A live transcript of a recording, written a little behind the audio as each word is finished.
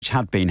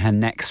had been her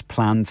next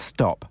planned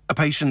stop. A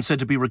patient said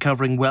to be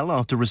recovering well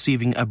after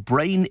receiving a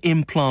brain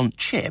implant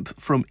chip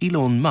from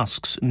Elon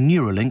Musk's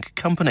Neuralink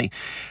company.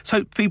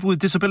 So people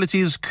with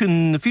disabilities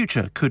in the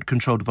future could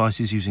control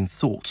devices using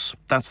thoughts.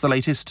 That's the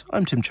latest.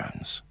 I'm Tim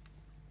Jones.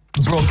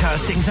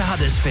 Broadcasting to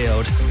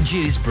Huddersfield,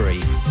 Dewsbury,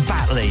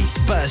 Batley,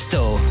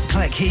 Birstall,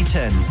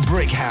 Cleckheaton,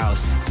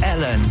 Brickhouse,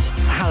 Elland,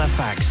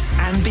 Halifax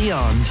and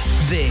beyond.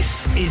 This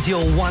is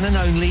your one and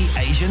only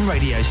Asian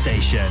radio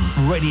station.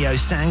 Radio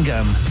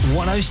Sangam,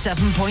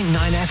 107.9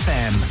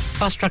 FM.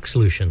 Fast Track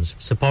Solutions,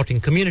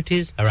 supporting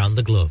communities around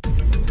the globe.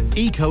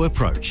 Eco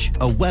Approach,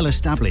 a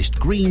well-established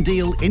Green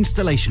Deal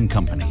installation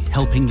company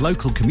helping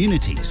local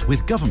communities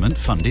with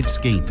government-funded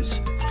schemes.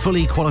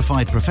 Fully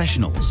qualified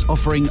professionals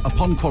offering,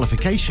 upon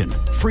qualification,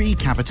 free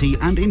cavity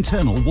and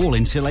internal wall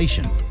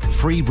insulation,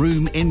 free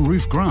room in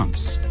roof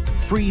grants,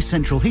 free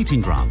central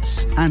heating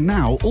grants, and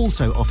now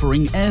also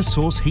offering air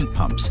source heat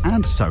pumps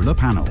and solar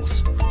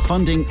panels.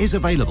 Funding is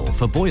available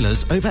for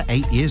boilers over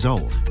 8 years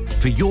old.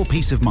 For your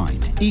peace of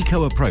mind,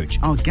 Eco Approach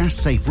are gas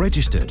safe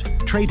registered,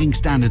 trading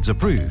standards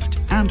approved,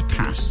 and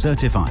PASS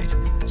certified.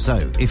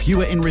 So, if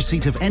you are in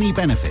receipt of any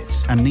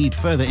benefits and need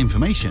further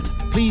information,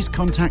 please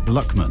contact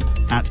Luckman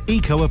at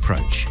Eco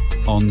Approach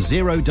on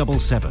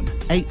 077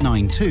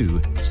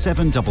 892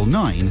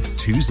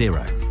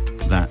 79920.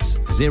 That's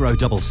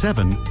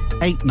 077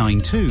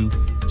 892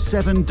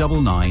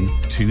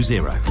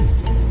 79920.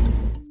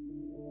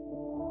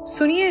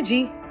 सुनिए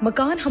जी,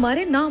 मकान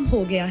हमारे नाम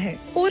हो गया है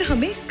और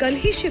हमें कल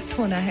ही शिफ्ट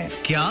होना है।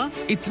 क्या?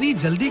 इतनी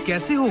जल्दी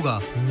कैसे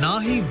होगा? ना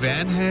ही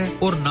वैन है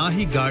और ना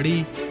ही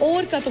गाड़ी।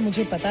 और का तो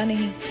मुझे पता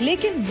नहीं,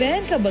 लेकिन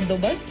वैन का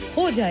बंदोबस्त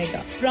हो जाएगा।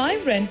 प्राइम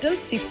रेंटल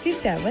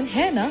 67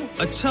 है ना?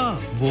 अच्छा,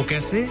 वो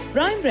कैसे?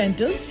 Prime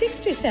rental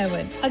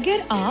 67।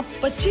 अगर आप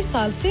 25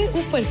 साल से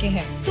ऊपर के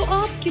हैं, तो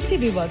आप किसी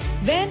भी वक्त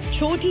वैन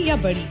छोटी या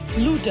बड़ी,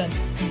 Luton,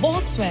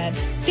 box van,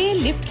 tail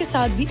lift के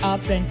साथ भी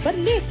आप रेंट पर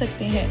ले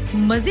सकते हैं।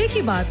 मजे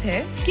की बात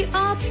है कि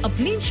आप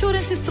अपनी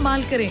इंश्योरेंस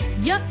इस्तेमाल करें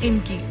या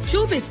इनकी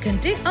 24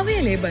 घंटे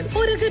अवेलेबल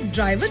और अगर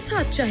ड्राइवर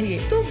साथ चाहिए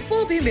तो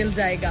वो भी मिल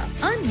जाएगा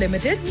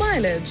अनलिमिटेड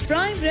माइलेज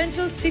प्राइम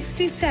रेंटल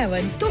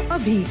 67 तो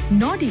अभी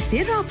नॉडी से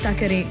राब्ता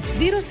करें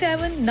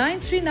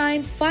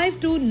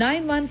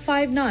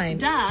 07939529159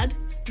 डैड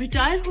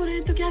रिटायर हो रहे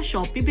हैं तो क्या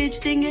शॉप भी बेच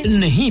देंगे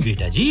नहीं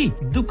बेटा जी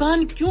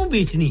दुकान क्यों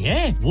बेचनी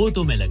है वो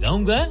तो मैं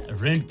लगाऊंगा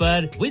रेंट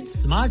पर with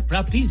smart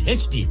properties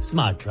HD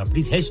smart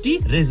properties HD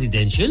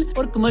residential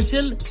और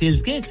कमर्शियल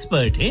सेल्स के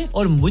एक्सपर्ट हैं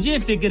और मुझे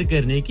फिक्र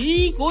करने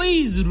की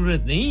कोई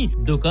जरूरत नहीं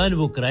दुकान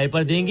वो किराए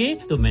पर देंगे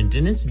तो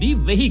मेंटेनेंस भी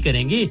वही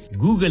करेंगे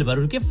गूगल पर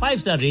उनके 5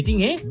 स्टार रेटिंग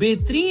है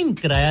बेहतरीन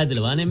किराया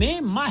दिलवाने में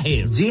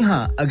माहिर जी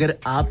हां अगर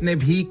आपने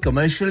भी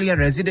कमर्शियल या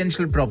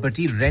रेजिडेंशियल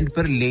प्रॉपर्टी रेंट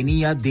पर लेनी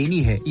या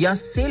देनी है या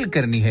सेल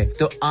करनी है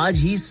तो आज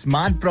ही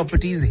स्मार्ट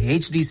प्रॉपर्टीज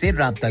एचडी से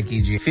राब्ता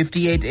कीजिए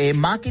 58A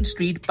market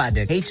street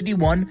Paddock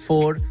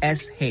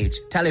HD14SH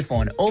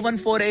telephone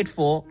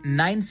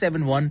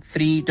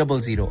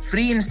 01484971300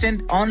 free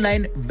instant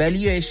online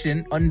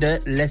valuation under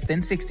less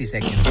than 60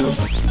 seconds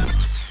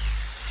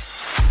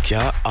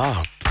क्या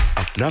आप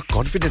अपना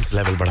कॉन्फिडेंस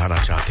लेवल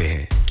बढ़ाना चाहते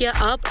हैं क्या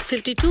आप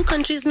 52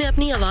 कंट्रीज में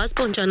अपनी आवाज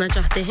पहुंचाना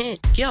चाहते हैं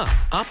क्या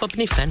आप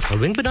अपनी फैन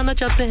फॉलोइंग बनाना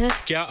चाहते हैं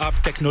क्या आप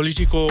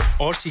टेक्नोलॉजी को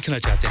और सीखना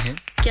चाहते हैं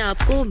क्या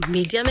आपको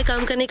मीडिया में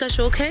काम करने का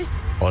शौक है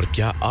और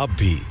क्या आप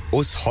भी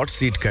उस हॉट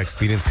सीट का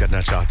एक्सपीरियंस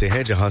करना चाहते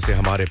हैं जहां से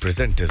हमारे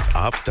प्रेजेंटर्स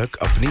आप तक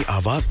अपनी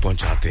आवाज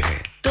पहुंचाते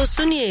हैं तो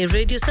सुनिए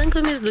radio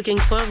Sangam is looking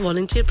for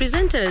volunteer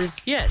presenters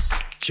yes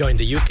join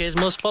the UK's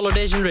most followed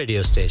Asian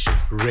radio station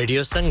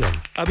Radio Sangam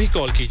अभी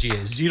कॉल कीजिए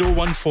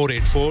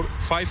 01484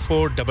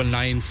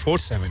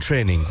 549947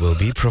 training will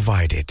be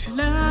provided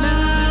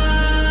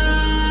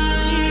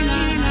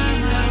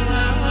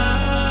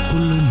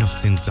Kullu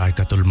नफ्सिन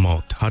जायकातुल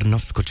मौत हर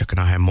नफ्स को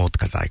चखना है मौत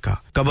का जायका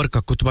कब्र का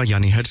कुतबा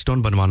यानी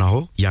हेडस्टोन बनवाना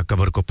हो या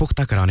कब्र को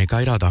पुख्ता कराने का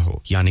इरादा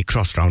हो यानी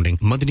क्रॉस राउंडिंग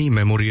मदनी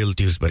मेमोरियल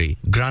ड्यूसबरी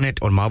ग्रेनाइट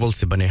और मार्बल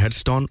से बने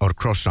हेडस्टोन और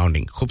क्रॉस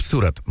राउंडिंग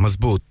खूबसूरत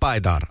मजबूत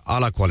पायदार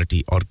आला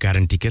क्वालिटी और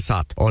गारंटी के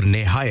साथ और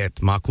निहायत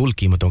माकूल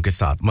कीमतों के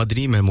साथ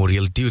मदनी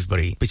मेमोरियल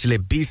ड्यूसबरी पिछले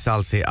 20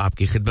 साल से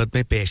आपकी खिदमत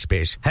में पेश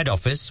head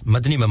office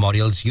Madni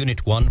memorials unit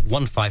 1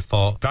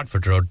 154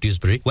 Bradford road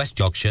Dewsbury west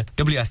Yorkshire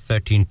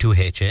WF13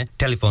 2HA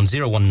telephone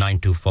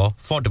 01924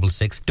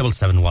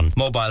 466-771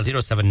 mobile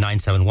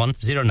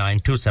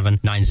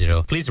 07971092790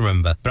 please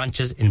remember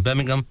branches in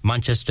Birmingham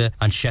Manchester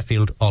and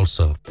Sheffield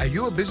also Are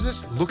you a business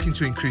looking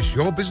to increase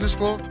your business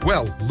flow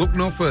well look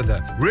no further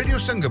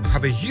Radio Sangam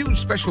have a huge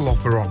special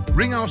offer on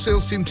ring our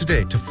sales team today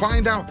to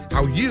find out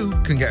how you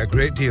can get a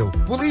great deal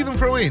we'll even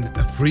throw in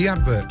a free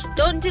advert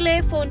Don't delay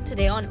phone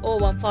today on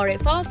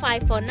 01484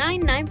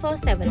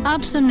 549947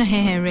 आप सुन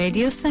रहे हैं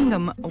Radio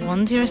Sangam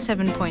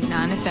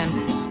 107.9 FM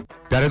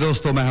प्यारे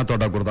दोस्तों मैं हां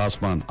ਤੁਹਾਡਾ ਗੁਰਦਾਸ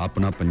ਮਾਨ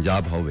ਆਪਣਾ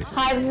ਪੰਜਾਬ ਹੋਵੇ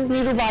hi this is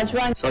Neeru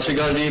Bajwa सत श्री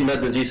अकाल जी मैं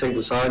दलजीत सिंह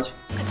दोसांझ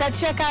सत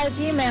श्री अकाल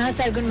जी मैं हां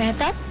सरगुन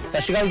मेहता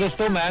सत श्री अकाल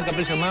दोस्तों मैं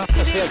कपिल शर्मा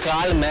सत श्री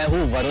अकाल मैं हूं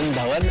वरुण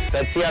धवन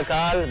सत श्री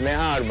अकाल मैं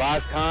हां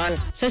अरबाज खान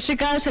सत श्री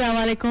अकाल अस्सलाम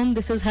वालेकुम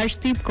this is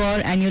Harshdeep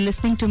Kaur and you're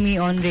listening to me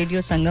on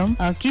Radio Sangam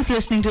keep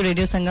listening to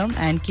Radio Sangam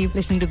and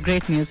keep listening to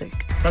great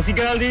music ਸਤ ਸ਼੍ਰੀ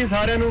ਅਕਾਲ ਜੀ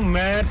ਸਾਰਿਆਂ ਨੂੰ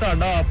ਮੈਂ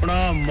ਤੁਹਾਡਾ ਆਪਣਾ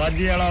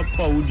ਮਾਝੇ ਵਾਲਾ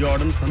ਭਾਊ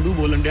ਜਾਰਡਨ ਸੰਧੂ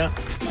ਬੋਲਣ ਡਿਆ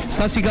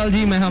ਸਤ ਸ਼੍ਰੀ ਅਕਾਲ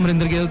ਜੀ ਮੈਂ ਹਾਂ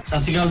ਅਮਰਿੰਦਰ ਗਿੱਲ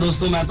ਸਤ ਸ਼੍ਰੀ ਅਕਾਲ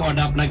ਦੋਸਤੋ ਮੈਂ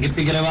ਤੁਹਾਡਾ ਆਪਣਾ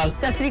ਗਿੱਪੀ ਗਰੇਵਾਲ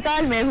सत श्री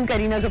अकाल मैं हूं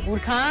Kareena Kapoor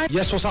Khan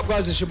Yes what's up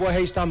guys it's your boy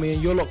Hayes Tammy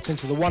and you're locked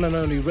into the one and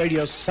only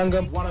Radio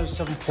Sangam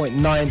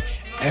 107.9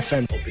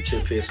 FM पीछे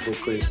Facebook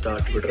को Insta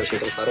Twitter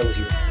शेयर सारा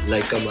कुछ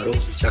लाइक का मारो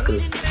चक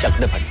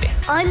दे फटते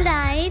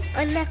online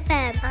on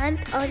FM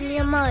and on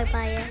your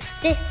mobile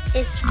this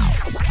is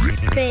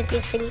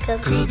Radio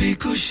Sangam कभी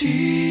खुशी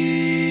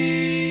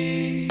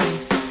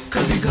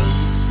कभी गम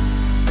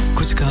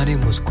कुछ गाने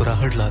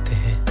मुस्कुराहट लाते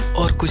हैं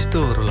और कुछ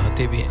तो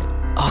रुलाते भी हैं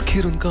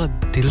आखिर उनका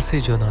दिल से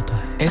जो नाता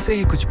है ऐसे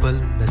ही कुछ पल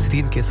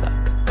नसरीन के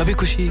साथ कभी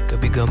खुशी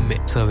कभी गम में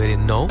सवेरे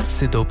 9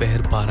 से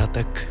दोपहर 12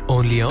 तक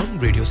ओनली ऑन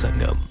रेडियो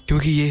संगम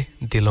क्योंकि ये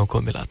दिलों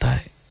को मिलाता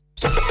है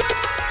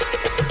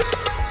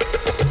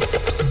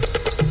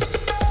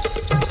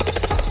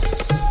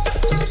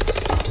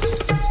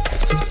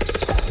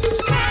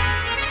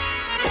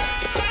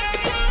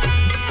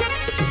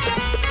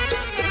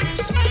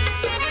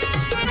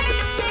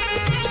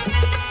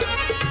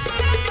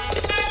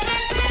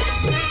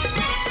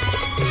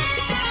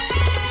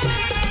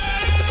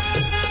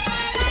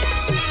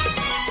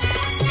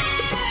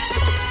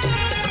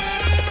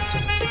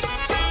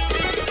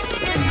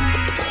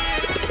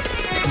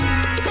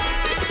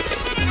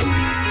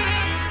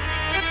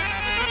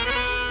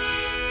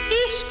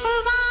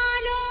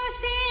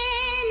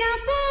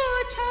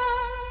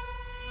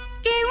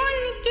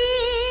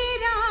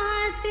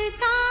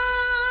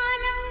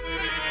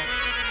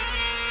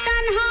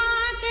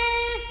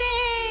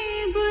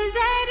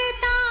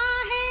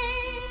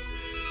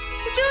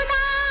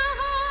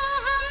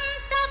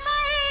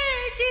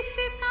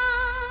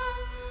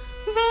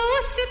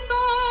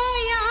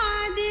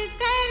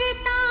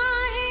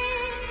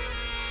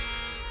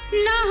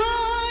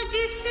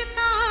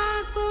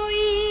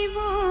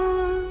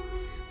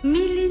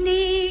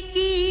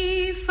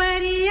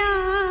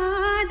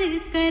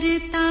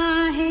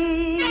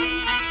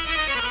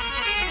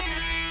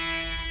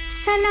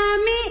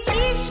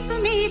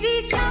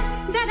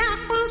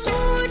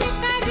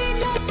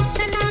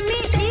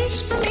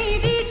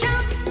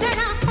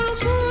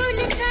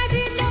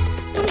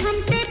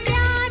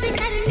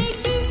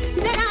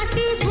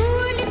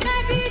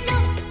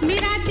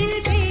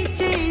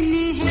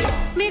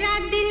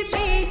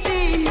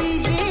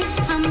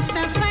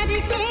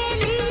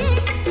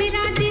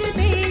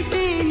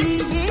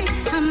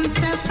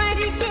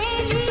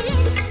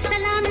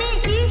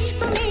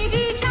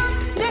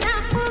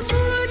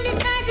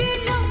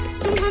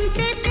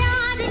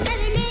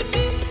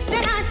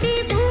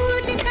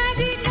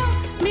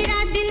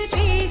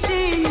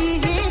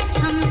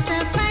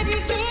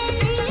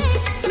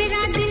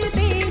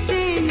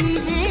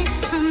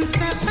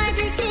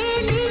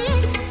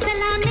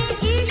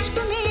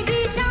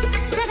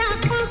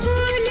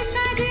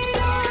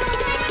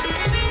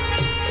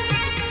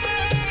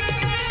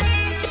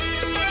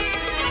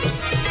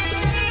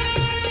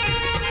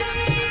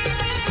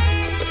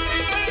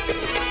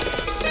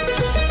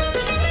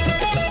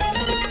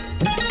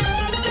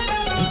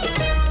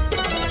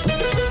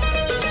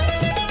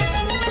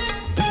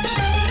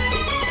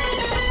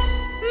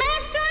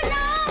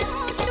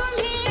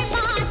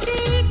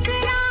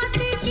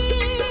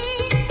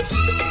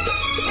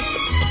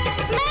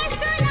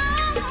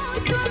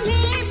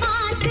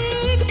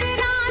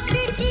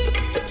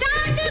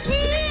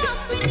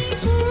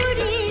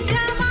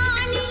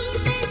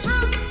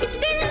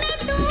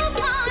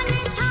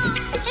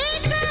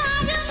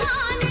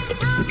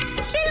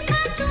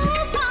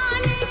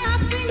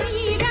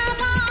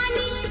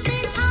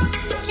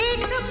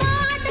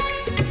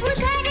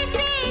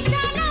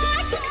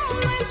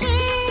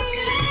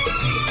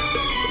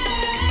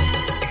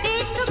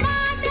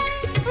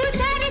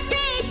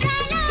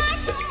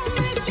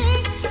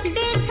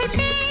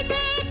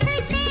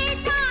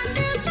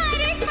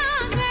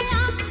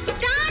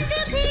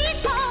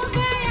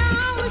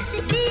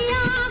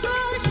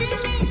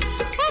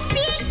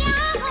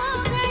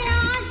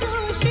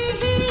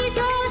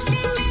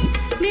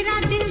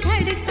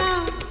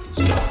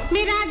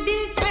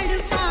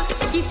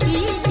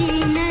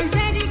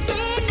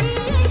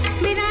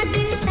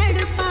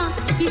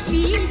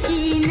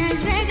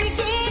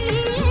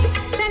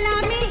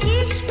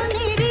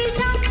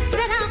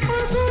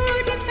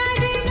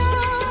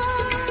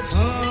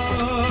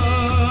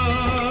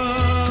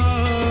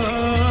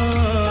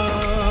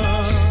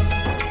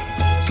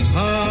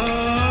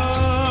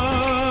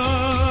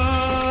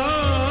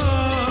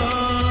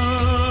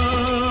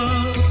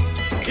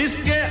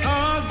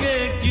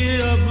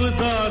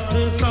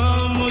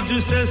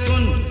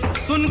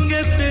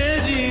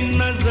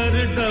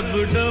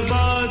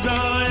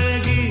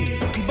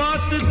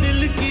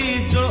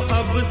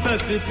अब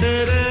तक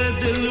तेरे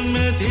दिल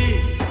में थी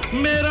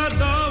मेरा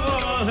दावा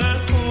है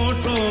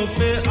होठों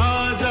पे आ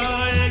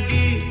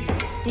जाएगी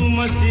तू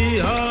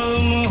मसीहा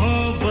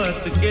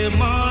मोहब्बत के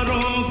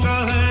मारों का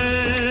है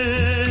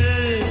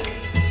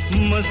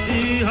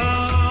मसीहा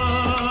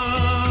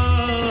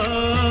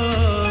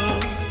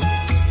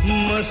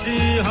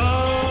मसीहा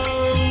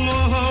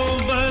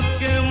मोहब्बत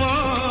के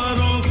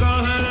मारों का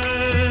है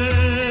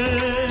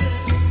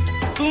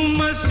तू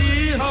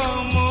मसीहा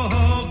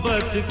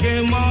मोहब्बत के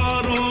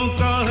मारों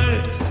का है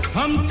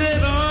हम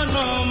तेरा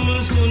नाम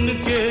सुन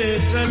के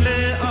चले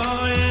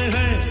आए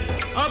हैं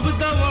अब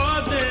दवा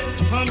दे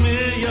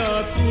हमें या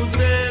तू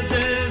दे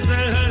दे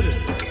जहर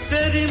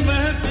तेरी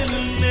महफिल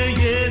में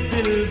ये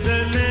दिल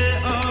जले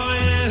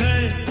आए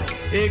हैं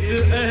एक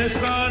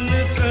एहसान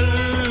कर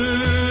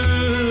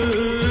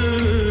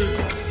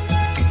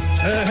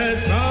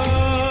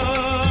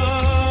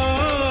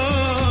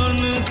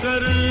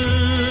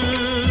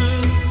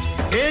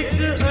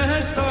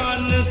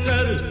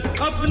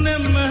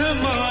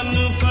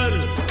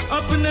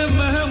अपने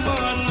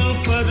मेहमान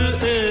पर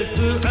एक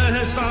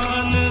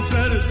एहसान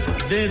कर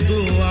दे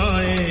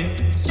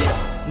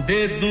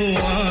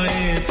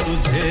दुआएं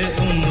तुझे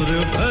उम्र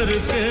भर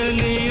के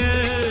लिए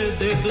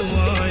दे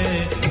दुआएं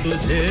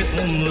तुझे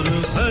उम्र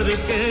भर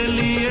के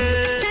लिए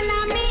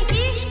सलामे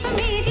इश्क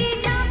मेरी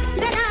जान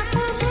जरा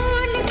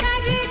कबूल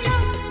कर लो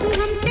तुम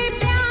हमसे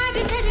प्यार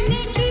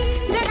करने की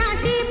जरा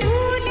सी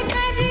भूल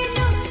कर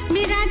लो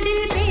मेरा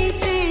दिल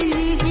बेचैन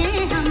है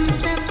हम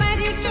सफर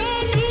के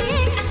लिए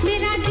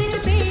मेरा दिल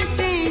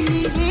बेचैन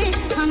है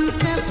हम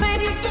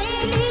सफर के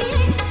लिए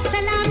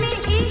सलामे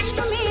इश्क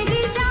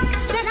मेरी जान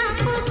जरा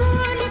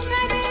कबूल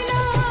कर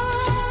लो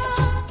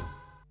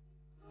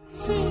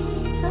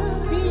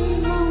कभी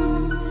हम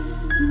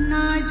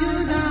ना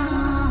जुदा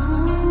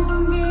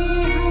होंगे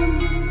हम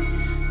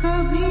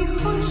कभी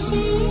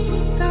खुशी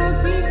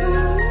कभी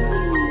गम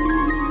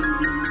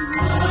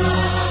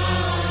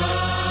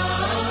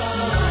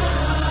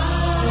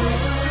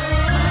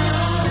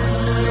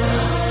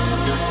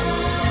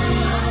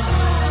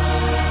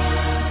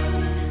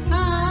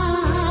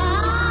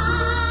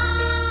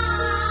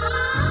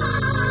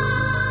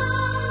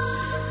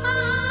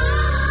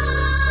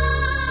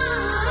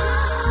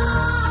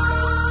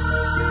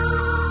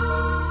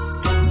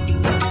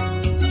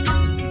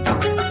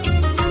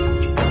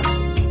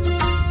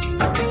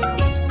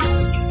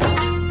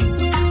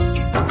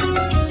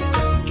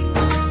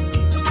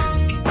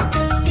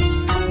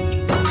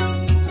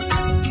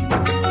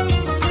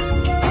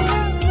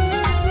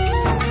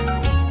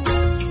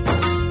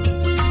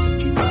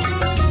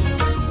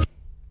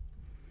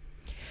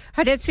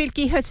हडर्सफील्ड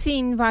की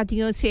हसीन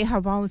वादियों से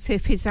हवाओं से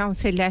फिजाओं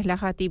से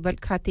लहलहाती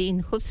बलखाती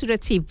इन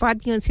खूबसूरत सी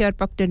वादियों से और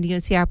पगडंडियों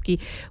से आपकी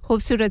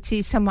खूबसूरत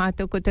सी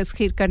समातों को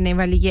तस्खीर करने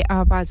वाली ये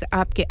आवाज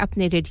आपके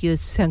अपने रेडियो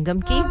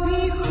संगम की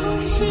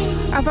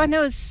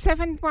अवानो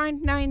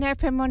 7.9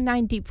 FM और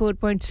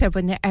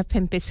 94.7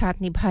 FM पे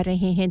साथ निभा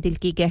रहे हैं दिल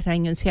की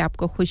गहराइयों से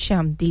आपको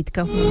खुशामदीद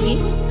कहूंगी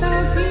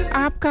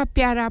आपका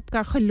प्यार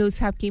आपका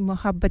खलूस आपकी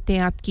मोहब्बतें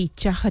आपकी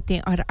चाहतें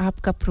और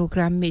आपका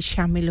प्रोग्राम में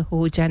शामिल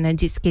हो जाना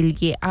जिसके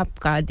लिए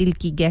आपका दिल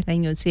की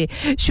गहराइयों से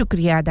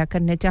शुक्रिया अदा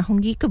करना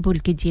चाहूंगी कबूल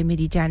कीजिए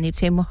मेरी जानिब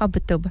से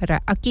मोहब्बतों भरा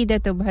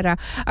अकीदतों भरा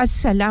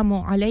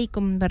अस्सलामु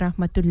अलैकुम व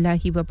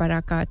रहमतुल्लाहि व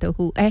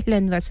बरकातहू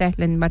अहलन व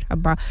सहलन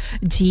मरहबा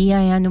जी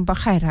आयान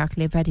बखैर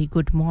आखले very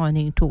good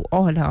morning to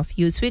all of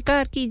you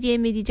स्वीकार कीजिए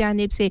मेरी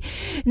जानिब से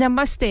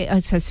नमस्ते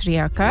सत श्री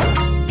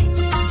अकाल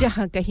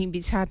जहां कहीं भी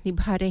साथ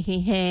निभा रहे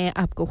हैं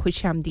आपको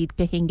खुशामदीद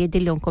कहेंगे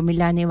दिलों को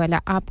मिलाने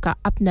वाला आपका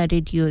अपना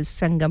रेडियो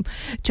संगम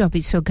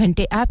 24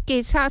 घंटे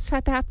आपके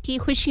साथ-साथ आपकी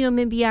खुशियों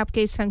में भी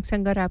आपके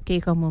संग और आपके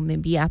गमों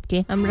में भी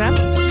आपके हमरा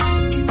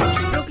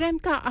प्रोग्राम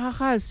का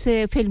आगाज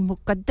फिल्म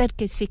मुकद्दर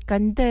के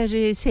सिकंदर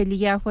से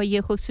लिया हुआ ये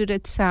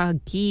खूबसूरत सा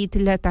गीत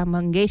लता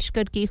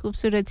मंगेशकर की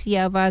खूबसूरत सी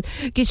आवाज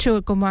किशोर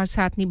कुमार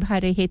साथ निभा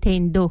रहे थे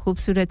इन दो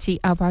खूबसूरत सी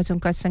आवाजों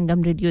का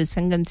संगम रेडियो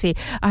संगम से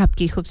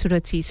आपकी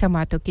खूबसूरत सी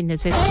समातों की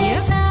नजर किया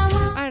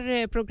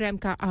और प्रोग्राम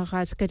का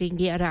आगाज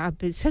करेंगे और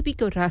आप सभी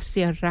को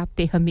रास्ते और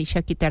राब्ते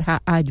हमेशा की तरह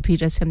आज भी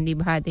रस्म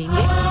निभा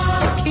देंगे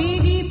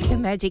The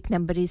magic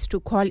number is to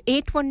call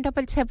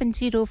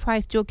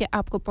 817705 जो कि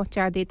आपको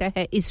पहुंचा देता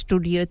है इस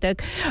स्टूडियो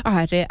तक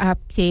और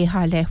आपके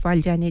हाल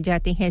अहवाल जाने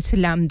जाते हैं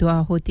सलाम दुआ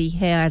होती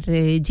है और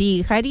जी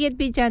खैरियत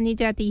भी जानी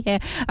जाती है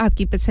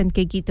आपकी पसंद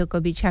के गीतों को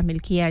भी शामिल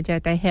किया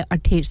जाता है और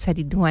ढेर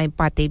सारी दुआएं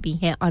पाते भी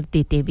हैं और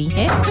देते भी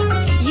हैं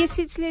ये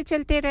सिलसिले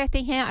चलते रहते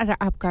हैं और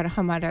आपका और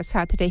हमारा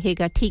साथ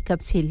रहेगा ठीक अब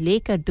से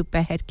लेकर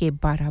दोपहर के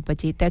 12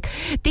 बजे तक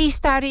 30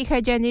 तारीख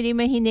है जनवरी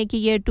महीने की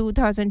ये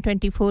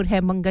 2024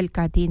 है मंगल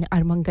का दिन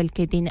और मंगल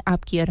के दिन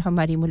आपकी और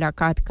हमारी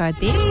मुलाकात का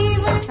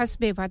दिन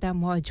हस्बे वादा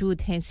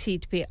मौजूद हैं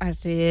सीट पे और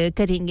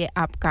करेंगे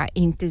आपका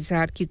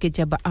इंतजार क्योंकि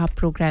जब आप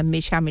प्रोग्राम में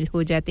शामिल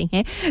हो जाते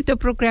हैं तो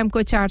प्रोग्राम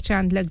को चार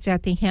चांद लग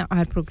जाते हैं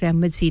और प्रोग्राम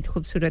मजीद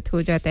खूबसूरत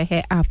हो जाता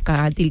है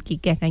आपका दिल की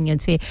गहराइयों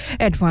से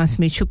एडवांस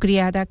में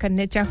शुक्रिया अदा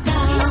करना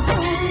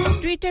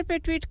चाहूंगी ट्विटर पे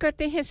ट्वीट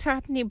करते हैं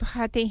साथ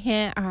निभाते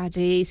हैं और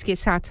इसके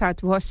साथ-साथ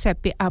व्हाट्सएप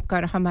पे आपका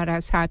और हमारा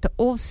साथ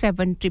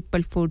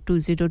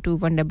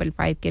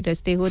 07444202155 के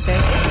रास्ते होता है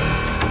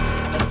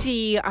जी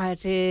और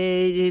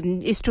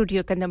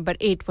स्टूडियो का नंबर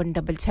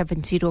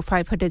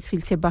 817705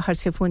 हडर्सफील्ड से बाहर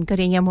से फोन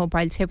करें या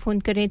मोबाइल से फोन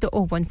करें तो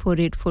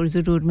 01484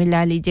 जरूर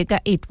मिला लीजिएगा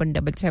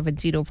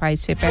 817705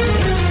 से पहले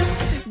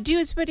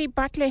Dewsbury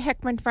Batley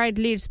Heckmondwike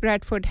Leeds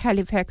Bradford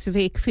Halifax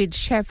Wakefield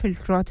Sheffield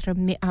Rotherham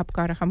में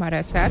आपका और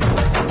हमारा साथ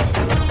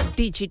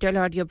डिजिटल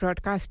ऑडियो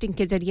ब्रॉडकास्टिंग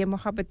के जरिए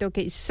मोहब्बतों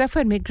के इस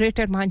सफर में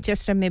ग्रेटर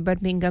मैनचेस्टर में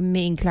बर्मिंघम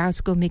में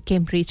ग्लासगो में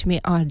कैम्ब्रिज में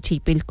और जी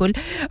बिल्कुल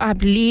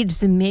आप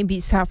लीड्स में भी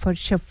साफ और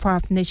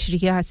शफाफ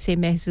नशरियात से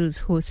महसूस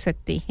हो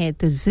सकते हैं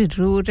तो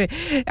ज़रूर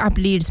आप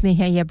लीड्स में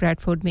हैं या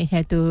ब्रैडफोर्ड में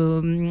हैं तो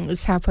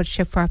साफ और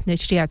शफाफ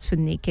नशरियात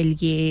सुनने के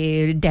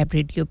लिए डैब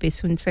रेडियो पे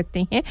सुन सकते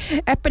हैं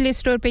एप्पल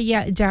स्टोर पे या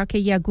जाके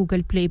या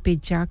गूगल प्ले पे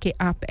जाके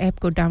आप ऐप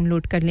को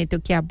डाउनलोड कर लें तो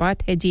क्या बात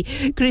है जी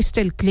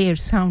क्रिस्टल क्लियर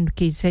साउंड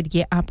के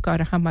जरिए आपका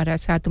और हमारा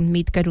साथ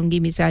उम्मीद करूंगी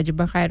मिजाज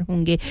बखैर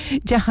होंगे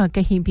जहां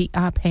कहीं भी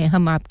आप हैं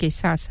हम आपके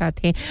साथ-साथ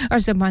हैं और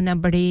ज़माना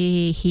बड़े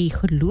ही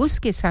खुलूस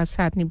के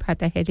साथ-साथ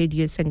निभाता है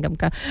रेडियो संगम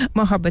का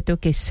मोहब्बतों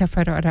के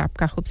सफर और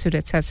आपका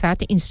खूबसूरत सा साथ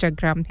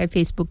इंस्टाग्राम है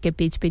फेसबुक के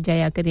पेज पे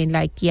जाया करें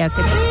लाइक किया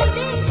करें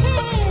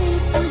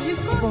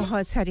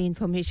बहुत सारी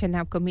इंफॉर्मेशन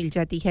आपको मिल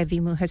जाती है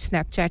वीमो है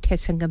स्नैपचैट है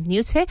संगम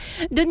न्यूज़ है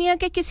दुनिया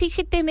के किसी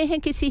खित्ते में है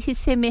किसी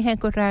हिस्से में है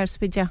कोरार्स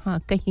पे जहां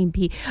कहीं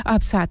भी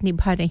आप साथ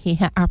निभा रहे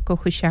हैं आपको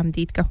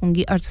खुशामदीद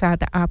कहूंगी और साथ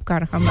आपका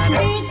और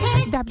हमारा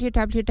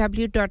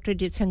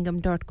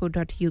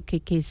www.radiosangam.co.uk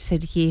के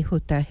जरिए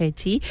होता है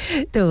जी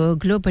तो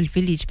ग्लोबल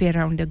विलेज पे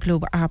अराउंड द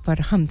ग्लोब आप और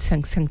हम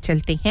संग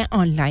चलते हैं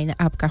ऑनलाइन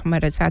आपका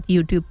हमारा साथ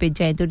YouTube पे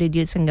जाएं तो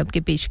रेडियो संगम के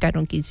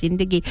पेशकारों की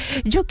जिंदगी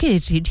जो कि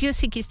रेडियो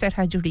से किस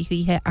तरह जुड़ी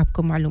हुई है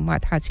आपको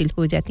मालूमात हासिल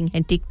हो जाती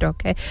हैं टिकटॉक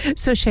है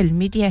सोशल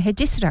मीडिया है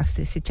जिस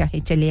रास्ते से चाहे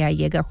चले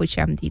आइएगा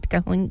खुशामदीद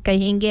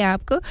कहेंगे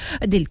आपको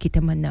दिल की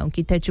तमन्नाओं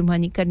की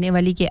तर्जुमानी करने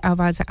वाली ये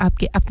आवाज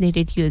आपके अपने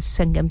रेडियो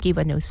संगम की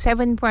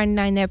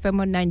 107.9 एफएम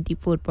और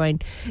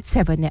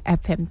 94.7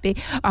 एफएम पे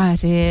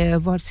और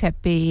व्हाट्सएप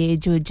पे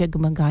जो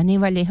जगमगाने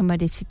वाले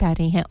हमारे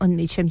सितारे हैं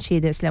उनमें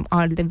Shamshed Aslam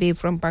all the way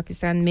from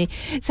Pakistan में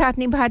साथ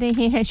निभा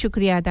रहे हैं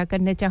शुक्रिया अदा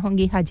करना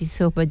चाहूंगी हाजी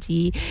सोबत जी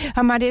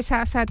हमारे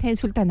साथ हैं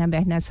सुल्ताना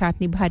बहना साथ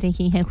निभा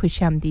रही हैं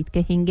खुशामदीद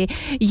कहेंगे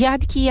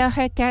याद किया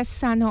है कैस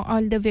सानो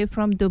all the way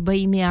from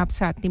Dubai में आप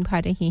साथ निभा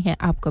रही हैं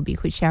आपको भी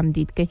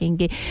खुशामदीद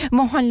कहेंगे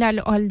Mohanlal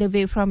all the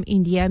way from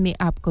India में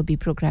आपको भी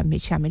प्रोग्राम में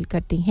शामिल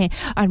करते हैं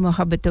और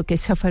मोहब्बतों के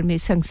सफर में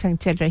संग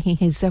चल रहे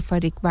हैं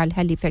जफर इकबाल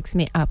हैलिफैक्स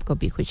में आपको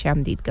भी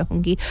खुशामदीद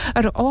कहूंगी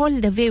और all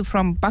the way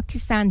from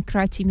Pakistan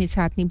Karachi में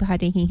साथ निभा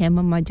रही हैं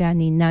मम्मा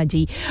जानी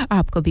नाजी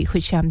आपको भी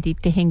खुशामदीद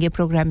कहेंगे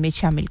प्रोग्राम में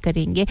शामिल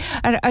करेंगे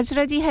और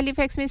अजरा जी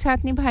हैलिफैक्स में साथ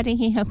निभा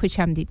रही हैं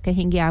खुशामदीद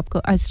कहेंगे आपको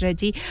अजरा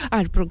जी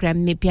और प्रोग्राम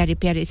में प्यारे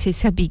प्यारे से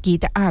सभी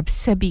गीत आप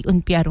सभी उन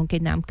प्यारों के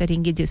नाम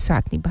करेंगे जो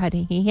साथ निभा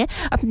रहे हैं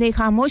अपने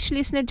खामोश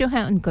लिसनर जो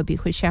हैं उनको भी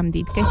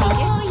खुशामदीद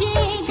कहेंगे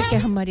क्योंकि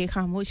हमारे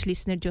खामोश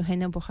लिसनर जो है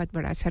ना बहुत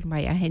बड़ा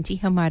सरमाया है जी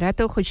हमारा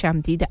तो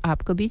खुशामदीद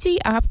आपको भी जी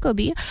आपको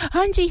भी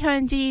हां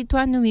जी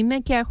ਤੁਹਾਨੂੰ ਵੀ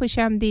मैं क्या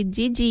खुशामदीद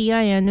जी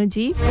आया नु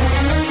जी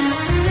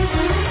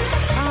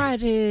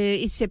और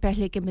इससे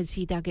पहले के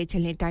मजीद आगे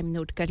चलें टाइम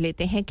नोट कर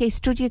लेते हैं कि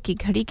स्टूडियो की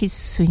घड़ी की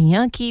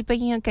सुइयां की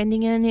पईयां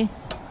कंदियां ने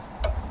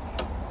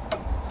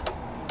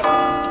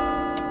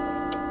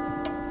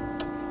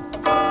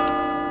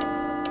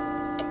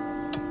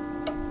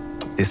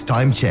This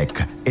time check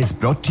is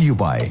brought to you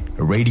by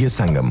Radio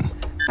Sangam.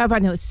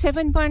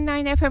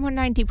 7.9 FM और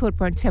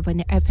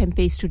 94.7 FM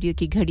पे स्टूडियो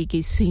की घड़ी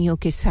की सुइयों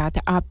के साथ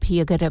आप भी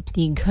अगर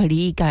अपनी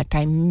घड़ी का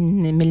टाइम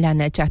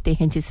मिलाना चाहते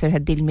हैं जिस तरह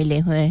दिल मिले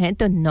हुए हैं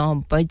तो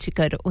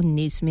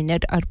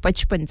 9:19 और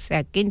 55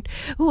 सेकंड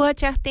हुआ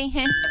चाहते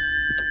हैं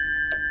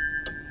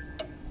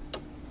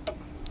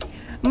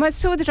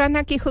मसूद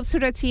राना की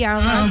खूबसूरत सी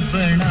आवाज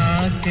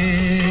बना के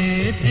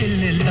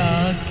दिल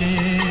लाके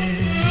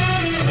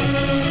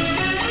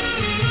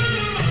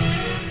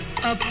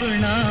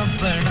अपना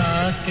बना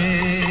के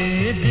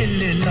दिल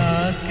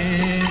लाके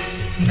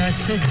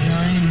नस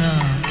जाए ना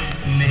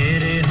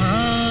मेरे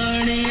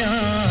हानिया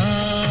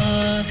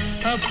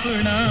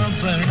अपना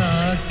बना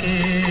के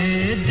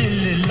दिल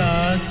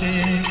लाके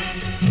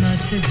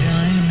नस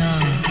जाए ना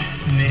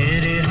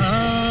मेरे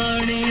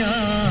हानिया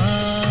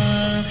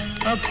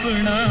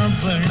अपना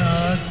बना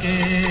के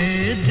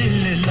दिल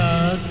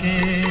लाके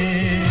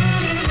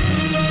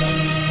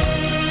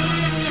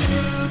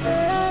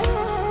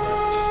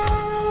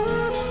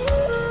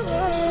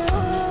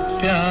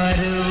प्यार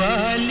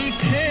वाली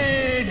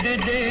खेड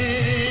दे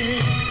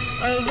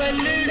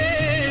अवलड़े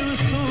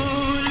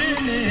उसूल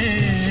ने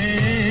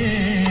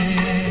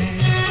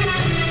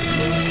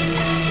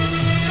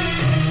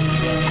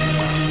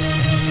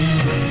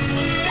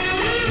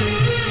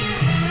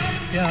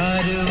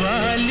प्यार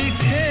वाली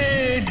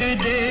खेड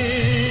दे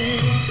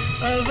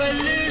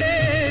अवलड़े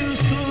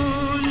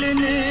उसूल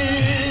ने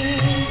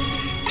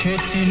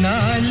छेती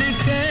नाल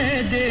कह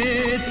दे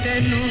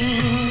तेनू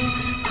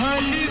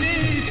हाली भी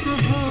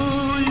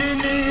कबूल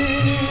ने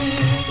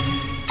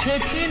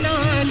छेती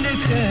नाल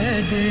कह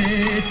दे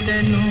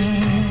तेनू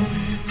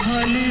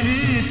हाली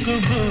भी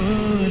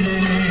कबूल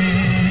ने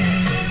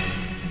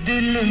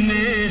दिल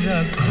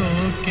मेरा खो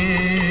के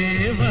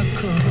वख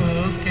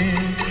हो के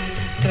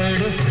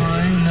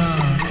तड़फाना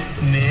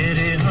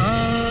मेरे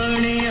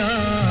हानिया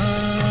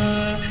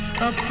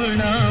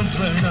अपना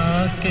बना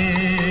के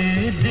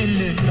दिल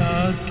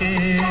लाके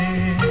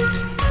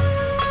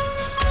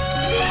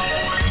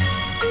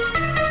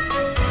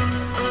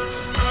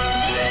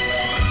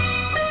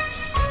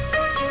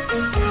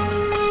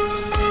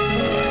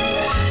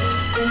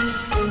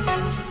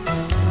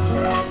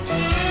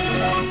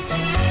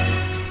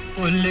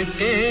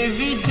उल्टे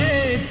विजे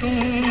तू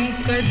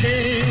कदे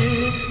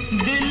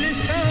दिल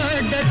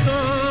साडा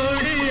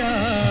तोड़िया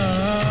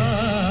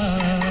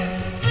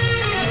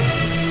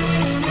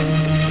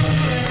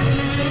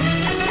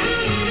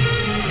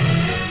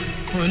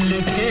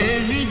उल्टे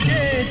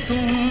विजे तू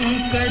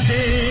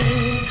कदे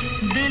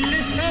दिल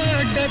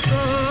साडा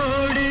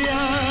तोड़िया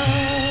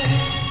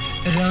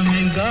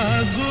रंगा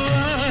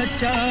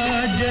गुआचा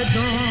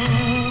जदों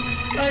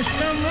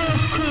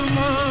असमुख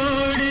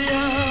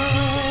मोड़िया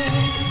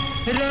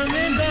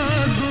रंगा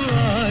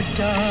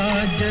गुआचा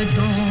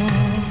जदों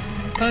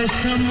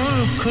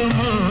असमुख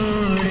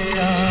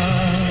मोड़िया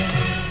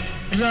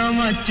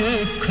रामा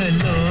चुख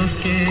लो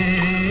के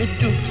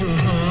चुप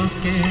हो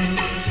के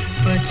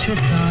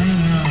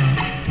पछताना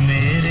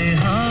मेरे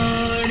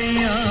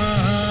हानिया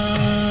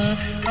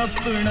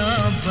अपना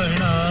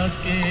बना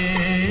के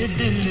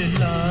दिल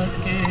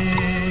लाके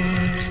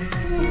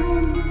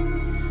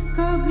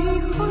कभी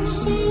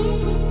खुशी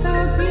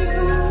कभी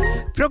गम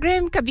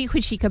प्रोग्राम कभी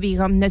खुशी कभी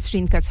गम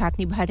नसरीन का साथ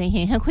निभा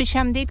रहे हैं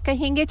खुशामदीद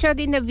कहेंगे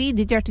चौधरी नवीद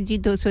जट जी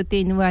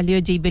 203 वालियो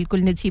जी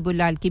बिल्कुल नसीबुल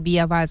लाल की भी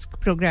आवाज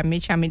प्रोग्राम में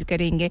शामिल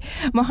करेंगे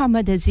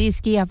मोहम्मद अजीज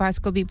की आवाज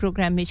को भी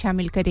प्रोग्राम में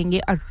शामिल करेंगे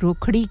और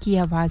रोखड़ी की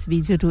आवाज भी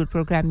जरूर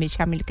प्रोग्राम में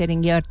शामिल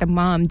करेंगे और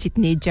तमाम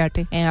जितने जट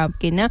हैं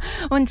आपके ना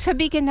उन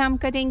सभी के नाम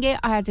करेंगे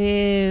और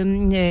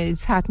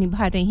साथ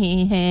निभा रहे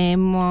हैं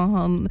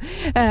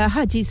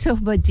हाजी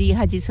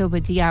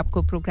सोहबत जी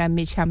आपको प्रोग्राम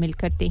में शामिल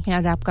करते हैं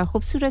और आपका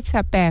खूबसूरत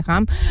सा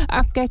पैगाम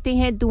आप कहते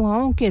हैं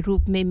दुआओं के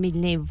रूप में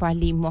मिलने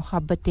वाली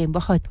मोहब्बतें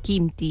बहुत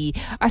कीमती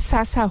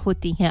असासा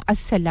होती हैं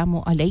अस्सलामु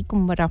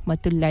अलैकुम व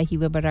रहमतुल्लाहि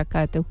व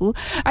बरकातहू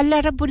अल्लाह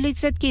रब्बुल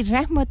इज्जत की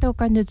रहमतों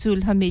का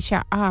नुज़ूल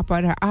हमेशा आप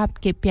और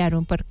आपके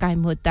प्यारों पर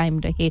कायम व दायम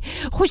रहे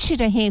खुश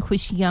रहें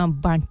खुशियां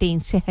बांटें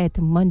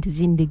सेहतमंद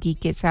जिंदगी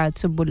के साथ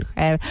सुबुल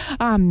खैर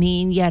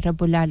आमीन या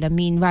रब्बुल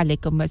आलमीन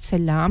वालेकुम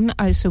अस्सलाम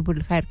और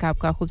सुबुल खैर का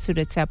आपका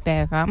खूबसूरत सा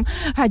पैगाम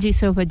हाजी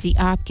सोहबत जी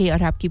आपके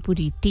और आपकी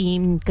पूरी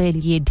टीम के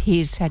लिए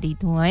ढेर सारी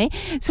दुआएं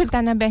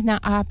सुल्ताना बहना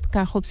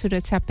आपका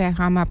खूबसूरत सा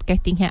पैगाम आप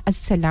कहती हैं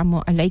अस्सलामु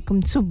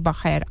अलैकुम सुबह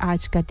खैर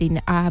आज का दिन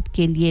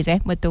आपके लिए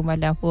रहमतों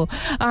वाला हो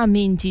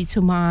आमीन जी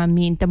सुमा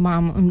आमीन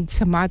तमाम उन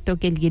समातों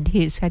के लिए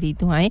ढेर सारी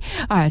दुआएं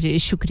और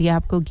शुक्रिया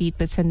आपको गीत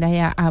पसंद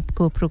आया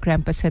आपको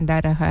प्रोग्राम पसंद आ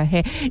रहा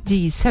है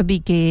जी सभी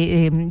के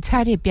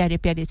सारे प्यारे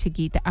प्यारे से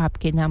गीत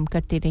आपके नाम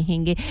करते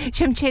रहेंगे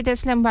शमशेद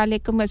असलम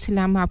वालेकुम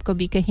अस्सलाम आपको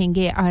भी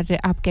कहेंगे और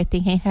आप कहते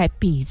हैं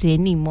हैप्पी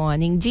रेनी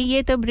मॉर्निंग जी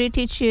ये तो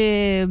ब्रिटिश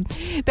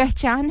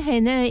पहचान है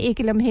ना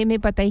एक लम्हे में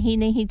पता ही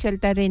नहीं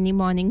चलता रेनी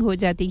मॉर्निंग हो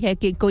जाती है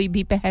कि कोई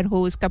भी पहर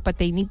हो उसका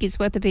पता ही नहीं किस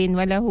वक्त रेन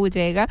वाला हो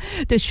जाएगा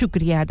तो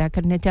शुक्रिया अदा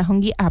करना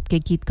चाहूंगी आपके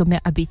गीत को मैं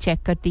अभी चेक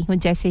करती हूं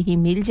जैसे ही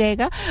मिल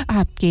जाएगा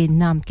आपके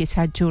नाम के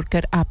साथ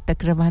जोड़कर आप तक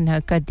रवाना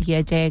कर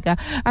दिया जाएगा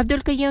अब्दुल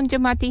कय्यूम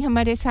जमाती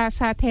हमारे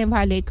साथ हैं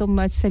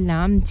वालेकुम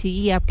अस्सलाम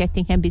जी आप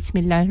कहते हैं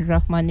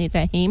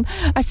बिस्मिल्लाहिर्रहमानिर्रहीम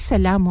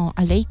अस्सलामु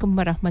अलैकुम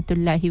व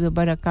रहमतुल्लाहि व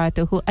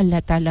बरकातहू अल्लाह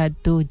ताला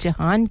दो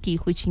जहान की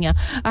खुशियां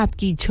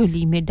आपकी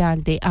झोली में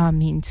डाल दे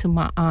आमीन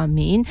सुमा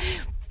आमीन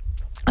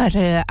और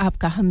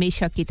आपका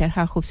हमेशा की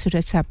तरह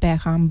खूबसूरत सा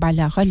पैगाम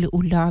बालागल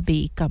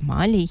उलाबे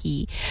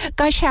कमालही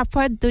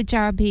कशाफत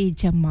दुजाबे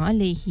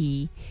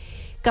जमालही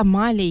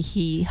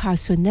कमालही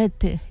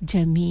हसनत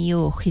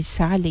जमीओ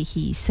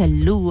खिसालही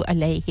सल्लू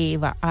अलैहि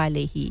व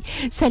आलिही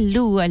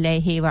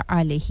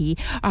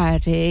और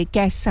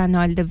कैसान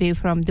all the way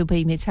from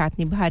Dubai में साथ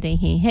निभा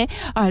रहे हैं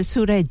और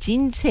सूरह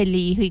जिन से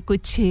ली हुई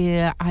कुछ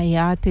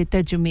आयत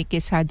तर्जुमे के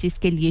साथ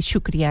जिसके लिए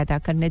शुक्रिया अदा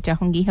करना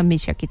चाहूंगी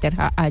हमेशा की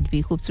तरह आज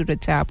भी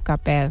खूबसूरत सा आपका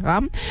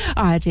पैगाम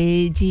और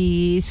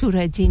जी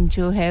सूरह जिन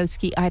जो है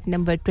उसकी आयत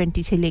नंबर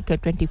 20 से लेकर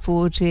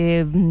 24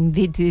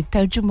 विद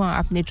तर्जुमा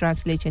आपने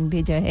ट्रांसलेशन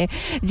भेजा है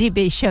जी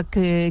बेशक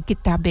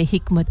किताबे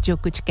हिकमत जो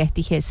कुछ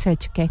कहती है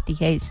सच कहती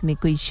है इसमें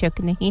कोई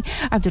शक नहीं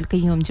अब्दुल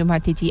कय्यूम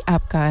जमाती जी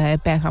आपका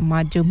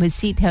पैगाम जो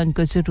मज़ीद है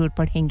उनको ज़रूर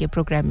पढ़ेंगे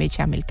प्रोग्राम में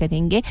शामिल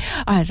करेंगे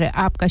और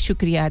आपका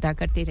शुक्रिया अदा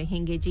करते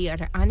रहेंगे जी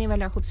और आने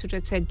वाला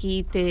खूबसूरत सा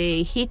गीत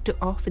हिट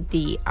ऑफ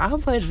द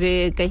आवर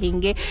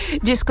कहेंगे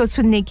जिसको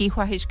सुनने की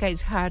ख्वाहिश का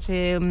इजहार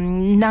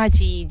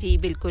नाजी जी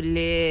बिल्कुल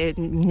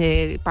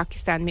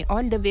पाकिस्तान में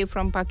all the way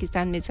from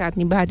Pakistan में साथ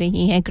निभा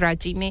रही हैं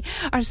कराची में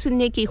और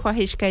सुनने की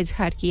ख्वाहिश का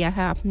इजहार किया है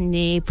था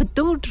अपने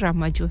फतूर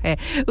ड्रामा जो है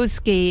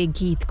उसके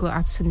गीत को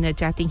आप सुनना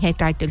चाहती हैं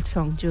टाइटल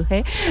सॉन्ग जो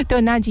है तो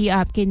ना जी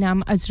आपके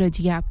नाम अजरा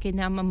जी आपके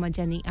नाम अम्मा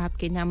जानी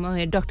आपके नाम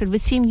डॉक्टर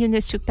वसीम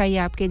यूनुस चुगताई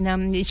आपके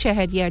नाम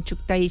शहरियार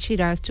चुगताई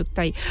शिराज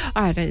चुगताई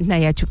और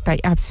नया चुगताई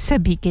आप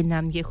सभी के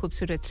नाम ये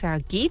खूबसूरत सा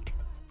गीत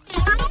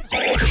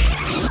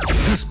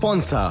To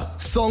sponsor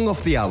Song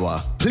of the Hour,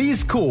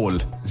 please call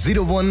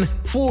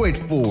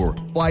 01484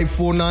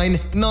 549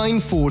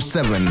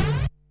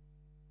 947.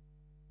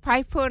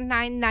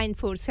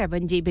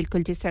 549947 जी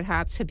बिल्कुल जिस तरह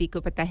आप सभी को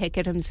पता है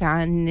कि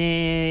रमज़ान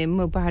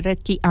मुबारक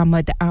की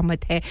आमद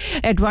है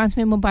एडवांस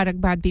में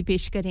मुबारकबाद भी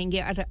पेश करेंगे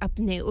और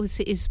अपने उस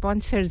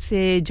स्पॉन्सर्स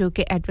जो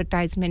कि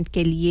एडवर्टाइजमेंट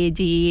के लिए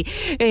जी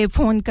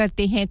फ़ोन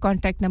करते हैं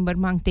कॉन्टैक्ट नंबर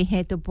मांगते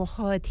हैं तो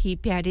बहुत ही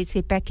प्यारे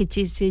से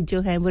पैकेजेस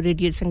जो हैं वो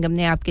रेडियो संगम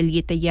ने आपके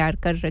लिए तैयार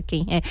कर रखे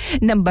हैं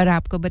नंबर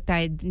आपको बता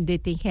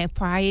देते हैं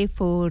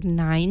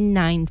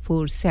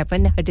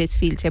 549947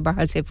 हडर्सफील्ड से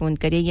बाहर से फ़ोन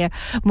करें या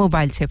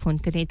मोबाइल से फ़ोन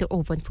करें तो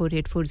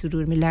 484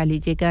 जरूर मिला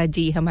लीजिएगा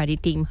जी हमारी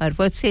टीम हर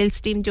वक्त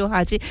सेल्स टीम जो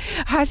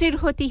हाजिर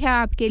होती है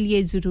आपके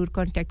लिए जरूर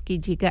कांटेक्ट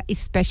कीजिएगा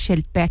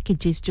स्पेशल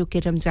पैकेजेस जो कि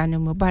रमजान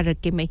मुबारक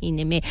के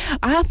महीने में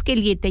आपके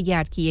लिए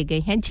तैयार किए गए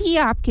हैं जी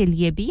आपके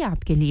लिए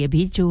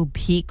भी जो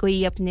भी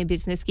कोई अपने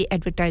बिजनेस की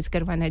एडवर्टाइज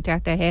करवाना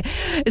चाहता है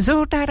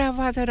जोरदार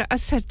आवाज और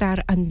असरदार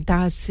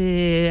अंदाज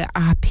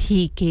आप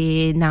ही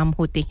के नाम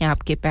होते हैं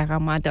आपके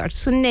पैगामात और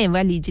सुनने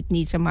वाली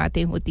जितनी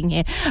समातें होती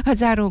हैं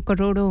हजारों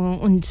करोड़ों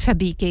उन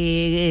सभी के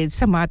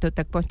समातों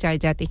तक पहुंचाए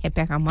जाते हैं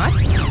पैगामात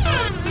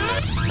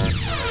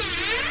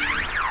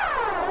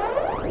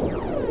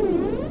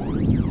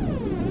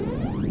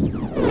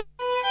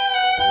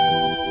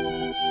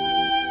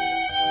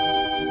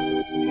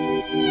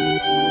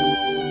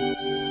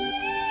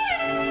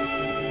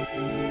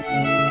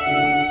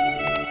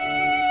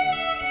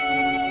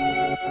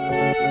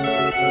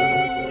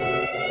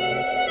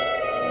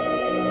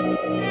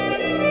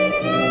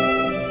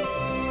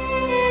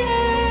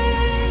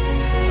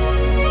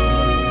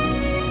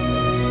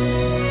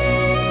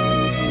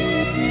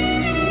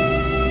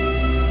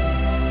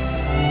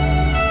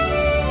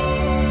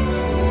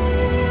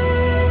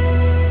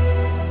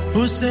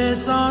उसे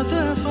 100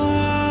 दफा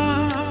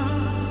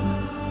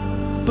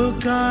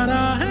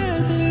पुकारा है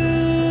दिल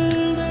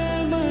ने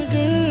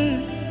मगर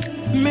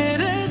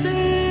मेरे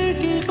दिल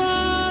की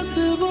बात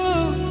वो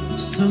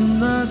सुन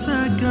न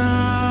सका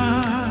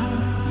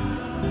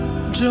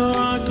जो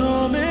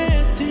आंखों में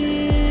थी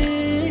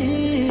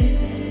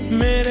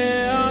मेरे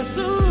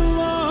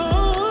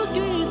आंसुओं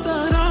की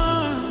तरह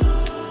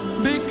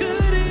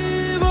बिखरी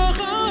वो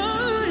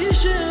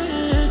ख्वाहिशें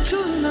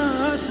छू न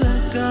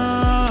सका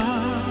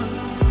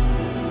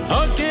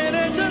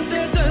अकेले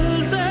चलते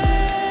चलते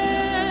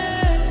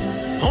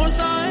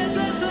होसाए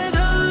जैसे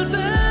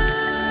ढलते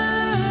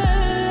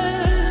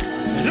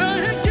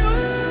रहे क्यों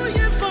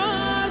ये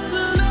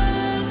फासले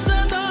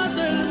सदा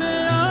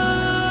दरमियां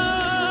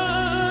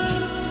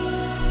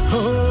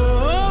हो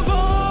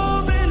वो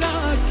मिला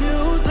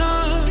क्यों था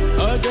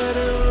अगर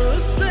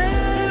उससे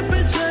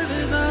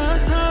बिछड़ना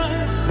था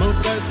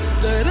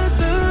मुकद्दर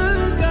दिल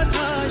का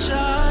था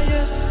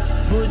शायद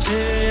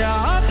मुझे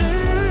आखिर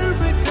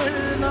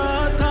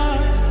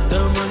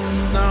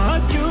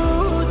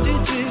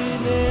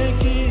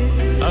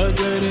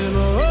अगर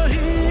वो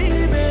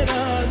ही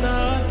मेरा ना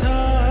था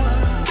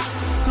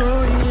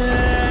कोई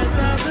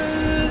ऐसा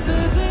दर्द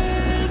दे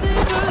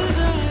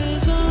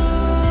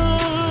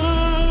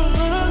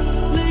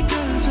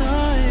निकल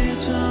जाए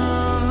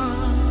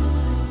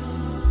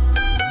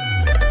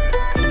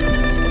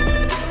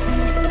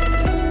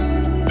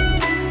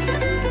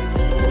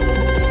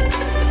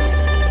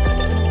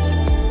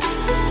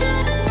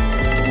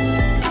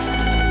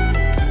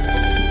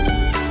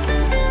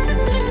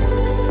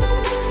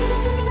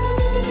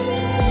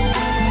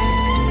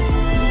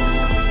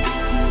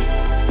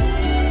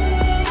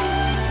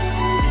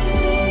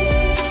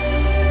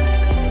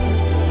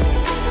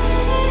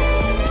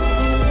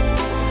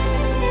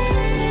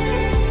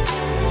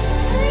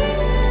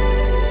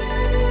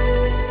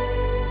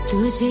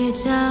तुझे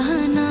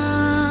चाहना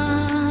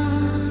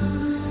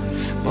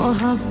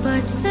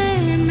मोहब्बत से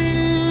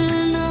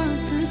मिलना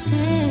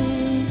तुझे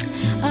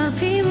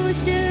अभी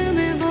मुझ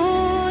में वो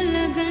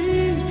लगन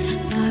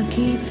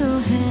बाकी तो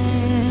है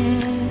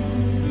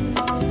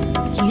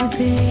ये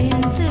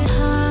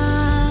बेइंतहा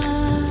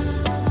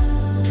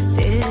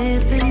तेरे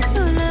बिन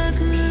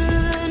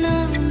सुलगना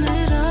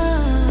मेरा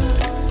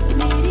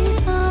मेरी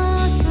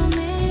सांसों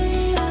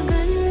में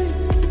अगन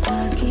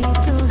बाकी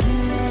तो है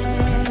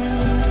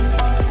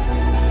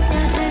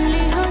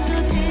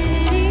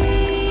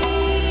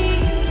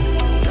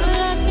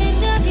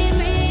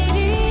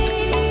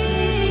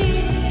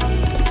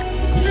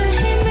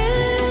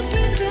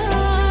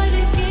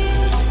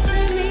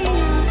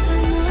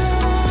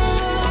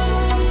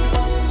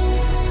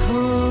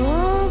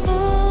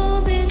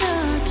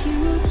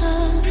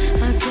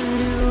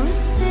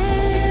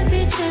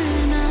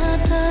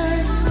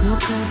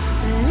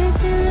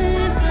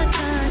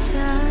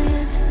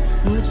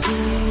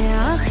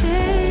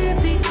आखिर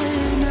भी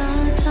करना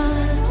था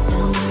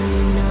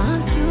तमन्ना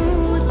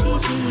क्यों थी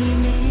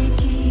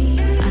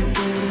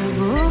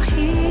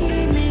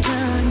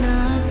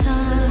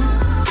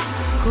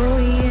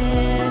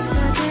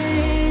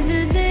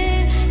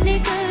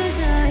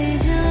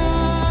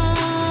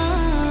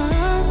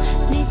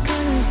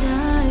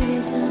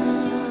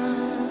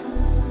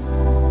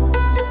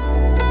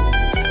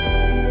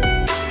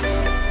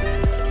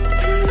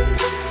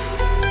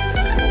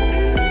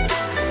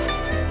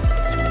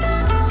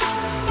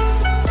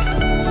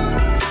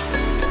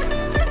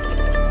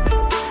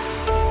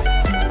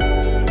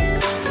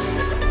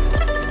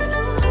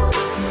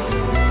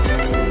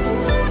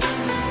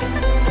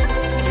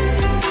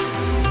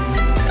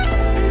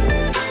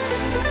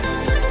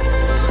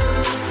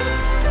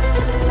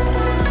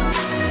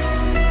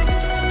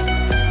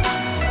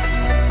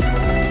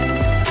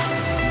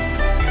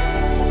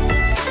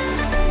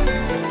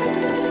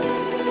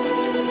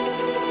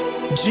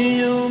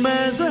जियूं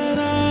मैं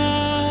जरा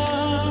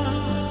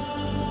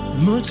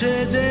मुझे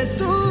दे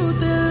तू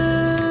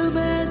दिल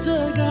में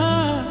जगह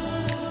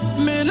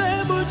मिले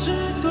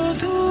मुझको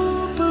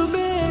धूप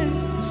में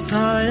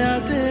साया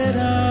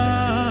तेरा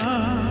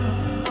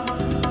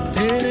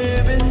तेरे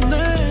बिन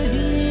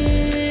नहीं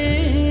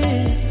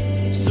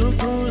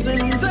सुकून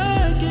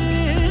जिंदगी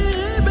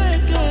में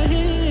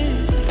कहीं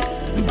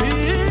भी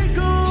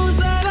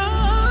गुज़रा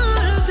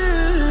है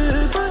दिल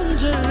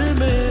बंजर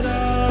मेरा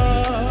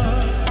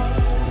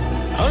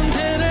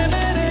अंधेरे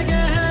मेरे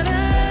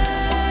गहरे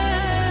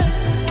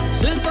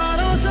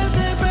सितारों से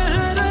ते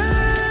पहरे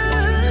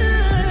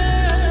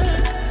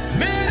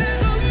मेरे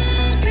गम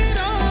की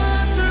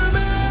रात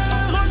में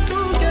हो तू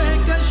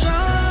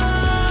कहकशां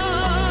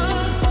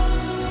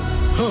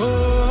हो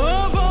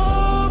वो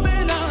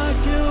मिला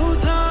क्यों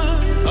था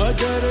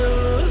अगर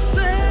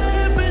उससे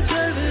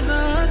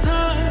बिछड़ना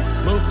था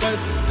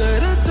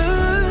मुकद्दर दिल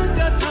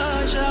का था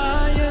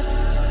शायद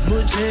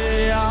मुझे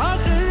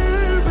आखिर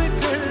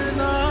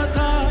बिखरना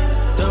था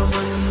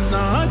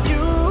तमन्ना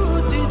क्यों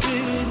थी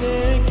जीने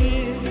की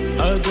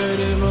अगर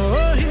वो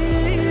ही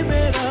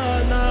मेरा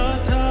ना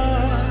था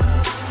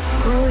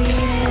कोई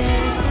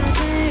ऐसा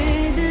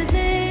दर्द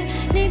दे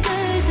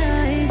निकल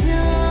जाए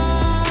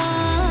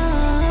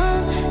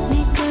जान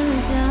निकल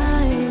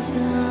जाए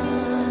जान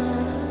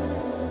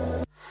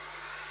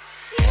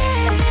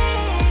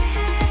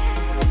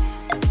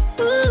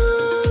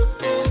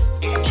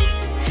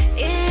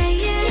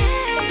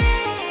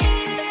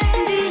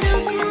दिलों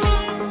को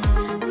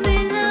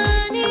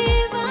मिलाने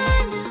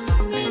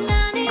वाला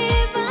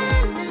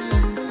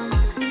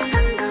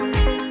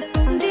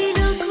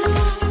दिलों को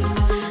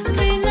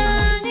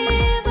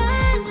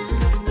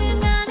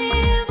मिलाने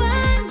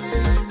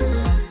वाला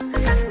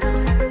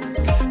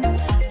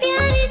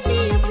प्यारी सी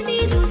अपनी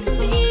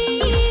दोस्ती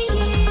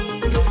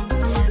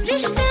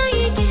रिश्ता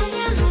ये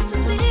गहरा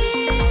हमसे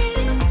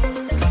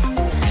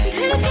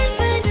धड़कन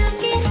बना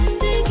के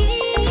जिंदगी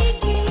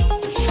की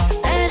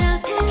सारा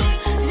को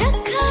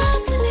रखा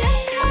अपने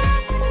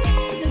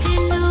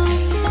दिलों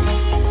को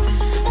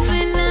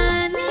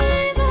मिलाने दिलों को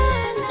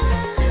मिलाने वाला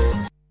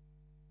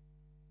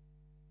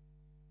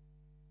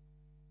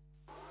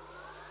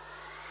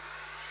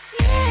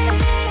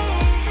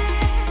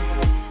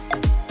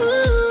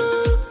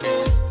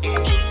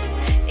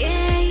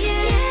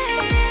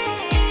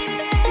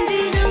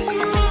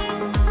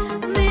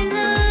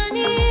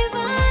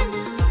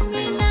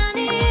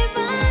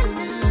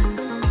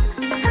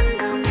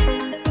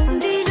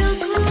दिलों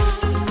को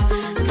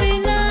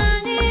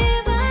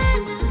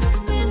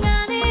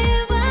मिलाने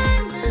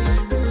वाला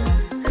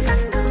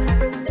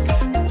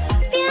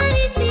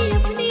प्यारी सी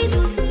अपनी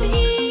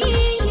दोस्ती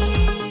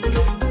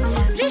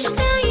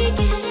रिश्ता ये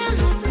गहरा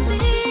हमसे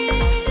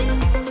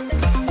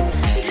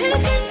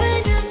धड़कन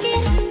बना के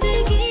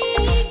जिंदगी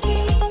की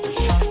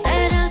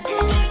सारा को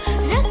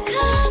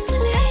रखा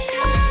अपने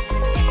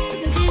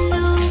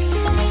दिलों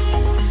को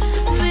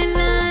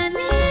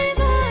मिलाने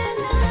वाला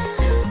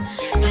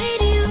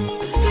रेडियो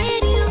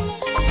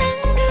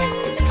संगम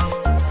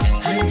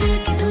हर दिल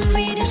की धुन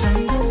रेडियो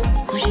संगम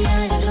खुशियाँ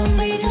या गम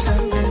रेडियो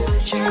संगम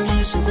शाम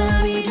सुबह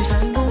रेडियो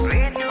संगम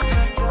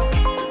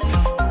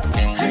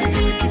हर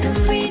दिल की धुन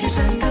रेडियो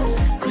संगम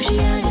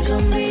खुशियाँ या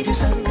गम रेडियो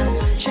संगम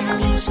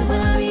शाम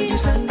सुबह रेडियो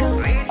संगम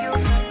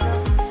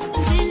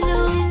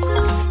दिलों को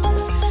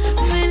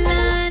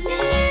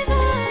मिलाने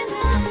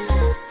वाला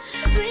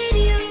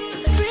रेडियो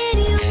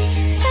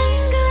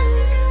संगम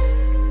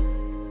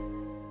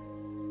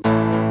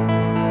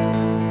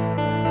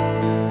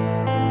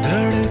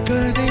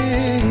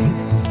धड़कनें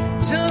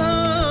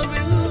जहाँ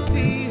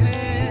मिलती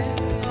हैं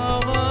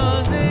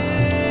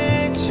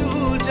आवाज़ें छू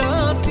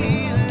जाती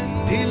हैं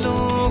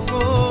दिलों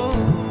को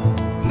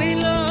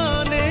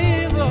मिलाने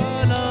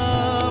वाला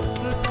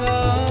आपका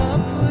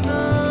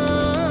अपना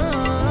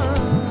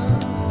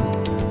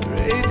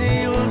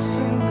रेडियो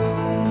संगम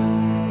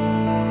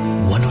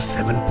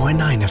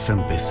 107.9 FM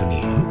पे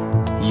सुनिए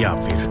या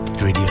फिर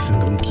रेडियो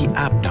संगम की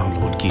ऐप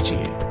डाउनलोड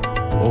कीजिए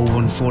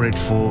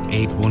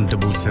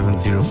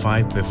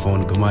 01484817705 पे फोन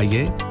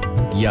घुमाइए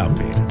या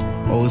फिर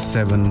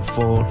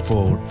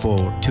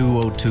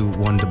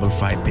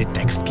 07444202155 पे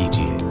टेक्स्ट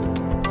कीजिए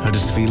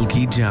हडर्सफील्ड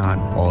की जान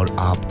और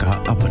आपका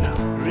अपना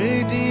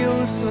रेडियो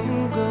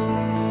संगम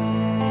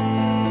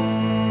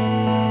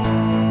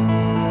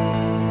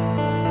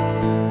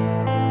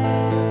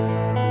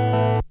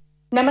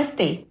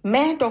नमस्ते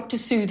मैं डॉक्टर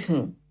सूद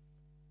हूं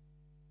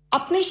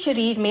अपने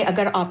शरीर में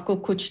अगर आपको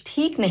कुछ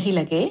ठीक नहीं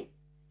लगे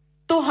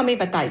तो हमें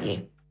बताइए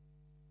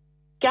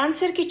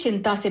कैंसर की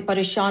चिंता से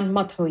परेशान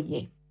मत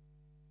होइए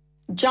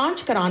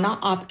जांच कराना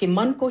आपके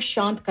मन को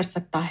शांत कर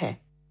सकता है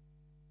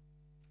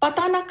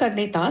पता न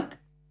करने तक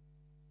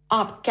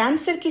आप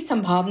कैंसर की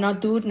संभावना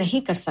दूर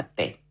नहीं कर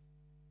सकते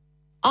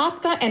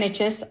आपका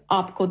एनएचएस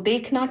आपको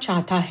देखना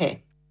चाहता है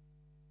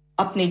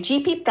अपने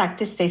जीपी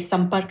प्रैक्टिस से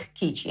संपर्क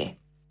कीजिए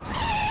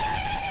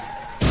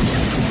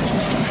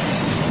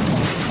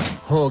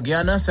हो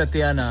गया ना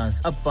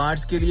सत्यानाश अब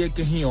पार्ट्स के लिए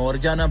कहीं और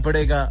जाना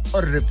पड़ेगा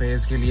और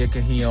रिपेयर्स के लिए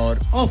कहीं और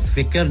ओ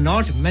फिकर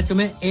नॉट मैं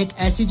तुम्हें एक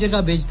ऐसी जगह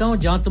भेजता हूं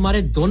जहां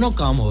तुम्हारे दोनों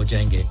काम हो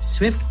जाएंगे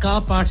स्विफ्ट कार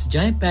पार्ट्स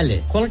जाएं पहले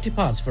quality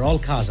parts for all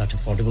cars at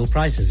affordable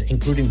prices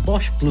including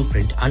Bosch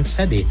Blueprint and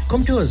Febby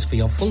come to us for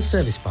your full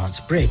service parts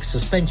brakes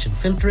suspension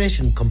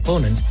filtration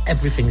components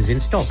everything is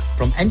in stock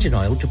from engine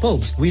oil to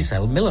bulbs we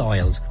sell Miller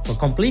oils for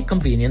complete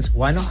convenience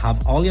why not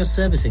have all your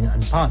servicing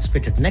and parts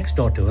fitted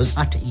next door to us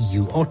at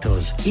EU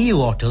Autos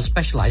EU Autos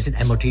specialise in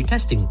MOT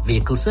testing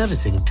vehicle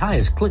servicing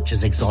tyres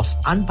clutches exhausts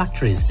and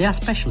batteries they are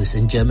specialists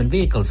in German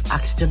vehicles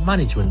accident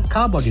management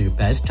car body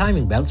repairs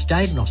timing belts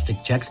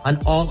diagnostic checks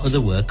and all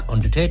other work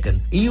undertaken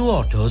EU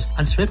Autos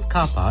and Swift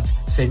Car Parts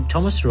St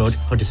Thomas Road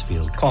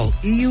Huddersfield call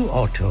EU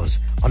Autos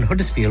on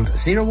Huddersfield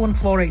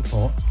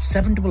 01484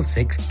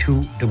 766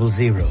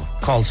 200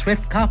 call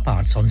Swift Car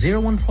Parts on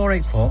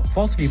 01484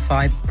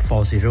 435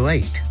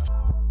 408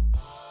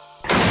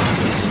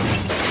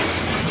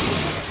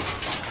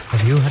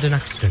 Have you had an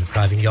accident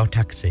driving your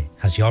taxi?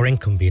 Has your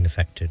income been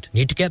affected?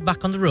 Need to get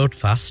back on the road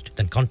fast?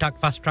 Then contact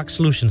Fast Track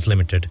Solutions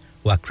Limited,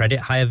 who are credit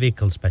hire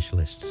vehicle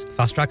specialists.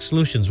 Fast Track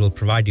Solutions will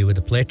provide you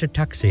with a plated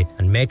taxi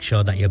and make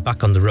sure that you're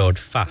back on the road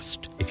fast.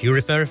 If you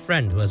refer a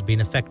friend who has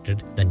been affected,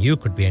 then you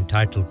could be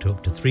entitled to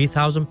up to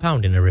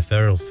 £3,000 in a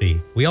referral fee.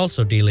 We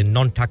also deal in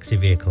non-taxi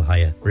vehicle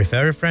hire.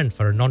 Refer a friend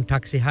for a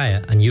non-taxi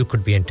hire and you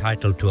could be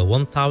entitled to a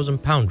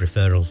 £1,000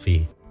 referral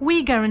fee. We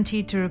guarantee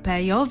to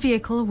repair your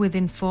vehicle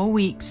within 4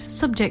 weeks,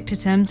 subject to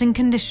terms and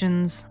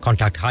conditions.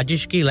 Contact Haji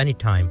Shakil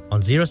anytime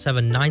on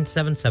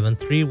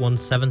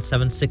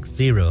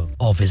 07977317760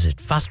 or visit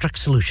Fast Track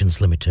Solutions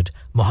Limited,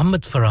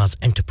 Mohammed Faraz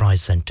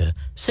Enterprise Centre,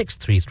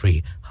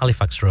 633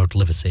 Halifax Road,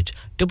 Liversedge,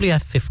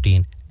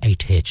 WF15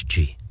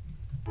 8HG.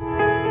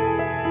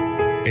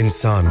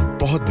 इंसान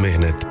बहुत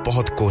मेहनत,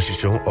 बहुत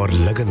कोशिशों और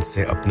लगन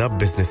से अपना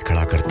business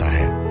खड़ा करता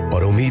है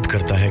और उम्मीद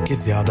करता है कि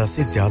ज्यादा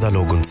से ज्यादा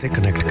लोग उनसे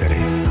कनेक्ट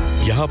करें।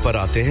 यहाँ पर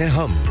आते हैं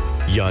हम,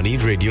 यानी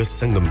रेडियो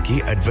संगम की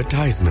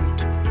एडवर्टाइजमेंट।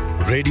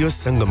 रेडियो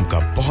संगम का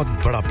बहुत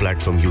बड़ा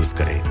प्लेटफॉर्म यूज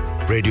करें।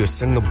 रेडियो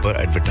संगम पर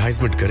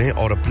एडवर्टाइजमेंट करें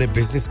और अपने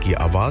बिजनेस की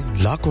आवाज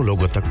लाखों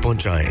लोगों तक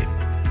पहुंचाएं।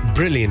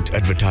 Brilliant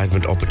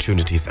advertisement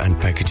opportunities and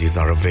packages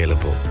are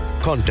available.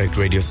 Contact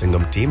Radio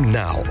Sangam team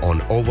now on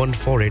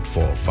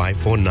 01484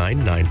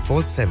 549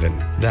 947.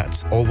 That's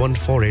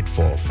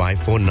 01484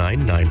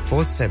 549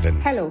 947.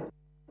 Hello,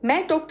 मैं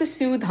डॉक्टर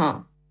सूद हां।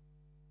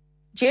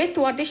 जे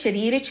ਤੁਹਾਡੇ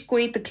ਸ਼ਰੀਰ ਵਿੱਚ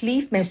ਕੋਈ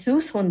ਤਕਲੀਫ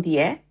ਮਹਿਸੂਸ ਹੁੰਦੀ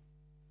ਹੈ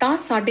ਤਾਂ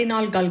ਸਾਡੇ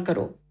ਨਾਲ ਗੱਲ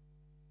ਕਰੋ।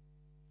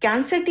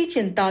 ਕੈਂਸਰ ਦੀ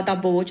ਚਿੰਤਾ ਦਾ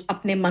ਬੋਝ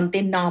ਆਪਣੇ ਮਨ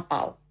ਤੇ ਨਾ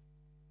ਪਾਓ।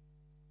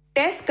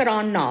 ਟੈਸਟ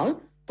ਕਰਾਉਣ ਨਾਲ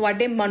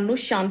ਤੁਹਾਡੇ ਮਨ ਨੂੰ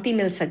ਸ਼ਾਂਤੀ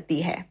ਮਿਲ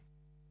ਸਕਦੀ ਹੈ।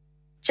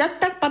 जब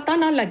तक पता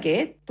ना लगे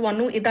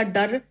ਤੁਹਾਨੂੰ ਇਹਦਾ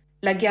ਡਰ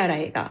ਲੱਗਿਆ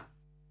ਰਹੇਗਾ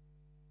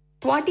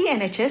ਤੁਹਾਡੀ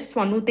NHS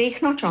ਤੁਹਾਨੂੰ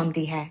ਦੇਖਣਾ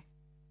ਚਾਹੁੰਦੀ ਹੈ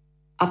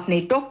ਆਪਣੇ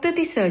ਡਾਕਟਰ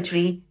ਦੀ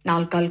ਸਰਜਰੀ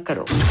ਨਾਲ ਗੱਲ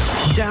ਕਰੋ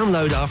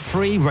Download our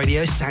free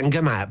Radio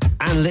Sangam app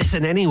and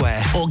listen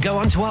anywhere or go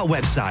onto our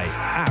website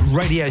at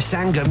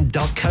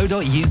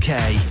radiosangam.co.uk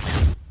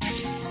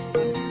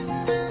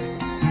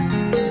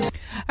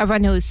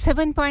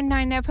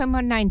 107.9 FM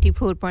और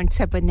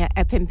 94.7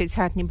 FM पे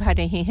साथ निभा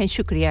रहे हैं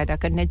शुक्रिया अदा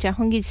करना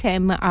चाहूंगी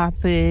सैम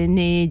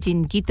आपने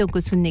जिन गीतों को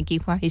सुनने की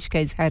ख्वाहिश का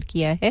इजहार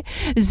किया है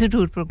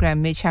ज़रूर प्रोग्राम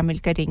में शामिल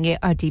करेंगे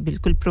और जी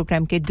बिल्कुल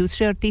प्रोग्राम के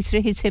दूसरे और तीसरे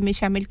हिस्से में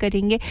शामिल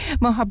करेंगे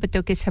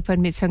मोहब्बतों के सफ़र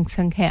में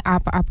संग-संग है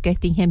आप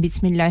कहती हैं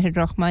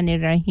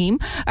बिस्मिल्लाहिर्रहमानिर्रहीम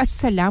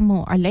अस्सलामु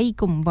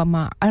अलैकुम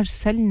वमा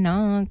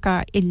अरसलनाका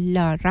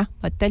इल्ला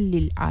रहमतल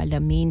लिल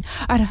आलमीन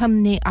और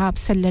हमने आप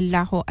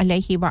सल्लल्लाहु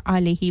अलैहि व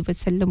आलिहि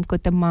वसल्लम को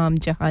तमाम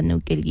जहानों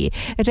के लिए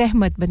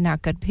रहमत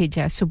बनाकर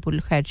भेजा सुबुल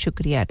खैर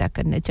शुक्रिया अदा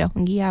करना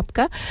चाहूंगी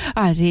आपका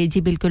और जी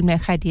बिल्कुल मैं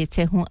खैरियत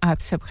से हूं आप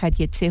सब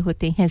खैरियत से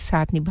होते हैं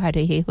साथ निभा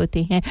रहे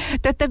होते हैं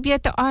तो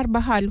तबीयत और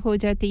बहाल हो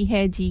जाती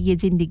है जी ये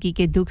जिंदगी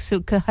के दुख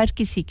सुख हर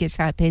किसी के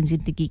साथ है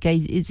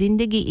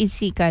जिंदगी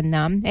इसी का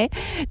नाम है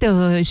तो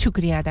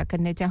शुक्रिया अदा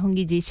करना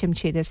चाहूंगी जी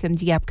शमशेर असलम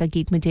जी आपका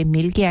गीत मुझे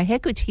मिल गया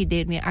है कुछ ही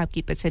देर में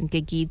आपकी पसंद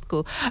के गीत को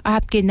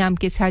आपके नाम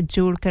के साथ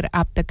जोड़कर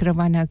आप तक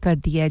रवाना कर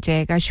दिया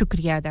जाएगा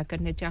शुक्रिया अदा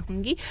करना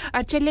चाहूंगी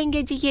और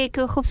चलेंगे जी ये एक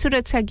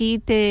खूबसूरत सा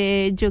गीत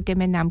जो कि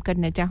मैं नाम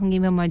करना चाहूंगी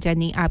मम्मा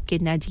जानी आपके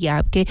नाजी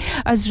आपके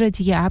अजरत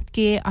जी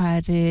आपके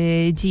और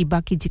जी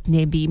बाकी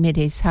जितने भी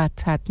मेरे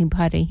साथ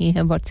निभा रहे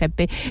हैं WhatsApp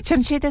पे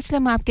शमशेद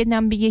असलम आपके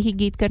नाम भी यही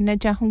गीत करना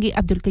चाहूंगी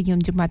अब्दुल कयूम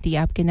जमाती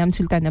आपके नाम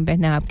सुल्ताना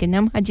बहना आपके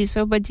नाम हाजी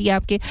सोबत जी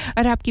आपके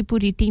और आपकी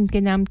पूरी टीम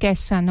के नाम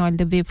कैसान all the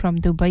way from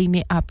Dubai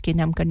में आपके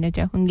नाम करना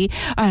चाहूंगी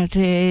और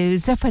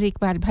जफर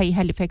इकबाल भाई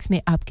हैलिफैक्स में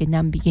आपके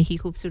नाम भी यही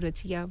खूबसूरत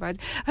सी आवाज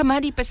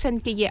हमारी पसंद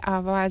की ये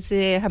आवाज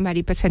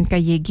हमारी पसंद का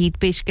ये गीत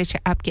पेशकश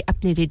आपके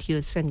अपने रेडियो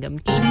संगम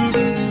की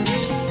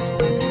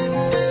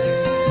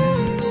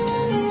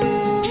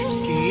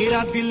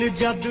तेरा दिल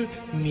जद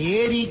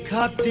मेरी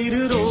खातिर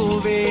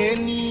रोवे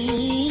नी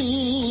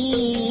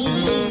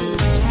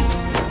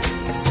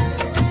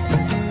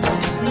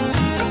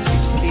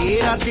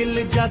तेरा दिल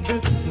जद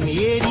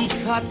मेरी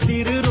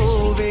खातिर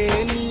रोवे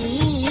नी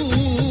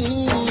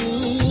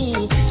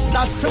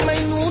दस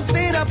मैनू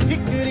तेरा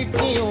फिक्र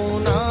क्यों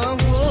ना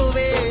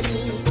होवे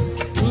नी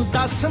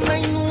दस दस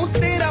मैनू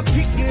तेरा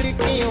फिक्र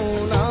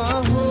क्यों ना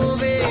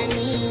होवे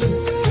नी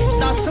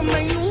दस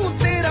मैनू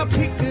तेरा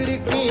फिक्र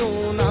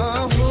क्यों ना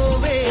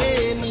होवे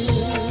नी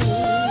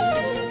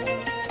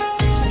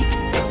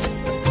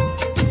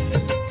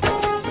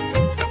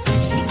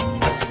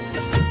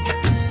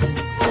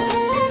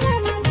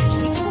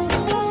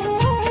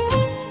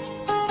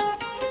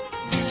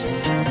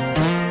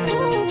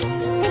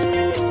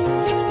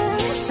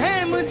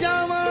सहम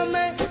जावा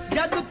मैं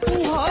जद तू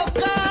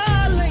होका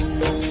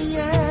लैनी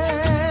है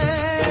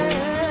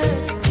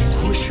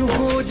खुश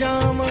हो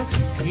जावा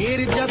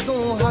फिर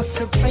जदों हस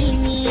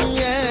पैनी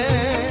है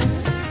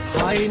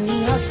हाय नी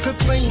हस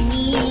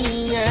पैनी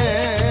है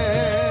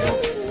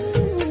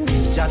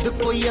जद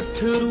कोई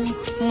अथरू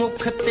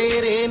मुख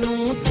तेरे नू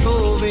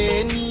धोवे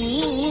नी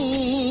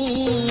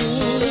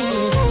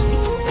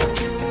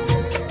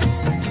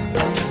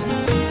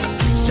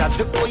जद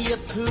कोई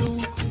अथरू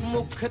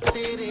मुख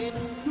तेरे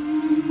नू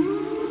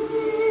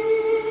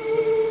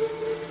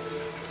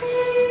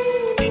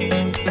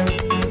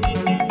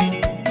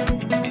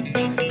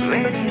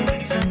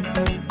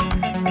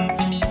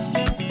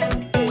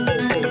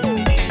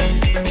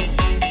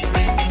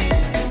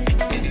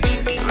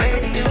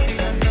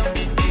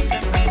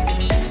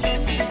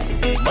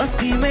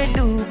मस्ती में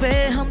डूबे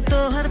हम तो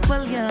हर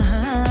पल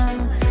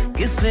यहाँ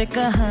किस्से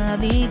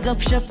कहानी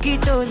गपशप की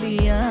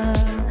टोलियाँ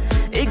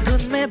एक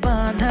धुन में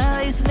बांधा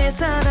इसने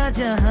सारा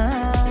जहां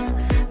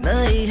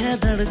नई है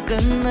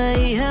धड़कन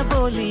नई है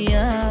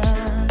बोलियां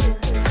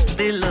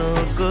दिलों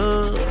को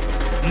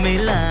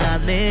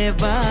मिलाने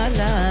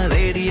वाला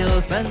रेडियो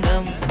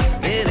संगम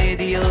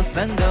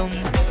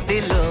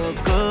दिलों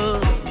को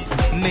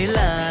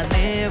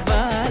मिलाने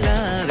वाला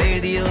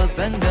रेडियो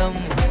संगम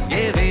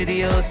ये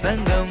रेडियो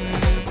संगम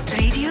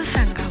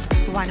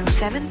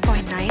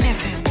 107.9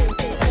 FM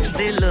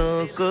दिलों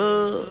को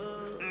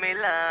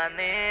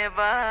मिलाने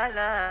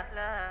वाला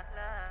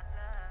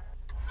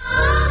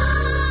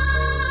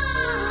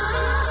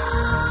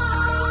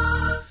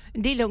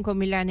दिलों को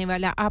मिलाने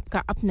वाला आपका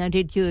अपना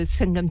रेडियो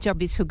संगम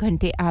 24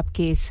 घंटे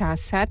आपके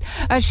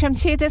साथ-साथ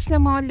Shamshed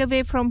Aslam all the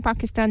way from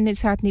Pakistan में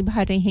साथ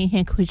निभा रहे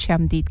हैं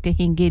खुशामदीद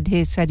कहेंगे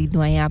ढेर सारी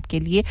दुआएं आपके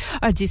लिए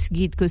और जिस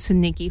गीत को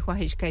सुनने की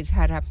ख्वाहिश का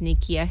इजहार आपने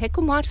किया है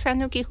कुमार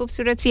सानू की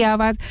खूबसूरत सी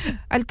आवाज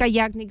अलका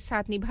याग्निक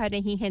साथ निभा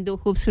रही हैं दो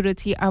खूबसूरत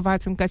सी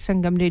आवाजों का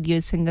संगम रेडियो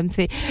संगम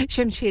से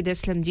शमशेद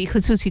असलम जी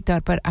खुसूसी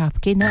तौर पर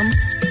आपके नाम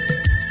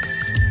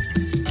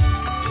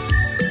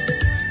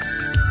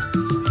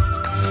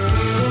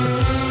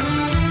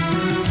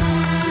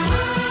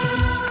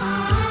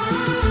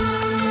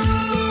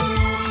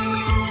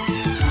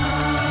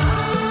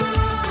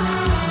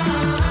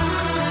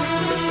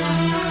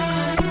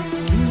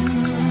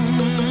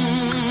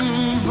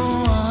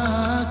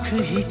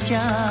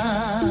क्या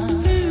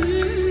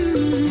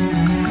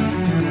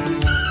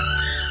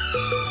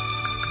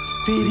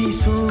तेरी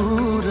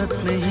सूरत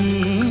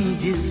नहीं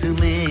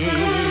जिसमें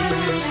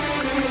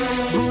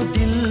वो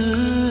दिल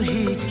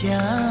ही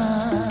क्या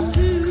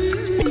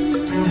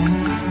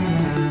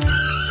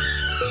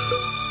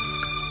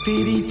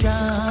तेरी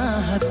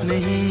चाहत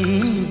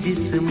नहीं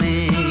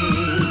जिसमें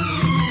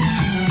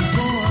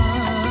वो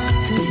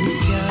आँख ही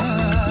क्या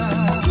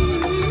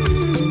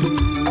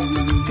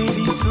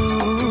तेरी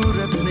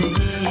सूरत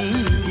नहीं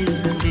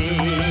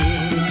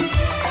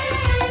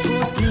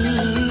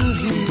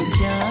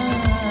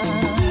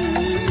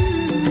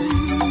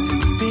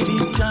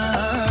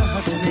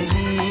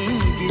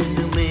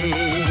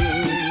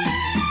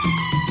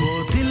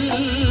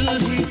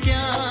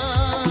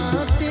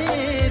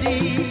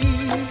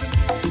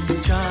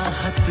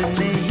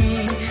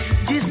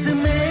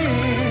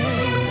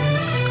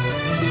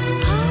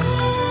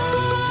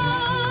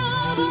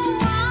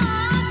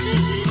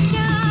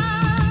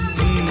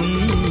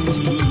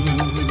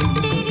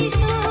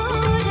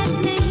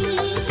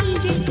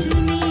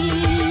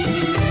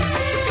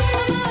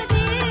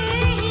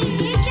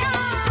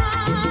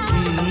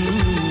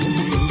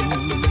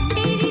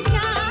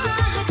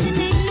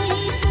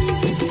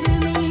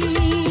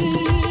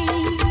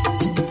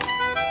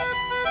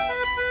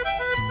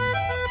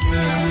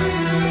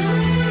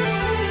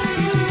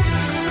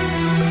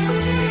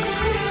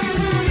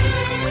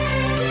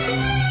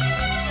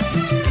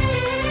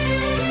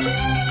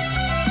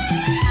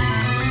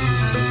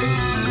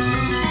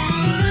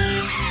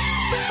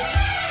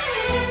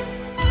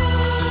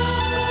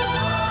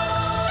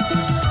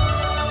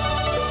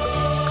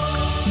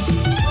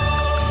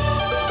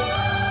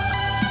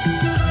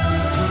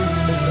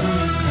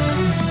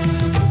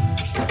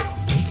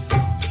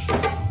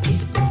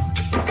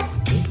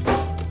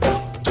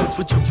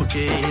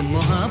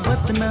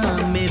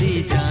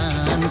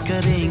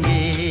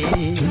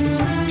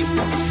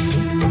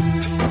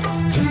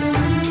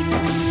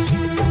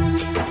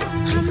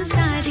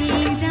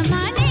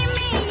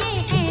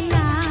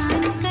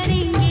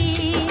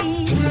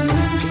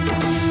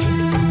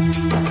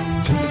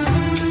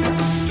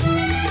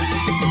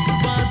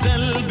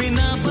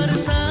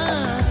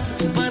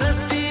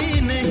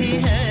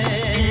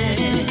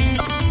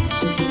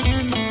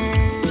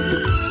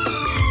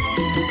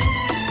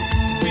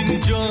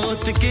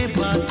के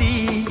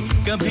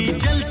कभी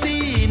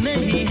जलती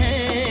नहीं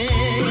है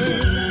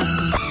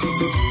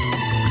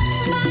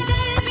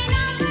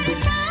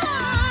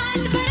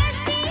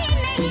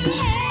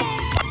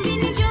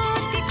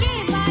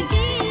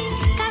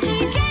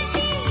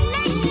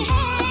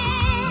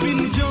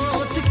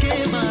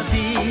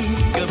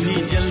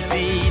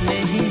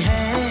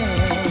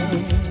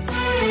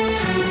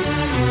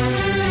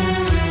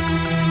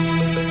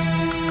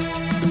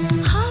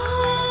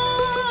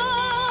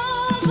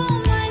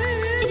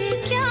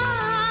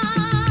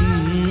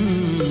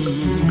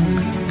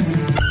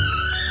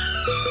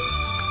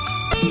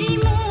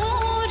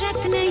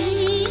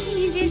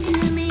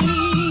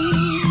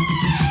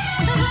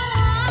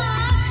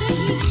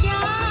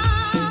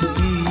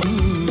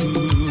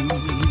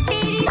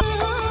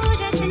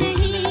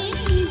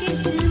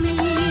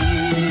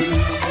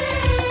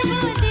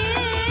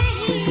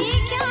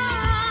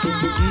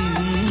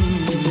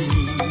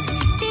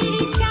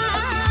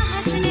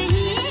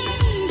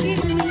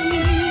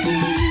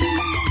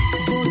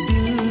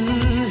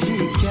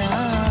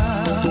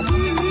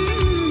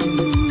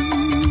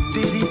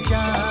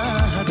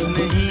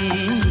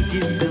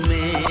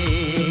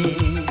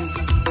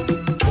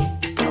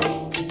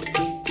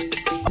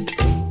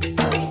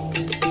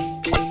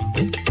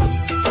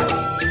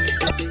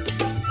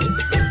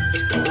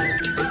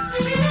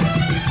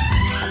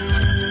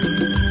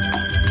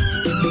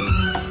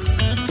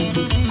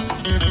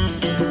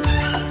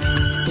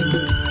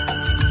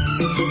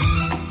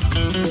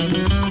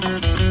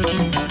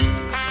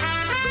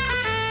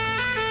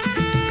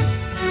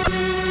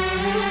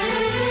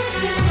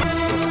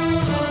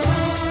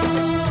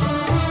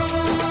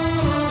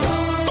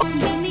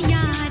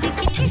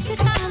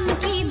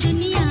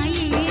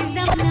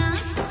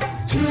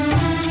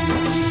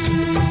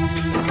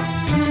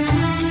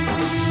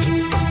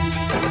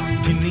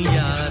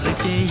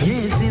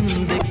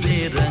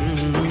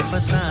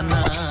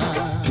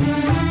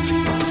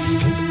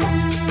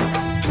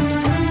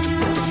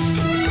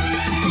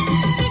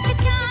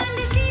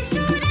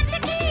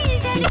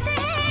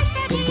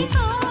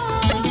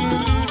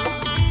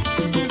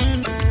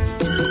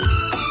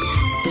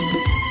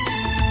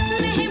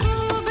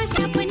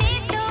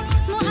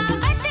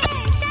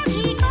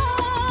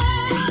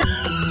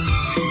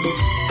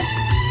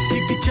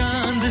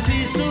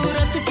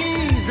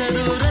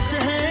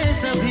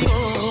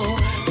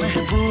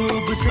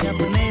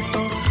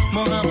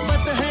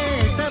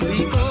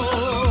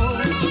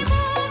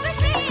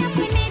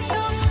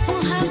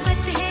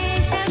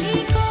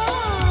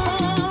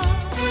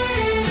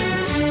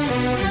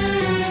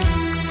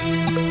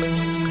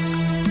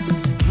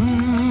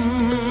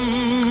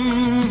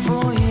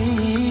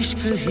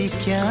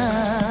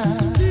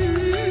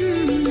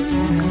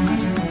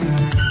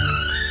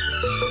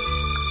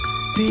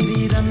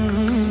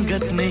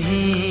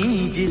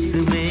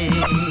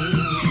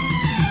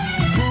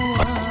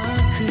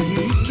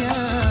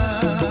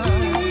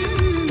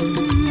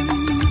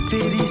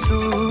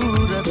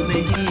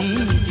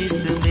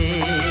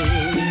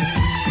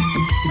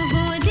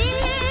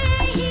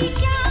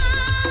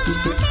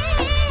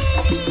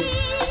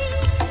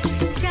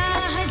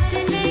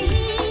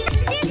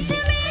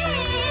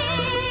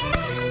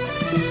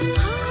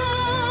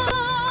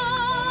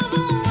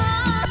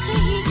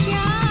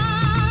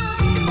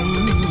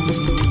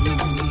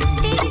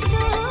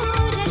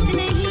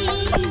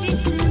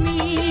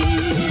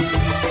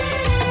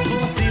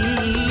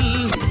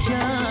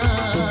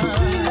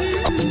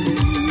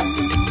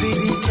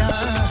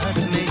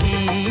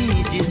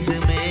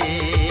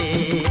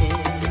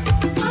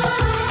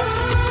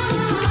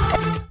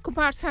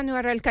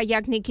और अलका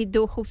याग्निक की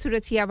दो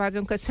खूबसूरत सी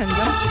आवाजों का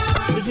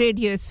संगम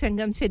रेडियो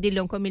संगम से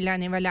दिलों को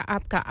मिलाने वाला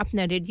आपका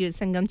अपना रेडियो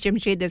संगम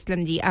जमशेद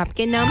असलम जी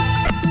आपके नाम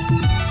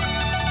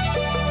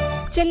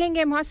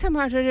चलेंगे मौसम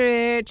और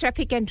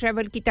ट्रैफिक एंड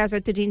ट्रैवल की ताजा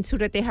तरीन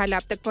सूरत हाल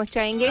आप तक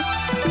पहुंचाएंगे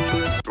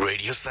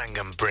radio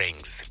Sangam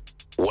brings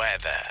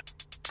weather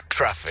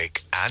traffic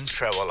and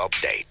travel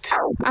update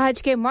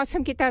आज के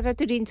मौसम की ताजा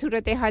तरीन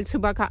सूरत हाल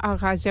सुबह का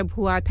आगाज जब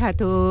हुआ था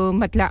तो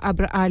मतलब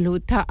अब्र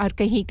आलूद था और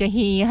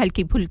कहीं-कहीं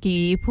हल्की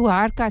फुल्की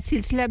फुहार का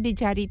सिलसिला भी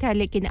जारी था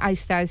लेकिन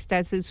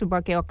आहिस्ता-आहिस्ता से सुबह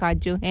के औकात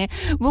जो हैं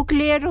वो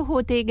क्लियर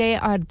होते गए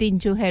और दिन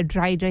जो है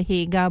ड्राई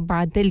रहेगा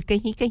बादल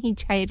कहीं-कहीं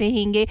छाए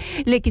रहेंगे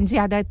लेकिन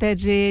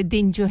ज्यादातर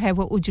दिन जो है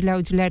वो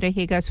उजला-उजला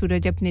रहेगा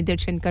सूरज अपने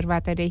दर्शन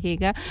करवाता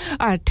रहेगा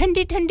और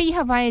ठंडी-ठंडी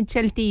हवाएं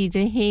चलती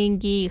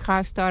रहेंगी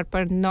खास तौर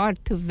पर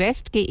नॉर्थ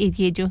वेस्ट के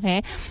एरिया जो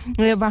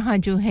है वहां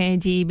जो है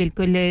जी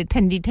बिल्कुल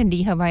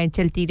ठंडी-ठंडी हवाएं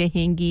चलती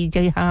रहेंगी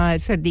जहां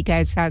सर्दी का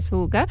एहसास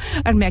होगा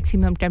और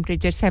मैक्सिमम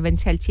टेंपरेचर 7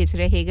 सेल्सियस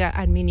रहेगा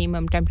और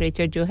मिनिमम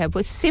टेंपरेचर जो है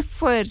वो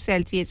 0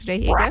 सेल्सियस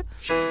रहेगा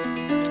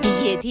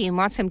ये थी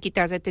मौसम की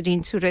ताजा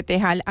तरीन सूरत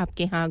हाल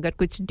आपके यहां अगर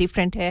कुछ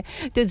डिफरेंट है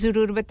तो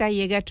जरूर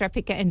बताइएगा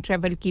ट्रैफिक एंड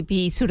ट्रैवल की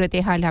भी सूरत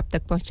हाल आप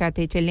तक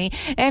पहुंचाते चलें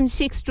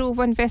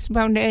M621 waste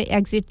bound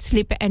exit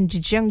slip and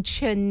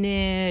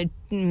junction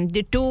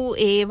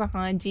 2A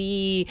वहां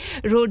जी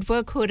रोड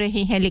वर्क हो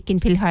रहे हैं लेकिन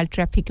फिलहाल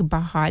ट्रैफिक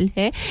बहाल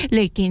है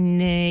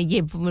लेकिन ये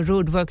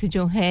रोड वर्क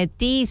जो है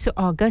 30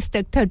 अगस्त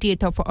तक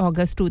 30th of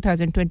August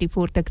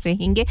 2024 तक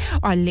रहेंगे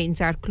और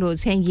लेन्स आर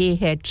क्लोज हैं ये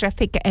है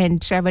ट्रैफिक एंड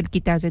ट्रैवल की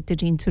ताज़ा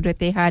तरीन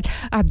सूरत-ए-हाल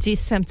आप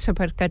जिस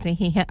सफर कर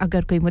रहे हैं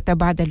अगर कोई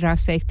मुतबादिल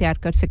रास्ता इख्तियार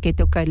कर सके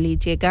तो कर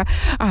लीजिएगा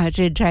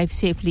और ड्राइव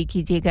सेफली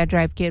कीजिएगा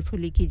ड्राइव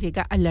केयरफुली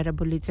कीजिएगा अल्लाह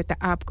रब्बुल इज्जत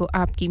आपको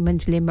आपकी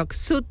मंजिल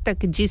मकसूद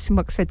तक जिस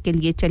मकसद के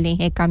लिए चले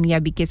हैं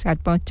कामयाबी के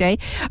साथ पहुंचाए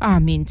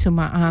आमीन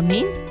सुमा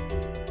आमीन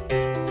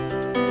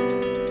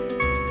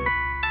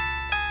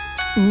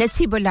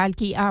नसीब लाल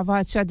की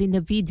आवाज शादी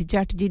नवीद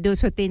जट जी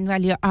 203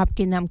 वाली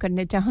आपके नाम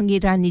करना चाहूंगी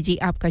रानी जी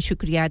आपका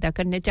शुक्रिया अदा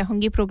करना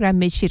चाहूंगी प्रोग्राम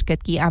में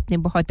शिरकत की आपने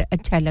बहुत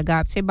अच्छा लगा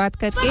आपसे बात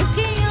करके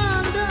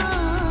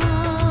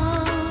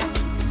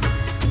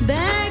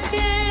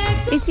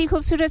इसी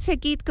खूबसूरत से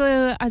गीत को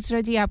अजरा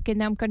जी आपके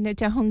नाम करना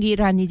चाहूंगी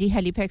रानी जी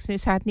हैलीफैक्स में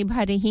साथ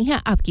निभा रही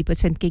हैं आपकी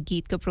पसंद के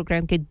गीत को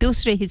प्रोग्राम के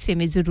दूसरे हिस्से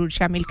में जरूर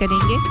शामिल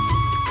करेंगे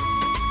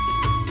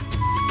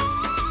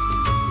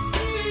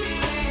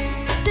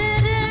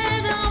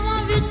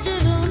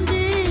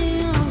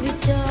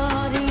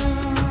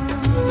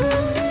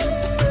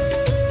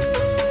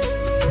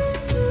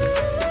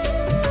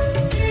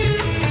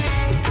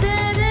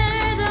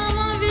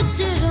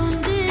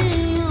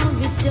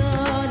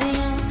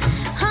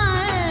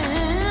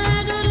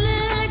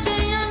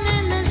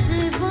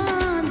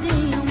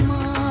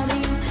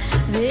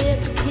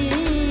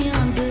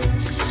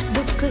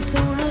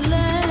सुन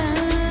ले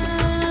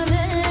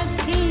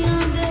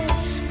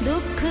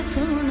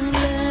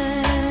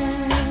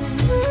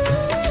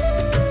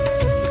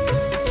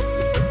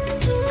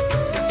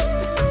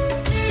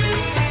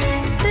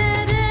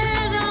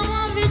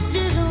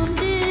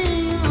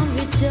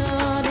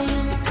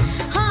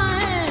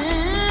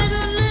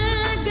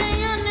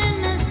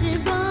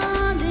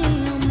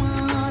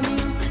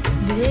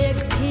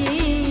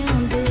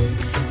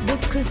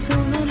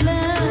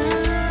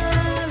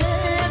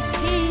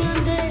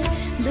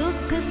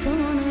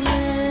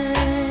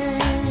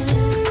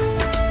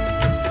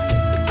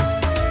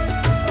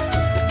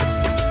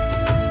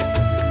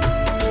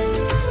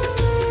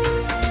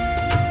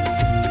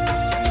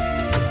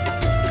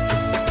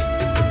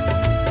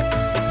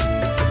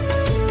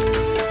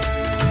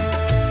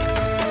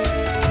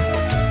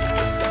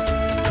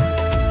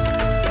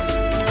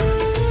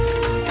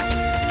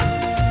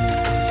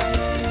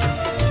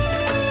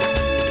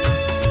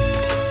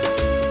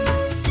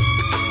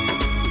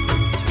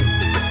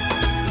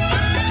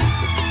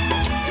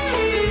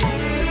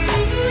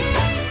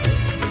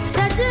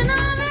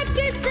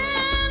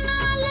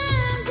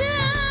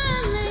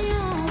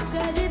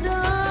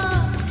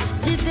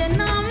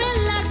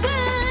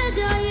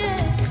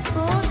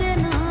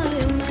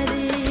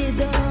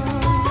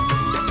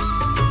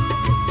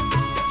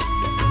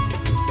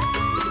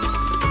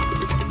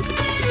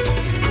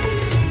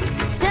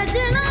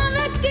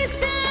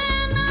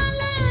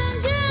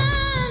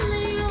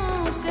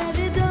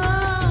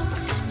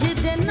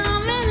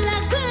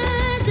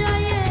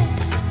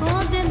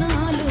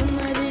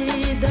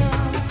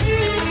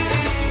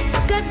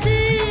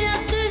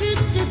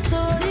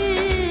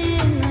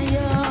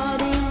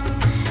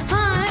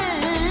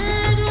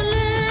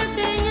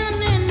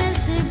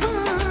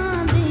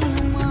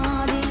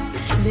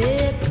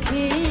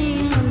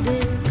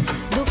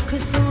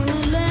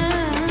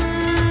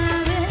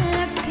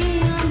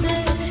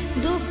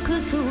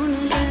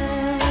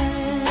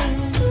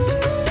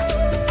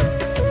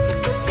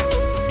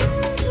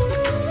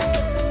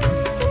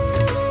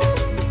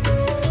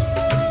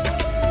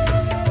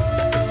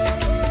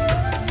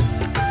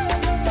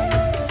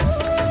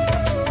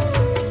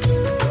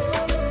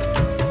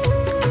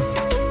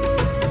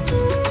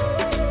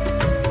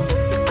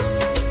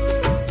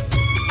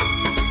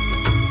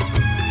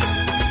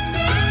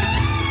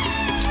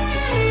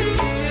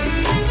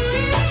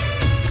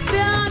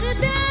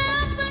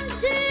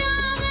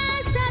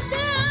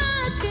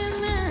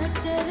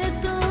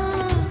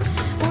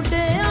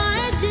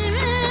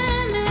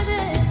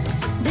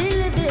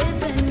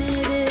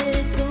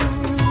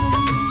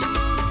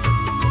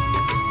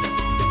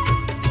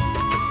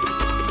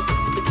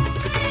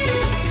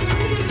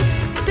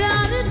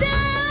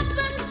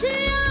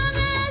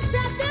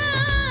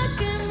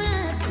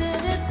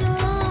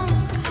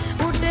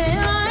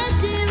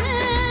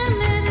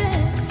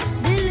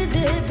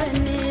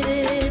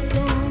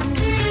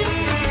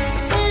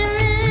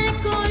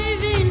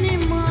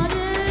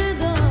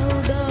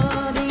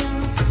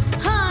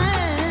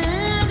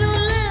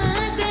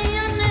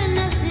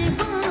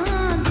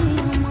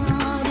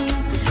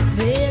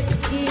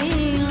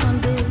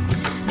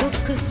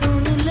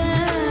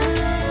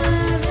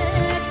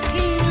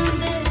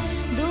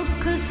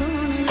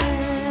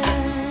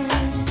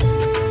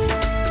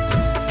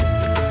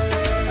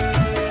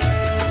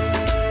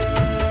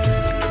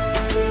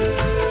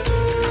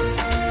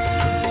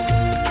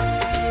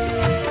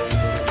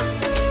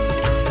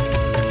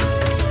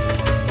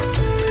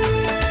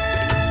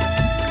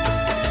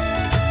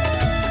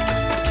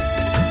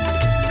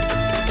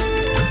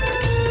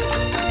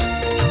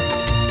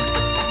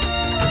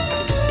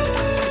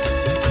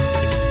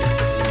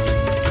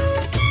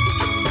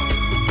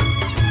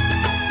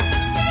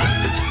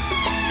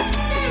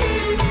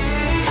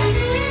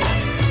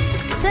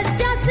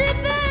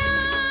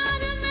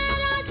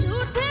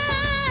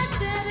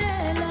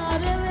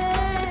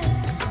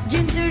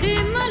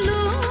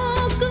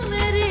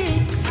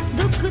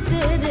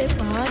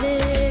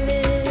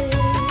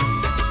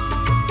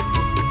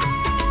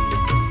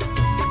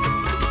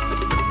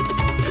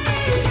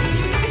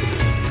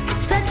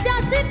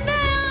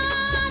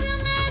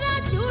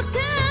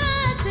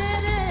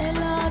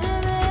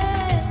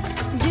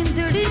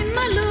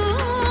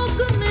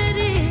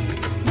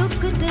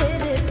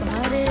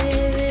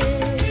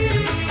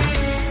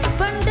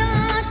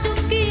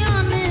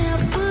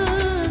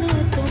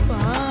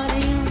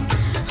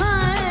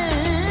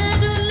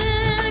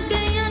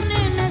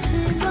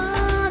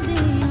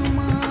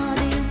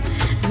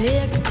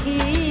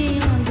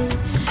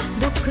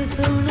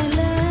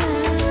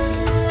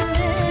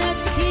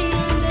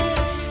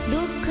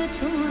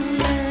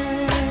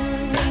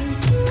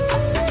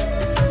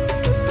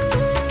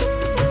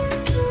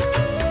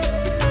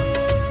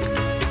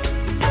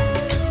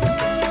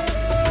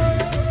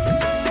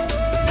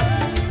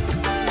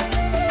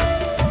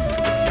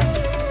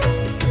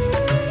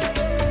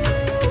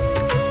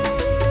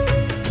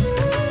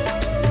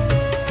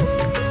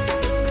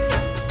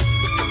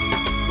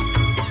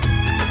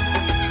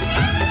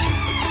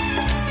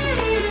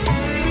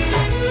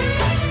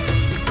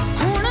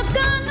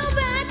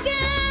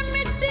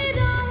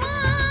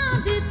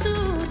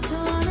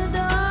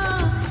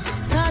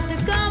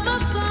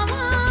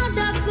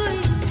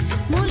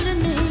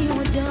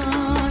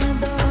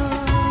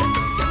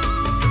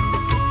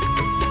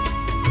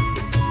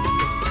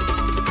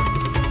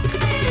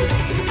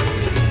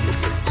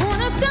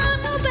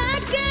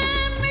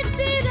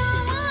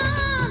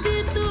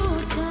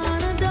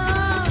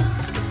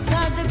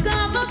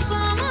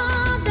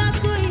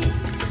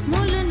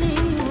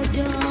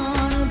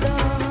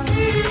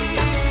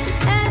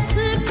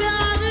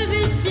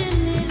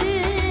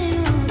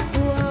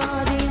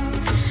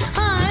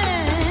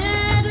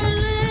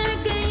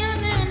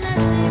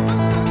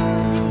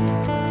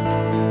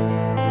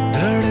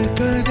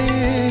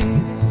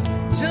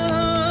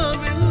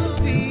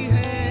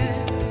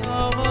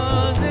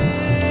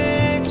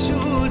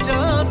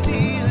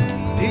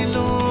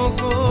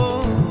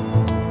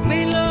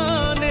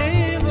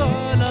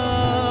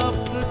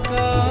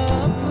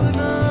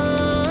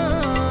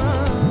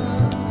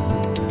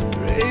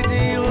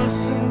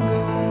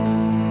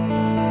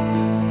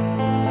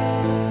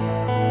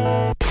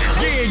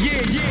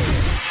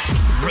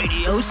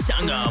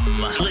Sangam.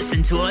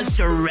 Listen to us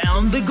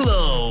around the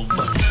globe.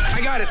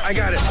 I got it.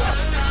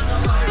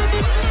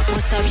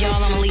 What's up,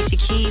 y'all? I'm Alicia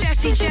Keys.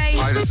 Jessie J.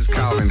 Hi, this is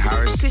Calvin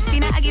Harris.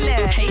 Christina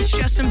Aguilera. Hey, it's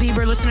Justin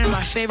Bieber. Listening to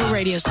my favorite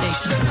radio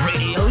station.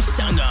 Radio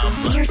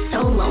Sangam. You're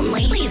so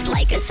lonely. Please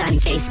like us on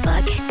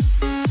Facebook.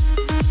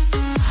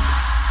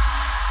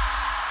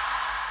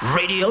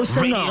 Radio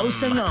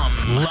Sangam.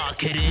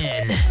 Lock it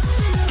in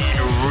and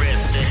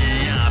rip the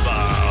knob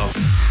off.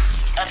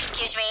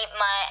 Excuse me,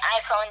 my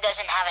iPhone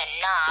doesn't have a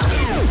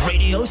knob.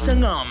 Radio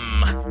Sangam.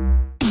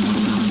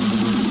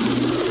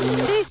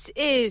 This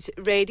is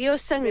Radio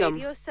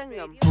Sangam.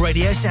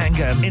 Radio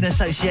Sangam in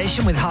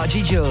association with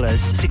Haji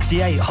Jewellers,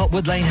 68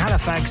 Hotwood Lane,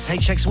 Halifax,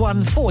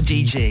 HX1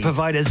 4DG.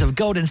 Providers of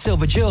gold and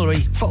silver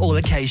jewellery for all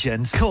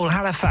occasions. Call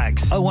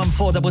Halifax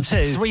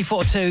 01422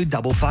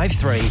 342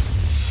 553.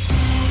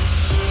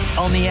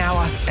 On the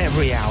hour,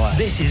 every hour.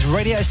 This is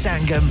Radio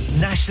Sangam,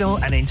 national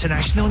and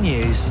international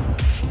news.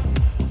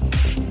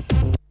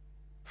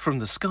 From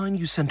the Sky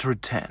News Centre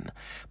at 10,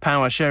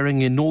 power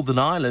sharing in Northern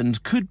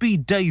Ireland could be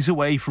days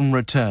away from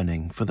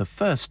returning for the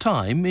first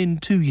time in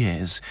 2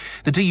 years.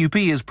 The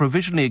DUP has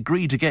provisionally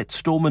agreed to get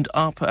Stormont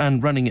up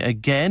and running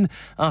again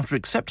after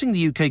accepting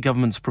the UK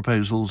government's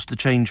proposals to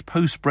change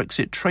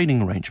post-Brexit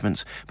trading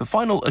arrangements, but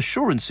final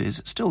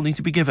assurances still need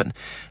to be given.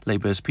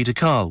 Labour's Peter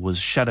Carl was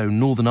Shadow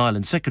Northern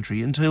Ireland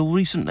Secretary until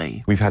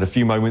recently. We've had a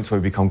few moments where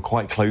we've become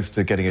quite close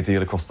to getting a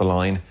deal across the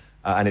line,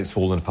 and it's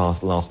fallen apart at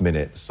the last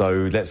minute.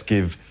 So let's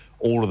give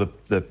all of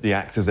the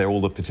actors there,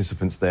 all the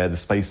participants there, the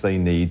space they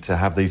need to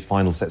have these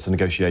final sets of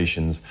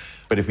negotiations.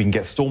 But if we can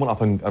get Stormont up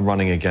and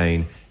running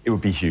again, it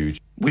would be huge.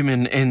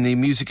 Women in the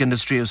music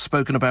industry have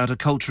spoken about a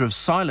culture of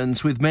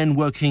silence, with men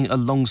working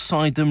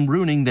alongside them,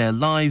 ruining their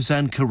lives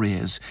and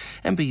careers.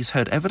 MPs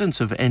heard evidence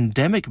of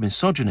endemic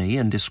misogyny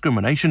and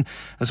discrimination,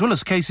 as well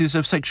as cases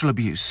of sexual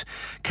abuse.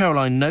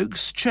 Caroline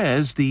Noakes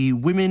chairs the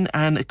Women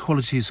and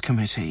Equalities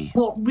Committee.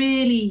 What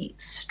really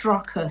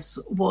struck us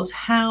was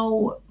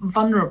how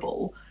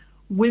vulnerable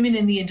women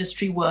in the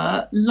industry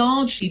were,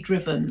 largely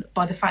driven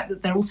by the fact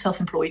that they're all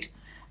self-employed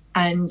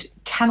and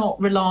cannot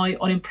rely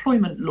on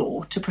employment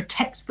law to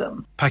protect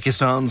them.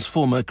 Pakistan's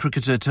former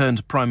cricketer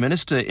turned Prime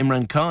Minister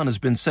Imran Khan has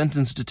been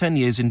sentenced to 10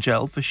 years in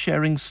jail for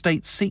sharing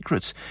state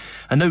secrets.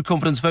 A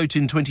no-confidence vote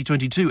in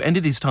 2022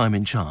 ended his time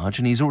in charge,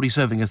 and he's already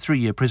serving a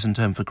 3-year prison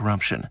term for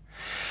corruption.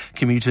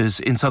 Commuters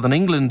in southern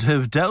England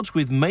have dealt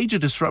with major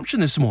disruption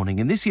this morning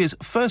in this year's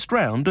first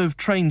round of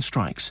train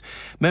strikes.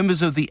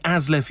 Members of the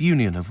ASLEF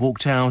union have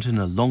walked out in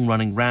a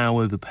long-running row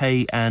over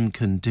pay and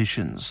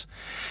conditions.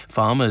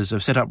 Farmers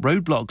have set up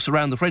roadblocks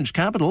around the French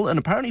capital and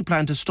apparently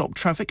plan to stop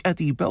traffic at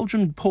the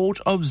Belgian port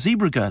of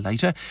Zeebrugge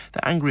later.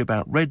 They're angry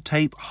about red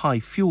tape, high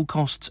fuel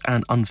costs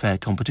and unfair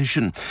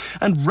competition.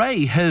 And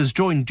Ray has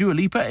joined Dua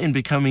Lipa in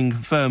becoming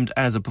confirmed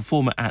as a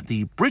performer at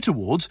the Brit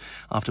Awards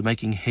after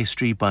making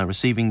history by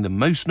receiving the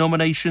most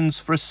nominations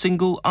for a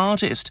single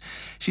artist.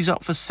 She's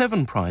up for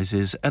 7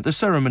 prizes at the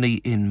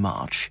ceremony in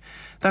March.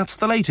 That's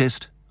the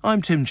latest.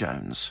 I'm Tim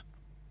Jones.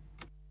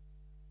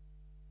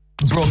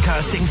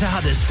 Broadcasting to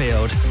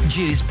Huddersfield,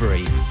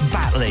 Dewsbury,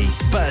 Batley,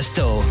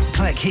 Birstall,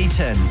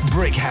 Cleckheaton,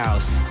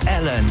 Brickhouse,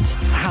 Elland,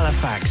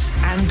 Halifax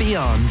and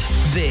beyond.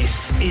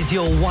 This is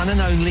your one and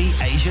only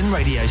Asian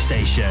radio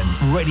station.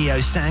 Radio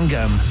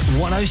Sangam,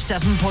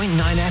 107.9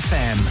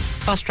 FM.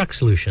 Fast Track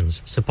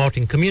Solutions,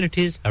 supporting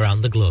communities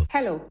around the globe.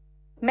 Hello,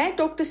 मैं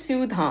doctor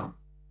Sood हां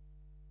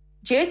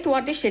जे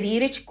ਤੁਹਾਡੇ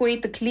शरीर ਵਿੱਚ कोई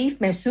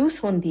तकलीफ महसूस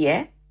ਹੁੰਦੀ ਹੈ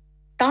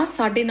ਤਾਂ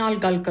ਸਾਡੇ ਨਾਲ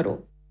ਗੱਲ ਕਰੋ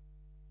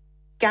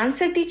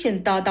कैंसर ਦੀ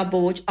ਚਿੰਤਾ ਦਾ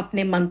ਬੋਝ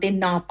ਆਪਣੇ ਮਨ ਤੇ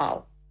ਨਾ ਪਾਓ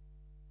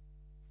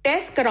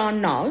ਟੈਸਟ ਕਰਾਉਣ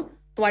ਨਾਲ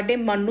ਤੁਹਾਡੇ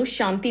ਮਨ ਨੂੰ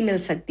ਸ਼ਾਂਤੀ ਮਿਲ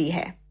ਸਕਦੀ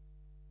ਹੈ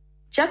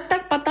ਜਦ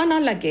ਤੱਕ ਪਤਾ ਨਾ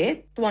ਲੱਗੇ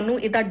ਤੁਹਾਨੂੰ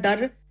ਇਹਦਾ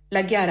ਡਰ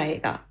ਲੱਗਿਆ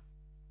ਰਹੇਗਾ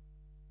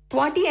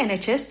ਤੁਹਾਡੀ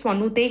NHS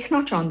ਤੁਹਾਨੂੰ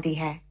ਦੇਖਣਾ ਚਾਹੁੰਦੀ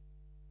ਹੈ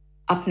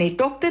अपने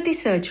डॉक्टर की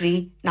सर्जरी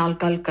नाल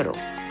गल करो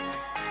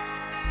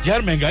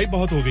यार महंगाई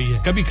बहुत हो गई है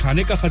कभी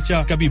खाने का खर्चा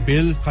कभी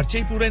बिल खर्चे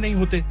ही पूरे नहीं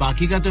होते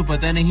बाकी का तो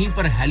पता नहीं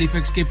पर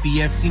हैलिफैक्स के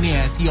पीएफसी ने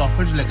ऐसी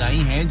ऑफर्स लगाई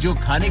हैं जो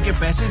खाने के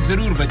पैसे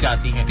जरूर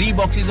बचाती हैं 3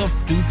 boxes of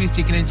 2-piece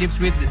chicken and chips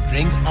with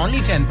drinks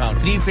only £10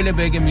 3 fillet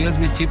burger meals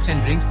with chips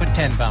and drinks for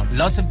 £10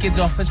 lots of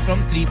kids offers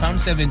from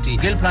 £3.70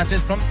 grill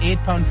platters from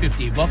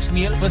 £8.50 box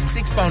meal for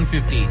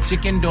 £6.50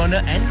 chicken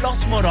doner and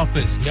lots more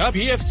offers यार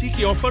PFC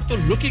की offer तो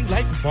looking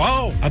like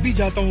wow अभी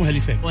जाता हूं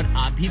Halifax और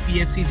आप भी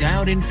PFC जाएं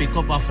और इन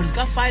पिकअप ऑफर्स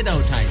का फायदा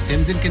उठाएं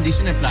terms and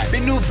condition apply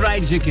Pinu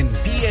fried chicken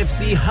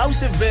PFC House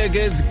of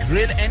Burgers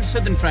Grill and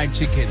Southern Fried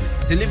Chicken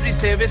delivery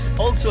service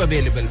also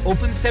available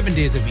open 7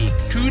 days a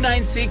week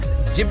 296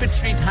 Gibbet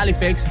Street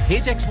Halifax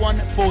HX1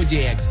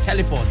 4JX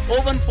telephone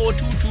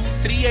 01422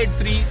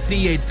 383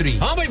 383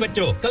 हां भाई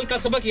बच्चों कल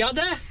का सबक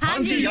याद है हां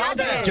जी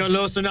याद है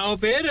चलो सुनाओ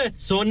फिर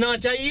सोना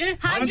चाहिए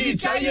हां जी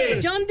चाहिए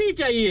चांदी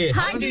चाहिए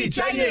हां जी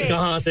चाहिए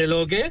कहां से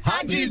लोगे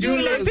हाजी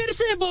जूलर्स फिर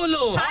से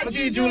बोलो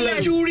हाजी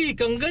जूलर्स चूड़ी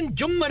कंगन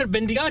झुमर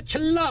बिंदिया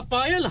छल्ला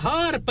पायल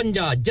हार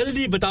 50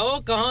 जल्दी बताओ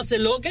कहां से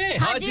लोगे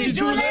हाजी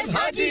जूलर्स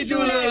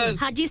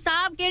हाजी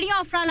साहब केड़ी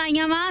ऑफर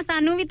लाईया वा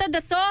सानू भी तो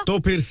दसो तो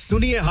फिर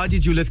सुनिए हाजी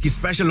जूलर्स की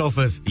स्पेशल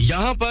ऑफर्स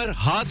यहां पर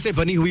हाथ से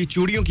बनी हुई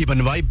चूड़ियों की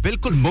बनवाई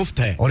बिल्कुल मुफ्त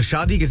है और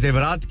शादी के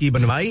ज़ेवरात की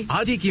बनवाई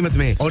आधी कीमत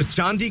में और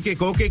चांदी के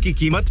कोके की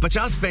कीमत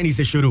 50 पैसे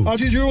से शुरू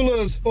Haji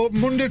Jewellers open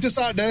Monday to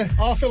Saturday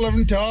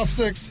 11:30 to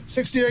 6:30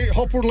 68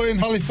 Hopwood Lane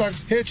Halifax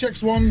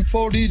HX1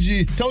 4DG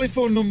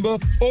telephone number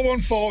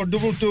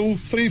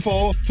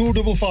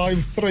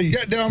 01422342553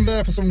 get down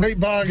there for some great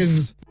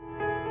bargains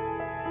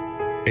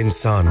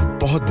इंसान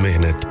बहुत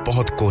मेहनत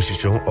बहुत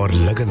कोशिशों और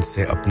लगन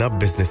से अपना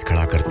बिजनेस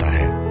खड़ा करता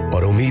है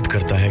और उम्मीद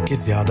करता है कि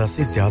ज्यादा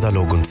से ज्यादा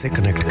लोग उनसे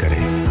कनेक्ट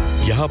करें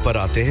यहां पर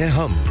आते हैं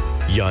हम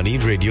यानी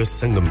रेडियो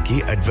संगम की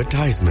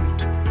एडवर्टाइजमेंट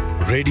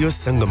रेडियो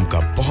संगम का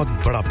बहुत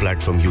बड़ा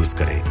प्लेटफॉर्म यूज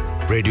करें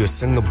रेडियो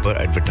संगम पर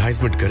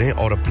एडवर्टाइजमेंट करें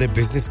और अपने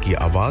बिजनेस की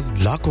आवाज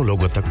लाखों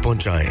लोगों तक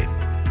पहुंचाएं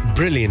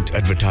Brilliant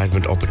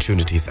advertisement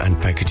opportunities and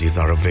packages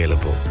are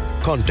available.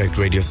 Contact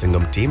Radio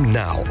Sangam team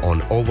now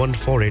on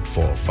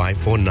 01484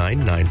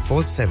 549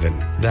 947.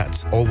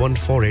 That's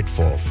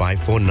 01484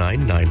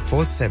 549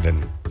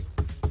 947.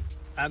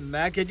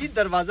 मैं के जी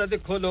दरवाजा दे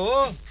खोलो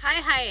हाय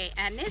हाय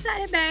एने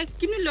सारे बैग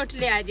किनु लुट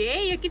ले आजे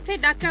ये किथे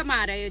डाका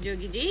मार रहे हो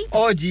जोगी जी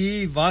ओ जी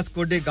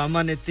वास्को डे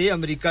गामा ने ते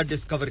अमेरिका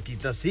डिस्कवर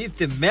कीता सी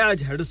ते मैं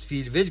आज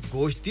हडर्सफील्ड विच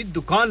गोश्त दी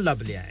दुकान लब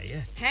ले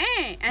आए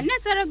हैं एने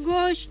सारा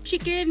गोश्त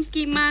चिकन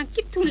कीमा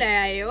किथु ले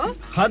आए हो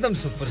खादम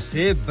सुपर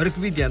से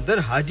बरकवी दे अंदर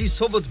हाजी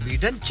सोबत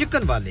मीट एंड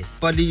चिकन वाले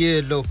पलिए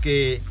लोके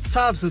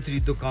साफ सुथरी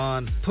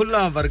दुकान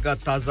फुल्ला वर्गा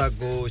ताजा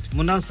गोश्त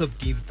मुनासिब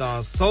कीमतां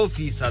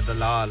 100%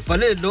 दलाल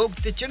भले लोग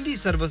ते चंगी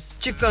service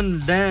chicken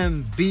lamb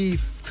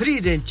beef free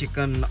range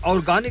chicken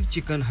organic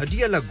chicken हड्डी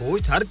वाला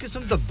गोश्त हर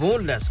किस्म दा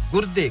बोनलेस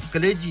गुर्दे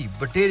कलेजी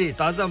बटेरे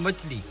ताजा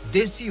मछली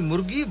देसी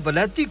मुर्गी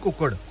बलाती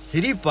कुकड़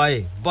सिरी पाए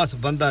बस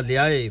बंदा ले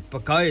आए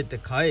पकाए ते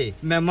खाए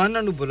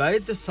मेहमानां नु बुलाए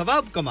ते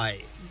सवाब कमाए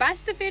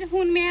बस तो फिर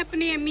हुन मैं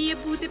अपने अम्मी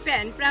अब्बू ते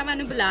भैन भरावां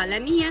नु बुला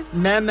लेनी है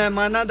मैं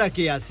मेहमानां दा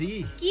किया सी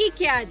की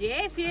क्या जे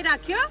फिर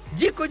आखियो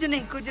जी कुछ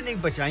नहीं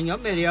बचाइयो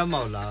मेरे या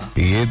मौला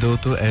ये दो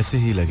तो ऐसे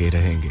ही लगे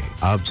रहेंगे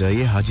आप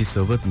जाइए हाजी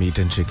सोबत meet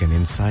and chicken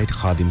inside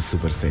Khadim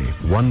super से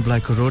 1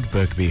 Black Road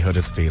Birkby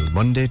Huddersfield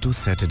Monday to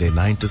Saturday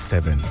 9 to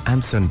 7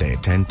 and Sunday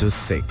 10 to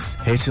 6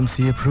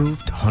 HMC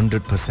approved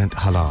 100%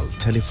 halal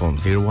telephone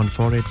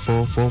 01484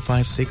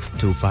 456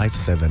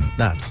 257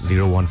 that's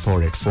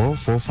 01484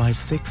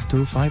 456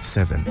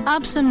 257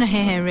 आप सुन रहे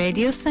हैं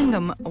रेडियो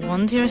संगम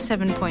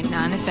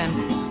 107.9 FM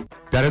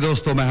प्यारे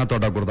दोस्तों मैं हां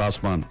तोड़ा गुरदास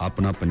मान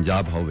अपना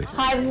पंजाब होवे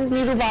hi this is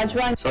Neeru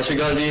Bajwa सत श्री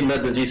अकाल जी मैं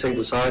दलजीत सिंह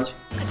दुसांझ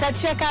सत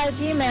श्री अकाल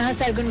जी मैं हां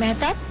सरगुन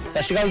मेहता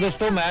सत श्री अकाल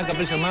दोस्तों मैं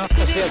कपिल शर्मा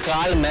सत श्री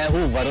अकाल मैं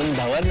हूं वरुण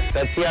धवन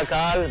सत श्री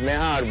अकाल मैं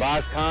हां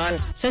अरबाज खान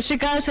सत श्री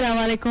अकाल अस्सलाम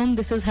वालेकुम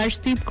this is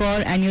Harshdeep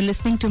Kaur and you are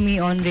listening to me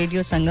on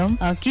radio Sangam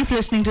keep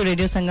listening to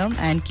radio Sangam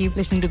and keep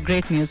listening to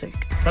great music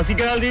सत श्री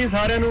अकाल जी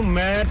साਰਿਆਂ ਨੂੰ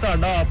मैं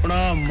ਤੁਹਾਡਾ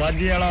ਆਪਣਾ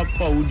ਮਾਝੇ ਵਾਲਾ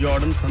ਭਾਊ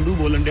ਜਾਰਡਨ ਸੰਧੂ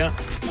ਬੋਲਣ ਡਿਆ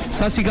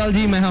सत श्री अकाल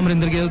जी मैं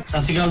अमरिंदर गिल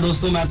सत श्री अकाल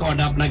दोस्तों मैं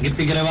ਤੁਹਾਡਾ ਆਪਣਾ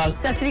ਗਿੱਪੀ ਗਰੇਵਾਲ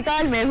सत श्री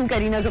अकाल मैं हूं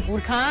Kareena Kapoor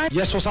Khan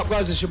Yes what's up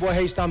guys it's your boy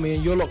Hayes Dami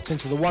and you're locked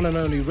into the one and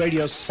only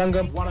Radio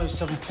Sangam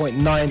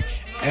 107.9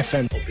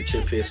 FM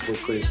पीछे Facebook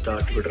को Insta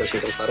Twitter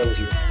शेयर सारा कुछ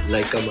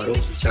लाइक का मारो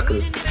चक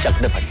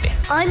दे फटते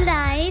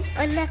online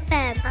on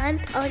FM and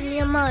on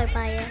your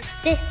mobile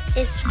this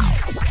is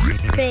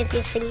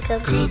Radio Sangam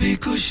कभी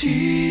खुशी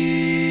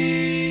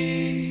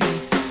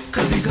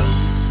कभी गम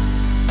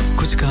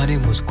कुछ गाने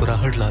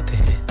मुस्कुराहट लाते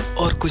हैं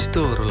और कुछ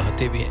तो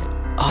रुलाते भी हैं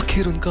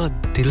आखिर उनका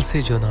दिल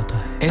से जो नाता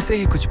है ऐसे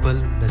ही कुछ पल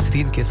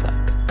नसरीन के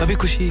साथ कभी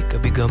खुशी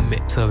कभी गम में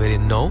सवेरे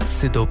 9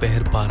 से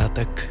दोपहर 12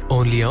 तक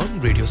ओनली ऑन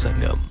रेडियो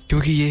संगम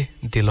क्योंकि ये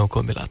दिलों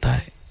को मिलाता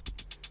है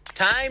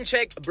Time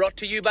check brought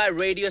to you by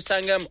Radio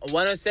Sangam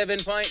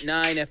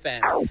 107.9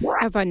 FM.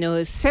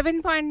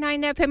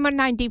 107.9 FM और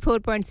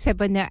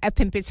 94.7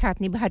 FM पे साथ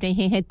निभा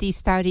रहे हैं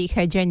 30 तारीख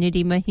है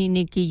जनवरी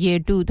महीने की ये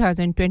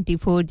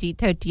 2024 जी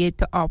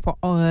 30th ऑफ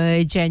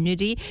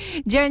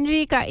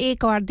जनवरी का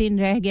एक और दिन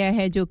रह गया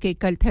है जो कि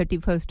कल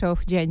 31st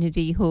ऑफ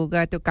जनवरी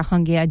होगा तो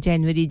कहां गया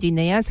जनवरी जी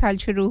नया साल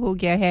शुरू हो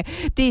गया है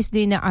 30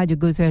 दिन आज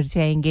गुजर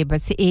जाएंगे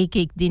बस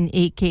एक-एक दिन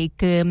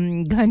एक-एक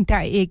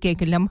घंटा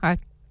एक-एक लम्हा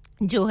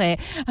जो है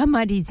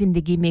हमारी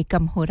जिंदगी में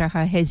कम हो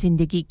रहा है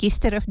जिंदगी किस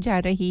तरफ जा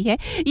रही है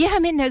ये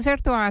हमें नजर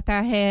तो आता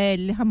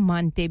है हम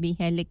मानते भी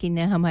हैं लेकिन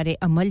हमारे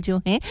अमल जो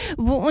हैं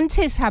वो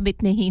उनसे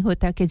साबित नहीं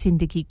होता कि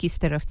जिंदगी किस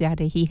तरफ जा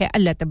रही है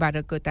अल्लाह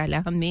तबारक व तआला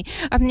हमें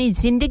अपनी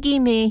जिंदगी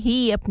में ही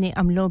अपने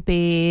अमलों पे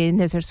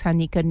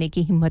नजरसानी करने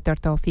की हिम्मत और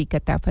तौफीक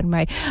अता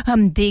फरमाए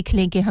हम देख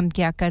लें कि हम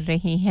क्या कर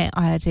रहे हैं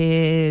और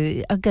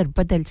अगर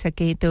बदल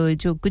सके तो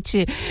जो कुछ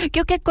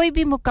क्योंकि कोई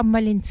भी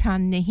मुकम्मल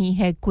इंसान नहीं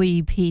है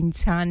कोई भी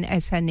इंसान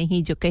ऐसा नहीं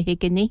नहीं जो कहे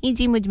कि नहीं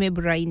जी मुझ में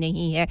बुराई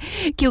नहीं है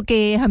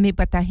क्योंकि हमें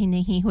पता ही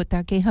नहीं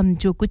होता कि हम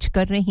जो कुछ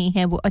कर रहे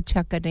हैं वो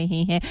अच्छा कर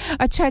रहे हैं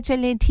अच्छा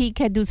चलें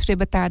ठीक है दूसरे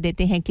बता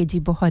देते हैं कि जी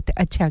बहुत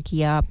अच्छा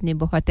किया आपने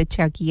बहुत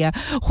अच्छा किया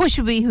खुश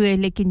भी हुए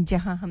लेकिन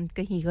जहां हम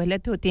कहीं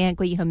गलत होते हैं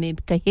कोई हमें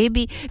कहे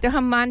भी तो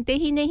हम मानते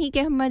ही नहीं कि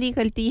हमारी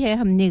गलती है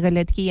हमने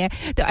गलत किया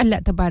है तो अल्लाह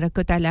तबारक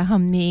व तआला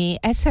हमें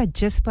ऐसा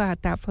जज्बा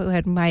अता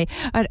फरमाए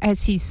और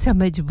ऐसी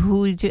समझ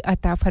बूझ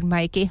अता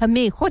फरमाए कि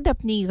हमें खुद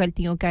अपनी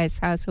गलतियों का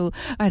एहसास हो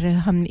और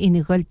हम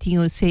इन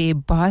गलतियों से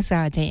बाज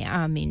आ जाएं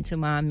आमीन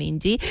सुमा आमीन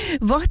जी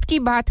वक्त की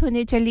बात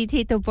होने चली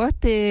थी तो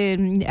बहुत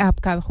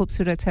आपका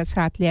खूबसूरत सा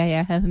साथ ले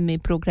आया है हमें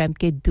प्रोग्राम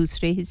के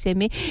दूसरे हिस्से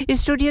में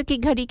स्टूडियो की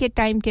घड़ी के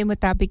टाइम के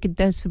मुताबिक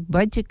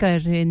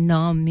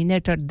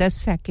 10:09 और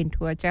 10 सेकंड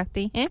हुआ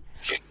चाहते हैं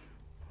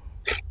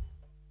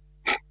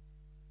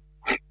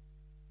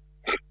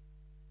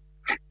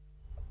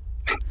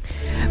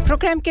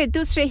प्रोग्राम के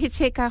दूसरे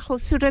हिस्से का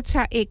खूबसूरत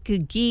सा एक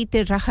गीत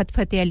राहत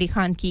फतेह अली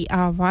खान की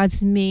आवाज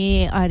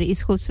में और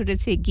इस खूबसूरत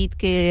से गीत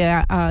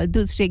के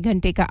दूसरे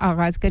घंटे का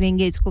आगाज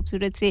करेंगे इस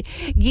खूबसूरत से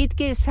गीत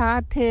के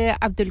साथ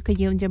अब्दुल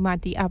कयूम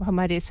जमाती आप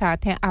हमारे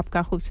साथ हैं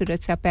आपका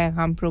खूबसूरत सा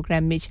पैगाम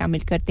प्रोग्राम में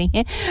शामिल करते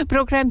हैं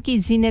प्रोग्राम की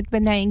जीनत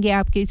बनाएंगे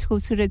आपके इस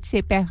खूबसूरत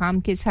से पैगाम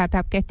के साथ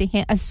आप कहते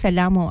हैं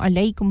अस्सलामु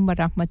अलैकुम व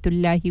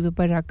रहमतुल्लाहि व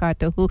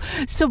बरकातहू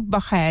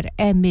सुबह खैर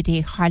ए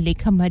मेरे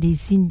खालिक हमारी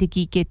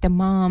जिंदगी के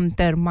तमाम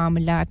तर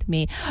मामलात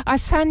में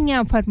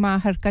आसानियां फरमा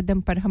हर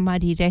कदम पर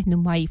हमारी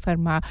रहनुमाई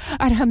फरमा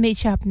और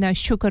हमेशा अपना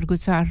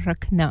शुक्रगुजार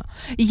रखना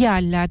या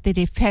अल्लाह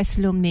तेरे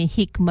फैसलों में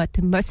हिकमत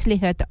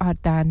मसलहत और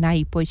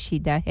दानाई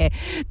पोशीदा है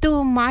तो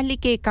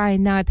मालिक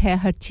कायनात है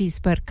हर चीज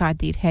पर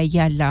कादिर है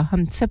या अल्लाह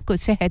हम सबको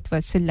सेहत व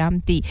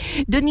सलामती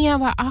दुनिया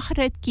व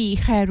आखिरत की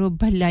खैर व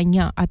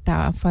भलाइयां अता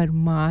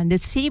फरमा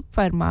नसीब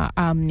फरमा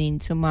आमीन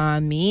सुमा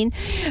आमीन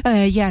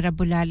या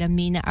रब्बुल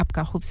आलमीन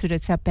आपका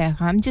खूबसूरत सा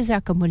पैगाम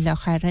जज़ाकमुल्लाह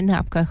खैरन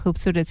आपका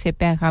खूबसूरत से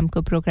पैगाम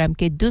को प्रोग्राम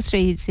के दूसरे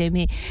हिस्से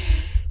में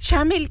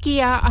शामिल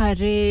किया और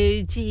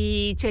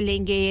जी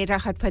चलेंगे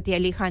राहत फतेह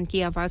अली खान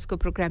की आवाज को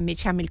प्रोग्राम में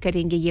शामिल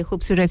करेंगे ये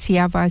खूबसूरत सी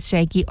आवाज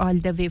जाएगी all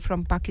the way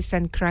from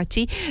Pakistan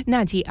Karachi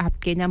ना जी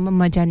आपके नाम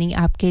मम्मा जानी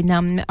आपके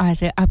नाम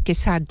और आपके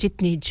साथ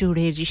जितने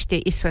जुड़े रिश्ते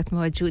इस वक्त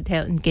मौजूद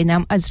हैं उनके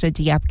नाम अजरा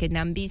जी आपके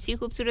नाम भी इसी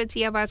खूबसूरत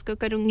सी आवाज को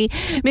करूंगी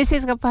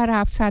मिसेस गफ्फार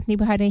आप साथ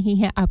निभा रही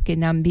हैं आपके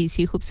नाम भी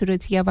इसी खूबसूरत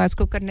सी आवाज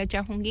को करना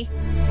चाहूंगी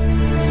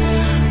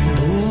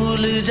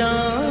भूल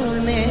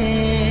जाने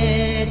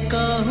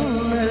का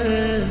हुनर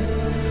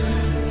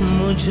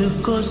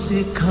मुझको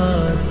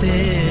सिखाते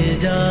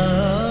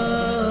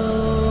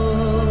जाओ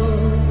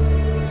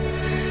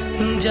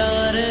जा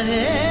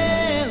रहे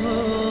हो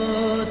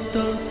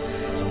तो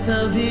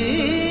सभी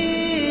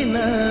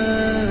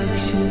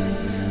नक्श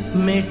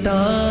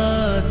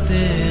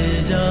मिटाते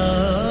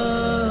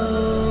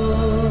जाओ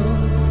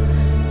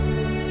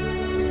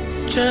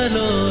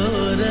चलो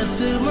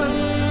रस्मन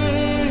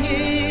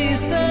ही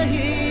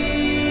सही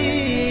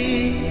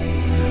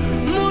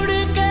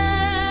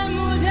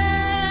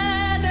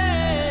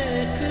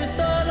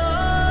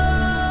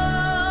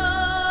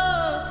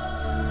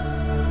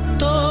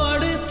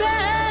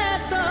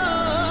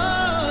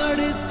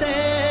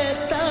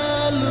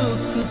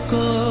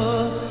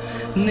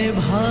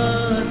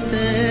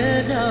निभाते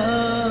जाओ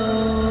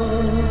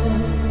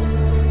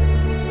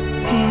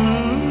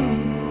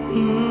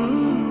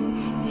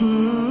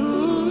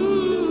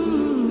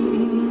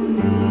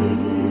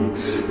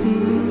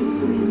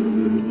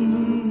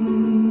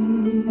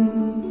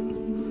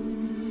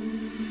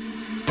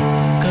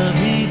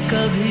कभी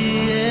कभी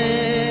ये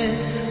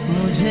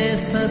मुझे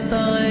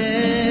सताए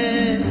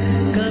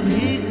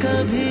कभी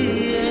कभी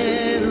ये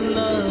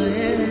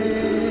रुलाए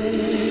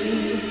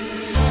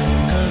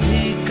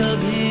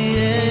कभी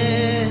ये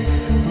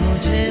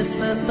मुझे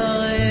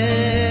सताए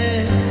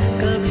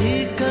कभी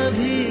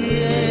कभी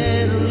ये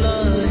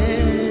रुलाए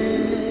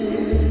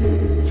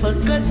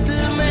फकत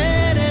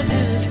मेरे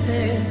दिल से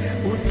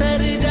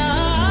उतर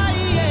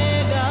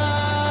जाइएगा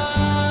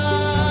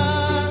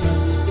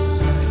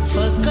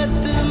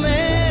फकत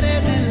मेरे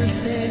दिल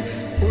से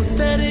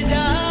उतर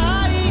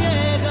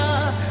जाइएगा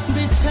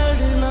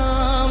बिछड़ना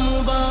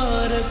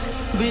मुबारक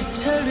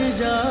बिछड़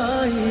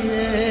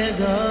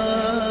जाइएगा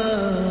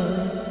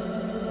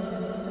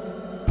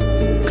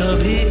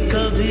कभी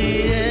कभी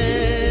ये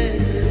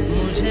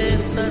मुझे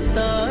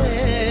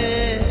सताए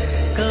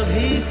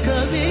कभी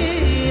कभी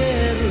ये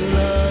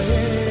रुलाए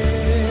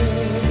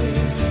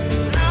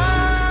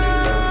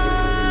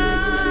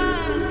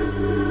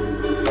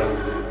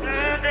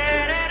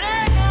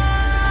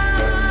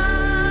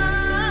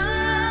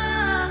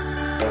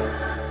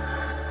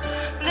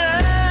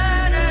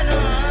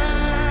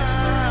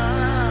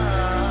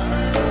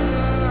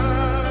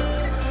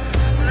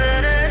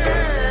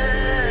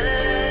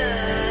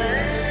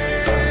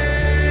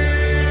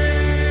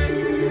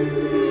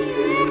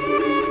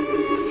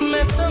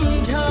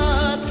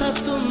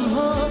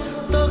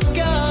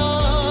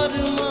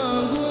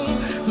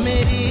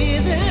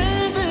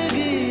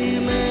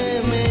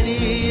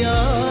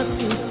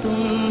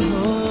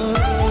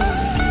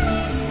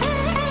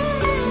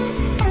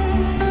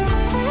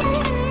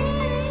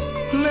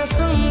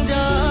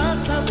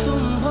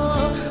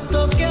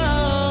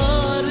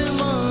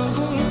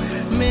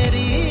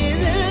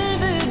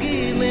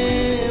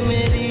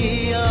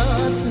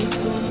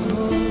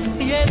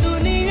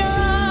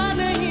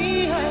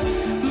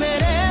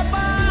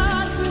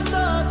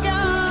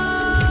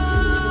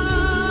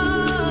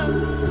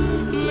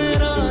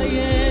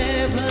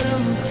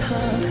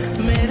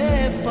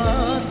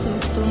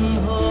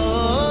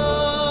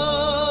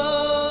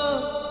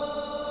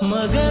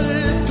अगर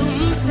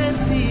तुमसे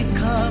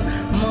सीखा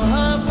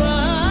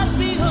मोहब्बत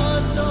भी हो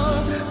तो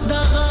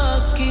दगा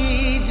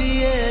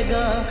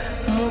कीजिएगा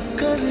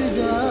मुकर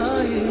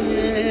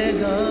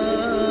जाइएगा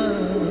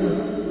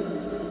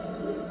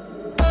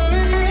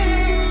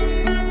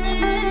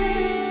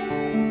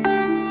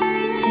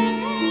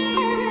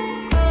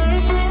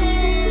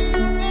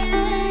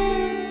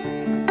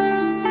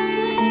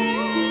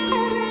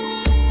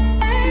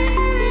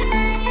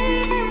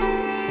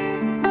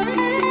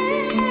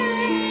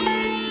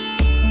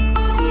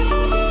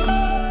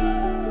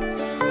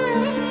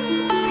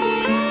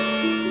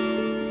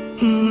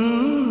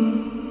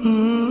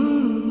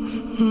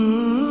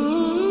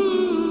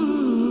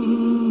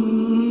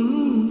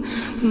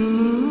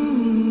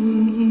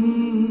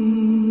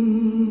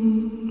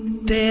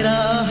तेरा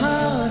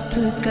हाथ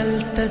कल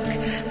तक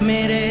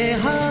मेरे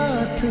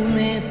हाथ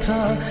में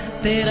था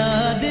तेरा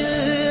दिल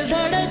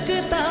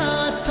धड़कता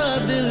था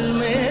दिल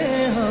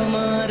में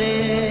हमारे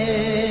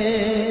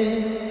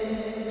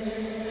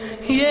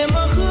ये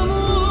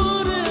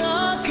मखमूर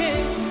आंखें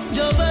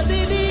जो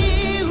बदली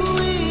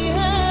हुई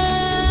हैं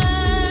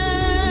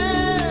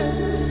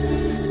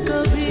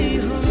कभी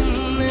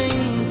हमने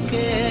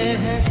इनके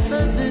हैं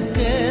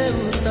सदके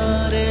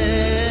उतारे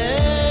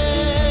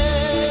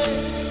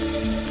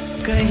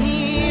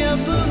कहीं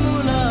अब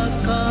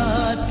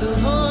मुलाकात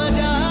हो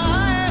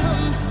जाए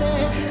हमसे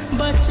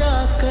बचा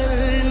कर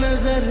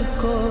नजर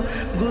को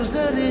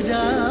गुजर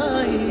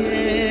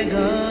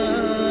जाइएगा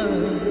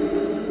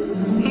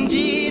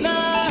जीना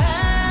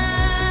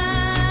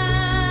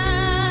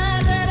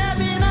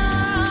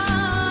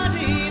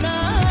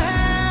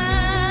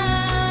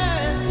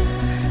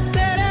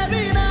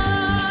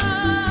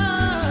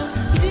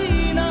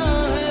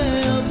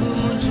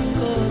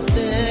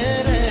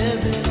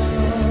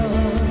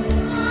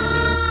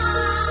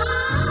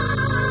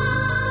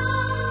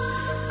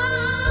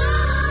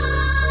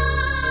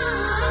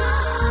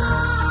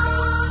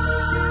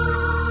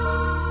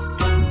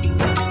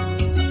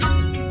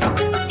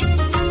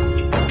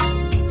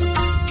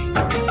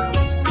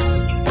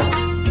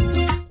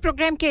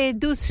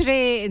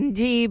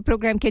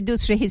प्रोग्राम के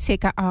दूसरे हिस्से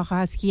का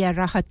आगाज किया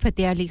राहत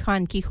फतेह अली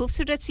खान की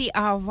खूबसूरत सी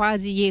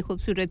आवाज ये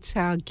खूबसूरत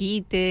सा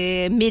गीत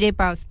मेरे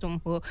पास तुम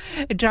हो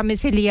ड्रामे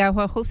से लिया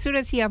हुआ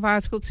खूबसूरत सी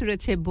आवाज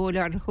खूबसूरत से बोल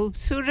और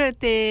खूबसूरत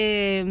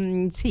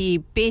सी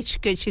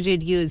पेशकश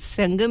रेडियो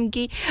संगम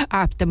की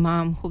आप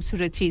तमाम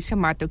खूबसूरत सी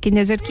समातों की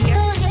नजर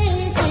किया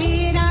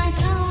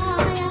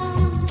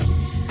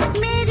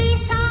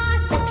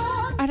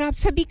और आप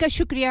सभी का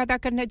शुक्रिया अदा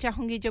करना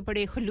चाहूंगी जो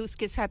बड़े खुलूस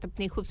के साथ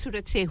अपने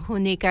खूबसूरत से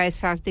होने का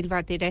एहसास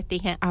दिलवाते रहते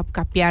हैं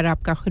आपका प्यार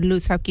आपका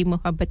खुलूस आपकी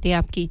मोहब्बतें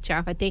आपकी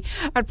चाहतें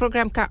और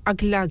प्रोग्राम का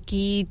अगला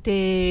गीत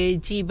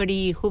जी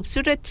बड़ी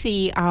खूबसूरत सी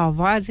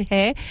आवाज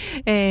है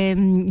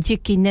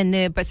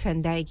यकीनन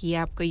पसंद आएगी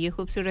आपको ये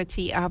खूबसूरत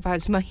सी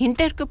आवाज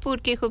महेंद्र कपूर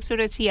की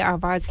खूबसूरत सी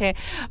आवाज है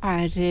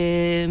और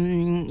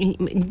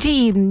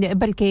जी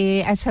बल्कि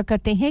ऐसा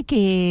करते हैं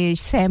कि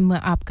सैम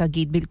आपका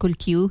गीत बिल्कुल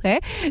क्यों है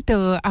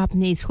तो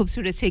आपने इस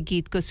खूबसूरत से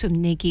गीत को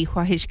सुनने की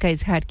ख्वाहिश का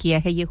इजहार किया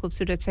है ये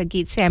खूबसूरत सा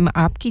गीत सैम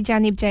आपकी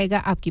जानिब जाएगा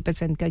आपकी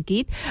पसंद का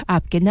गीत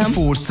आपके नाम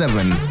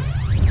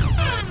 47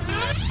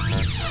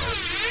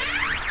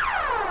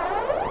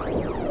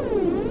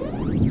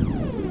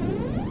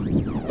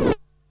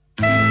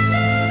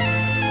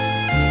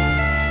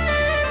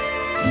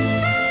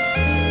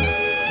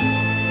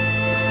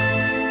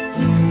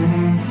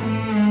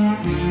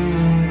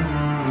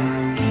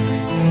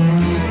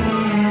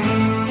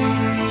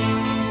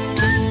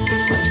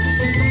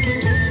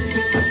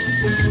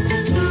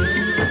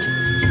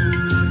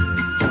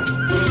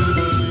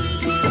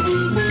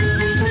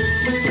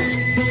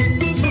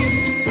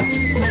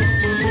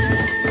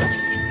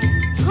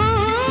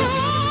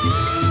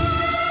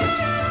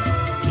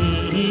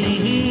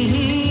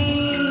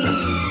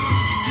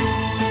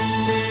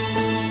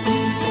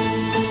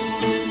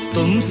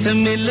 तुमसे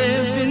मिले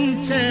बिन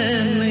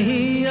चैन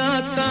नहीं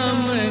आता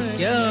मैं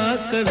क्या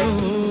करूं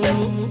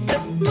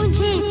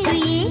मुझे तो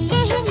ये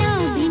कहना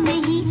भी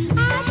नहीं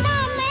आता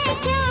मैं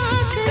क्या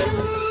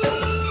करूं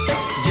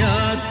या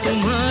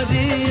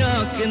तुम्हारी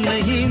आंख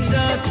नहीं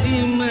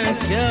जाती मैं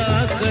क्या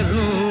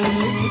करूं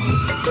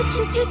कुछ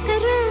भी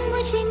करो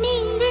मुझे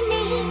नींद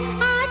नहीं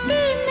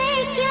आती मैं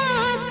क्या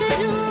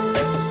करूं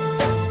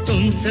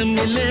तुमसे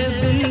मिले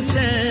बिन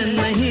चैन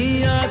नहीं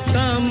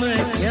आता मैं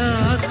क्या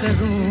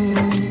करूं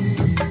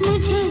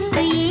मुझे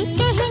तो ये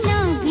कहना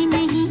भी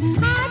नहीं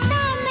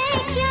आता मैं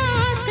क्या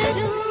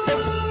करूं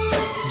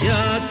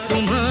या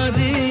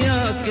तुम्हारी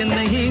आंख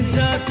नहीं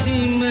जाती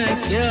मैं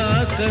क्या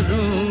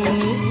करूं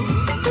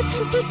कुछ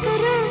भी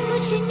करो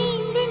मुझे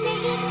नींद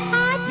नहीं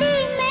आती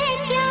मैं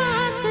क्या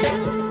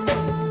करूं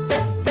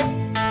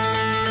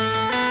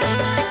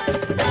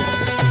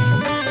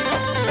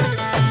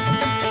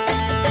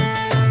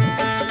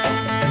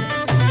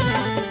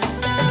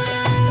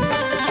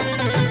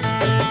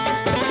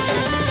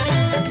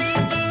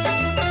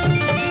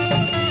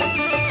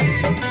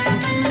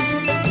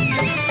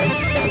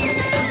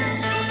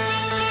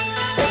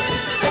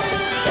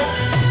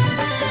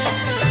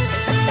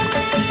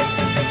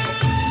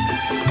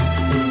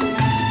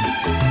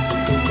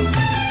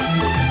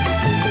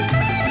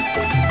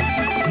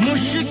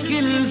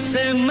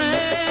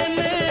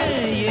मैंने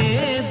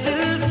ये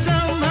दिल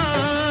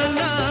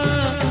संभाला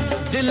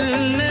दिल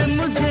ने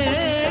मुझे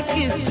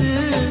किस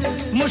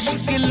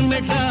मुश्किल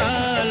में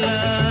डाला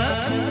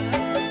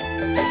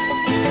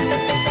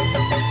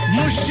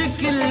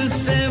मुश्किल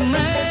से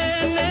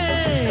मैंने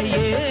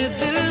ये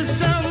दिल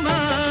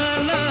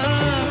संभाला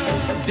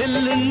दिल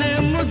ने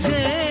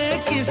मुझे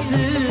किस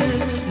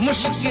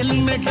मुश्किल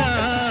में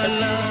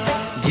डाला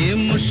ये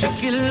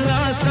मुश्किल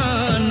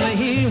आसान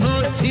नहीं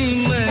होती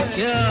मैं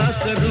क्या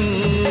करूं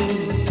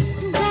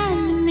जान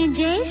में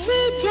जैसे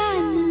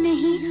जान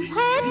नहीं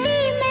होती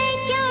मैं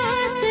क्या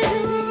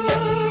करूं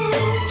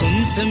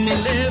तुमसे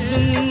मिले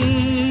बिन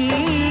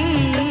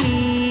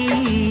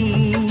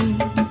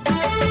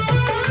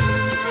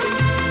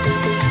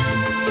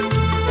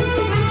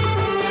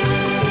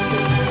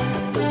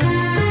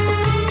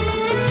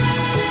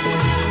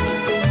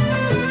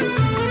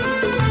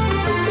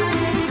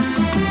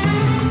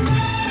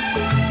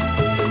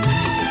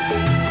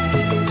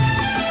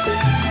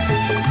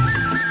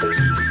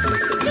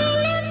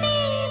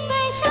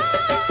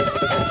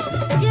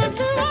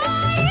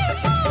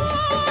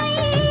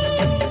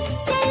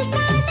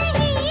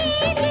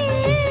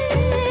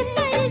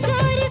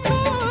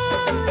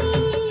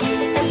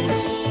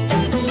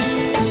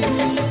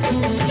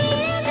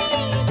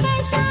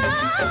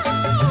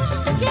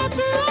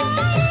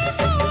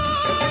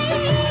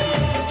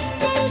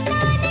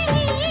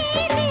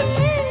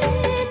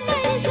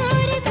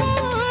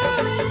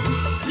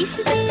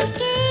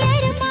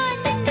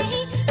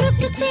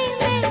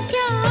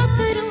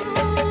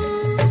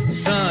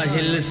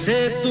से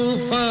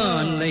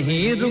तूफान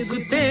नहीं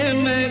रुकते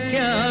मैं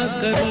क्या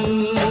करूं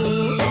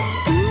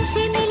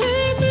तुमसे मिले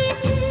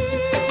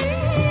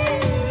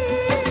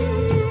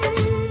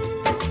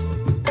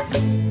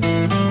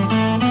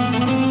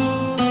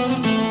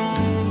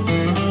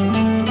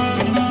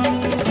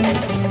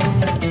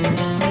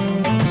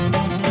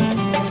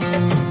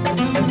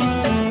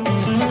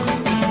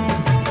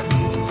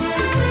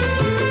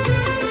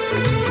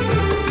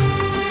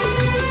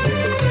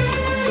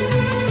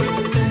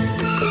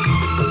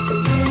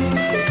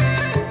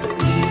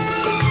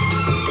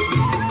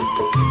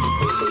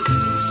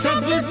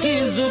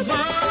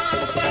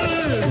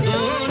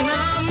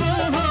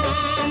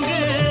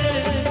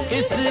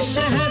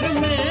शहर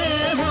में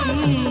हम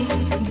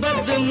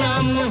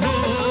बदनाम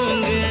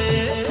होंगे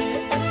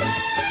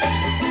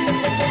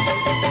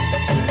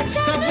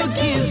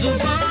सबकी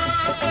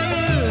जुबान पर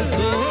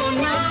दो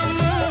नाम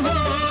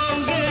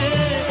होंगे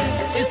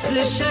इस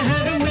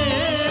शहर में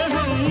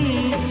हम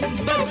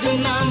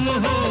बदनाम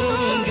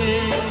होंगे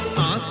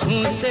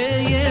आंखों से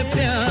ये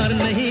प्यार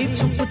नहीं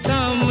छुपता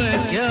मैं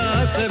क्या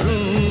करूं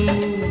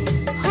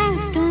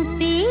होठों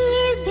पे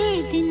ये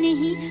भेद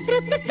नहीं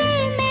रुकते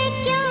मैं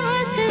क्या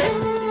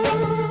करूं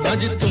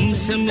आज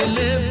तुमसे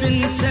मिले बिन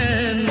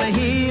चैन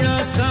नहीं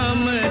आता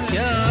मैं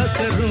क्या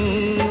करूं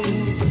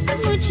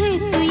मुझे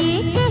तो ये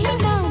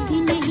कहना भी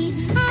नहीं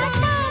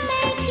आता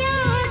मैं क्या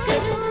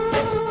करूं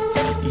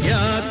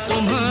या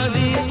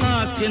तुम्हारी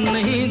आंखें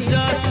नहीं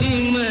जाती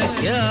मैं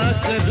क्या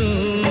करूं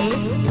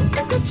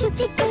कुछ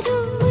भी करूं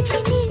मुझे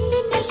नींद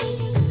नहीं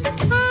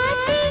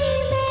आती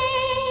मैं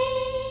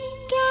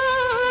क्या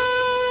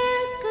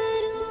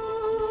करूं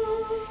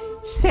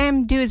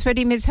सैम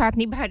ड्यूसबरी में साथ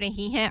निभा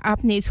रही हैं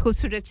आपने इस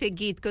खूबसूरत से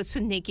गीत को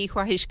सुनने की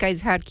ख्वाहिश का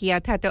इजहार किया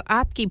था तो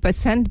आपकी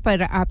पसंद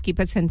पर आपकी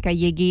पसंद का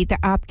ये गीत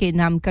आपके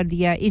नाम कर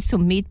दिया इस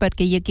उम्मीद पर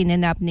कि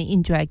यकीनन आपने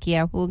एंजॉय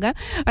किया होगा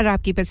और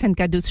आपकी पसंद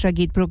का दूसरा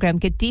गीत प्रोग्राम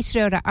के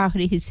तीसरे और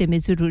आखिरी हिस्से में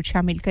जरूर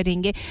शामिल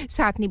करेंगे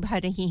साथ निभा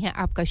रही हैं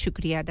आपका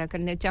शुक्रिया अदा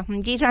करना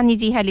चाहूंगी रानी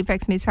जी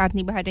हैलिफैक्स में साथ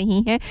निभा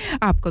रही हैं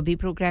आपको भी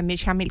प्रोग्राम में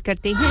शामिल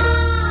करते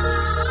हैं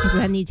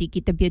रानी जी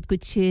की तबीयत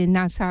कुछ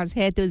नासाज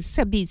है तो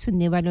सभी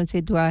सुनने वालों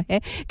से दुआ है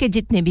कि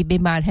जितने भी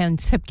बीमार हैं उन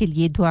सब के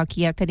लिए दुआ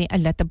किया करें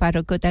अल्लाह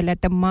तबारक व तआला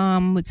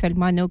तमाम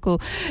मुसलमानों को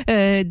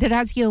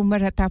दराज़ी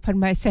उम्र अता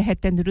फरमाए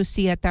सेहत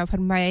तंदुरुस्ती अता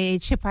फरमाए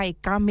शिफाए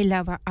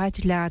कामिला व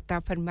आजला अता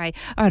फरमाए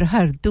और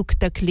हर दुख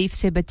तकलीफ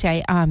से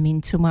बचाए आमीन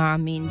सुमा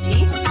आमीन जी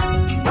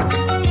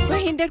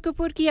महेंद्र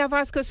कपूर की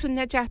आवाज को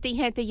सुनना चाहती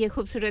हैं तो ये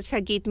खूबसूरत सा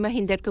गीत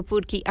महेंद्र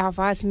कपूर की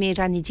आवाज में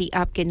रानी जी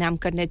आपके नाम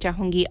करना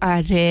चाहूंगी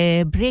और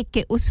ब्रेक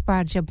के उस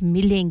पार जब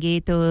मिलेंगे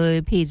तो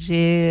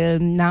फिर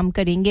नाम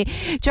करेंगे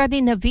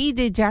चौधरी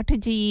नवीद जाट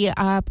जी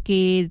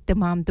आपके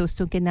तमाम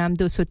दोस्तों के नाम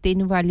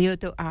 203 वाले हो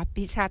तो आप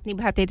भी साथ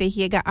निभाते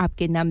रहिएगा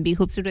आपके नाम भी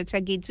खूबसूरत सा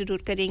गीत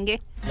जरूर करेंगे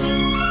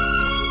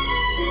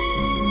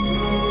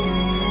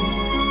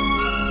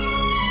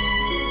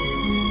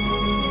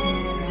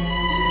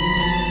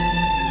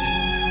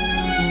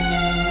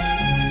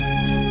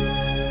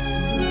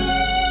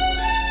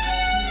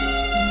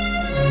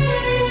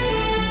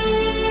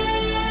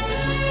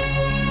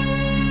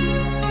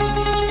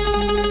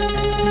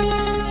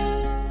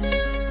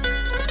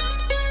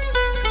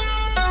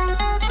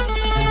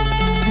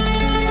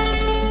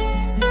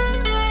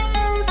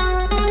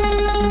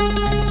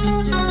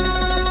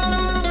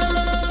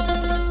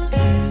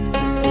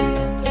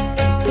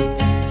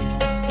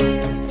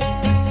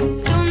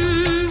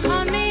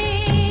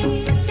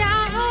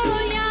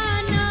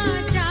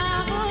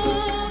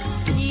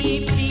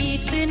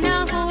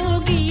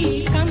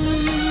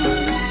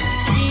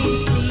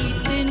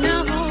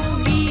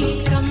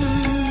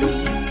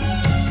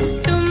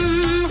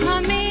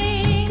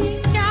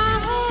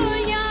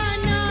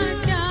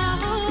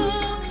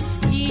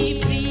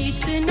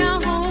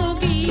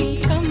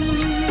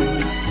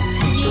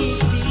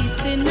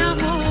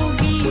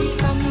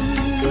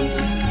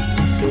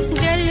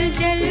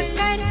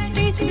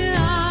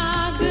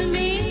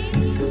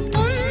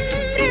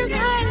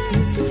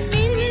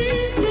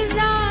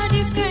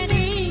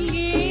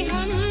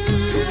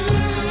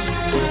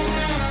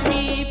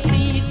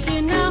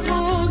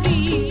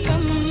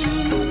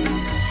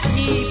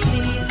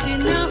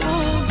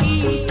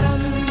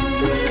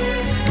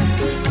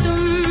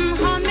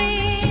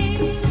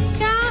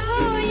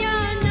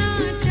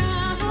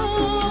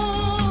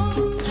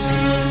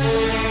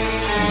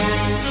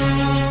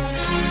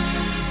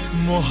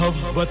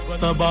मोहब्बत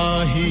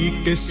तबाही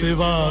के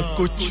सिवा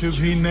कुछ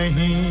भी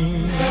नहीं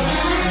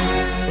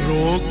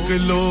रोक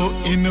लो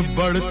इन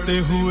बढ़ते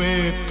हुए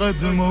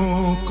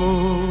कदमों को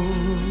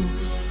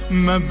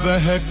मैं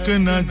बहक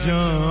न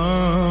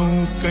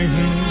जाऊं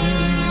कहीं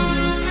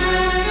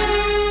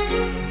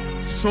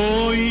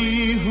सोई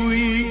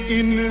हुई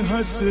इन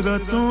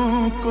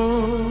हसरतों को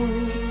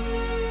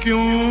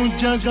क्यों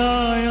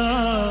जगाया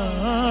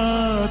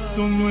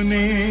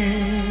तुमने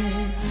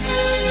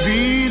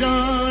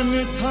वीरान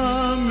था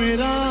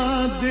मेरा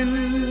दिल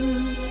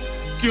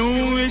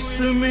क्यों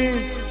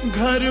इसमें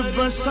घर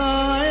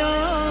बसाया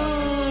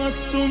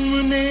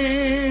तुमने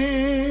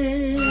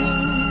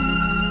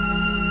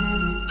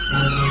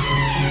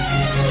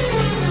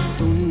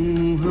तुम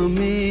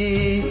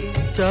हमें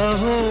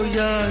चाहो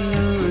या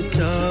न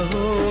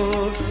चाहो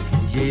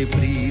ये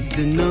प्रीत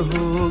न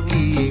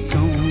होगी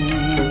कम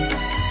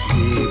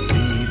ये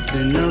प्रीत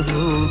न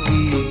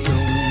होगी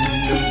कम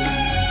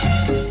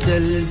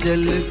जल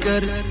जल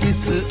कर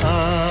इस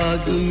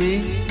आग में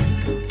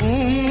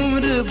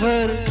उम्र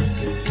भर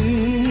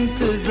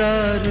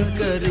इंतजार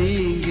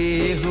करेंगे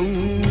हम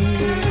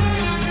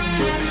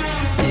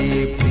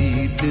ये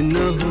प्रीत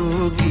न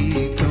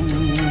होगी कम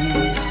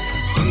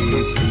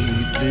ये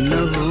प्रीत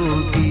न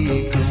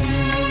होगी कम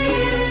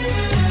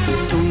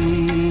तुम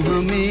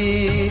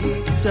हमें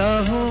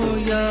चाहो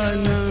या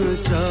न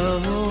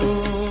चाहो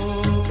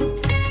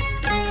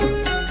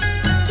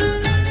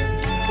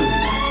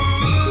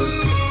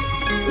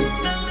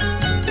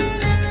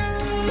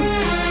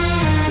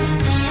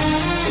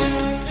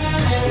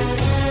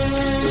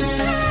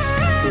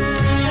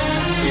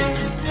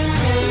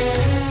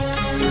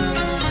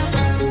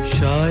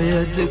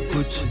शायद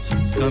कुछ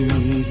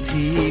कमी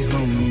थी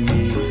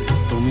हमें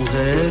तुम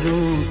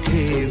गैरों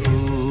के हो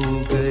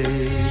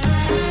गए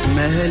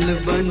महल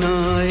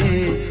बनाए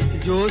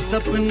जो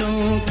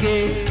सपनों के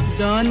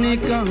जाने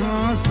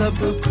कहां सब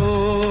खो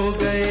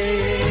गए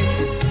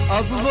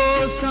अब वो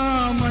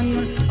सामन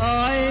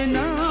आए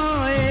ना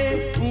आए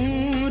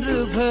उम्र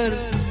भर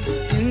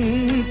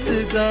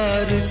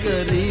इंतजार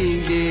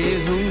करेंगे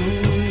हम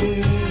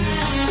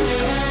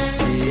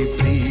ये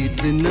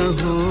प्रीत न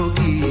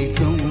होगी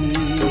कम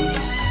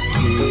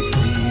ये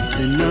प्रीत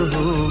न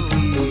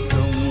होगी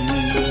कम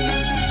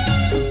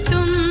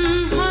तुम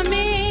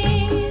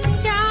हमें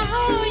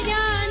चाहो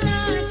या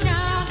ना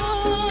चाहो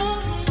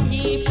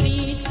ये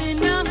प्रीत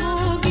न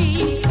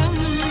होगी कम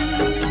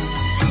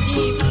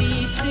ये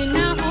प्रीत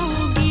न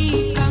होगी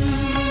कम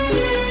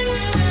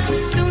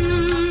तुम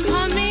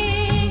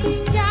हमें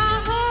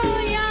चाहो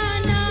या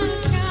ना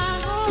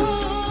चाहो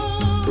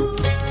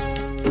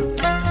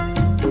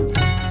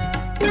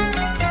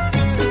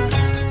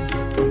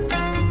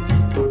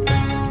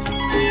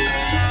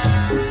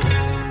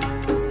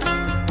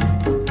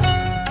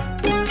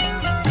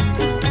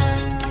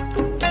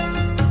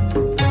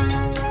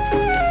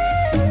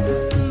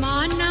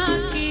माना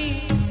के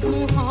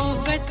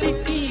मोहब्बत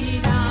की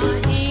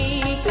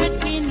राहें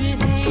कठिन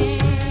हैं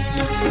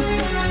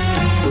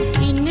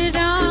इन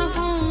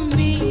राहों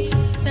में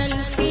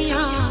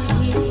तलखियां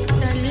ही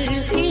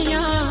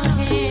तलखियां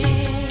हैं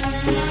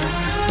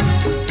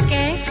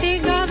कैसे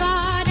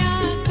गवारा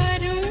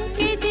करूं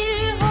कि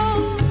दिल हो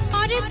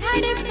और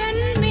धड़कन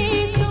में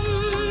तुम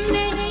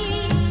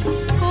नहीं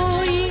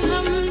कोई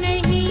हम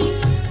नहीं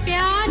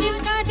प्यार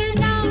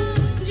करना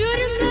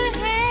जुर्म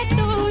है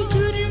तो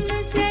जुर्म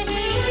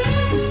सही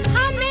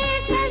हमें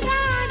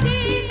सजा दे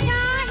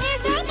चाहे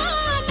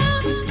ज़माना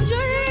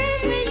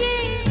जुर्म ये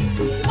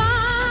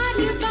बार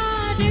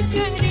बार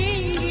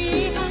करेंगे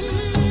हम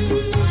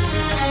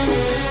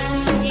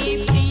ये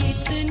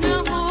प्रीत न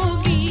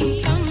होगी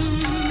कम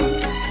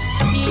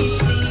ये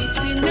प्रीत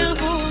न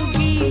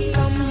होगी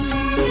कम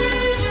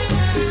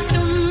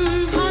तुम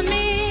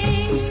हमें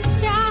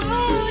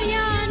चाहो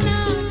या ना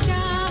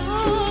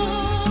चाहो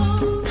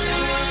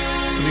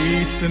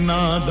प्रीत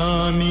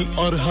नादानी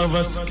और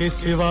हवस के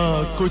सिवा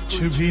कुछ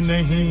भी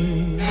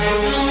नहीं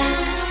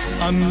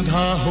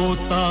अंधा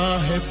होता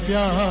है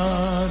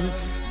प्यार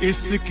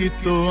इसकी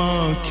तो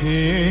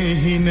आंखें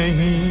ही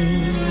नहीं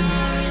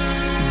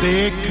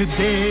देख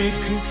देख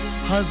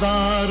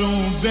हजारों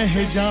बह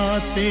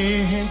जाते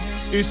हैं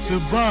इस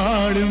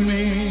बाढ़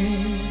में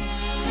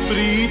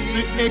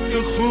प्रीत एक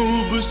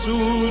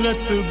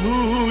खूबसूरत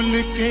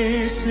भूल के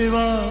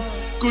सिवा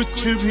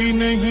कुछ भी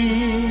नहीं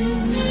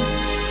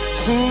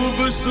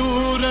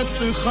खूबसूरत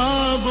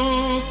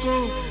ख्वाबों को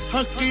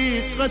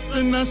हकीकत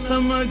न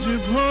समझ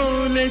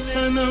भोले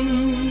सनम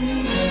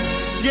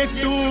ये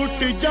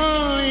टूट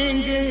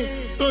जाएंगे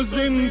तो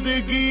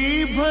जिंदगी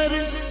भर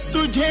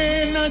तुझे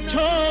न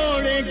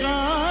छोड़ेगा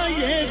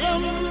ये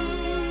गम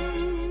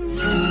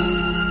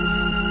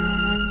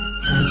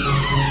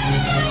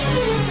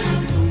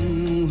तुम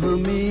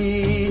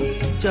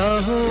हमें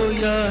चाहो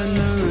या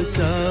न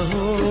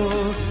चाहो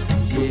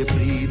ये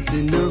प्रीत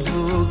न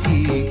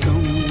होगी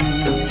कम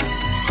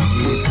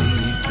ये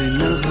प्रीत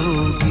न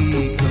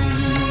होगी कम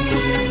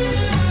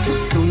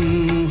तुम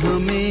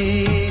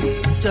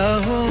हमें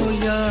चाहो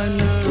या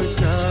न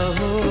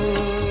चाहो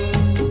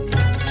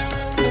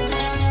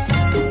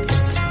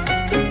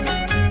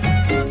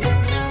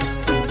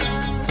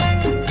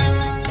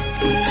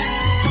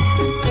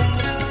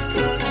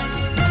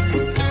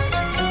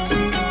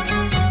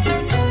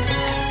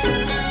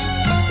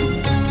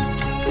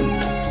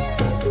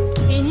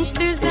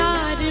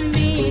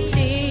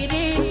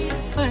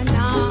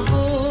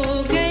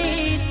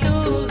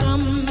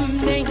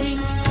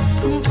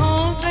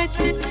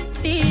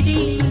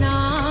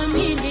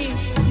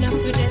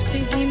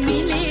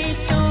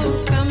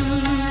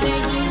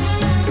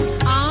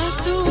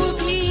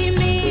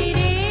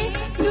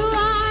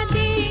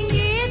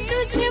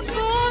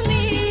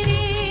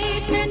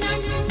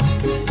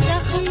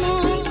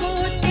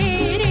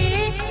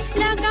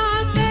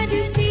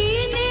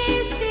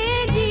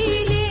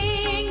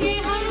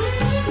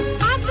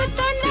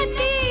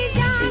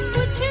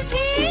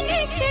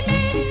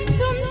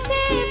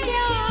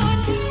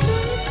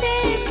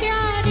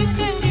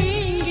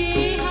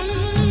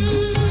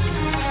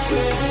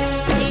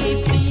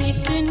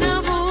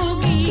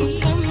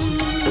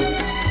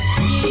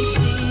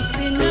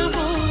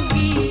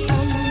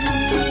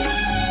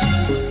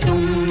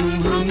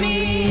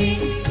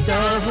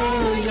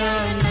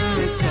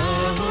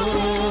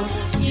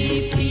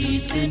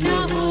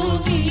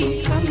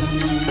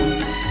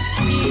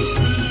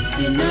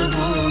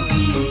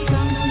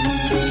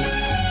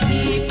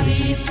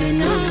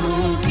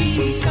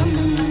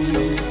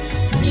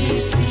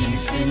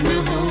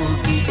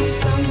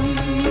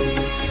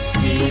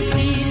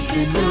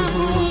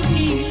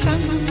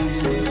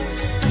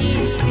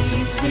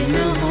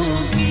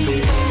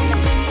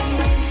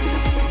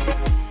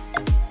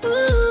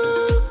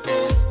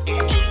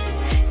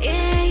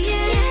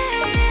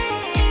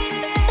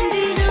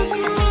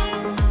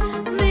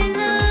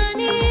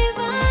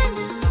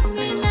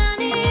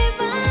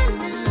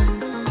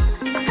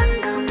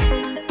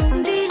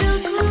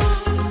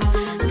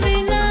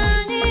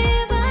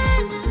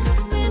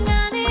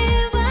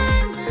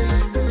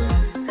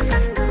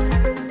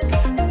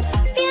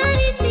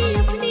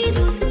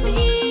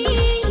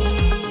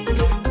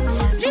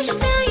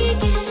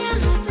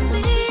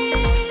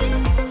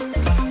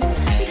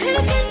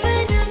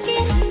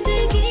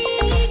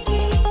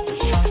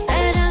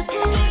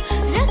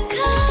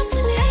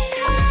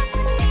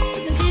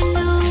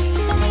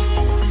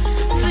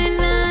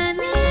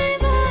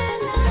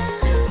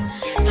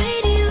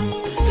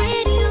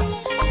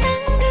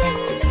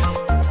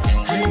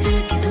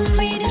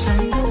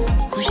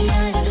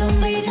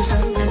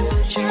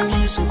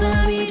सुबह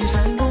रेडियो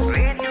संगम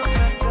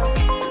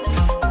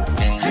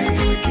हर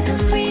दिल की धुन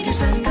रेडियो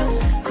संगम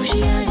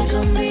खुशियाँ ये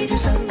गम रेडियो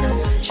संगम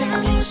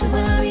शाम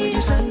सुबह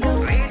रेडियो संगम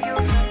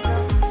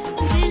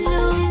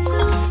दिलों को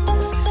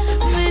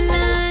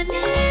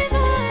मिलाने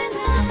वाला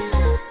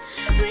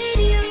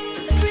रेडियो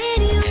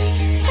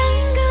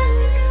संगम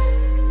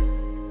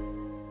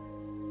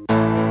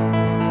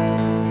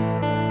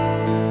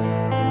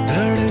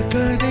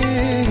धड़कने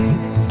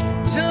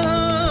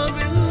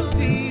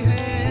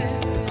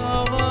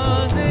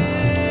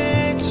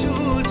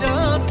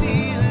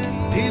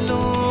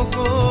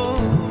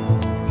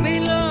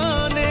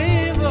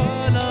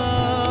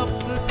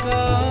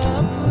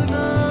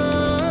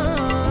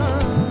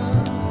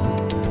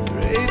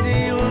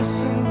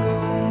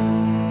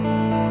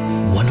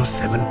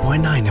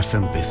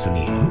FM पे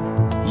सुनिए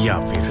या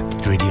फिर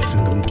रेडियो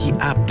संगम की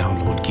ऐप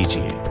डाउनलोड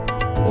कीजिए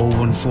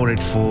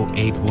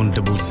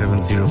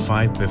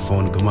 01484817705 पे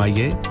फोन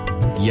घुमाइए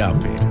या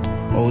फिर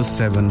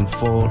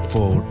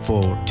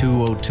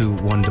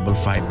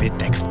 07444202155 पे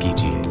टेक्स्ट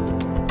कीजिए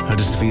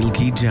हडर्सफील्ड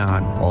की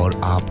जान और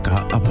आपका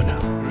अपना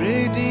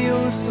radio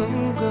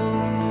Sangam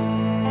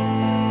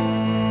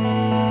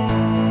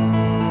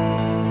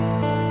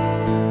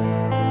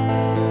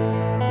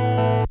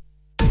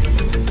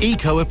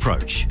Eco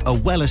Approach, a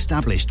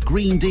well-established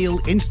Green Deal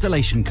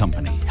installation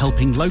company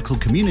helping local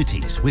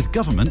communities with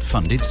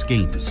government-funded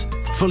schemes.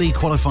 Fully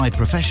qualified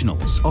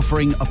professionals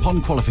offering, upon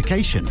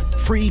qualification,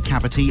 free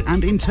cavity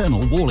and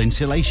internal wall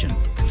insulation,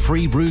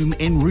 free room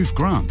in roof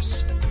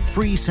grants,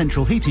 free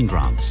central heating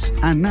grants,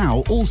 and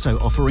now also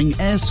offering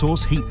air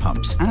source heat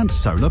pumps and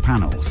solar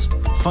panels.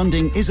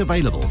 Funding is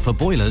available for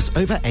boilers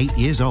over 8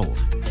 years old.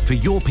 For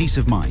your peace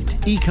of mind,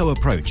 Eco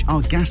Approach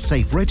are gas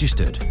safe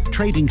registered,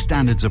 trading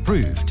standards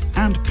approved,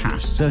 and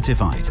PASS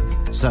certified.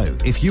 So,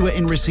 if you are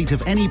in receipt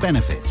of any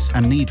benefits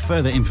and need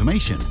further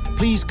information,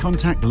 please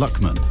contact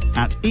Luckman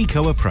at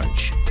Eco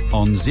Approach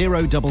on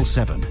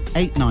 077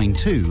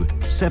 892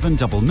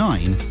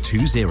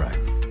 79920.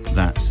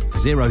 That's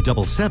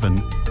 077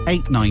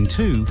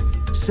 892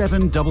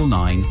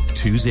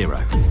 79920.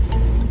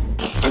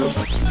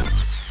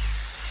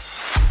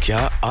 क्या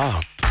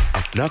आप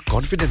अपना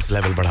confidence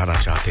level बढ़ाना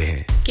चाहते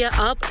हैं? क्या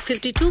आप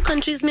 52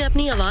 countries में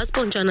अपनी आवाज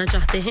पहुंचाना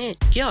चाहते हैं?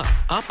 क्या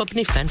आप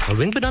अपनी फैन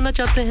फॉलोइंग बनाना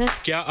चाहते हैं?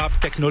 क्या आप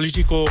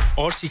टेक्नोलॉजी को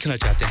और सीखना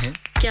चाहते हैं?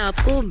 क्या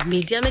आपको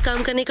मीडिया में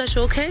काम करने का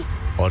शौक है?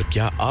 और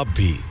क्या आप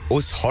भी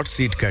उस हॉट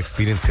सीट का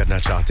एक्सपीरियंस करना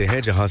चाहते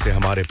हैं जहां से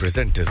हमारे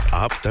प्रेजेंटर्स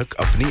आप तक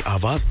अपनी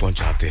आवाज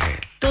पहुंचाते हैं?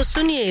 तो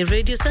सुनिए,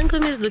 radio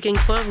Sangam is looking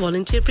for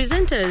volunteer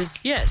presenters.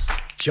 Yes,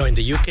 join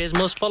the UK's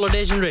most followed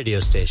Asian radio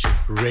station,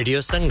 Radio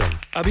Sangam.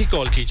 अभी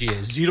कॉल कीजिए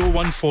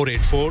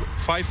 01484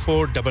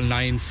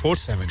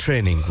 549947.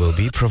 Training will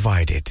be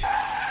provided.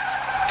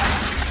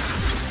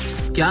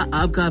 क्या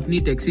आपका अपनी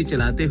टैक्सी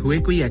चलाते हुए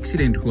कोई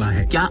एक्सीडेंट हुआ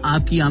है? क्या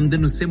आपकी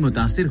आमदन उससे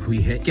मुतासिर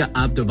हुई है? क्या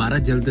आप दोबारा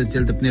जल्द से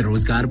जल्द अपने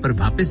रोजगार पर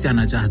वापस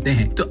जाना चाहते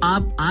हैं? तो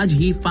आप आज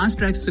ही फास्ट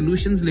ट्रैक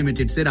सॉल्यूशंस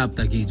लिमिटेड से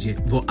राब्ता कीजिए।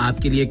 वो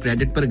आपके लिए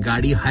क्रेडिट पर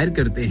गाड़ी हायर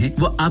करते हैं।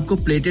 वो आपको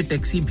प्लेटेड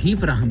टैक्सी भी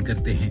फराहम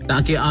करते हैं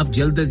ताकि आप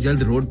जल्द से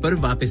जल्द रोड पर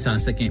वापस आ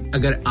सकें।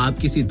 अगर आप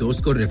किसी दोस्त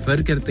को रेफर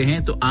करते हैं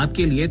तो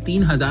आपके लिए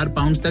 3000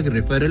 पाउंड तक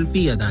रेफरल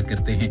फी अदा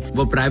करते हैं।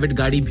 वो प्राइवेट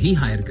गाड़ी भी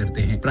हायर करते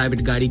हैं।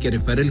 प्राइवेट गाड़ी के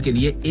रेफरल के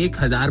लिए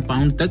 1000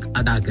 पाउंड तक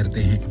अदा करते हैं।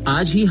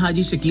 आज ही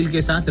हाजी शकील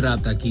के साथ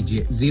राब्ता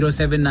कीजिए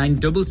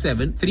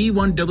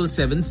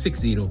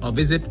 07977317760 और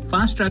visit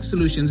fast track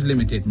solutions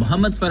limited,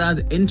 Mohammad Faraz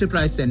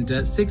enterprise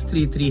centre,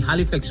 633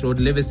 Halifax road,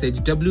 Liversedge,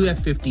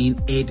 WF15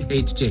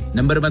 8HJ।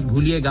 Number मत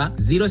भूलिएगा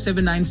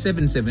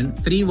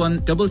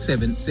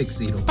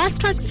 07977317760. Fast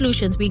Track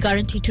Solutions, we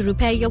guarantee to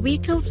repair your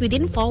vehicles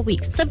within 4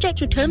 weeks, subject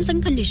to terms and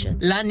conditions.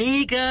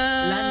 Lanika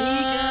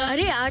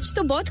अरे आज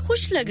तो बहुत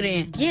खुश लग रहे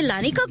हैं। ये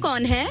लानिका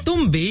कौन है?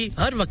 तुम भी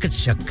हर वक्त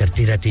शक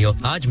करती रहती हो।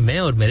 आज मैं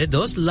और मेरे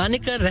दोस्त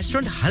लानिका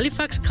रेस्टोरेंट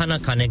हैलिफैक्स खाना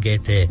खाने गए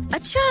थे।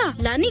 अच्छा,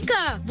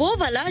 लानिका वो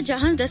वाला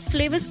जहाँ 10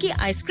 फ्लेवर्स की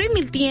आइसक्रीम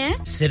मिलती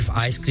है? सिर्फ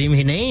आइसक्रीम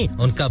ही नहीं,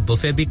 उनका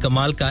बुफे भी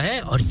कमाल का है।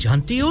 और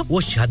जानती हो,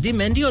 वो शादी,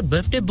 मेहंदी और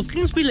बर्थडे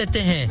बुकिंग्स भी लेते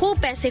हैं। वो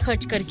पैसे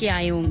खर्च करके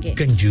आए होंगे।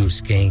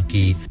 कंजूस कहीं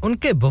की।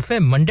 उनके buffet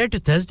Monday to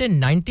Thursday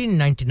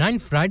 1999,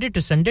 Friday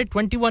to Sunday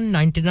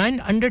 2199,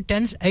 under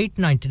 10s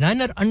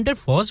 899 और अंडर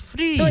 4s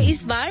फ्री। तो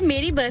इस बार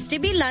मेरी बर्थडे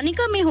भी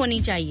लानिका में होनी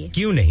चाहिए।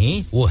 क्यों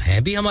नहीं, वो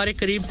है भी हमारे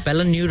करीब।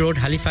 पेलन new road,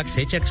 Halifax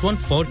HX1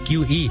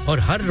 4QE और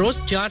हर रोज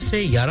 4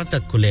 से 11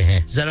 तक खुले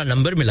हैं। जरा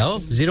नंबर मिलाओ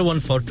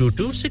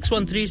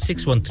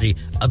 01422613613।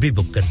 अभी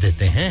बुक कर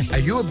देते हैं।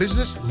 Are you a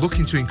business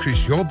looking to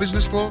increase your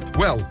business flow?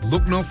 Well,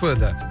 look no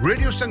further.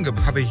 Radio Sangam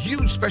have a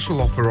huge special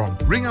offer on.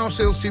 Ring our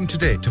sales team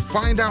today to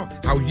find out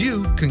how you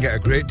can get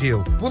a great deal.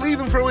 We'll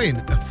even throw in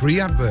a free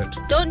advert.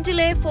 Don't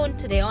delay, phone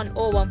today on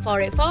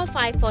 01484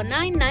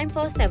 549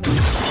 947.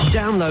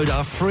 Download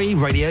our free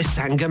Radio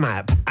Sangam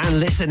app and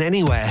listen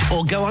anywhere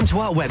or go onto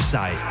our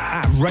website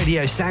at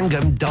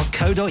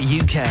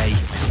radiosangam.co.uk.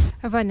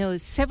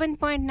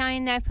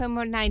 107.9 FM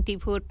और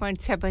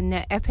 94.7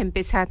 FM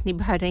पे साथ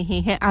निभा रहे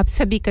हैं आप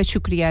सभी का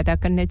शुक्रिया अदा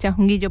करना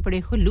चाहूंगी जो बड़े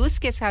खुलूस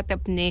के साथ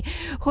अपने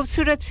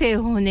खूबसूरत से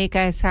होने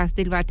का एहसास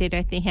दिलवाते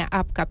रहते हैं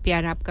आपका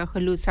प्यार आपका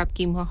खुलूस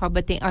आपकी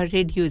मोहब्बतें और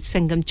रेडियो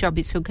संगम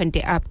 24 घंटे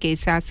आपके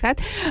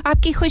साथ-साथ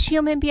आपकी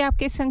खुशियों में भी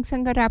आपके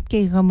संग और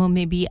आपके गमों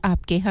में भी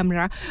आपके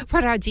हमरा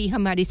फराजी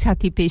हमारी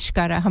साथी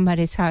पेशकारा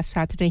हमारे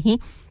साथ रही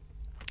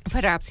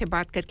फिर आपसे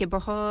बात करके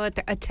बहुत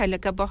अच्छा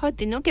लगा बहुत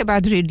दिनों के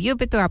बाद रेडियो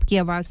पे तो आपकी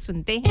आवाज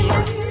सुनते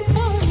हैं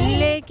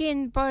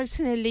लेकिन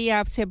पर्सनली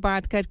आपसे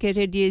बात करके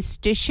रेडियो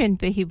स्टेशन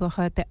पे ही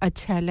बहुत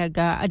अच्छा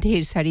लगा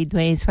ढेर सारी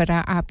दुआएं स्वरा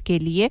आपके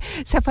लिए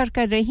सफर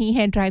कर रही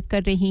हैं ड्राइव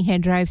कर रही हैं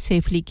ड्राइव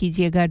सेफली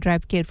कीजिएगा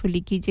ड्राइव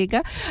केयरफुली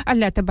कीजिएगा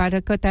अल्लाह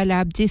तबारक व तआला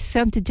आप जिस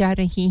समत जा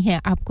रही हैं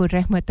आपको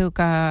रहमतों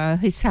का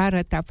हिसार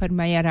अता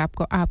फरमाए और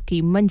आपको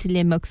आपकी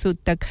मंजिल मकसूद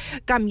तक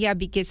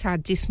कामयाबी के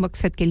साथ जिस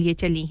मकसद के लिए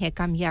चली हैं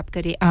कामयाब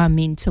करे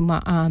आमीन सुमा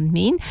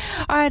आमीन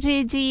और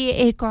जी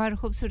एक और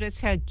खूबसूरत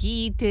सा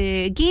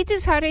गीत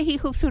सारे ही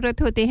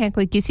खूबसूरत होते हैं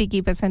कोई किसी की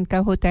पसंद का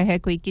होता है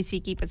कोई किसी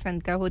की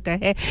पसंद का होता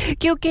है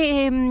क्योंकि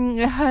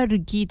हर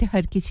गीत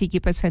हर किसी की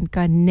पसंद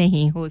का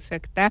नहीं हो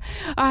सकता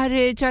और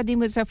चौधरी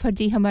मुजफ्फर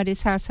जी हमारे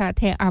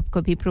साथ हैं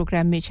आपको भी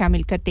प्रोग्राम में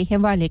शामिल करते हैं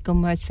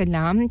वालेकुम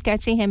अस्सलाम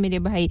कैसे हैं मेरे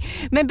भाई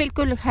मैं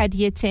बिल्कुल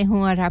खैरियत से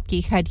हूं और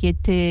आपकी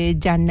खैरियत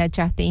जानना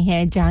चाहते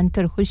हैं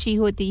जानकर खुशी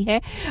होती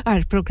है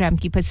और प्रोग्राम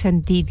की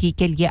पसंदीदगी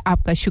के लिए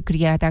आपका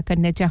शुक्रिया अदा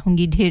करना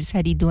चाहूंगी ढेर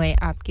सारी दुआएं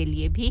आपके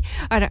लिए भी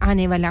और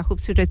आने वाला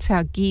खूबसूरत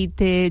सा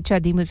गीत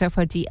चौधरी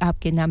मुजफ्फर जी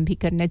आपके नाम भी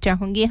करना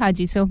चाहूंगी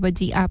हाजी सोहबत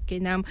जी आपके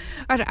नाम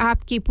और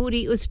आपकी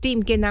पूरी उस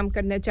टीम के नाम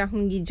करना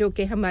चाहूंगी जो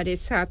कि हमारे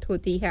साथ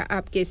होती है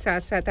आपके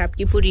साथ-साथ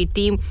आपकी पूरी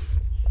टीम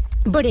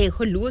बड़े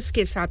खुलूस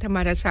के साथ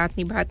हमारा साथ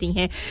निभाती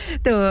हैं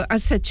तो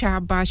असद शाह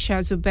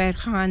बादशाह जुबैर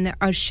खान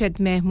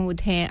अरशद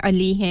महमूद हैं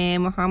अली हैं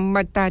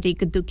मोहम्मद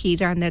तारिक दुखी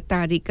राना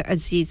तारिक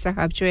अजीज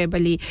साहब शोएब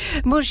अली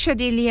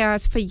मुर्शद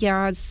इलियास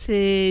फयाज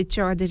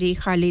चौधरी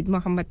खालिद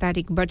मोहम्मद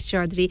तारिक बट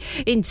चौधरी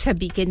इन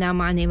सभी के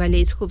नाम आने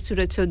वाले इस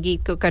खूबसूरत से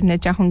गीत को करना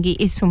चाहूंगी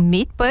इस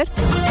उम्मीद पर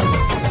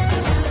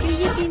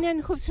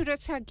खूबसूरत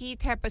सा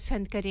गीत है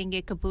पसंद करेंगे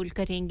कबूल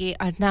करेंगे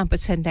और ना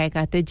पसंद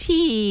आएगा तो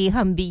जी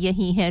हम भी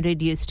यही हैं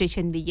रेडियो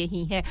स्टेशन भी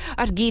यही है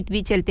और गीत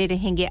भी चलते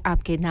रहेंगे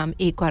आपके नाम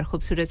एक और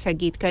खूबसूरत सा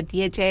गीत कर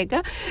दिया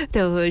जाएगा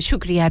तो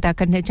शुक्रिया अदा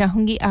करना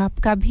चाहूंगी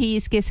आपका भी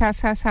इसके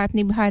साथ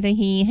निभा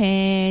रही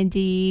हैं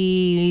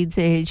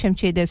जी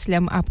शमशेद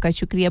असलम आपका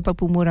शुक्रिया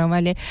पप्पू मोरा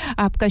वाले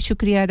आपका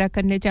शुक्रिया अदा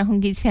करना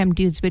चाहूंगी सैम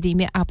ड्यूसबरी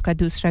में आपका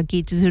दूसरा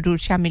गीत जरूर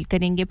शामिल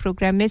करेंगे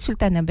प्रोग्राम में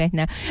सुल्ताना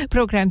बहना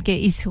प्रोग्राम के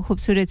इस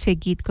खूबसूरत से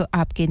गीत को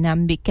आपके नाम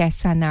भी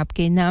कैसा ना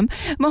आपके नाम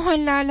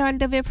Mohanlal all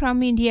the way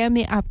from India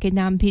में आपके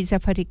नाम भी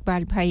जफर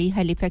इकबाल भाई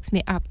हैलिफैक्स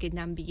में आपके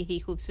नाम भी यही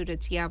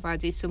खूबसूरत सी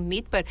आवाज इस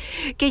उम्मीद पर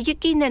कि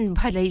यकीनन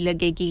भलाई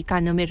लगेगी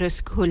कानों में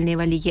रस घोलने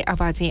वाली ये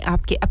आवाजें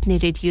आपके अपने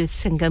रेडियो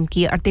संगम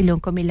की और दिलों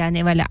को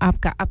मिलाने वाला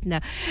आपका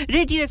अपना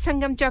रेडियो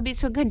संगम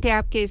 24 घंटे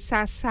आपके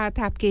साथ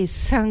आपके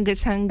संग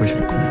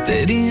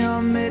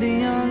तेरियां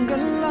मेरियां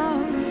गल्लां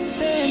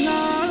ते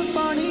नाल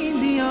पानी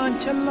दियां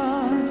चल्लां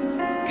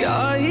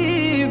क्या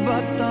ही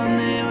बातां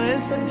ने ओए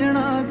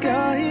सजना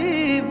क्या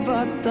ही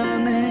बातां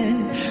ने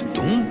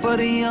तू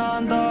परियां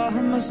दा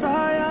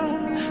हमसाया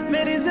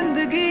मेरी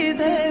जिंदगी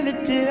दे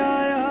विच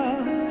आया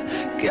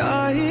क्या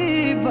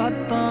ही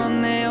बातां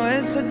ने ओए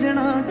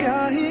सजना क्या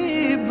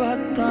ही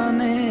बातां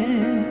ने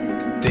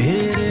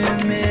तेरे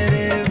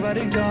मेरे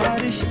वर्गा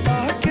रिश्ता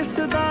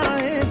किसदा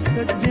है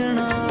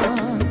सजना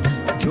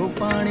जो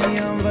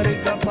पानियां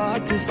वर्गा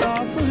पाक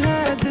साफ है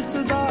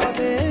दिसदा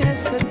वे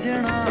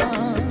सजना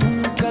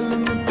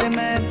कलम ते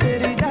मैं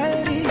तेरी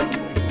डायरी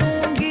तू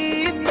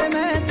गीत ते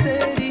मैं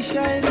तेरी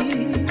शायरी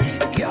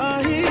क्या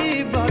ही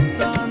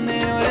बातां ने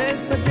ओए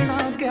सजना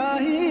क्या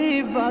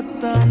ही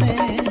बातां ने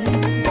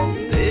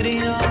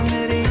तेरियां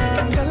मेरियां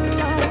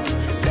गल्लां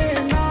ते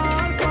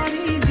नाल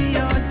पानी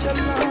दियां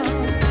चल्लां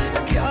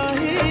क्या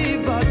ही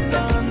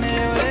बातां ने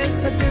ओए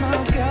सजना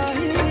क्या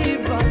ही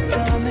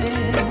बातां ने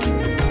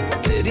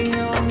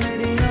तेरियां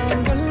मेरियां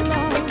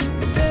गल्लां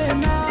ते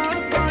नाल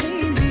पानी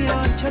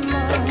दियां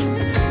चल्लां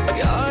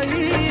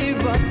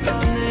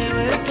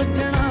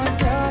सजना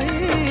क्या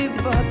ही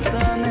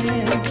बातां ने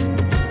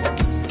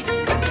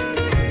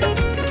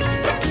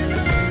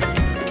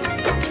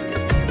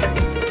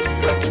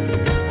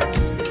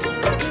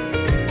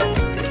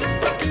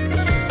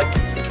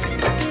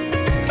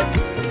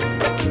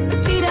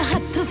तेरा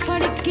हाथ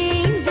फड़ के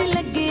इंज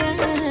लगया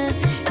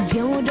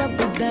जो रब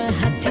दा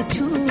हाथ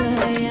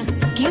छुआया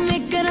कि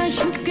मैं करा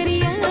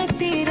शुक्रिया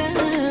तेरा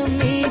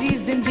मेरी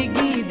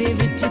जिंदगी दे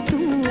विच तू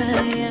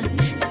आया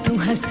तू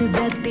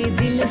हसदा ते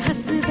दिल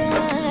हसदा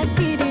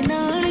तेरे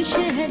नाल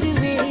शहर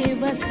वे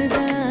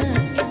वसदा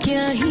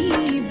क्या ही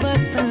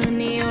बातां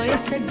ने ओए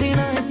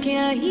सजना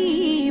क्या ही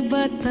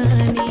बातां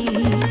ने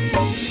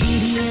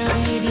तेरियां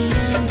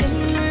मेरियां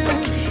गल्लां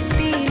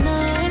ते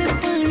नाल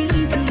पानी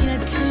दियां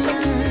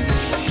चल्लां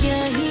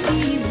क्या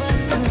ही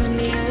बातां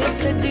ने ओए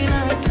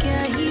सजना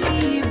क्या ही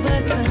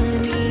बातां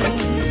ने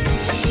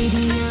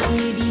तेरियां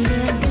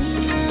मेरियां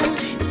गल्लां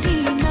ते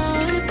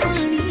नाल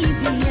पानी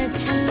दियां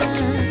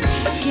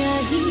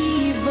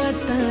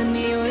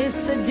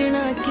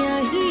क्या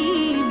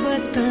ही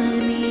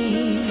बताने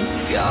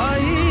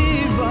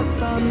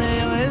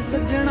ओए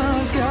सजना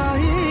क्या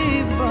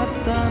ही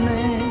बातां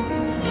ने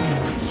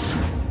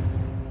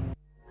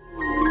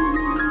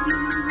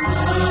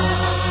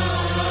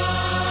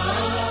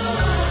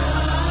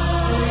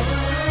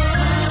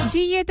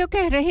जी ये तो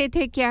कह रहे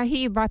थे क्या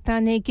ही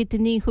बातां ने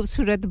कितनी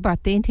खूबसूरत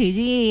बातें थी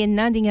जी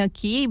इन्ना दियां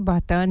की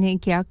बातां ने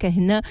क्या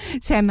कहना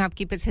सैम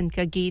आपकी पसंद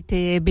का गीत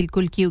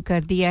बिल्कुल क्यों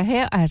कर दिया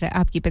है और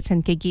आपकी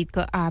पसंद के गीत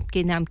को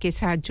आपके नाम के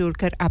साथ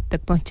जोड़कर आप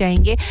तक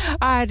पहुंचाएंगे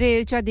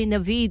और चौधरी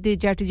नवीद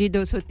जट जी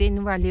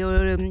 203 वाले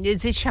और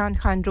जिशान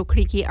खान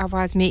रोखड़ी की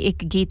आवाज में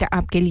एक गीत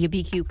आपके लिए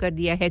भी क्यों कर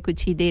दिया है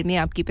कुछ ही देर में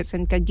आपकी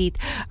पसंद का गीत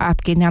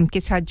आपके नाम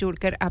के साथ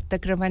जोड़कर आप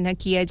तक रवाना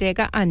किया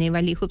जाएगा आने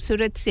वाली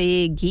खूबसूरत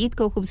से गीत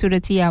को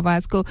खूबसूरत सी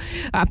आवाज को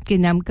आपके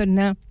नाम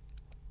करना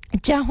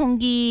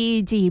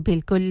चाहूंगी जी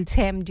बिल्कुल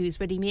सैम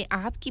ड्यूसबरी में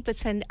आपकी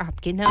पसंद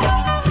आपके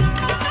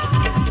नाम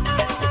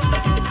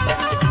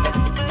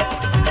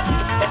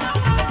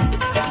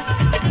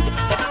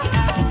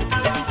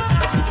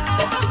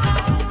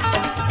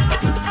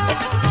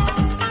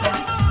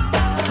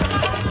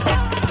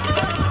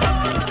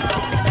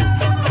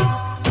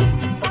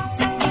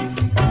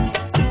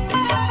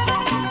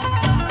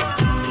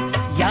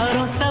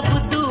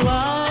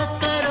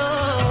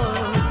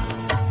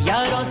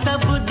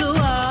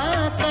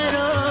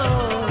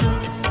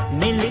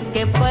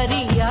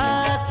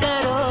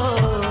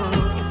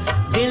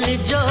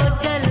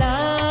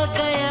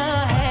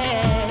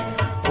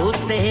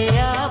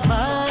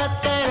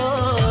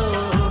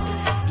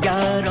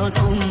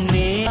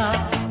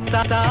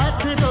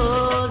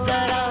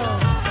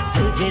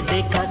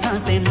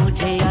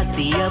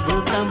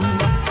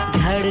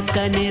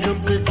धड़कने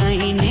रुक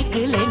गई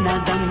निकले ना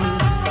दम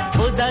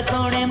खुदा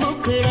सोने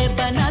मुखड़े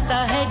बनाता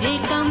है जी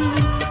कम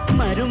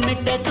मर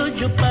मिटे तुझ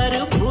पर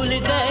भूल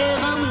गए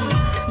हम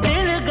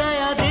दिल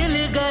गया ले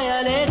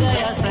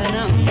गया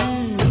सनम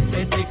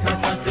उसे देखा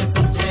सांस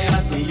तुझे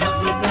आती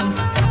अब कम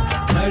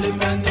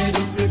धड़कने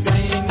रुक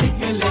गई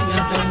निकले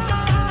ना दम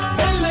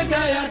दिल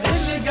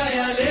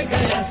गया ले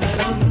गया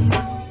सनम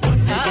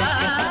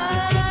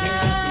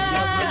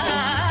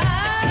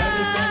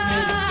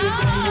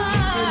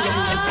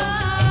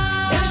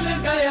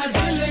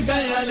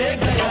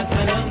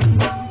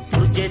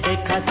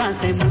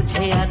सांसें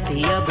मुझे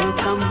आती अब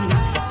कम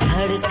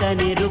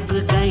धड़कने रुक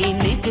गई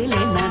निकले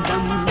ना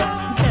दम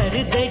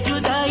दर्द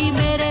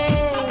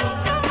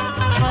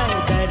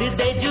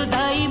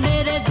जुदाई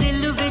मेरे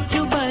दिल विच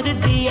भर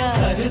दिया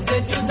दर्द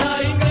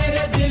जुदाई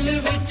मेरे दिल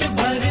विच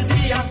भर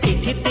दिया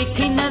तिखी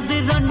तिखी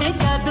नजरों ने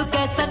जादू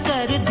कैसा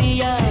कर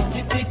दिया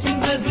तिखी तिखी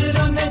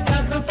नजरों ने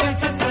जादू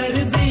कैसा कर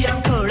दिया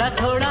थोड़ा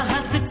थोड़ा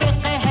हंस के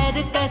कहर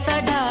कैसा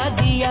ढा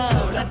दिया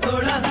थोड़ा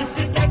थोड़ा हंस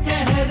के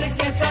कहर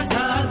कैसा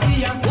ढा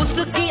दिया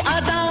उसकी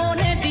अदाओं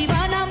ने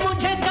दीवाना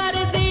मुझे कर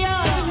दिया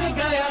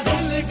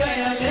दिल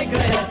गया ले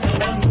गया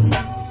सनम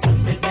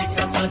उसे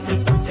देखा बस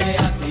तुझे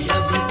आती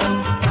अब दम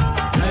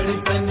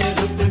धड़कने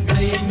रुक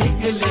गई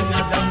निकले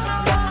ना दम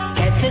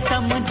कैसे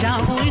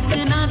समझाऊं इस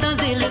नादा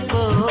दिल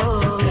को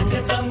कैसे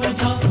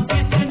समझाऊं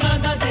इस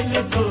नादा दिल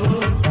को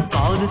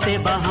कौन से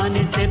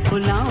बहाने से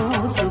भुलाऊं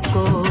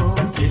उसको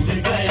दिल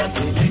गया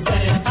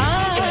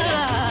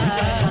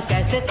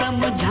कैसे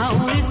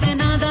समझाऊं इस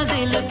नादा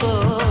दिल को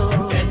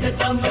कैसे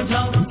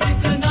समझाऊं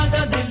इस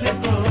नादा दिल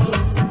को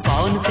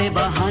कौन से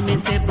बहाने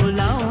से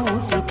बुलाऊं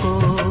उसको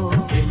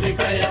दिल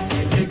गया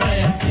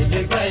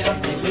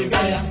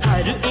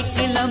हर एक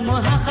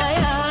लम्हा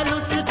ख्याल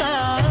उसका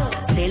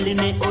दिल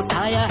ने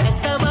उठाया है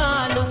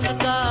सवाल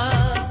उसका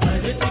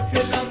हर एक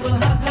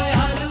लम्हा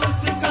ख्याल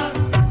उसका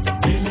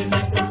दिल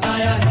ने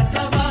उठाया है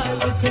सवाल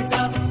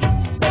उसका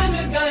दिल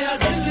गया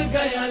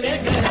ले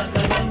गया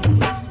सनम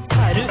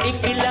हर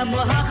एक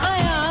लम्हा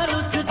ख्याल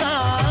उसका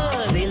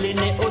दिल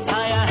ने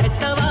उठाया है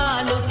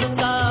सवाल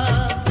उसका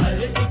हर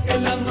एक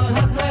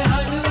लम्हा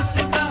ख्याल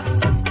उसका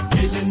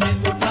दिल ने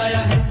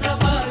उठाया है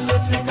सवाल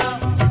उसका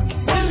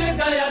दिल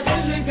गया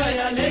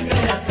ले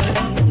गया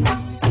सनम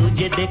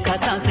तुझे देखा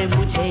सांसें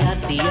मुझे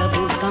आती अब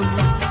कम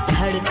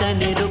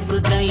धड़कने रुक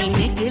गई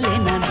निकले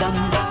ना दम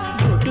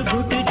घुट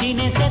घुट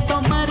जीने से तो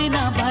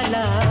मरना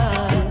भला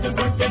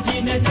घुट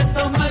जीने से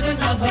तो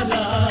मरना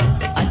भला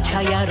अच्छा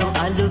यारों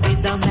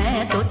अलविदा मैं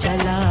तो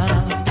चला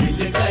दिल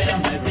गया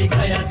मैं भी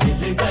गया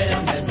दिल गया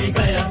मैं भी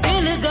गया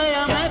दिल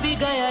गया मैं भी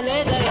गया ले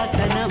गया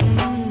सनम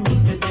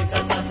तुझे देखा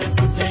सांसें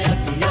तुझे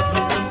आती अब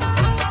कम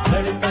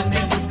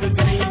धड़कने रुक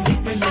गई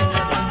निकले ना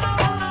दम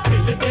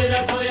दिल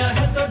तेरा खोया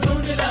है तो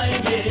ढूंढ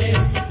लाएंगे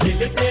दिल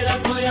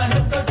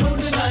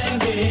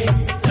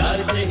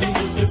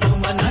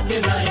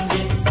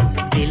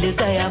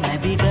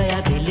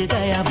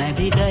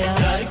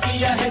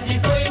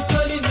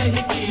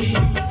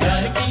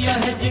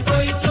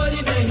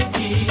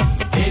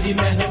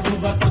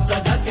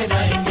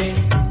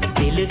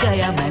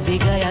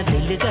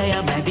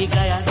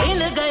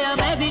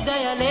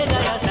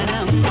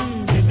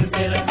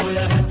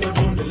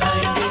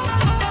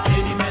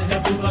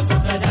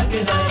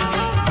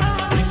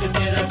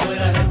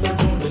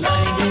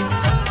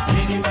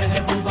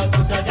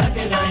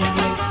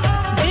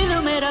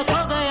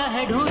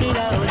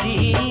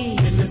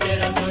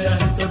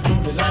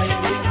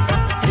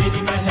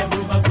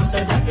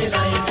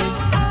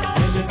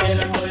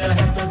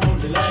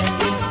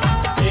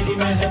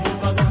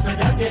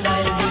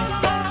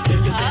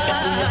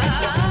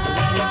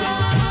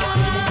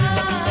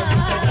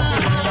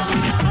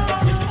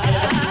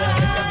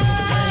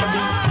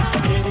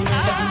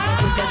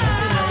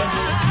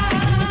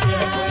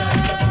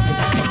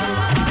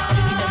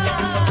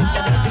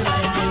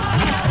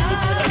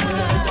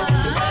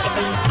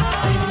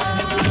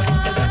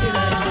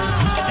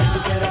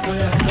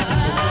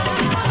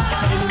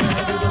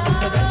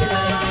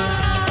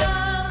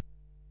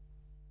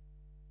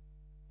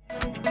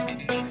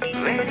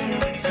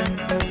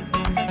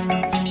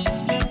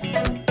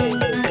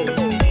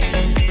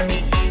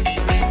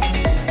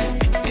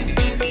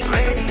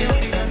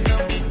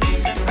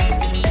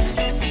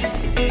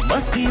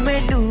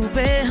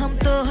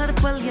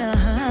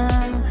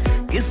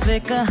किससे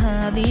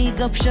कहानी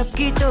गपशप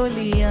की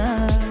टोलियां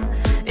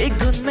एक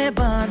धुन में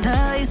बांधा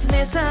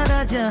इसने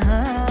सारा जहां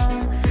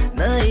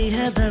नई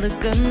है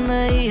धड़कन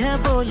नई है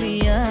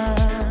बोलियां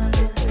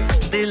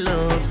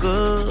दिलों को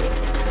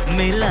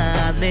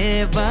मिलाने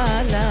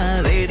वाला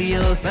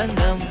रेडियो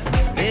संगम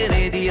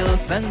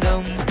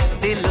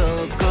दिलों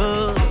को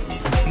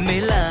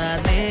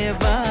मिलाने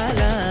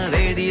वाला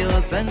रेडियो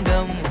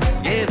संगम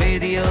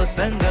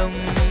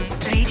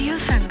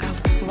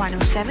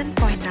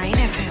 107.9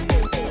 FM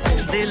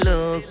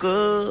दिलों को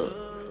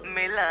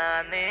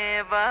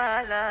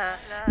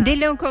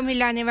दिलों को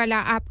मिलाने वाला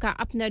आपका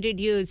अपना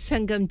रेडियो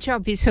संगम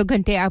 24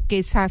 घंटे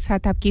आपके साथ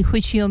साथ आपकी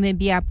खुशियों में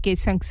भी आपके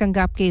संग संग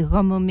आपके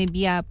गमों में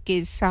भी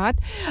आपके साथ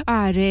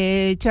और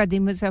चौधरी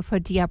मुजफ्फर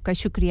जी आपका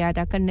शुक्रिया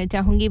अदा करना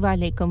चाहूंगी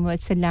वालेकुम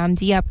अस्सलाम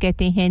जी आप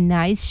कहते हैं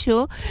नाइस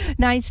शो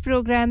नाइस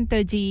प्रोग्राम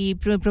तो जी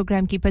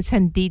प्रोग्राम की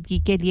पसंदीदगी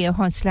के लिए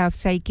हौसला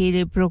अफजाई के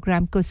लिए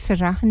प्रोग्राम को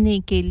सराहने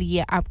के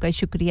लिए आपका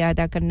शुक्रिया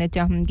अदा करना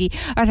चाहूंगी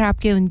और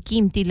आपके उन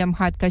कीमती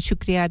लम्हात का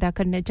शुक्रिया अदा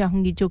करना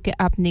चाहूंगी जो कि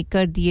आपने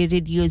कर दिए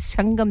रेडियो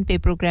संगम पे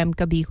प्रोग्राम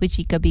कभी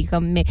खुशी कभी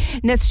गम में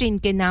नसरीन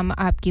के नाम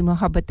आपकी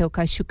मोहब्बतों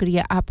का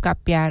शुक्रिया आपका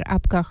प्यार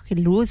आपका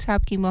खिलूस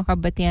आपकी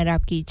मोहब्बतें और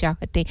आपकी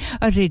चाहतें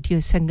और रेडियो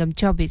संगम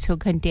 24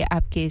 घंटे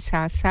आपके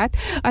साथ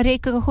साथ और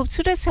एक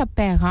खूबसूरत सा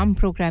पैगाम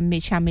प्रोग्राम में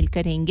शामिल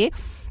करेंगे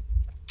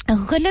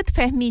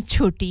गलतफहमी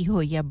छोटी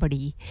हो या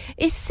बड़ी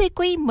इससे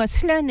कोई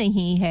मसला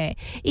नहीं है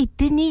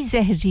इतनी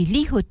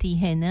जहरीली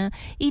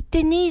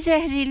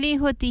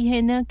होती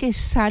है ना कि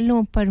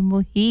सालों पर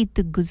मुहीत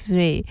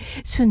गुजरे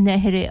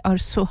सुनहरे और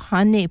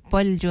सुहाने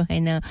पल जो है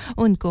ना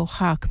उनको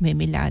खाक में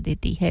मिला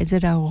देती है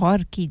जरा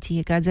गौर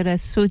कीजिएगा जरा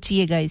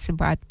सोचिएगा इस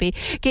बात पे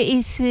कि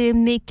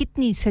इसमें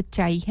कितनी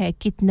सच्चाई है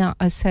कितना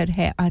असर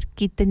है और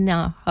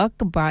कितना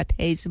हक बात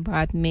है इस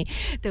बात में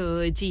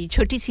तो जी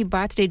छोटी सी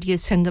बात रेडियो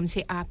संगम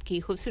से आपकी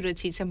खूबसूरत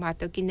सी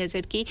समातों की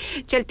नजर की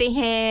चलते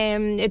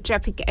हैं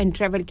ट्रैफिक एंड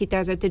ट्रैवल की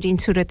ताज़ा तरीन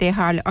सूरत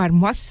हाल और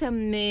मौसम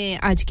में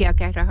आज क्या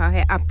कह रहा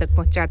है आप तक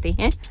पहुंचाते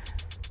हैं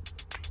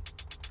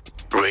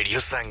Radio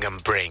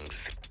Sangam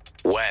brings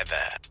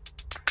weather,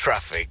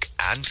 traffic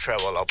and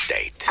travel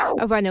update.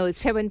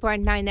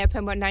 107.9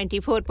 FM और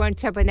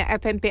 94.7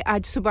 FM पे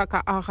आज सुबह का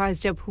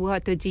आगाज जब हुआ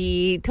तो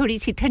जी थोड़ी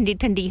सी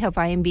ठंडी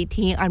हवाएं भी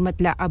थीं और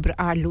मतलब अब्र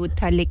आलूद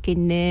था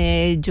लेकिन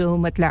जो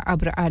मतलब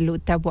अब्र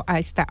आलूद था वो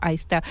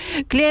आहिस्ता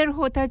क्लियर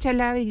होता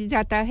चला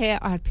जाता है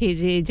और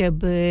फिर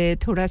जब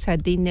थोड़ा सा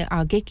दिन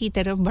आगे की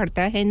तरफ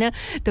बढ़ता है ना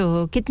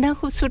तो कितना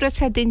खूबसूरत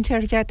सा दिन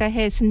चढ़ जाता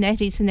है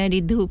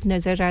सुनहरी धूप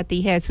नजर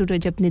आती है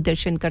सूरज अपने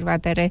दर्शन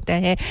करवाता रहता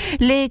है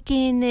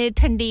लेकिन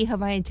ठंडी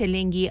हवाएं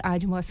चलेंगी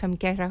आज मौसम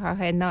कह रहा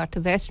है नॉर्थ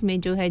वेस्ट में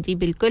जो है जी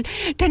बिल्कुल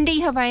ठंडी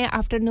हवाएं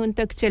आफ्टरनून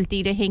तक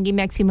चलती रहेंगी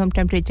मैक्सिमम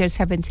टेंपरेचर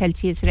 7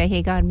 सेल्सियस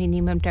रहेगा और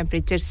मिनिमम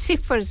टेंपरेचर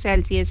 0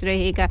 सेल्सियस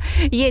रहेगा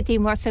ये थी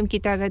मौसम की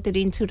ताज़ा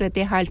तरीन सूरत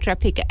हाल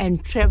ट्रैफिक एंड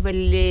ट्रैवल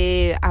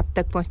आप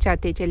तक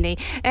पहुंचाते चलें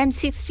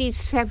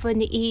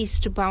M67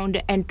 eastbound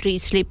entry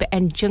slip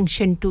and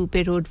junction 2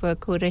 पे रोड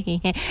वर्क हो रहे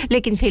हैं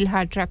लेकिन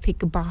फिलहाल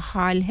ट्रैफिक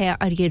बहाल है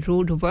और ये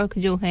रोड वर्क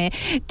जो है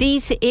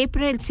 30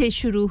 अप्रैल से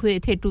शुरू हुए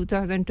थे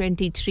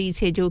 2023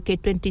 से जो कि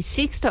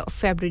 26th of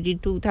February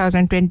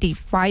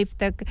 2025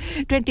 तक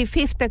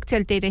 25th तक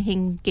चलते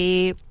रहेंगे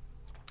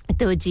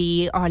तो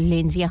जी ऑल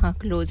लेन्स यहाँ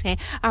क्लोज हैं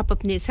आप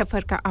अपने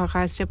सफ़र का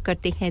आगाज़ जब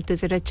करते हैं तो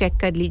ज़रा चेक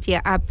कर लीजिए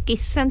आप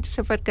किस संत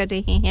सफ़र कर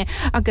रहे हैं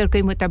अगर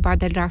कोई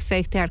मुतबादल रास्ता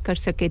इख्तियार कर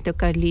सके तो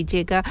कर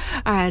लीजिएगा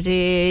और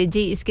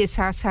जी इसके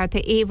साथ साथ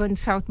A1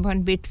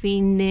 southbound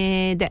between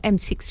the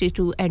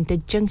M62 and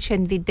the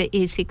junction with the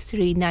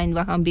A639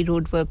 वहाँ भी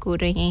रोड वर्क हो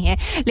रहे हैं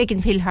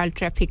लेकिन फ़िलहाल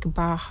ट्रैफिक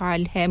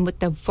बहाल है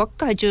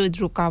मुतवक्का जो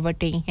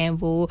रुकावटें हैं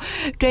वो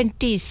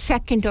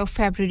 22nd of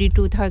February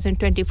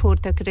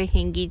 2024 तक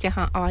रहेंगी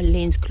जहाँ ऑल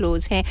लेन्स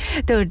क्लोज हैं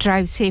तो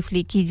ड्राइव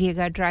सेफली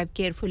कीजिएगा ड्राइव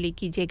केयरफुली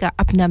कीजिएगा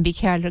अपना भी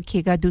ख्याल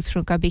रखिएगा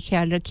दूसरों का भी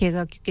ख्याल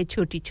रखिएगा क्योंकि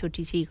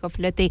छोटी-छोटी सी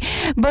गफलतें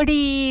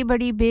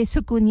बड़ी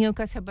बेसुकूनियों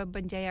का सबब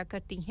बन जाया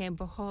करती हैं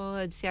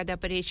बहुत ज़्यादा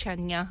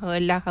परेशानियां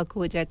लाहक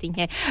हो जाती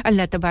हैं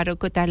अल्लाह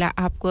तबारक व तआला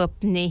आपको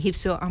अपने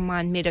हिफ्ज़ व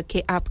अमान में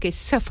रखे आपके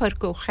सफ़र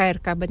को खैर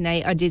का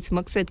बनाए और जिस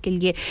मकसद के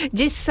लिए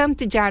जिस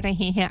समत जा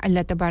रहे हैं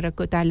अल्लाह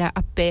तबारक व तआला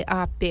आप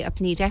पे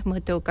अपनी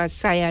रहमतों का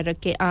साया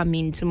रखे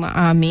आमीन सुमा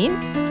आमीन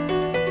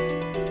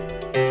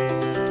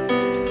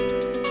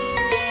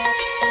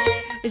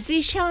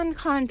ज़ीशान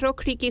खान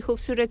रोखड़ी की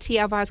खूबसूरत सी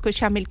आवाज़ को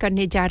शामिल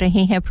करने जा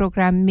रहे हैं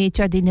प्रोग्राम में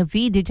चौधरी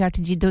नवीद जट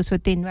जी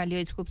 203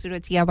 वाले इस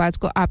खूबसूरत सी आवाज़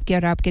को आपके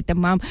और आपके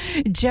तमाम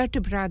जट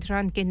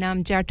बरादरान के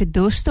नाम जट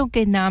दोस्तों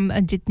के नाम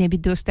जितने भी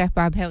दोस्त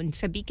अहबाब हैं उन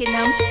सभी के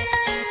नाम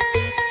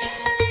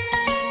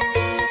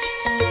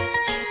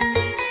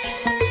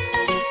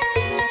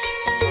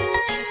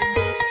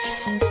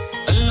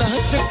अल्लाह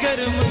च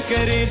करम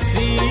करे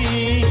सी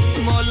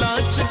मौला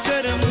च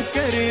करम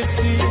करे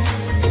सी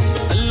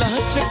अल्लाह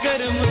च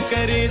करम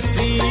करे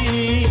सी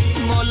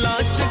मौला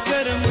च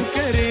करम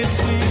करे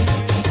सी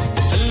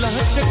अल्लाह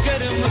च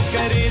करम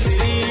करे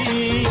सी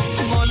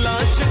मौला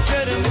च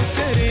करम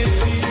करे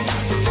सी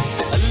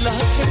अल्लाह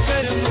च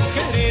करम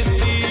करे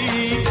सी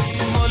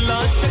मौला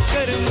च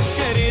करम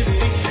करे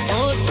सी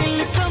ओ दिल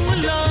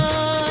कमला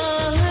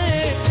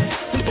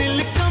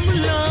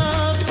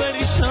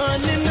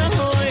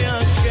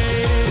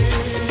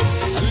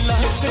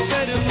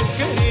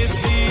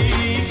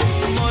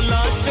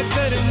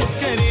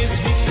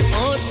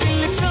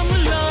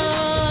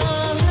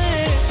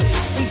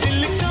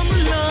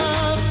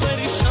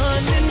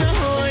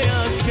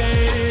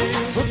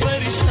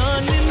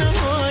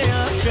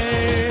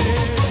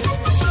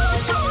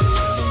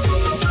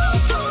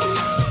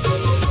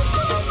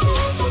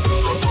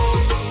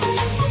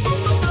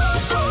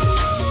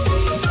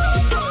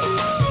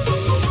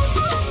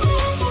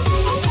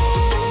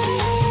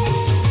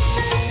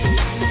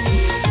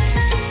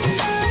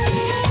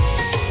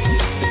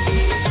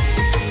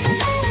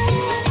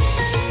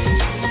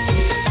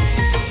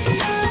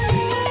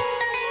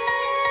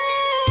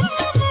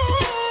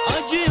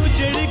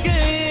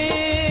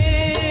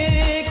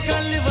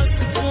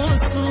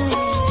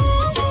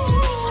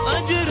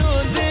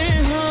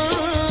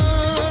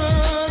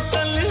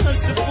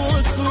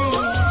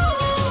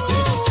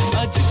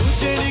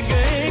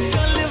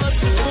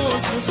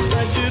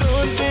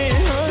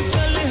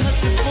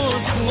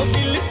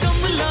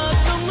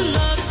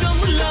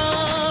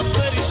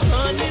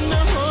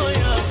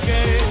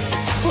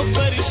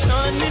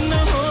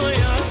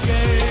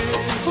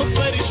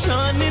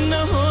परेशान न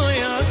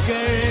होया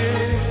कर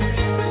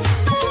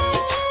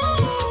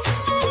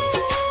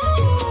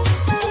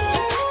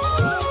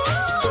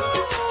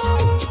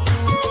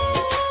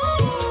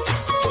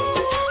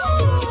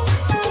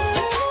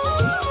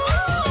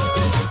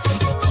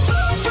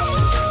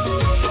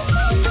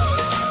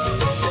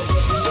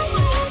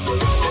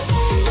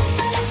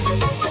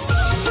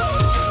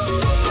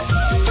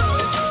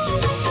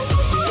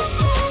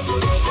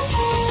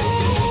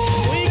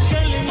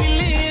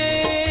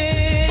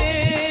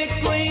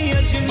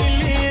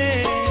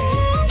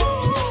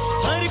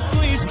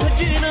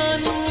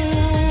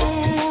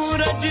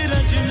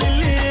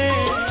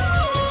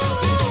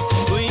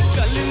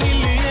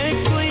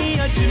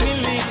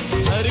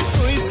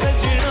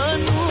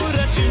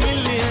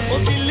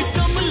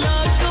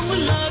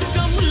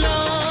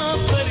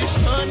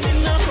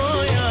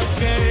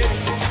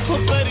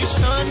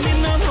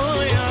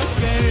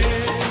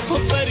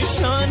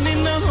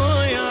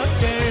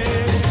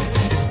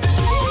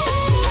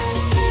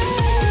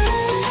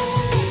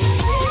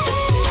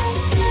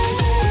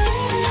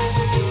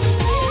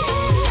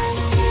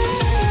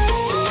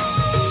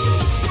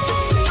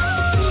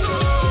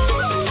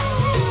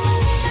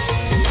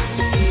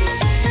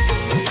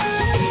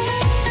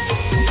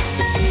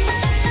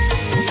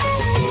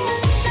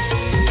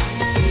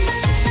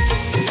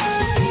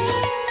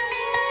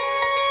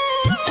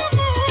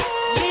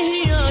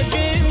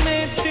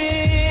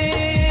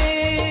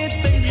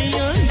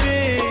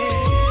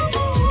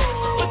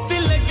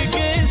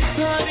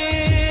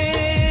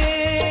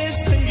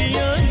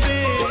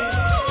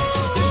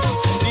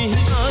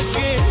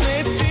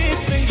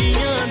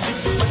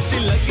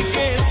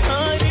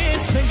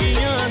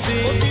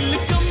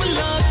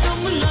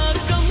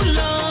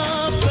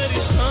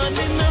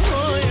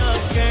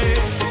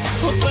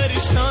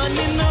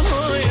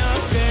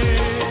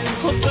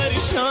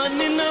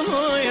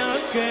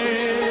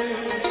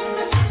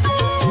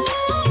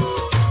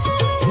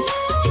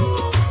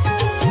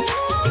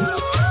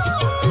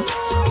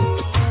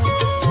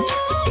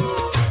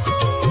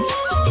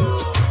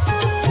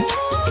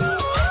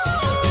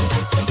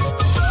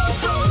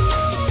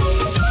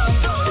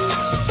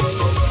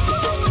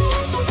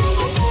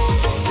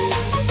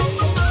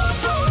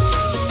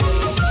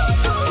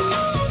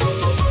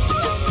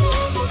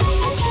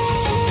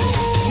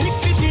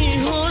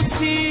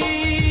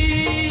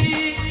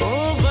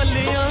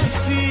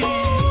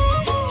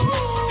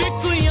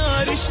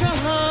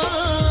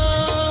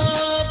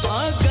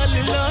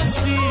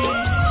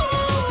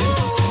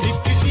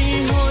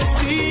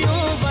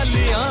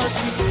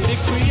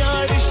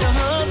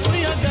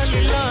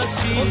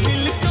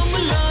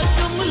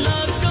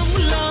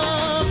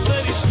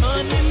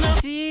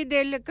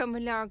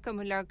कमला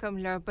कमला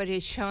कमला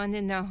परेशान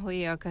ना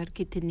होया कर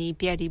कितनी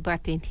प्यारी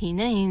बातें थी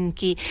ना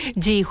इनकी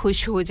जी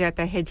खुश हो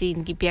जाता है जी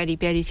इनकी प्यारी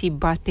प्यारी सी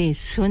बातें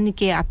सुन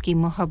के आपकी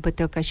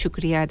मोहब्बतों का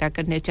शुक्रिया अदा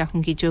करना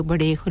चाहूंगी जो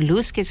बड़े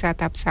खुलूस के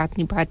साथ आप साथ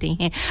निभाते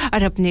हैं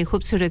और अपने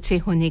खूबसूरत से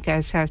होने का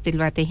एहसास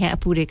दिलवाते हैं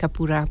पूरे का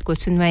पूरा आपको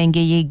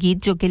सुनवाएंगे ये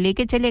गीत जो के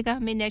लेके चलेगा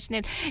हमें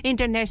नेशनल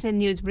इंटरनेशनल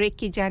न्यूज़ ब्रेक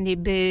की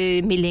जानिब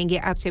मिलेंगे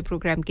आपसे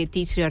प्रोग्राम के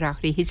तीसरे और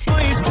आखिरी हिस्से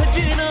कोई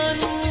सजना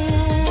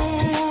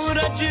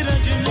रज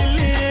रज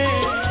मिले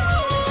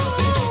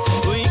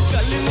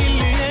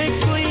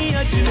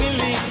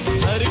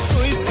हर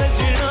कोई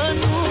सजना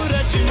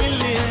नूरज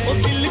मिले ओ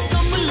दिल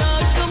कमला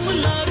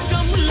कमला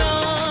कमला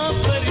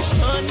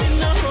परेशान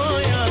न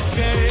होया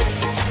कर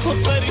हो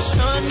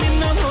परेशान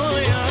न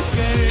होया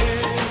कर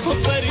हो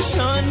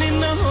परेशान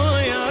न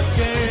होया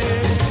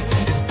कर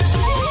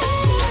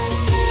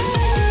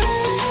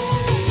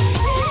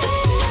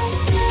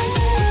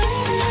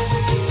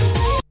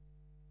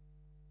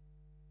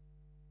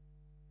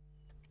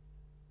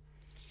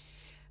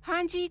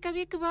हाँ जी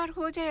कभी-कभार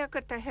हो जाया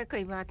करता है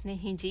कोई बात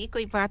नहीं जी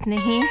कोई बात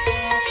नहीं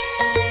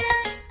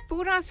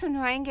पूरा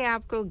सुनवाएंगे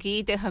आपको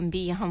गीत हम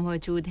भी यहाँ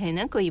मौजूद हैं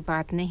ना कोई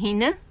बात नहीं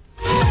ना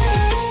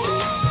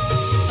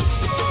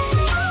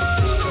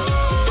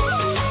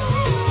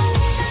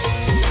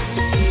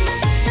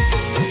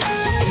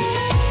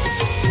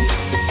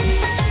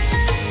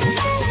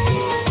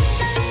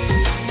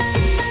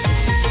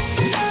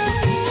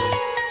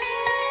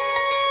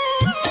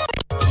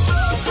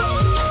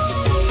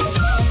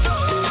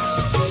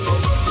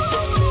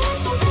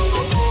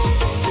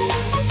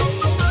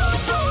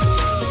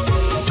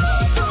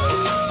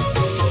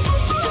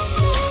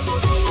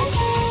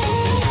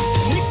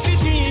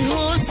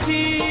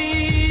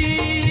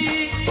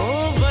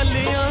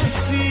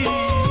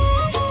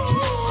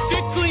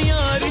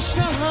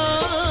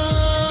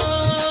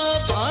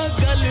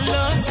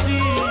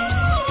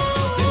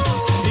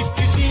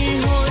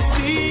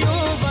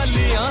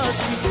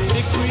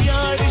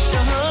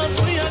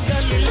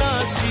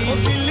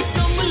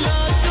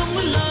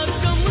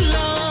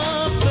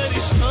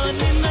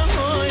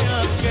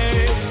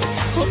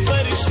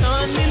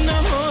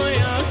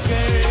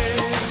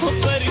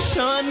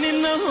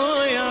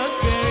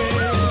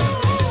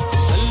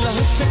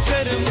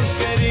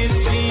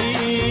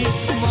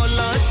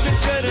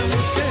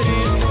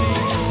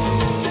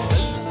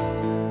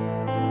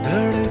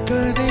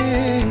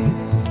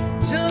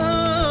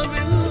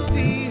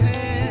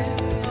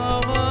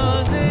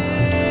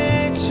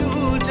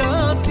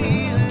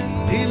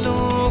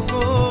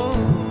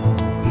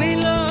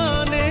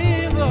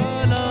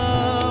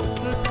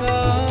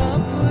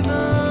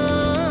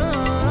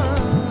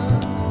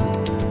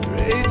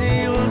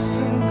Radio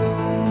Sangam.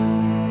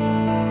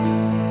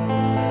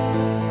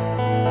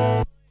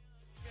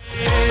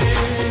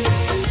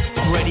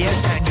 Radio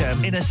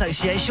Sangam in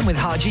association with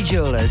Haji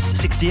Jewellers,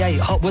 68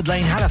 Hotwood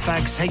Lane,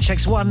 Halifax,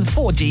 HX1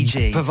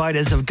 4DG.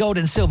 Providers of gold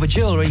and silver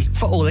jewellery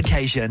for all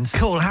occasions.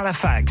 Call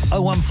Halifax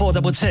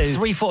 01422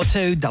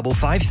 342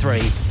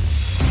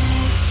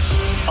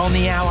 553. On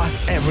the hour,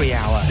 every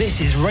hour. This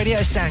is Radio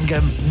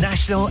Sangam,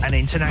 national and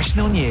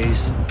international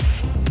news.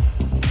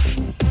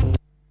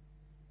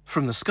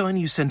 From the Sky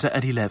News Centre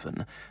at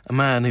 11, a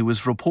man who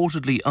was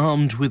reportedly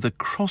armed with a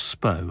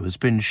crossbow has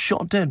been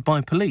shot dead by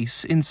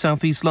police in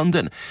south-east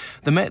London.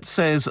 The Met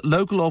says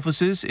local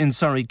officers in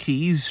Surrey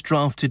Quays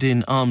drafted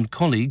in armed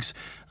colleagues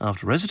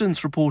after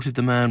residents reported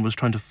the man was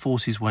trying to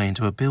force his way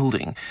into a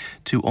building.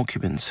 2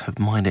 occupants have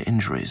minor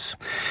injuries.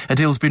 A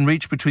deal's been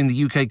reached between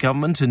the UK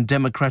government and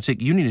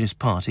Democratic Unionist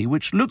Party,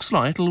 which looks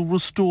like it'll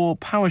restore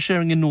power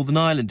sharing in Northern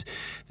Ireland.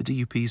 The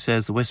DUP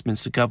says the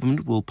Westminster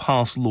government will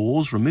pass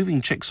laws removing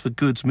checks for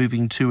goods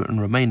moving to and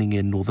remaining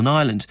in Northern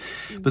Ireland.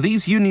 But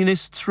these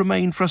unionists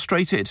remain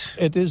frustrated.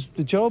 It is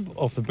the job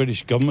of the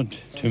British government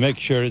to make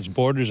sure its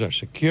borders are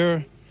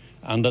secure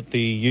and that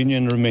the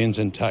union remains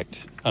intact.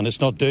 And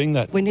it's not doing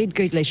that. We need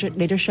good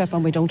leadership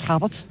and we don't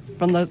have it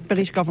from the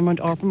British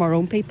government or from our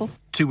own people.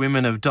 2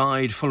 women have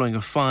died following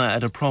a fire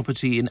at a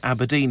property in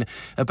Aberdeen.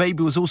 A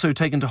baby was also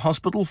taken to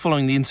hospital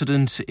following the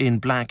incident in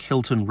Black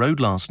Hilton Road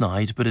last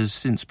night, but has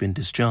since been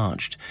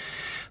discharged.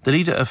 The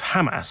leader of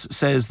Hamas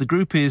says the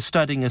group is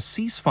studying a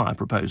ceasefire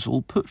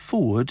proposal put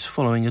forward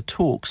following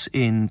talks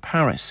in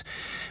Paris.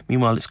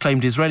 Meanwhile, it's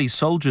claimed Israeli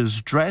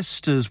soldiers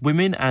dressed as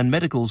women and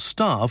medical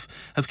staff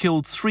have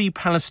killed 3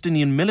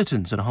 Palestinian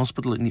militants at a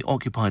hospital in the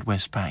occupied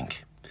West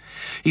Bank.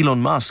 Elon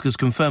Musk has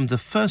confirmed the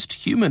first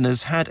human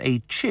has had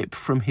a chip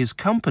from his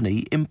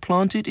company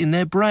implanted in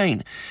their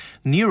brain.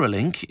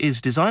 Neuralink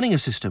is designing a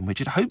system which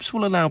it hopes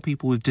will allow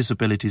people with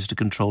disabilities to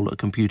control a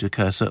computer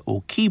cursor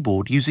or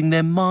keyboard using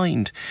their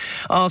mind.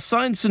 Our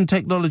science and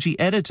technology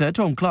editor,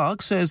 Tom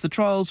Clark, says the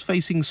trial's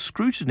facing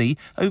scrutiny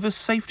over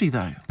safety,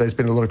 though. There's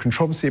been a lot of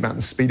controversy about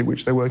the speed at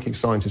which they're working,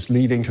 scientists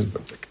leaving because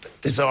of the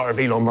desire of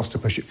Elon Musk to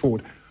push it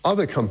forward.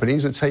 Other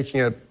companies are taking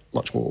a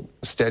much more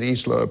steady,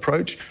 slow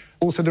approach.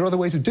 Also, there are other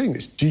ways of doing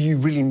this. Do you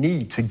really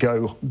need to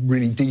go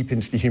really deep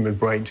into the human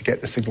brain to get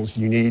the signals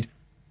you need?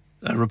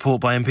 A report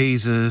by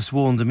MPs has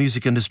warned the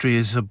music industry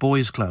is a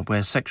boys' club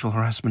where sexual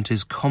harassment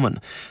is common.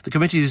 The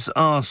committee has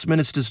asked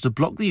ministers to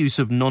block the use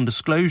of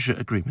non-disclosure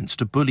agreements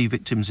to bully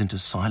victims into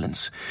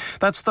silence.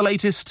 That's the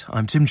latest.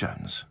 I'm Tim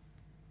Jones.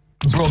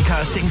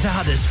 Broadcasting to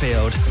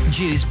Huddersfield,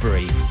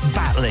 Dewsbury,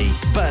 Batley,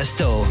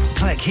 Birstall,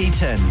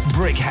 Cleckheaton,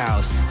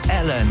 Brickhouse,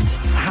 Elland,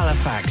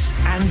 Halifax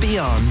and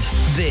beyond.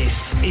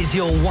 This is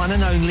your one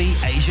and only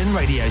Asian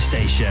radio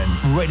station.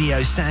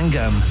 Radio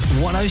Sangam,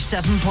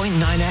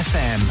 107.9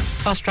 FM.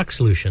 Fast Track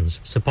Solutions,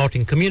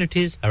 supporting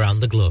communities around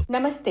the globe.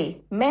 नमस्ते,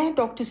 मैं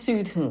doctor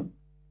सूद हूँ.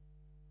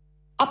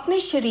 अपने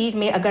शरीर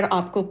में अगर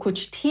आपको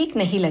कुछ ठीक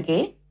नहीं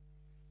लगे,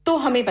 तो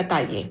हमें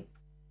बताइए.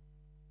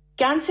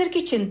 कैंसर की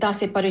चिंता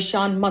से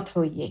परेशान मत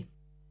होइए.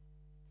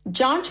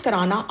 जांच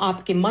कराना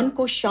आपके मन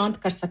को शांत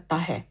कर सकता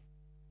है.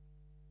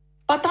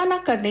 पता न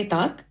करने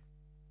तक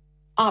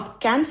आप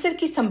कैंसर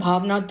की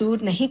संभावना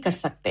दूर नहीं कर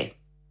सकते.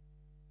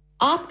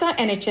 आपका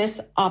एनएचएस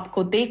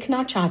आपको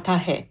देखना चाहता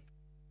है.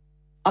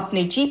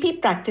 अपने जीपी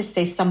प्रैक्टिस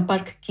से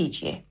संपर्क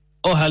कीजिए.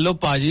 ओ हेलो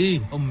पाजी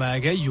ओ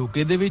मैं क्या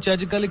यूके ਦੇ ਵਿੱਚ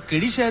ਅੱਜ ਕੱਲ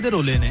ਕਿਹੜੀ ਸ਼ਹਿਰ ਦੇ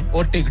ਰੋਲੇ ਨੇ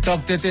ਉਹ ਟਿਕਟੌਕ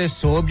ਤੇ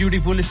ਸੋ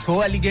ਬਿਊਟੀਫੁਲ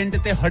ਸੋ ਐਲੀਗੈਂਟ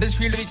ਤੇ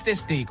ਹਡਰਸਫੀਲਡ ਵਿੱਚ ਤੇ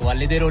ਸਟੇਕ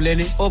ਵਾਲੇ ਦੇ ਰੋਲੇ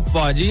ਨੇ ਉਹ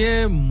ਪਾਜੀ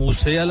ਇਹ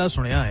ਮੂਸੇ ਵਾਲਾ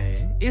ਸੁਣਿਆ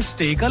ਹੈ ਇਹ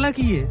ਸਟੇਕ ਵਾਲਾ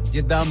ਕੀ ਹੈ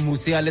ਜਿੱਦਾਂ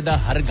ਮੂਸੇ ਵਾਲੇ ਦਾ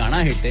ਹਰ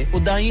ਗਾਣਾ ਹਿੱਟ ਹੈ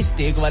ਉਦਾਂ ਹੀ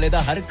ਸਟੇਕ ਵਾਲੇ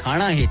ਦਾ ਹਰ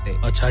ਖਾਣਾ ਹਿੱਟ ਹੈ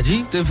ਅੱਛਾ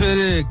ਜੀ ਤੇ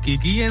ਫਿਰ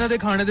ਕੀ ਹੈ ਇਹਨਾਂ ਦੇ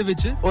ਖਾਣੇ ਦੇ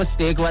ਵਿੱਚ ਉਹ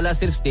ਸਟੇਕ ਵਾਲਾ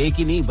ਸਿਰਫ ਸਟੇਕ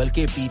ਹੀ ਨਹੀਂ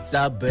ਬਲਕਿ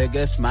ਪੀਜ਼ਾ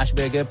버ਗਰ ਸਮੈਸ਼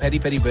버ਗਰ ਪੈਰੀ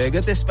ਪੈਰੀ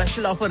버ਗਰ ਤੇ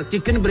ਸਪੈਸ਼ਲ ਆਫਰ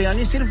ਚਿਕਨ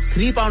ਬਿਰਿਆਨੀ ਸਿਰਫ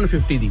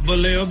 £3.50 ਦੀ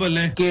ਬੱਲੇ ਓ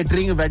ਬੱਲੇ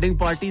catering wedding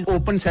parties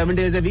open 7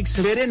 days a week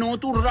ਸਵੇਰੇ 9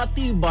 ਤੋਂ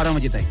ਰਾਤੀ 12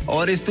 ਵਜੇ ਤੱਕ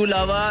ਔਰ ਇਸ ਤੋਂ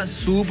ਇਲਾਵਾ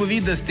ਸੂਪ ਵੀ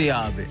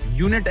ਦਸਤਿਆਬ ਹੈ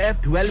unit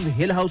F12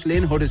 hill house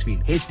lane Huddersfield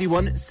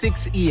HD1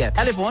 6EF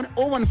telephone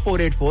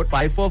 01484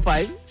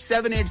 545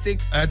 786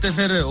 ਐ ਤੇ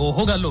ਫਿਰ ਉਹ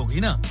ਗੱਲ ਹੋ ਗਈ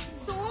ਨਾ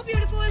so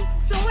beautiful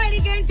so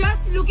elegant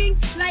just looking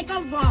like a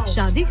wow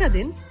शादी का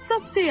दिन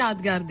सबसे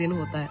यादगार दिन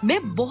होता है मैं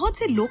बहुत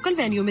से लोकल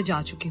वेन्यू में जा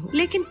चुकी हूँ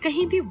लेकिन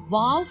कहीं भी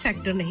वाव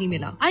फैक्टर नहीं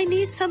मिला I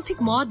need something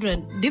modern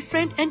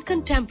different and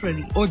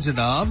contemporary ओ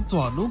जनाब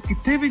ਤੁਹਾਨੂੰ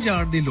ਕਿੱਥੇ ਵੀ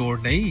ਜਾਣ ਦੀ ਲੋੜ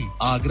ਨਹੀਂ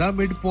ਆਗਰਾ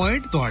ਮਿਡ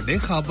ਪੁਆਇੰਟ ਤੁਹਾਡੇ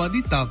ਖਾਬਾਂ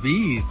ਦੀ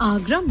ਤਾਬੀਰ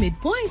आगरा मिड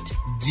पॉइंट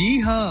जी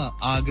हाँ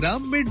आगरा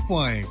मिड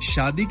पॉइंट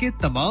शादी के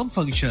तमाम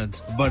functions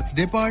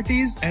birthday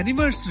parties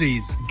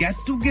anniversaries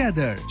get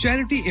together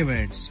charity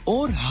events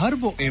और हर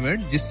वो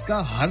इवेंट जिसका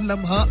हर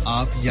लम्हा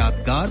आप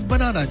यादगार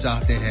बनाना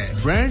चाहते हैं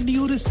ब्रांड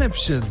न्यू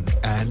रिसेप्शन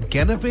एंड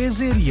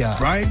कैनपेज एरिया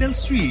ब्राइडल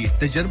स्वीट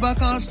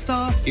तजर्बाकार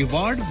स्टाफ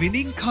अवार्ड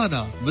विनिंग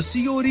खाना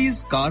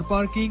वसीओरीज कार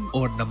पार्किंग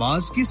और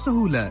नमाज की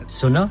सहूलत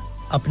सुना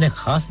अपने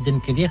खास दिन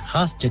के लिए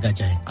खास जगह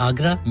जाएं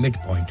Agra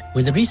Midpoint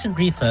with a recent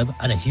refurb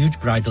and a huge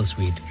bridal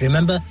suite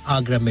remember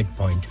Agra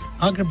Midpoint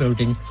Agra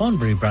Building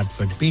Thornbury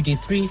Bradford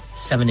BD3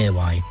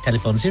 7AY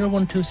telephone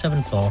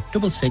 01274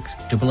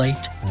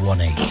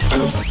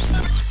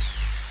 668818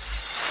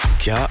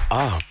 क्या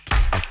आप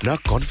अपना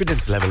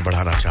कॉन्फिडेंस लेवल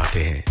बढ़ाना चाहते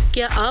हैं?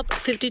 क्या आप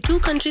 52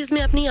 कंट्रीज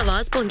में अपनी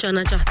आवाज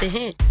पहुंचाना चाहते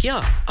हैं? क्या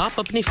आप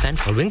अपनी फैन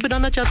फॉलोइंग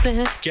बढ़ाना चाहते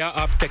हैं? क्या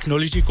आप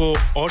टेक्नोलॉजी को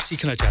और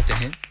सीखना चाहते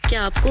हैं?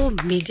 क्या आपको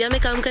मीडिया में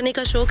काम करने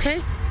का शौक है?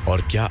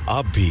 और क्या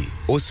आप भी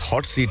उस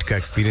हॉट सीट का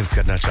एक्सपीरियंस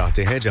करना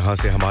चाहते हैं जहां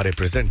से हमारे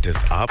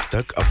प्रेजेंटर्स आप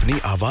तक अपनी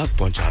आवाज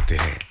पहुंचाते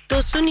हैं?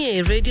 तो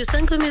सुनिए, radio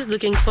Sangam is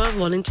looking for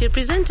volunteer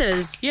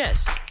presenters.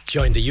 Yes.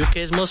 Join the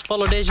UK's most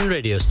followed Asian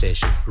radio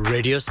station,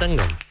 Radio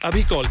Sangam.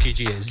 Abhi call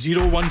kijiye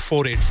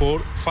 01484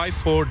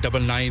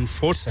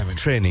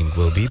 549947. Training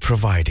will be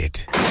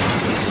provided.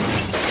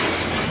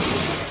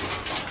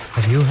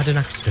 Have you had an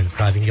accident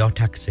driving your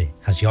taxi?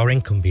 Has your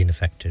income been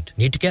affected?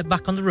 Need to get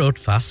back on the road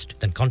fast?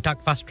 Then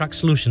contact Fast Track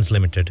Solutions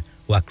Limited,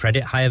 who are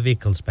credit hire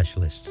vehicle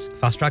specialists.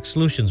 Fast Track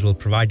Solutions will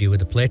provide you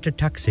with a plated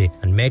taxi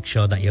and make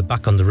sure that you're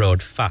back on the road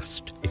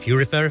fast. If you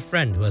refer a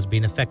friend who has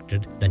been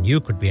affected, then you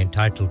could be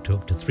entitled to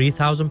up to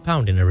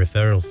 £3,000 in a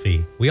referral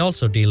fee. We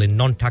also deal in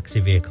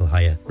non-taxi vehicle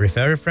hire.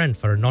 Refer a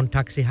friend for a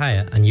non-taxi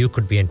hire and you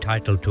could be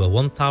entitled to a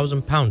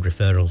 £1,000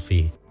 referral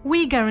fee. We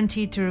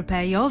guarantee to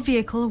repair your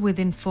vehicle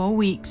within 4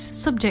 weeks,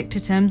 subject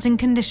to terms and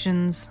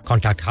conditions.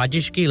 Contact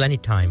Haji Shkil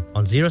anytime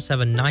on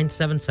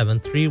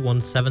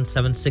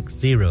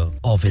 07977317760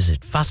 or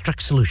visit Fast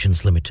Track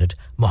Solutions Limited,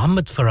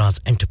 Mohammed Faraz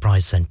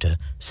Enterprise Centre,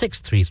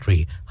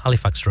 633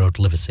 Halifax Road,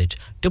 Liversedge,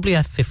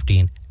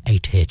 WF15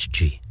 8HG.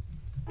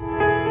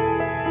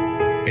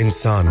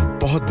 इंसान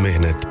बहुत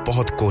मेहनत,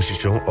 बहुत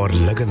कोशिशों और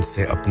लगन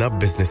से अपना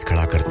business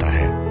खड़ा करता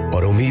है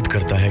और उम्मीद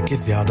करता है कि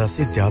ज्यादा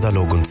से ज्यादा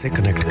लोग उनसे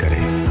कनेक्ट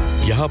करें।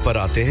 यहाँ पर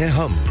आते हैं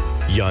हम,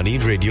 यानी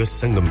रेडियो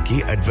संगम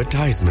की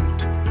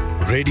एडवर्टाइजमेंट।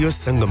 रेडियो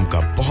संगम का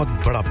बहुत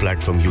बड़ा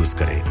प्लेटफॉर्म यूज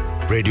करें।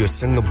 रेडियो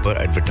संगम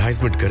पर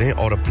एडवर्टाइजमेंट करें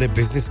और अपने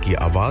बिजनेस की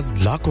आवाज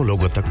लाखों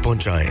लोगों तक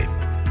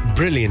पहुंचाएं।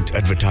 Brilliant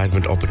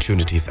advertisement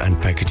opportunities and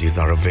packages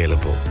are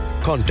available.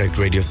 Contact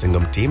Radio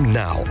Sangam team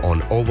now on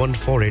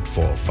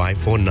 01484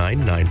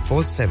 549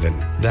 947.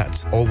 That's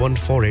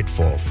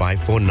 01484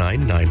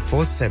 549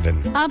 947.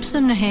 आप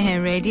सुन रहे हैं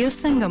रेडियो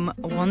संगम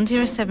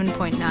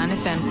 107.9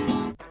 FM.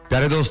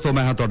 प्यारे दोस्तों,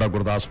 मैं हां तोड़ा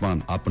गुरदास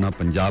मान, अपना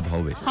पंजाब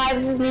होवे। Hi,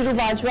 this is Neeru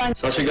Bajwa.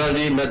 सत श्री अकाल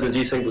जी, मैं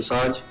दलजीत सिंह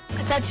दुसांझ।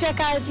 सत श्री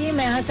अकाल जी,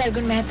 मैं हां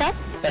सरगुन मेहता।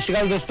 सत श्री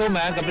अकाल दोस्तों,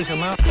 मैं कपिल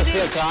शर्मा। सत श्री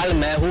अकाल,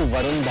 मैं हूं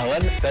वरुण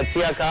धवन। सत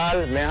श्री अकाल,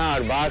 मैं हां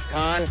अरबाज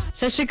खान।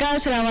 सत श्री अकाल,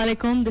 अस्सलाम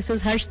वालेकुम। This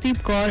is Harshdeep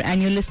Kaur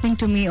and you listening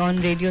to me on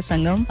radio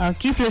Sangam.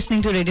 Keep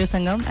listening to radio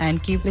Sangam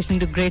and keep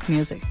listening to great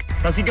music.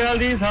 सत श्री अकाल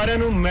जी साਰਿਆਂ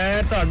ਨੂੰ,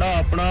 ਮੈਂ ਤੁਹਾਡਾ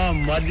ਆਪਣਾ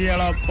ਮਾਝੇ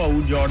ਵਾਲਾ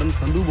ਭਾਊ ਜਾਰਡਨ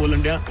ਸੰਧੂ ਬੋਲਣ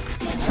ਡਿਆ।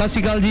 सत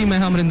श्री अकाल जी, मैं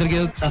हां अमरिंदर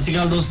गिल। सत श्री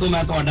अकाल दोस्तों,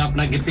 मैं ਤੁਹਾਡਾ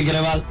ਆਪਣਾ ਗਿੱਪੀ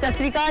ਗਰੇਵਾਲ। सत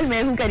श्री अकाल,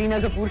 मैं हूं Kareena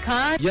Kapoor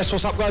Khan. Yes,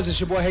 what's up guys, it's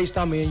your boy Hayes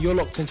Tammy and you're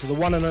locked into the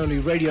one and only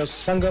Radio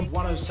Sangam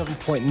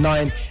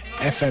 107.9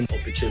 FM.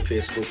 पीछे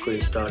फेसबुक को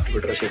इंस्टा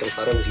ट्विटर शेयर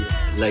सारा कुछ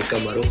लाइक का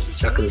मारो,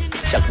 चक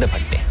दे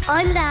फटते।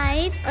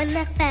 Online on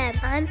the FM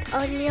and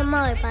on your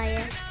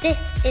mobile.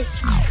 This is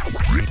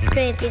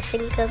Radio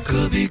Sangam.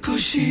 कभी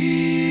खुशी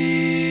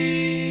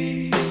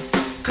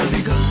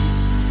कभी गम,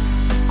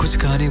 कुछ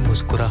गाने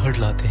मुस्कुराहट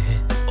लाते हैं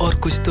और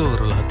कुछ तो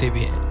रुलाते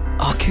भी हैं।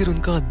 आखिर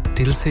उनका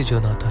दिल से जो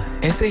नाता है।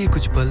 ऐसे ही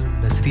कुछ पल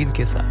नसरीन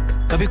के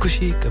साथ, कभी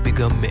खुशी कभी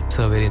गम में,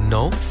 सवेरे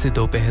 9 से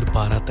दोपहर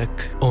 12 तक,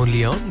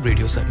 ओनली ऑन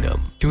रेडियो संगम,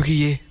 क्योंकि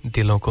ये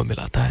दिलों को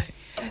मिलाता है।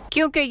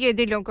 क्योंकि ये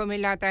दिलों को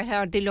मिलाता है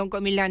और दिलों को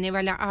मिलाने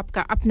वाला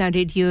आपका अपना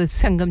रेडियो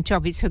संगम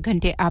 24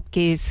 घंटे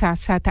आपके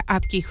साथ-साथ,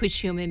 आपकी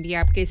खुशियों में भी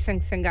आपके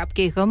संग-संग,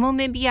 आपके गमों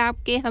में भी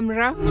आपके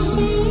हमरा।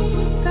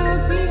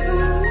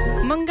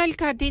 मंगल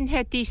का दिन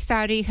है, 30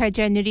 तारीख है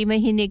जनवरी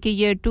महीने के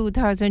ईयर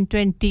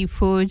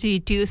 2024 जी,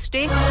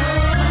 ट्यूसडे।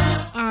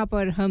 आप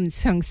और हम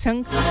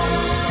संग-संग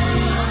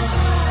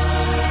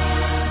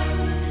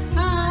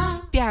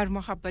प्यार,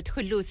 मोहब्बत,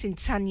 खुलूस,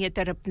 इंसानियत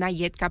और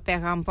अपनायत का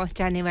पैगाम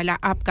पहुंचाने वाला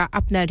आपका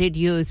अपना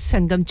रेडियो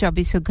संगम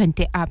 24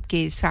 घंटे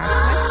आपके साथ।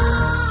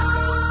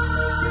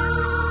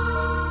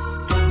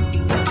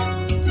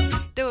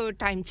 तो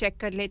टाइम चेक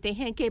कर लेते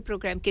हैं कि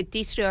प्रोग्राम के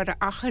तीसरे और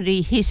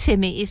आखिरी हिस्से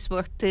में इस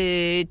वक्त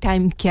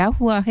टाइम क्या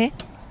हुआ है।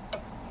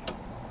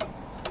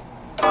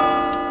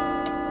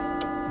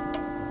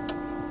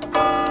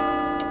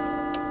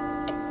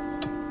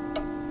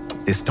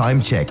 This time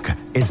check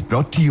is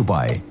brought to you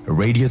by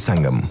Radio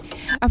Sangam.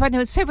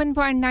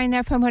 7.9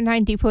 FM और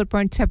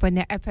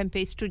 94.7 FM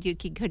पे स्टूडियो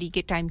की घड़ी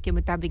के टाइम के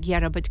मुताबिक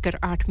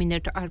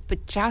 11:08 और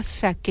 50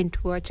 सेकंड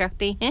हुआ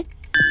चाहते हैं।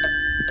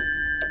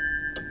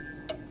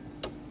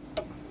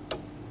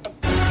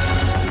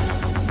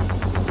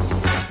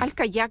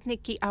 अलका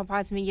याग्निक की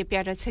आवाज में ये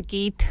प्यारा सा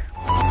गीत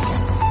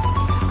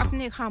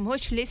अपने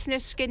खामोश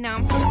लिसनर्स के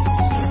नाम।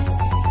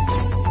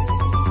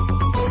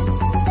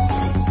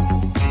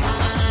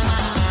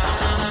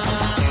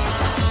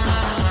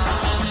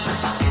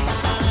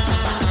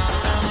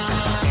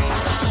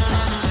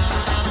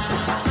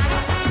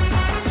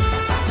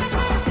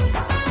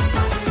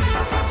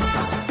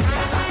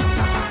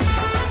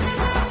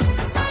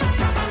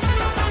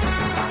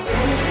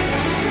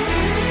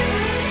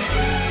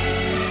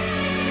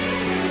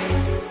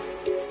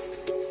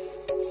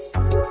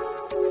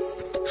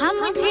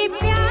 मुझे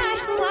प्यार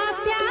हुआ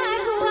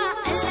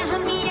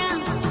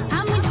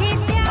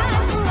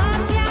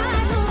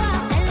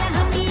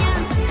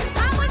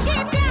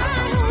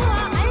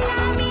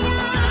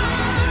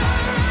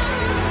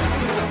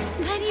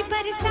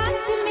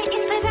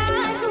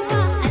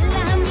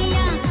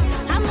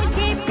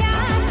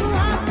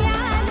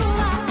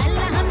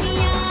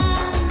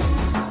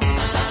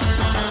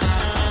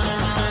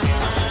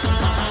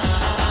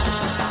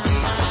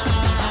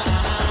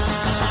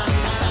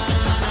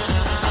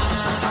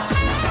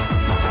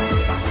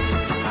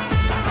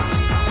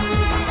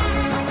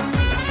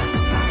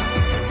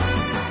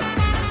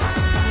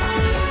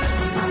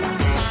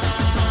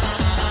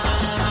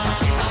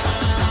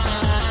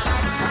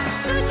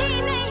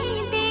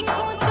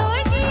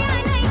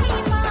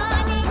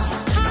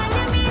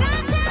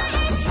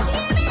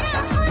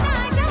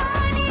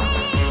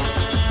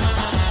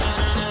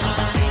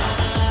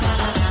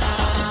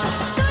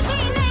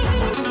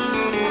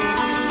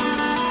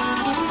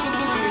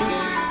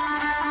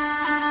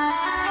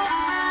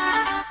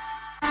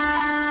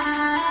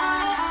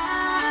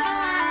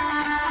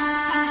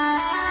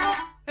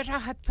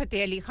राहत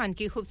फतेह अली खान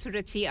की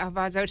खूबसूरत सी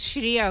आवाज और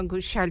श्रेया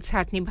घोषाल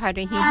साथ निभा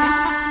रही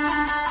हैं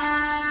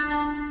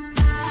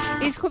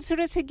इस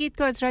खूबसूरत से गीत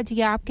को अजरा जी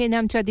आपके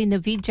नाम चौधरी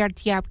नवीद जट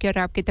जी आपके और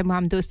आपके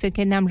तमाम दोस्तों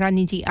के नाम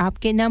रानी जी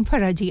आपके नाम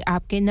फरा जी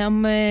आपके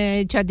नाम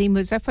चौधरी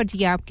मुजफ्फर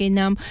जी आपके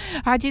नाम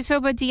हाजी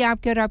सोबत जी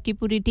आपके और आपकी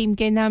पूरी टीम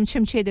के नाम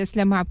शमशेद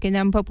असलम आपके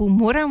नाम पप्पू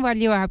मोरा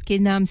वालियो आपके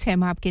नाम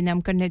सैम आपके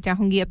नाम करना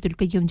चाहूंगी अब्दुल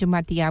कयूम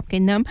जमाती आपके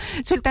नाम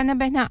सुल्ताना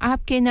बहना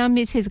आपके नाम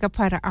मिसेस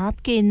गफार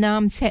आपके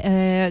नाम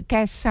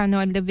कैसान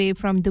all the way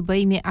from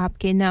Dubai में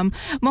आपके नाम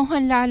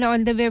Mohan Lal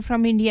all the way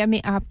from India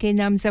में आपके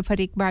नाम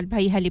जफर इकबाल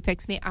भाई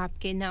हैलिफैक्स में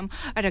आपके नाम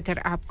और अगर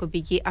आपको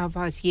भी ये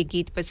आवाज ये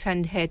गीत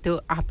पसंद है तो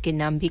आपके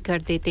नाम भी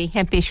कर देते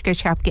हैं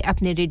पेशकश आपके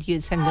अपने रेडियो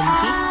संगम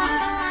की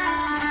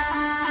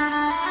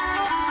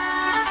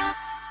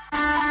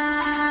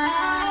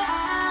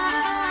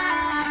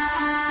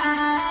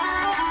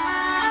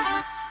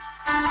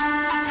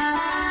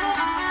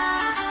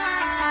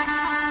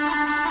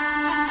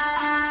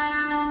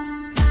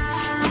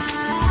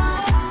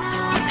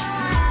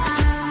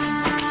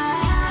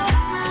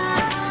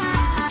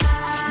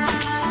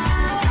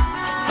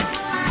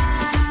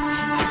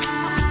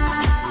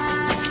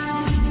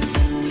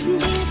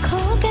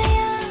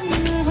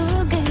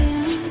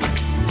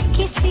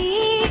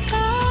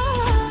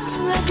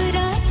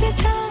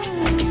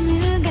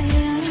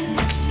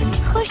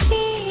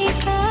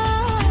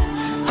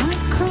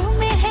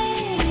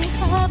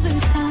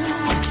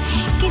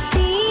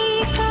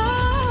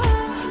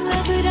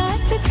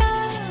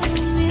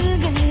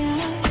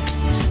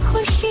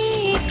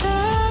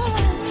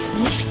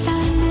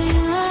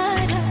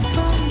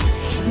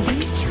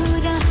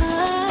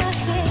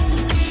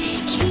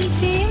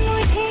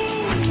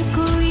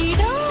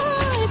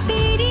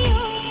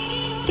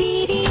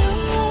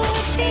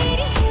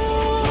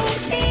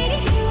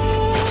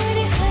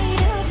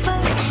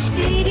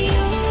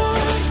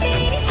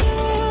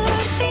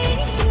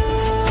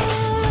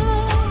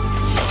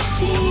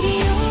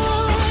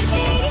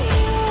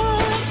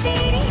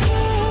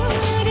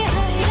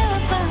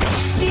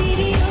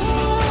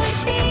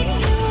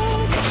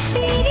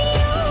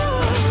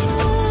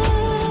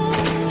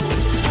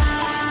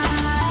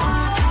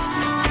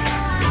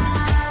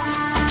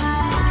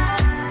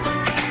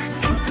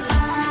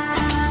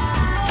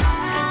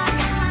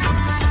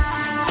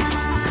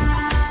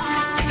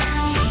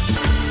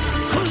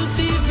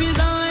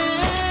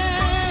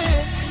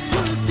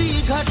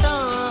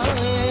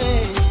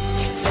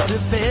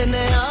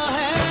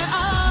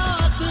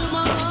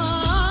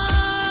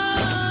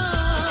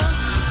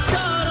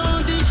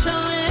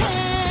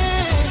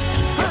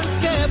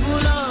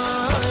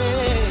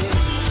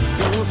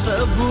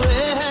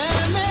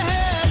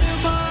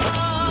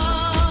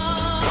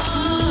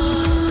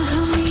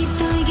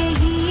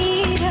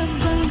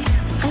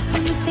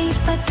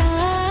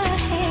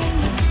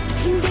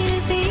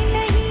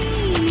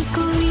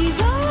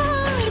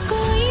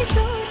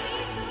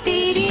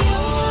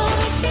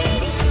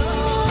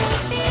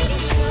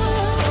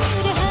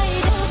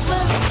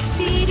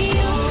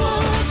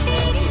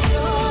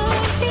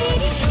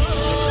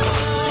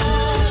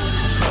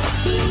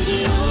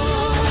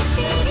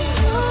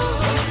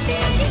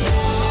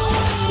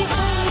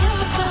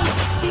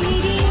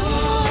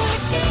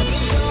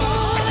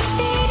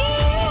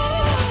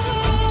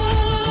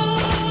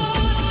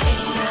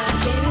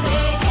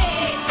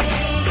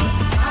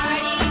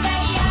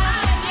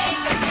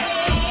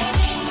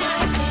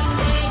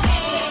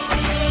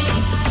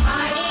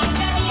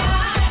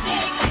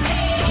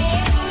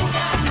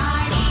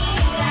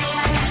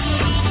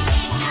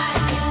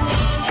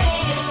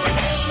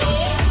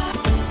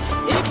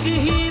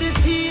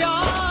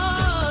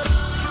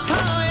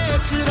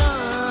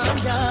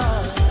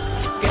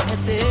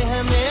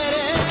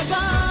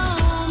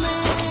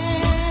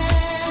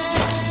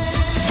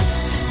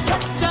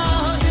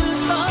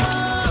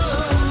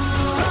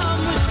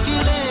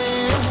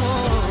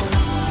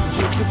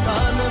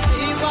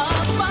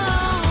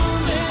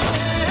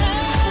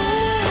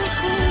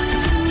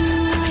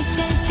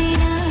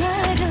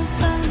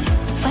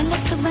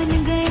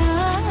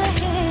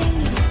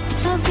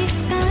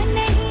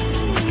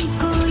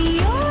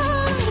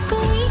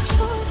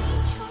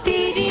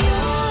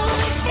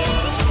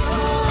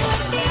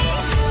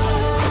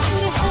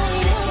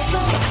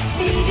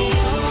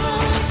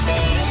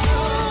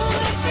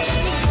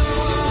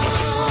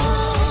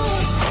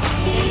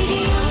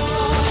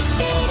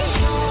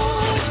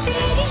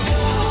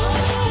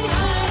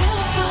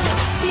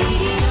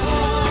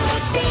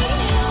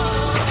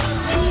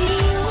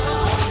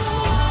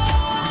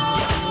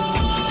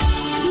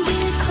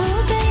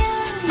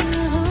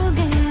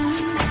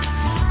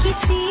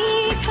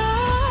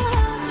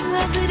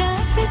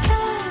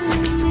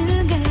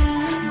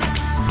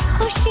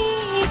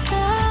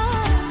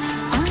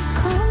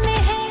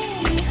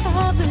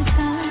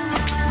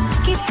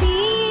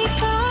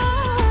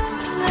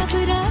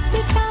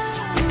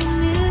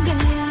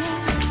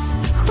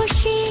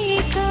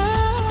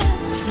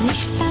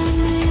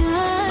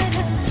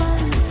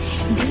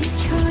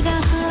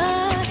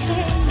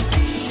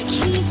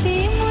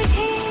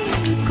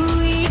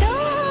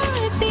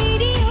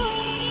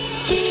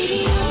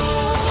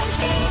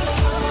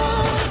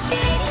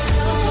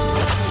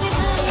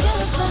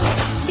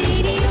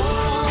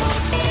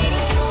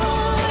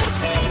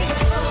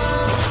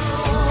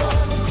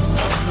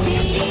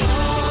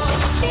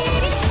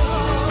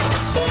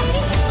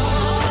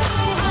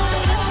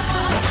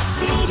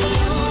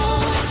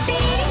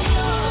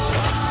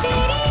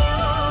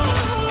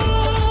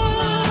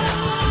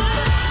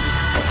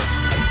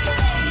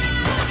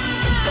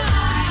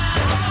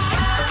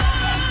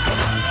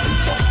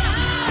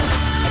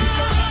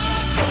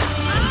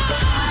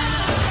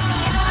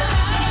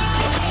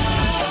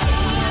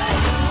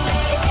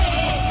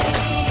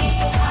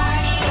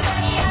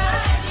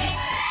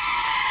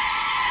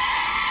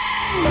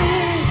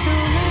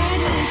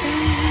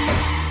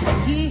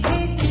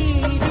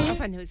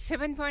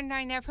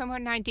 107.9 FM और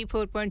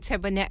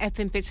 94.7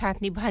 FM पे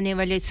साथ निभाने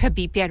वाले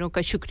सभी प्यारों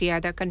का शुक्रिया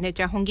अदा करना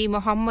चाहूंगी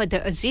मोहम्मद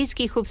अजीज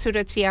की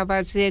खूबसूरत सी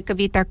आवाज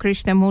कविता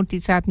कृष्णमूर्ति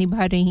साथ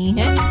निभा रही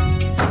हैं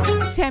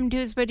सैम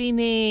ड्यूसबरी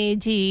में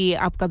जी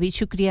आपका भी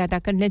शुक्रिया अदा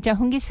करना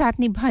चाहूंगी साथ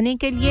निभाने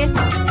के लिए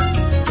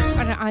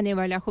और आने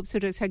वाला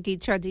खूबसूरत सा गीत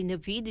चौधरी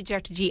नवीद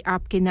जट जी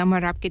आपके नाम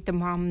और आपके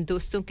तमाम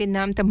दोस्तों के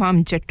नाम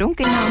तमाम जट्टों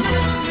के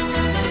नाम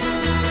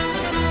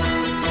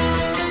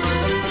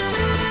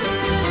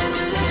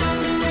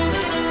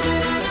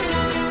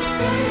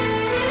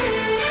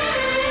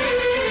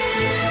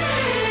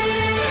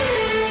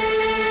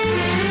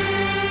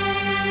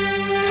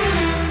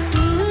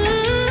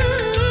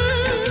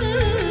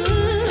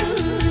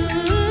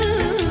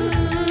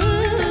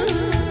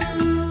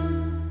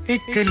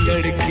एक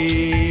लड़की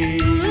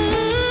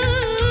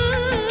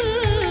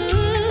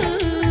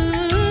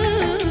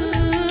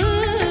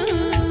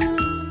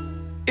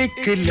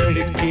एक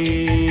लड़की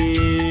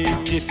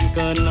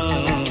जिसका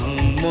नाम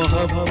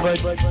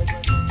मोहब्बत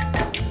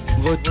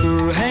वो तू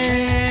है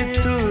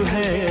तू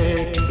है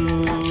तू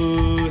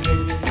है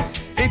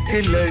एक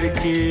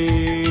लड़की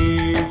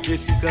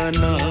जिसका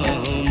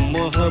नाम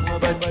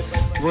मोहब्बत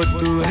वो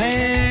तू है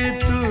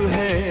तू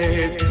है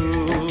तू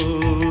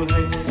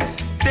है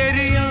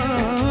तेरी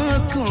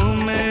आँखों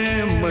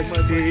में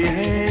मस्ती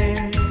है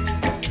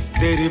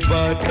तेरी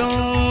बातों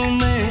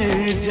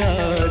में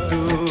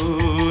जादू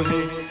है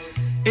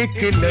एक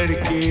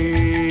लड़की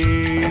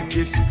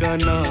जिसका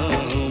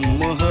नाम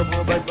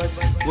मोहब्बत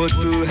वो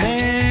तू है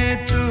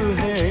तू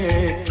है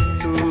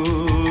तू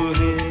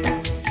है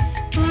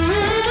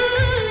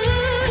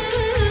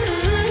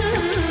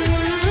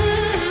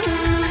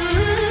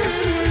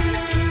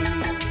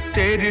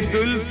तेरी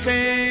जुल्फे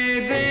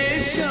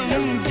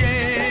रेशम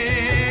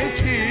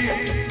जैसी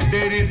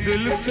तेरी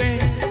जुल्फे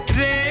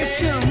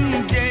रेशम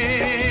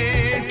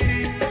जैसी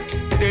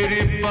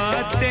तेरी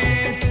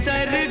बातें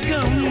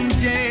सरगम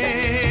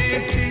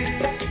जैसी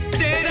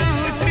तेरा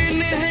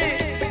हुस्न है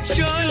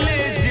शोले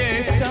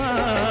जैसा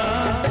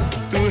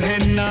तू है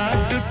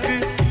नाजुक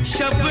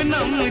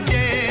शबनम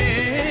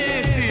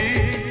जैसी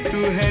तू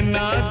है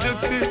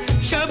नाजुक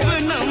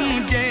शबनम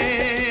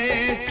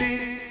जैसी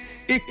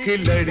एक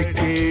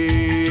लड़की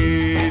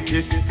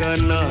जिसका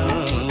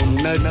नाम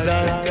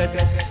नज़ाकत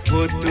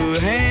वो तू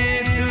है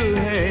तू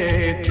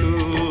है तू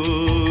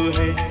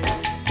है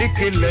एक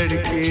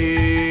लड़की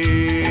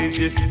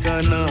जिसका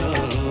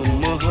नाम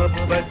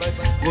मोहब्बत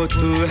वो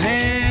तू है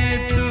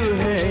तू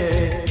है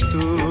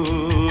तू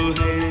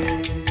है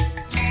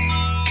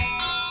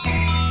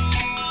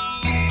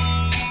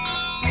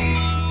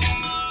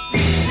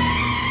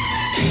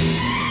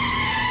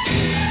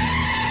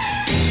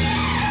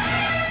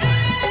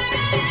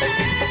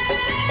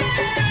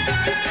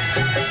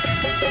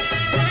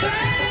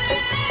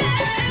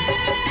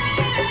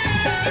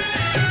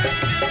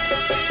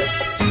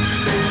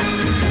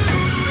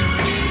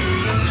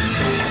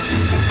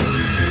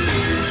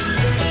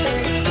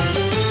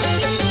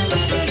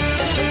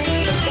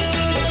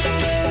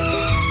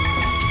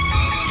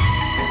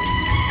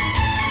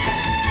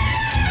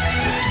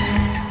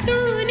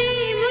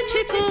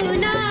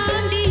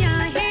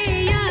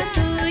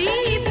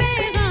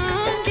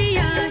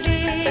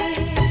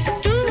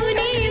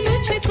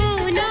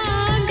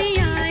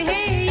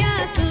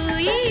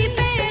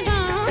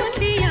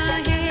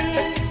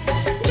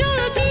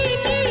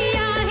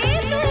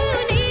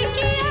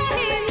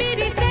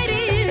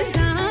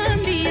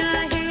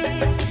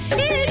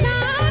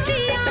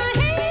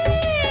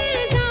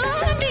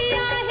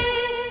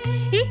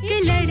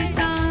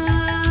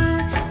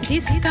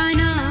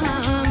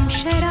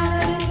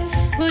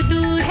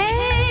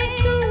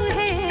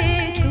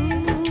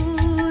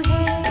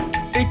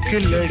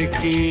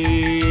लड़की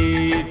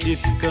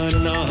जिसका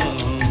नाम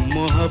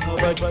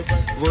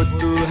मोहब्बत वो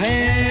तू है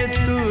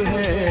तू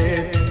है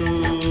तू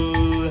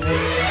है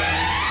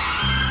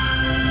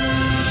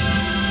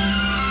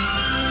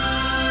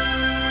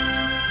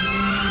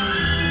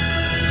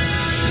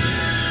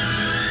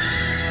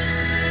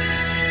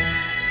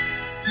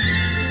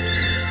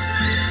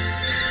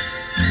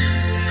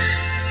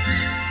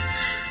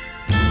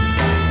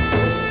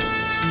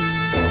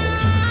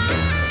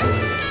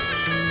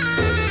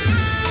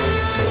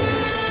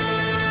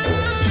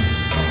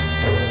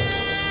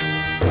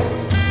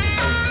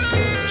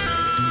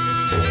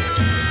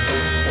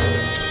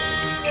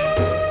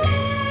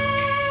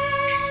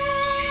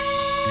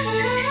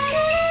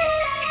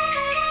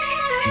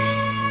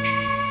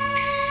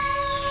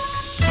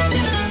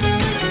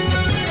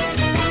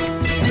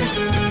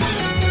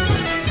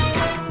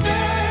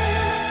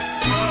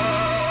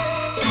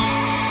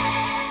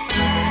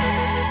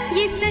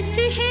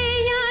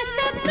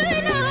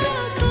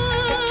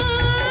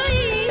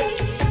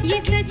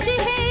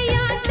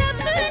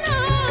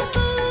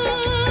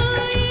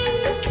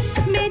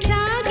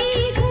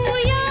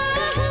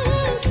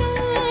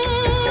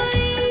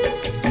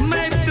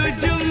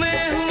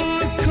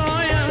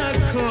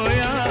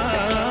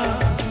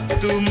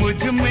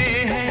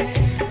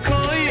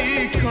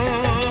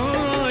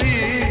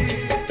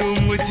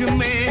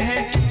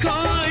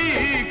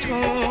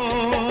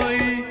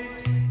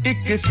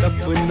एक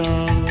सपना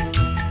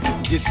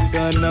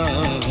जिसका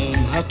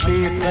नाम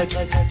हकीकत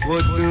वो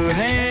तू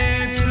है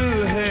तू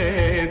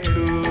है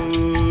तू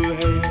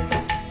है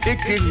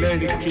एक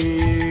लड़की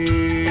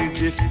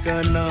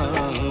जिसका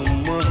नाम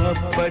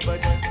मोहब्बत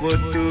वो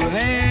तू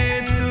है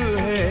तू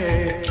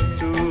है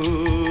तू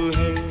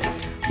है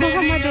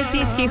मोहम्मद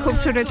अजीज की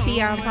खूबसूरत सी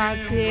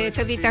आवाज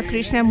कविता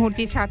कृष्णा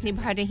मूर्ति साथ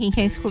निभा रही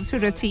हैं इस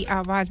खूबसूरत सी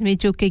आवाज में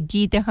जो कि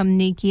गीत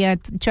हमने किया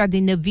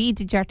चौधरी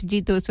नवीद जट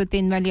जी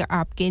 203 वाले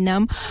आपके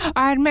नाम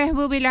और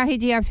महबूब इलाही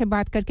जी आपसे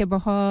बात करके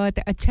बहुत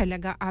अच्छा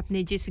लगा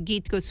आपने जिस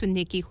गीत को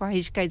सुनने की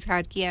ख्वाहिश का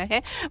इजहार किया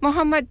है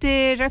मोहम्मद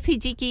रफी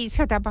जी की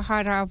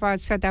सदाबहार आवाज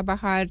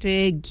सदाबहार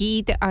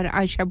गीत और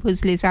आशा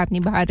भोसले साथ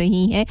निभा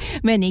रही हैं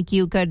मैंने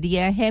क्यों कर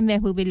दिया है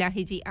महबूब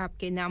इलाही जी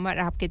आपके नाम और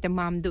आपके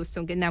तमाम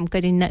दोस्तों के नाम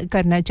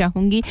करना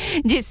चाहूंगी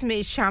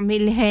जिसमें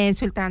शामिल हैं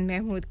सुल्तान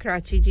महमूद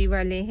कराची जी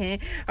वाले हैं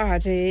और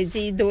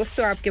जी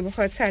दोस्तों आपके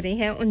बहुत सारे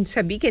हैं उन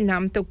सभी के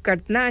नाम तो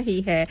करना ही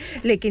है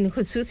लेकिन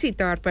खुसूसी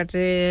तौर पर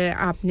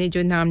आपने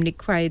जो नाम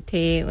लिखवाए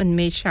थे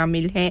उनमें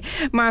शामिल हैं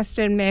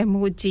मास्टर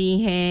महमूद जी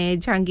हैं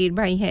जहांगीर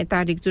भाई हैं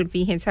तारिक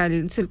जुल्फी हैं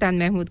सुल्तान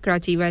महमूद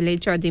कराची वाले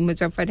चौधरी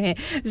मुजफ्फर हैं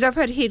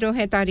जफर हीरो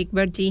हैं तारिक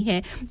बर्जी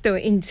हैं तो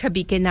इन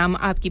सभी के नाम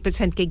आपकी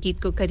पसंद के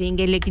गीत को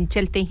करेंगे लेकिन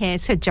चलते हैं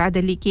सज्जाद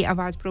अली की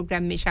आवाज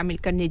प्रोग्राम में शामिल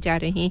करने जा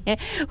रहे हैं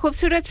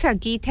खूबसूरत सा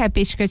गीत है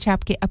पेशकश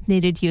आपके अपने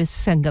रेडियो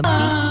संगम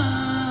की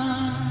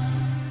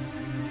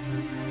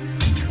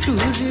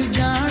टूर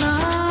जाना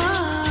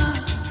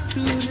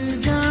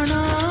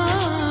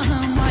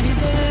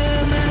माहिदे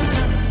मैं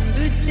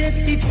संग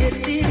चेती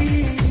चेती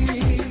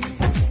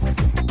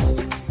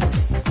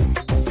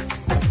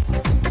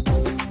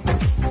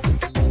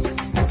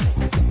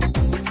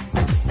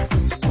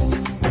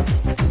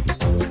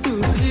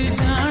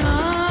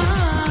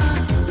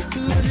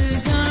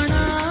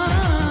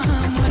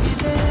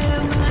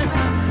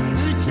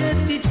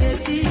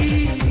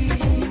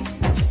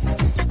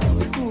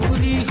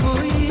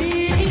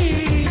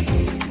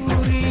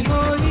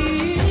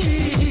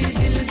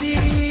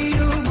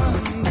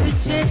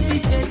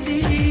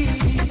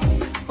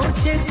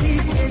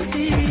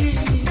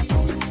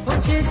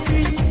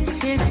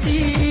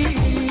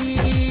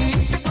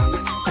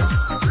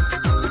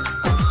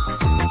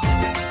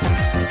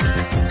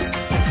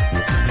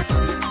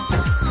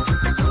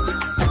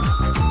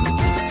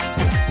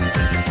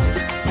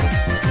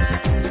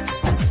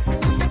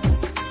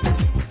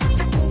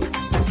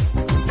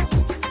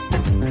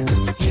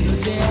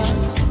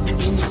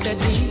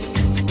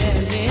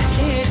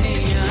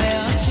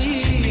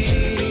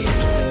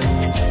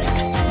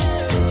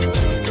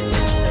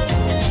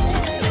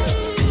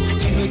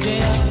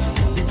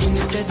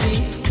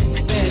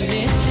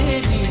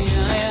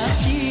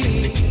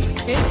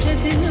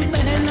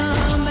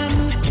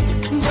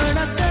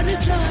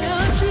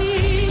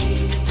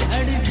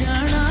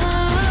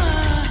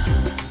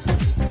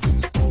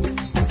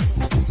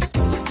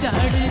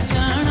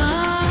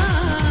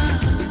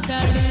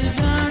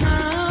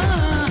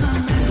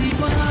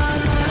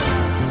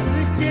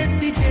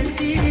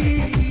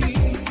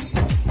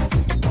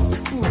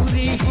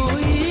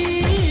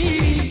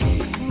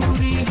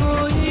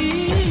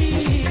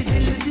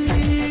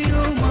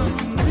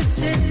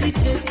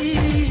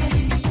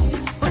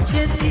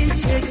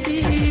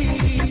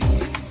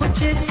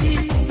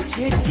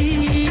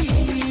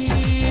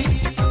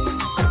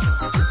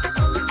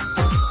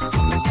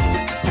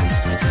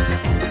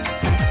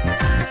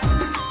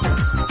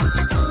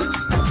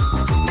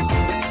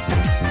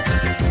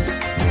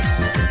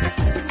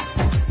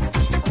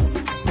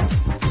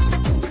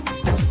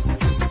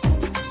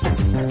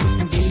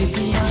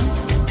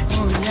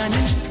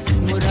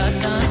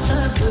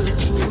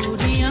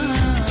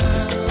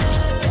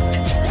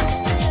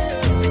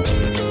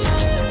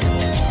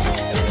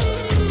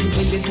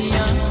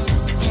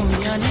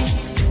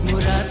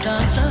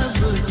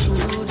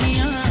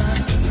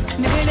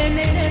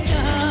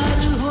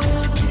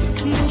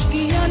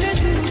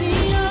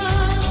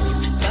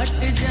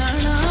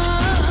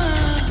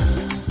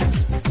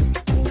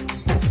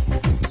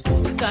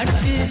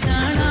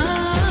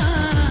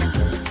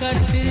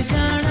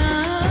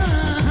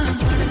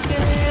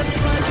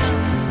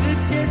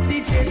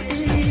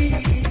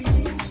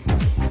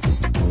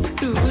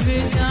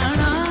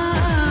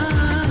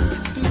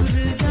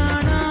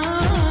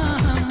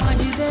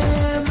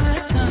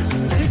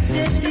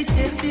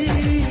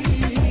चेती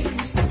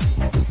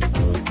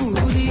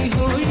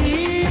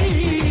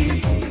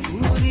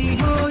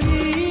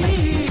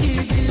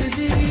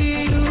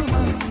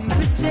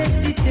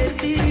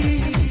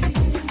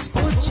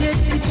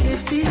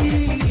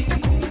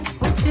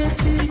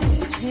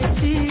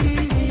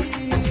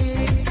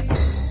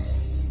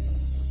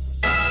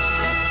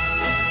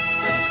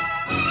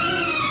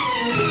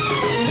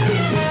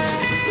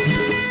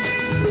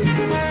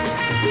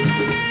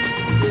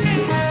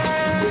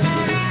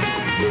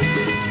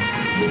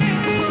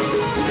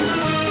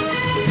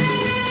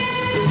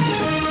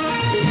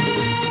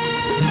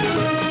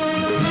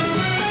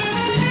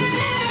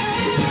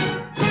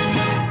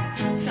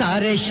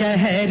सारे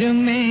शहर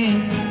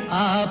में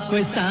आप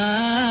सा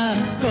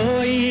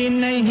कोई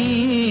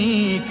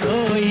नहीं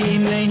कोई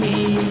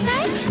नहीं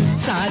सच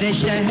सारे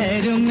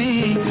शहर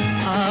में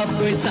आप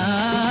सा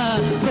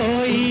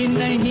कोई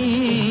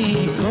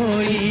नहीं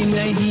कोई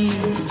नहीं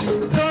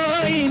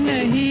कोई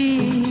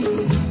नहीं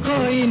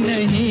कोई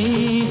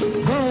नहीं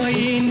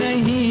कोई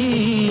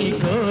नहीं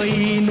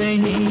कोई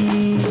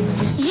नहीं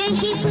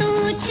यही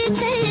सोच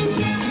कर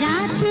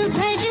रात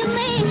भर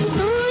में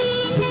सोई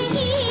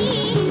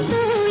नहीं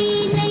सोई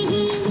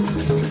नहीं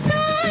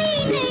सोई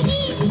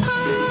नहीं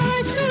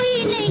हाँ सोई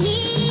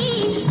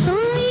नहीं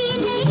सोई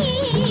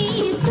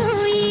नहीं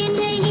सोई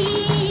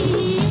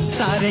नहीं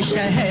सारे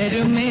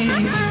शहर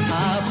में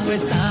आप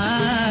सा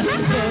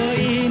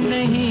कोई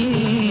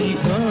नहीं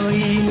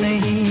कोई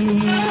नहीं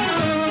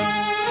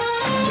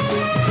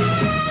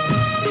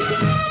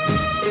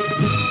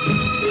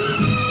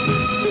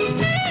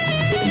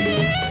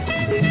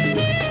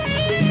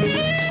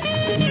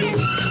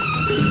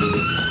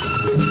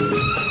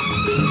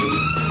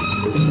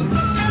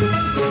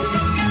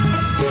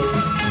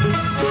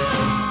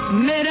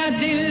मेरा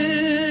दिल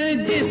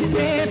जिस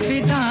पे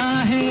फिदा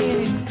है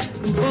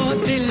वो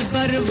दिल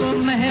पर वो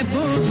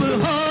महबूब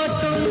हो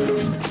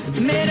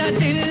तुम मेरा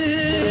दिल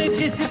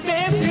जिस पे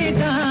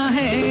फिदा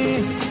है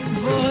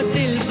वो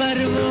दिल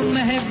पर वो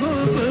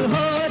महबूब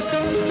हो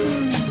तुम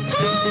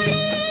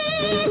थोड़े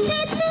से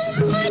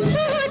तुम हो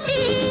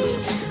छोटे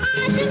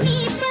आदमी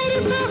पर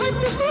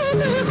बहुत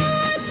खूब हो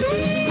तुम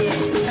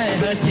ऐ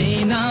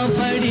हसीना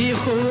बड़ी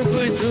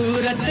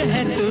खूबसूरत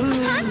है तू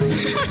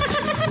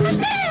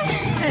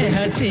ऐ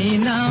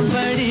हसीना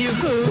बड़ी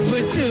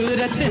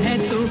खूबसूरत है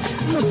तू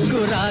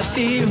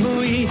मुस्कुराती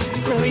हुई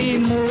कोई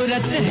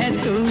मूरत है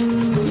तू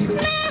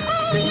मैं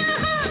हूँ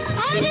यहाँ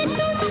और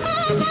तुम हो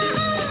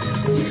वहाँ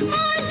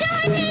और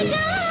जाने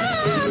जा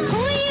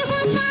कोई हो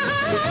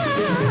कहाँ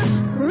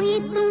कोई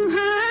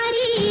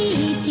तुम्हारी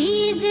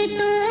चीज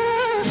तो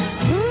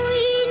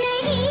कोई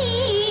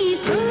नहीं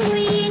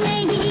कोई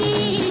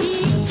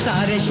नहीं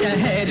सारे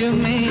शहर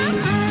में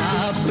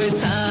आप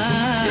सा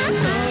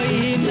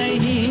कोई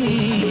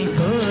नहीं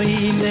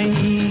कोई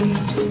नहीं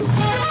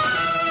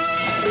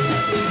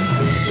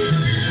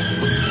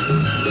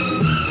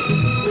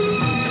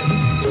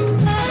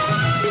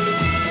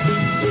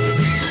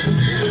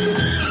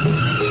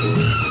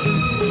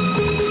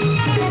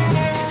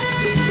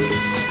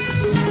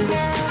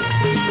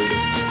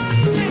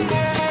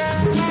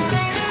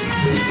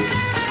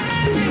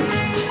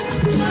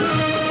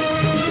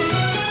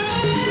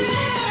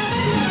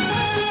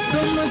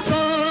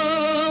तुमको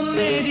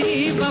मेरी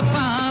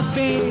वफा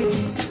पे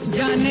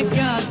जाने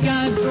क्या क्या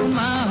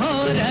गुमा हो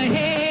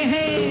रहे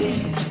हैं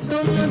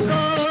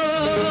तुमको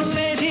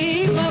मेरी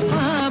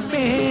वफा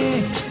पे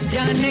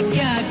जाने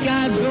क्या क्या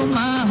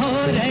गुमा हो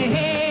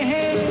रहे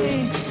हैं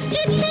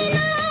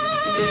कितना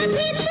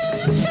भी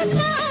तुम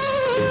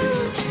छुपाओ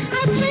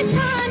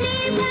अफसाने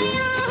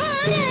बयां हो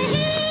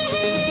रहे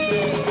हैं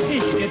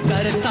इश्क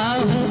करता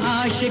हूँ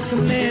आशिक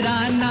मेरा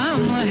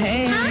नाम है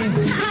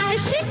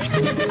आशिक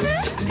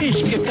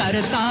इश्क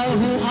करता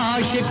हूँ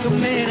आशिक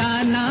मेरा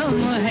नाम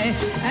है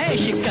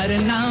ऐश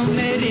करना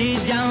मेरी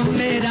जान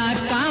मेरा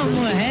काम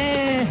है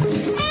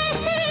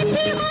ऐसे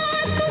भी हो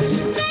तुम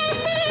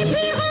वैसे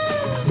भी हो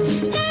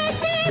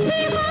कैसे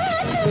भी हो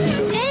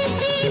तुम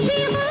ऐसे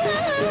भी हो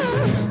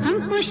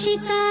हमको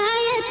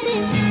शिकायत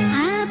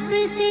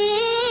आपसे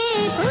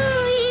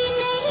कोई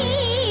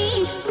नहीं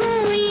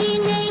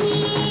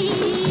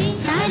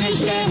सारे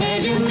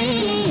शहर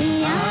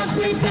में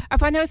आपसे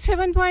अपन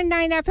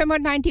 7.9 एफएम और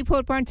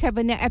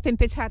 94.7 एफएम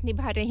पे साथ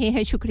निभा रहे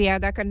हैं शुक्रिया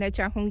अदा करना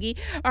चाहूंगी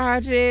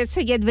और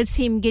सैयद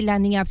वसीम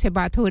गिलानी आपसे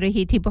बात हो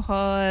रही थी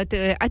बहुत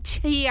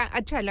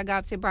अच्छा लगा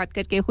आपसे बात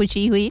करके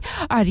खुशी हुई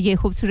और ये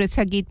खूबसूरत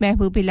सा गीत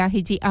महबूब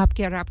इलाही जी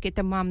आपके और आपके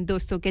तमाम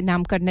दोस्तों के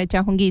नाम करना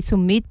चाहूंगी इस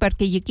उम्मीद पर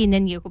कि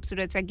यकीनन ये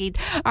खूबसूरत सा गीत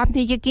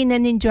आपने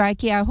यकीनन एंजॉय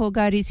किया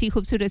होगा और इसी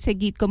खूबसूरत से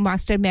गीत को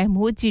मास्टर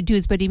महमूद जी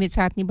ड्यूसबरी में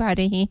साथ निभा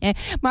रहे हैं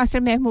मास्टर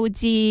महमूद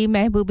जी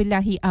महबूब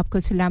इलाही आपको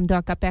सलाम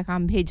दुआ का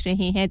पैगाम भेज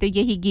रहे हैं तो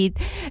यही गीत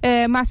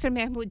मास्टर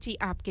महमूद जी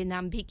आपके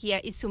नाम भी किया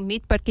इस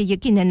उम्मीद पर कि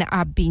यकीनन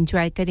आप भी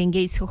एंजॉय करेंगे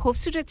इस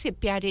खूबसूरत से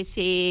प्यारे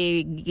से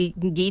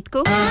गीत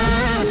को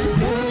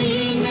कोई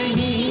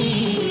नहीं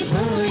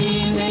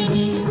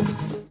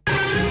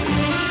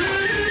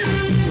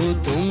तो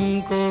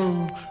तुमको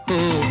हो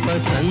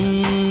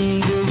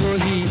पसंद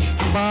वही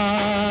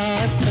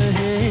बात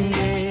है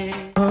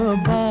वो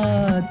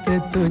बात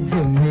तुझ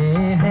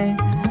में है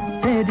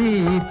तेरी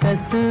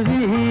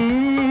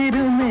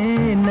तस्वीर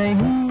में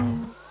नहीं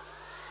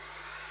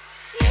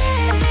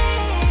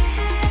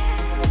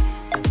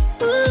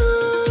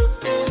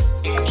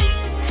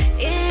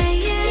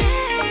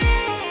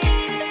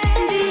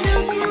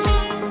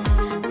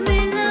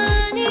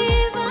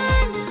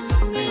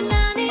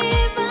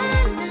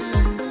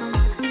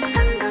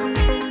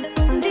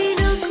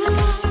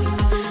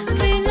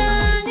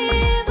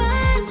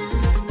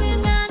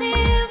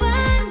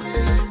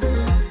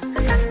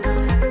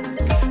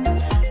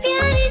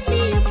प्यारी सी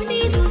अपनी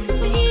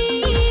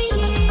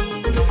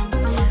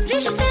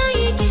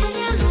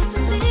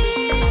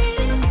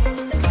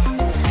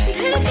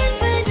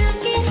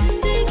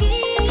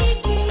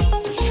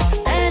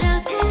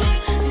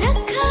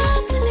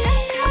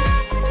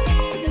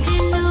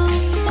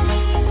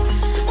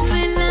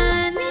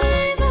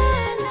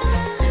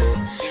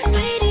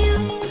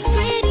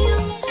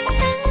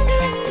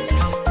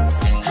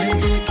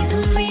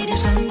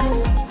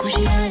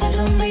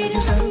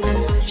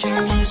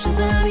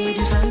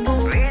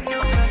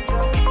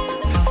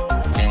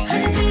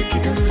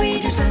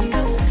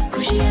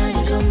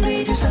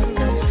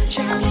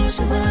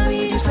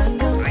रेडियो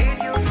संगम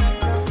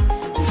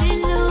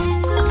दिलों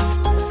को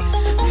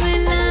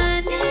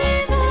मिलाने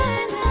वाला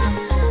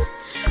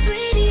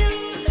रेडियो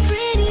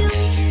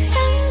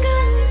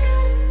संगम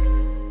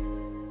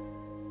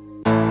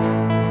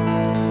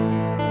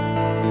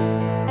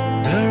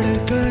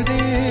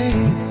धड़कने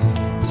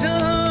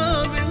जहाँ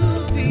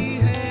मिलती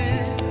है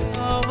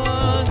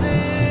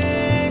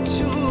आवाजें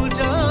छू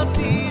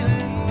जाती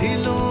हैं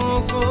दिलों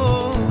को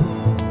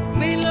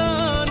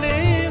मिलाने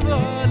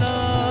वाला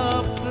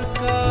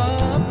आपका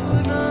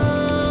अपना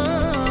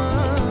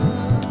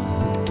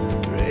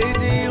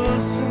रेडियो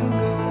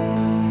संगम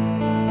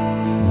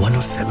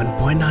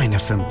 107.9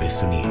 FM पे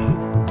सुनिए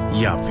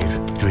या फिर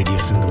रेडियो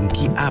संगम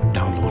की ऐप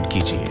डाउनलोड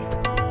कीजिए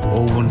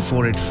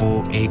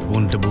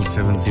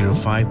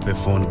 01484817705 पे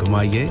फोन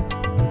घुमाइए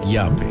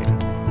या फिर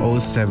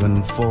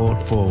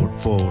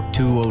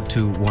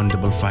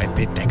 07444202155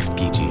 पे टेक्स्ट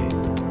कीजिए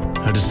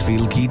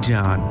हडर्सफील्ड की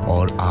जान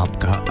और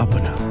आपका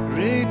अपना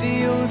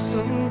रेडियो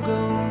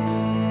संगम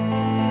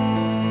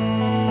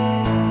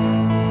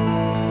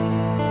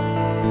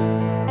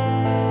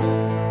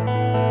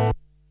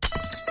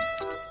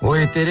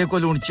ओए तेरे को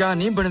लूण चाह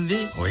नहीं बनदी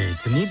ओए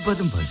इतनी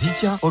बदमजी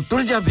चाह और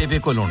टुर जा बेबे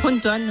को लूण ਹੁਣ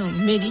ਤੁਹਾਨੂੰ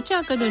ਮੇਰੀ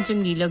ਚਾਹ ਕਦੋਂ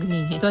ਚੰਗੀ ਲੱਗਣੀ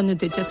ਹੈ ਤੁਹਾਨੂੰ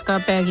ਤੇ ਚਸਕਾ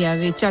ਪੈ ਗਿਆ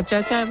ਵੇ ਚਾਚਾ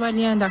ਚਾਹ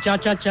ਵਾਲਿਆਂ ਦਾ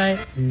Chacha Chai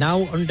now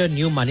under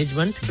new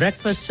management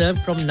breakfast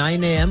served from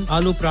 9 am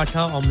aloo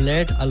paratha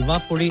omelette alwa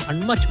puri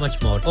and much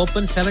more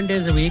open 7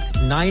 days a week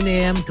 9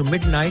 am to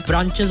midnight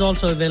branches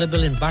also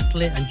available in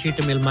Batley and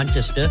Cheetham Hill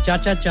Manchester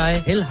Chacha Chai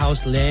Hill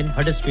House Lane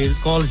Huddersfield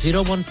call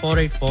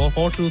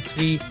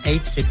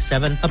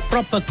 01484423867 a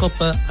proper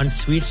cuppa and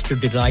sweets to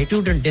delight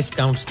student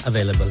discounts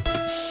available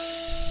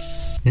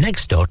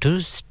Next door to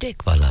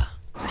Steakwala.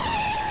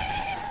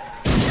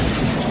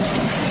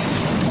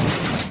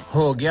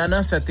 हो गया ना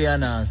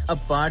सत्यानाश अब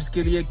parts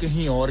के लिए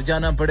कहीं और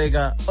जाना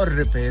पड़ेगा और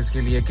रिपेयर्स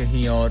के लिए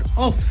कहीं और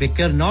ओ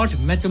फिकर नॉट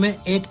मैं तुम्हें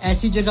एक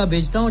ऐसी जगह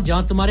भेजता हूं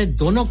जहां तुम्हारे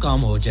दोनों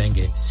काम हो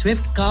जाएंगे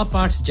Swift Car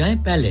Parts जाएं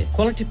पहले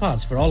quality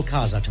parts for all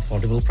cars at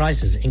affordable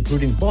prices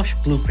including Bosch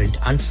Blueprint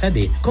and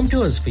Febby come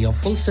to us for your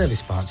full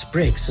service parts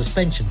brakes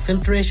suspension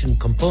filtration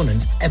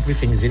components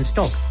everything is in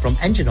stock from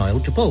engine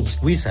oil to bulbs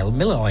we sell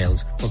Miller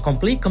oils for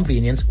complete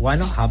convenience why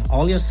not have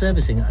all your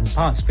servicing and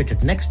parts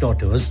fitted next door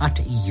to us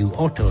at EU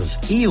Autos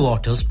EU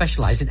Autos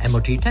specialize in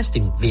MOT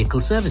testing,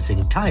 vehicle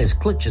servicing, tyres,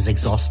 clutches,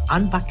 exhaust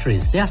and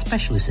batteries. They are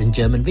specialists in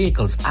German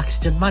vehicles,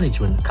 accident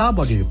management, car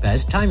body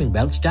repairs, timing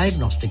belts,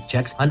 diagnostic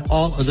checks and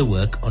all other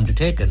work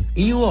undertaken.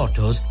 EU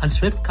Autos and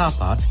Swift Car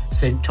Parts,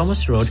 St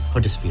Thomas Road,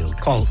 Huddersfield.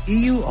 Call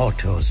EU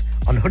Autos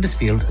on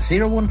Huddersfield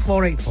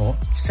 01484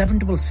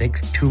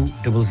 766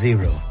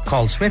 200.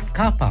 Call Swift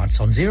Car Parts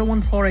on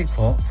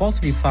 01484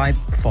 435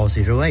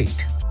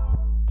 408.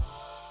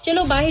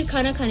 चलो बाहर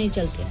खाना खाने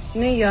चलते हैं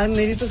नहीं यार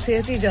मेरी तो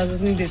सेहत ही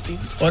इजाजत नहीं देती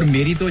और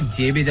मेरी तो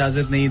जेब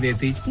इजाजत नहीं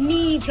देती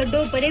नी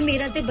छोड़ो परे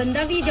मेरा ते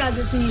बंदा भी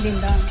इजाजत नहीं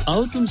देता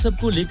आओ तुम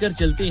सबको लेकर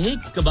चलते हैं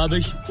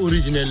कबाबिश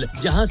ओरिजिनल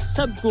जहां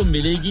सबको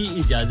मिलेगी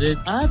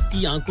इजाजत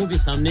आपकी आंखों के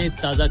सामने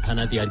ताजा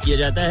खाना तैयार किया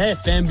जाता है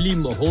फैमिली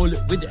माहौल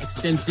with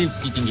extensive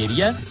seating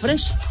area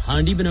fresh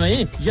handi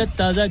बनवाएं या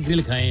ताजा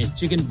ग्रिल खाएं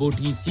chicken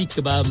boti seekh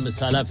kebab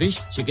masala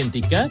fish chicken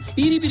tikka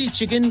piri piri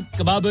chicken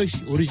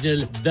Kababish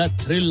original the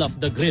thrill of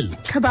the grill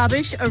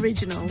Kababish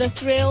Original. The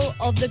thrill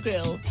of the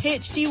grill.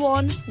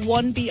 HD1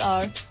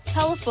 1BR.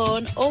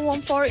 Telephone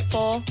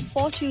 01484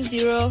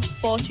 420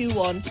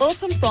 421.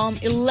 Open from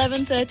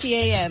 11:30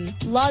 a.m.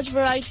 Large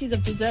varieties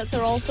of desserts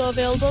are also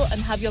available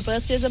and have your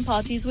birthdays and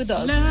parties with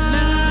us.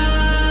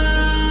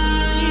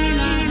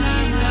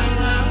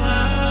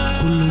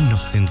 कुल्लू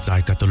नफ्सिन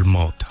जायकातुल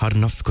मौत हर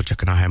नफ्स को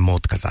चखना है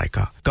मौत का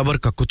जायका कब्र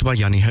का कुतबा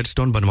यानी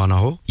हेडस्टोन बनवाना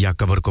हो या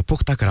कब्र को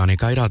पुख्ता कराने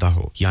का इरादा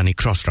हो यानी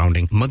क्रॉस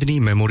राउंडिंग मदनी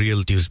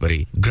मेमोरियल ड्यूसबरी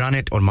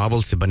ग्रेनाइट और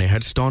मार्बल से बने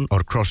हेडस्टोन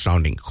और क्रॉस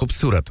राउंडिंग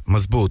खूबसूरत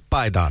मजबूत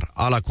पायदार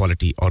आला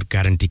क्वालिटी और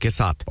गारंटी के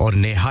साथ और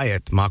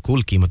निहायत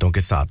माकूल कीमतों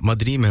के साथ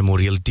मदनी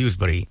मेमोरियल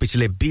ड्यूसबरी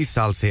पिछले 20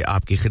 साल से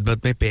आपकी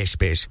खिदमत में पेश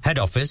head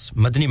office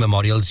Madni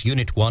memorials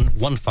unit 1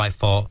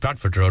 154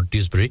 Bradford road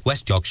Dewsbury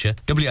west Yorkshire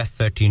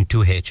WF13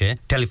 2HA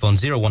telephone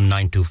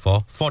 01924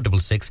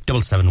 466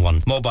 771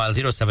 mobile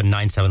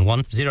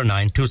 07971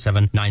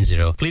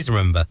 092790 please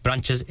remember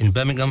branches in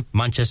Birmingham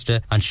Manchester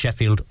and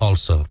Sheffield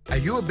also Are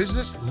you a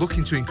business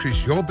looking to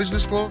increase your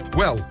business flow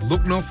well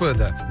look no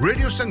further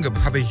Radio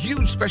Sangam have a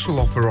huge special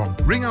offer on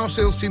ring our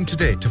sales team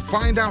today to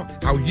find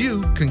out how you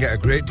can get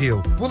a great deal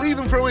we'll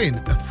even throw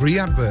in a free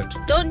advert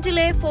Don't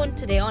delay phone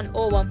today on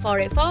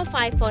 01484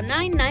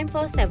 549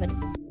 947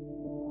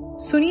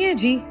 सुनिए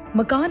जी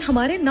मकान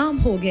हमारे नाम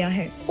हो गया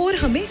है और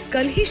हमें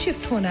कल ही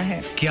शिफ्ट होना है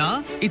क्या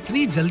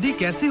इतनी जल्दी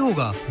कैसे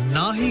होगा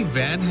ना ही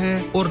वैन है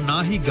और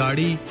ना ही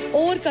गाड़ी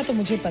और का तो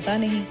मुझे पता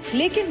नहीं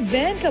लेकिन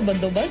वैन का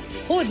बंदोबस्त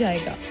हो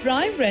जाएगा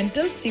प्राइम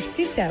रेंटल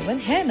 67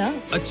 है ना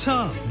अच्छा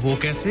वो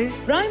कैसे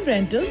प्राइम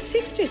रेंटल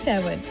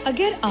 67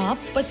 अगर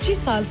आप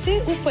 25 साल से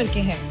ऊपर के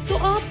हैं तो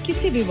आप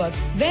किसी भी वक्त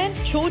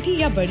वैन छोटी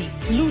या बड़ी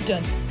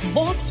लूटन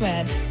बहुत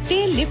स्वैग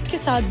टेल लिफ्ट के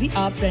साथ भी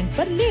आप रेंट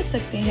पर ले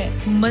सकते हैं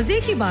मजे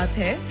की बात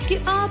है कि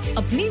आप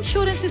अपनी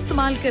इंश्योरेंस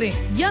इस्तेमाल करें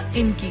या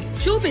इनकी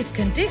 24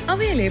 घंटे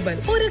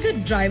अवेलेबल और अगर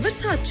ड्राइवर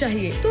साथ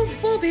चाहिए तो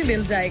वो भी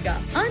मिल जाएगा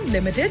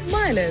अनलिमिटेड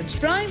माइलेज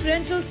प्राइम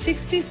रेंटल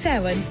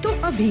 67 तो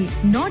अभी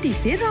नॉडी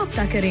से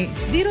राब्ता करें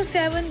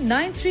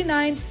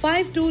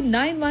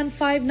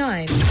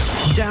 07939529159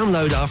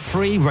 Download our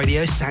free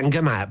Radio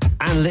Sangam app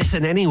and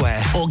listen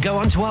anywhere or go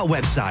onto our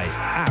website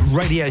at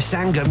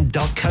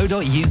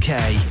radiosangam.co.uk.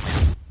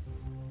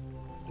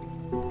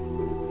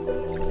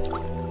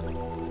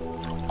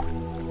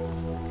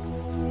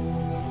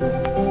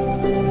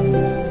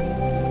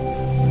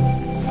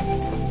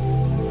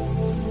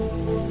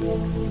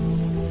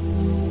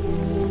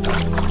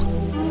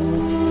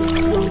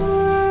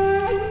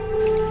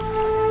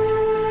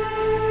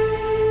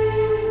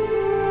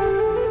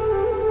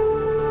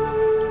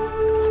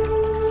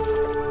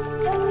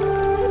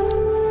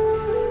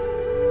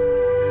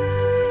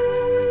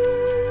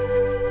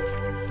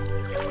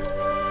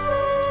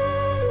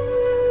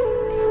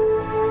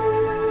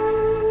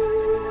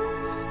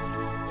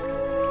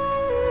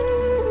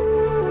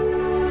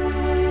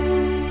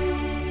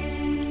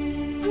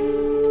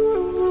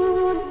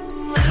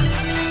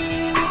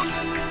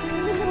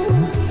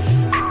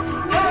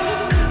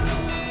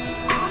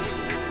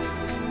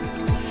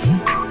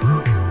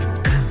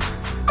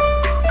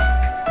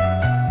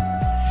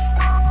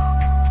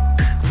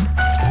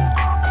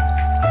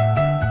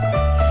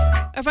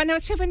 One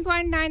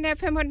 7.9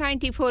 FM और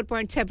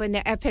 94.7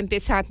 FM पे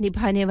साथ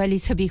निभाने वाली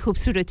सभी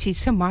खूबसूरत सी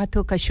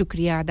समातों का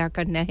शुक्रिया अदा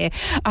करना है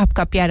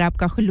आपका प्यार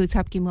आपका खुलूस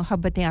आपकी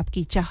मोहब्बतें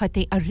आपकी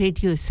चाहतें और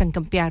रेडियो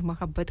संगम प्यार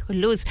मोहब्बत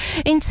खुलूस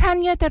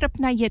इंसानियत और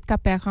अपनायत का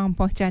पैगाम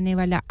पहुंचाने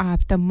वाला आप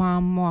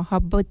तमाम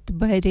मोहब्बत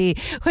भरे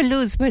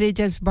खुलूस भरे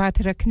जज्बात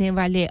रखने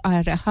वाले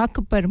और हक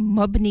पर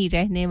मबनी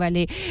रहने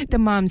वाले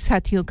तमाम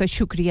साथियों का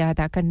शुक्रिया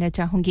अदा करना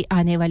चाहूंगी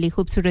आने वाली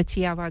खूबसूरत सी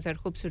आवाज और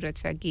खूबसूरत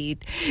सा गीत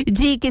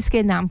जी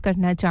किसके नाम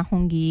करना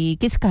चाहूंगी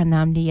किसका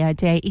नाम लिया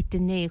जाए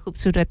इतने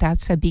खूबसूरत आप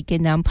सभी के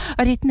नाम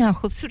और इतना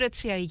खूबसूरत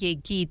सा ये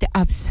गीत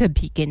आप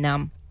सभी के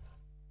नाम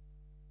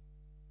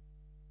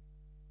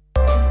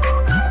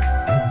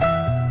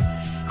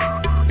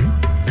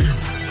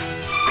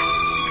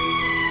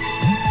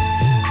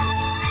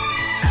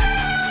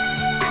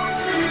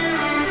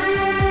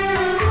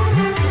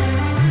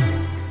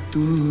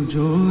तू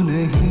जो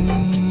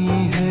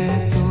नहीं है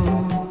तो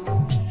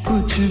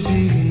कुछ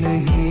भी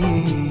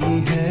नहीं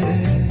है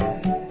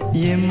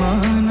ये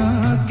माना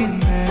कि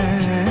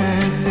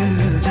महफिल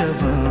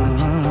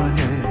जवां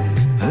है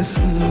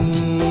हंसी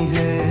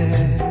है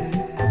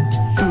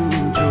तू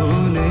जो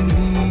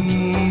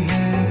नहीं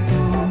है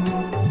तो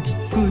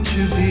कुछ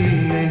भी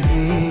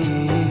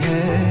नहीं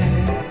है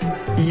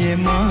ये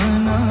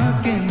माना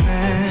कि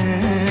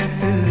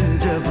महफिल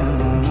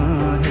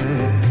जवां है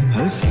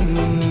हंसी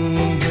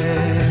है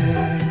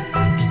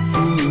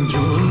तू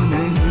जो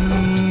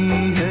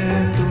नहीं है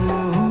तो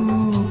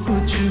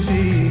कुछ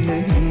भी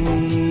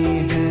नहीं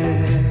है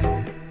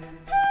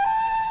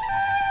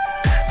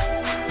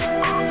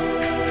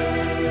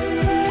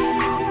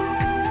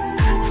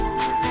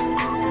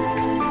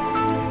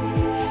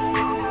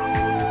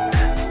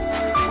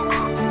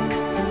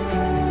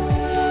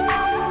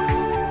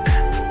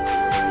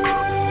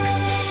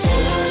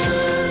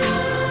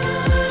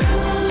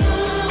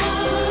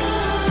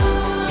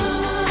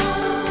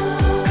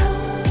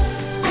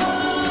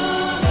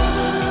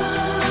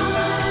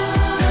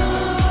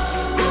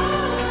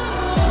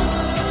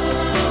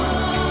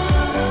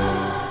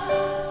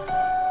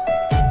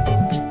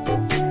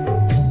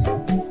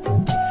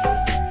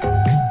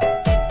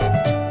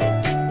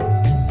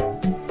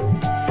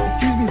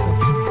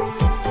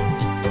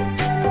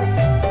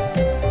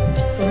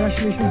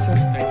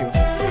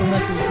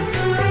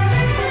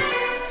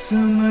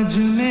समझ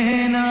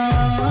में ना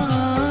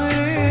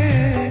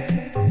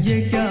आए ये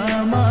क्या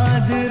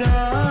माजरा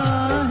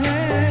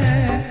है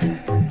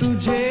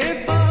तुझे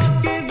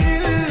पाके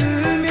दिल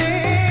में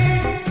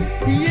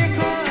ये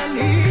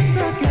खाली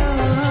सा क्या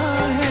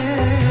है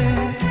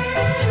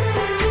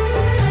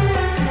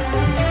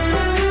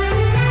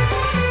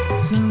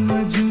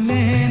समझ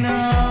में ना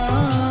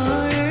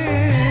आए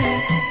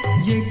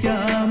ये क्या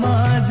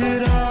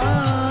माजरा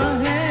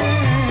है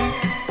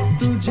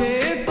तुझे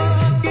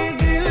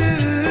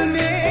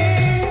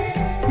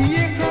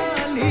ये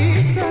खाली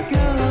सा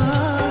क्या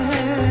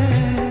है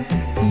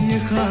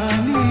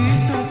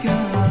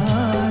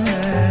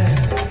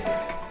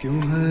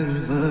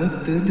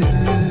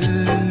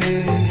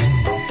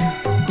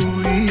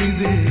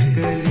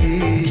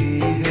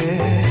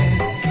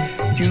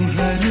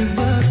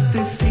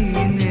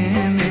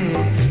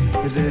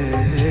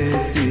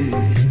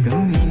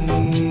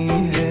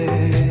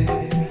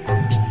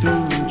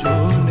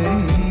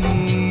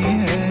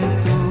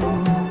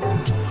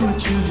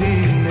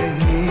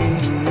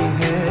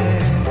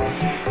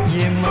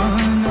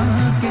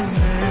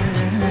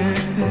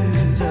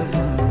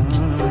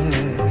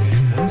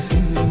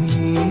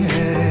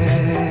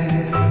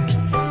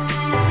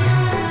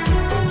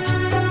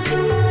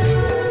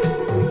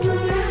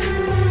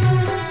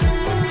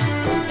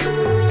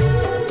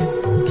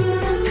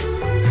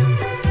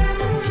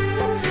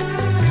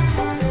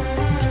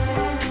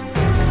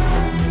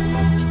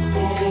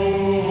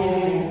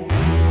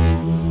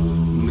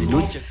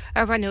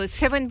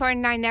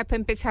 107.9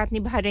 एफएम पे साथ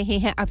निभा रहे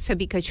हैं आप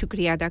सभी का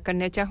शुक्रिया अदा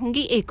करना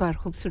चाहूंगी एक और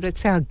खूबसूरत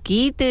सा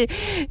गीत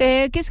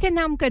किसके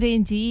नाम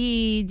करें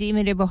जी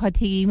मेरे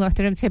बहुत ही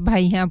मोहतरम से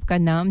भाई हैं आपका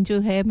नाम जो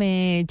है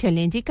मैं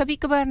चलें जी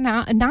कभी-कभार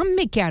नाम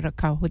में क्या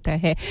रखा होता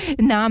है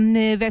नाम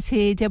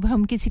वैसे जब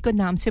हम किसी को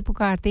नाम से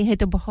पुकारते हैं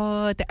तो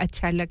बहुत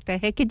अच्छा लगता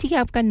है कि जी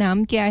आपका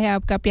नाम क्या है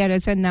आपका प्यारा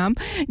सा नाम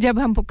जब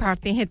हम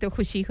पुकारते हैं तो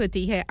खुशी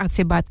होती है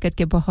आपसे बात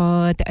करके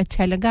बहुत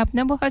अच्छा लगा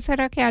अपना बहुत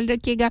सारा ख्याल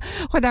रखिएगा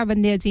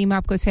खुदावंद अजीम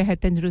आपको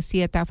सेहत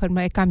तंदुरुस्ती अता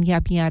फरमाए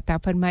कामयाबियां अता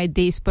फरमाए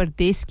देश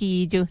परदेश की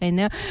जो है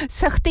ना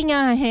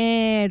सख्तियां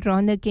हैं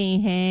रौनकें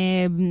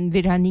हैं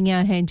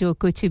वीरानियां हैं जो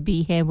कुछ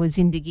भी है वो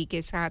जिंदगी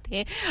के साथ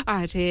है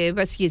और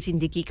बस ये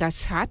जिंदगी का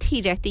साथ ही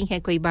रहती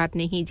हैं कोई बात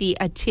नहीं जी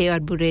अच्छे और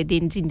बुरे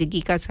दिन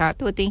जिंदगी का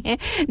साथ होते हैं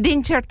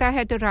दिन चढ़ता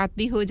है तो रात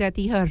भी हो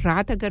जाती है और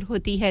रात अगर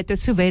होती है तो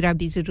सवेरा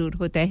भी जरूर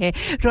होता है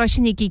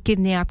रोशनी की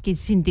किरणें आपकी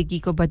जिंदगी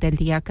को बदल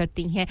दिया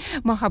करती हैं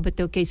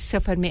मोहब्बतों के इस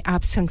सफर में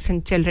आप संग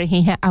संग चल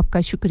रहे हैं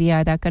आपका शुक्रिया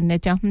अदा करना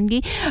चाहूंगी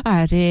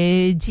और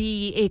जी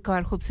एक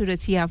और खूबसूरत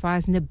सी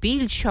आवाज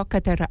नबील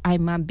शौकत और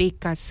आयमा बेग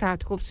का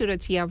साथ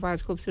खूबसूरत सी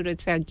आवाज खूबसूरत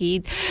सा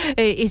गीत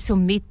इस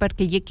उम्मीद पर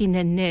कि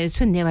यकीनन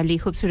सुनने वाली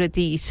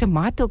खूबसूरती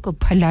समातों को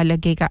भला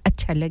लगेगा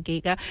अच्छा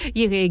लगेगा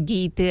ये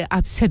गीत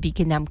आप सभी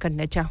के नाम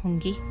करना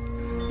चाहूंगी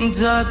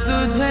जा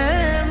तुझे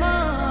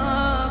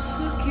माफ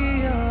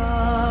किया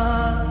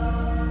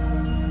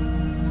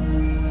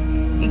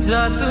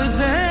जा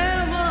तुझे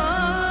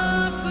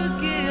माफ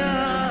किया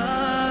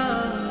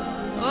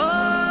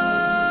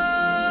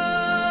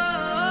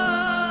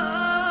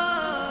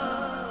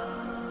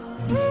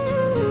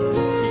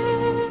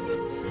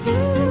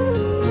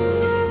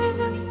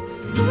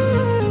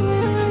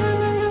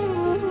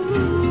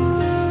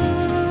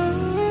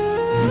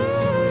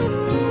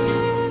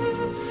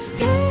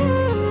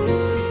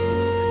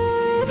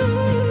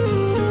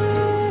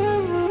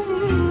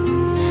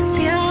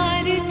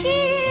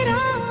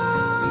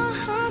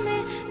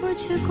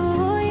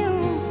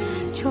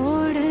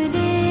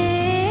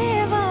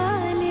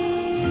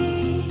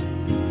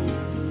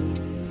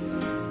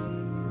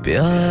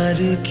प्यार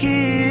की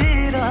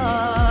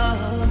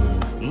राह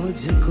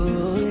मुझको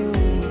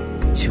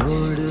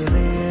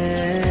छोड़ने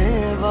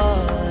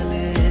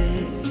वाले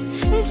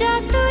जा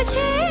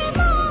तुझे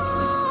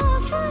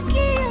माफ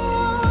किया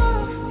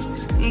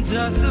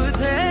जा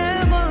तुझे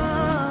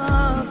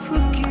माफ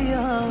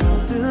किया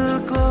दिल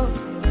को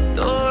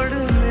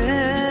तोड़ने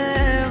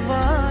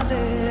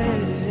वाले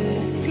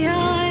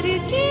प्यार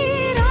की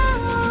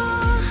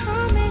राह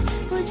में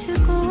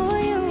मुझको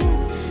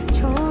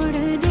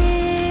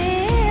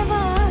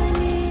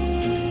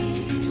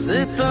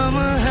सितम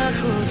है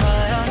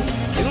खुदाया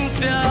क्यों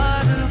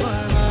प्यार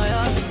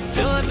बनाया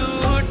जो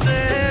लूटे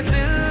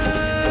दिल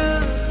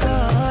का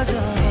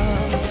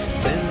जान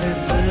दिल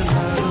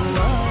इतना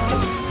रुआ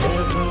है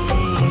तुम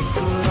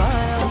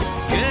मुस्कुराया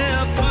कि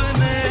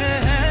अपने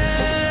हैं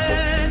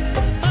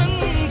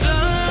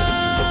अनजान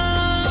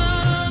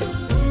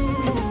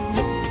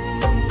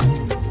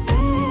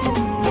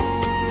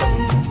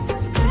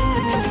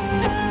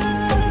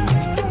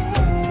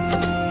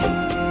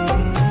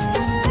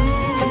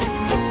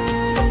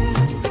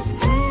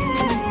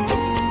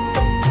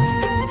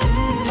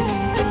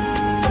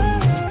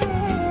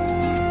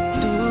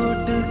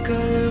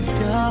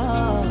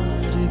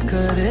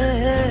करे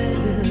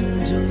दिल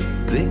जो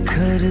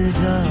बिखर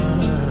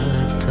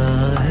जाता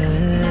है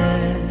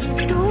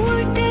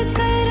टूट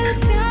कर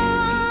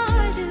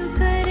प्यार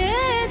करे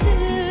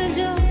दिल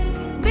जो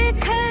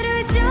बिखर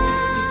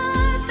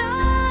जाता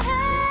है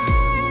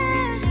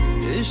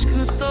इश्क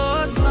तो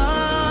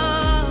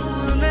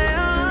सामने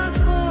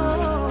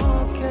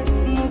आंखों के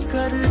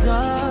मुकर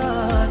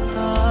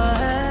जाता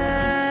है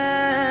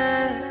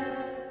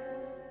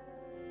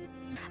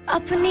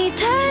अपनी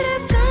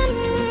धड़कन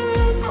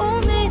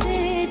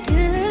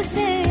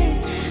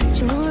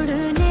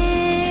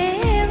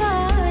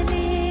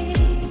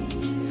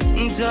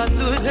जा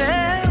तुझे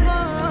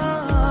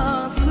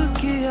माफ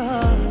किया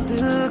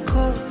दिल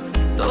को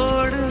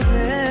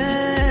तोड़ने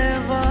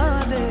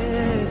वाले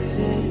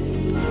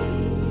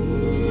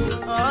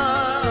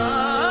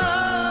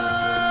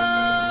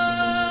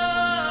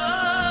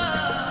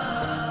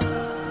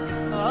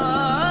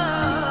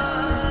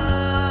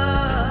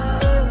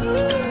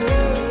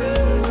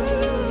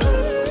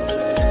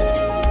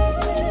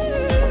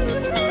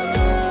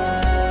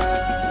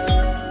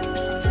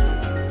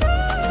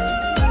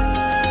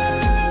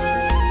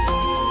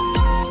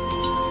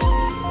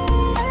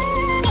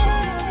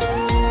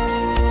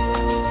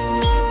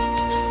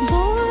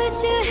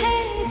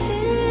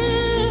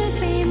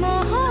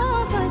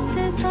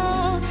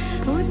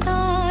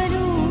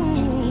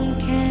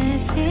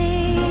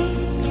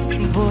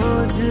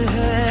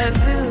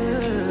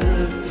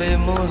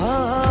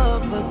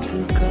मोहब्बत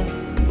का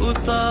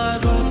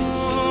उतारूं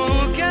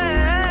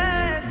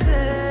कैसे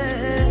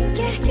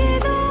कह के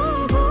दो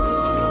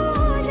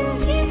बोल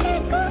ये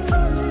एक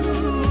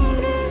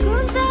उम्र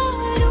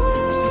गुजारूं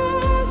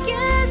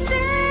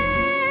कैसे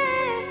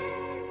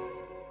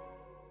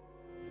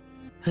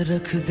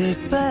रख दे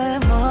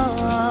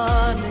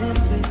पैमाने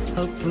पे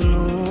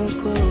अपनों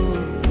को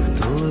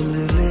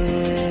तोलने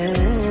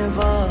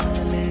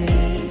वाले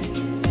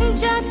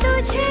जा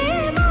तुझे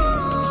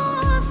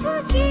माफ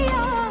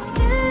किया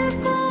दिल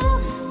को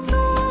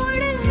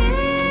तोड़ने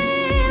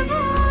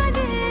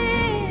वाले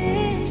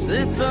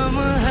सितम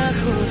है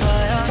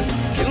खुदाया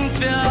क्यों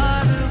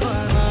प्यार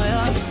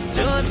बनाया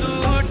जो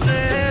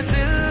लूटे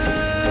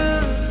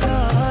दिल का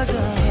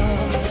जहां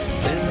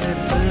दिल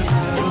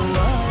इतना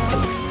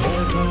रुलाया है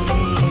गम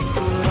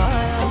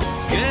मुस्कुराया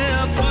कि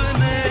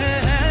अपने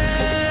हैं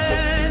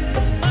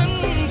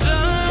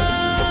अनजान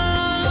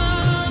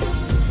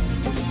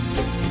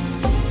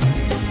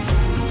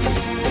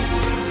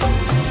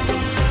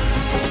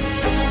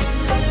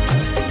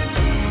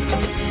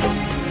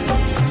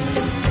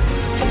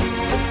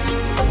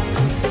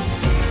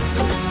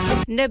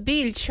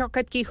नबील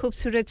शौकत की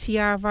खूबसूरत सी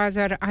आवाज़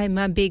और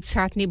आयमा बेग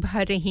साथ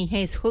निभा रही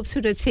हैं इस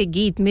खूबसूरत से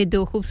गीत में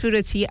दो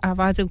खूबसूरत सी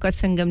आवाज़ों का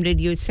संगम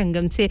रेडियो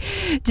संगम से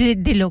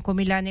दिलों को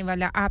मिलाने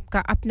वाला आपका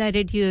अपना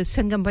रेडियो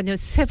संगम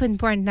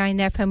 7.9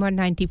 एफएम और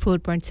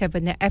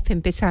 94.7 एफएम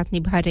पे साथ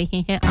निभा रहे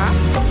हैं आप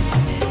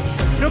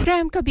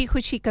प्रोग्राम कभी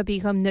खुशी कभी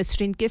गम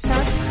नसरीन के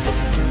साथ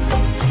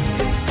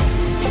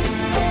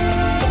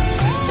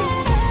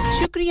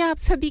शुक्रिया आप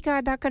सभी का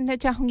अदा करना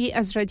चाहूंगी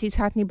अज़रा जी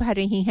साथ निभा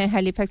रही हैं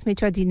हैलिफैक्स में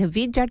चौधरी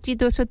नवीद जट जी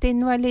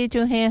 203 वाले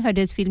जो हैं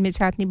हडर्सफील्ड में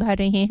साथ निभा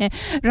रहे हैं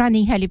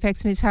रानी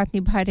हैलिफैक्स में साथ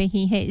निभा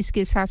रही हैं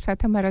इसके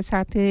साथ-साथ हमारा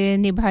साथ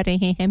निभा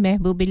रहे हैं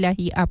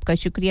महबूबिल्लाही आपका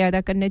शुक्रिया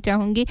अदा करना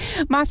चाहूंगी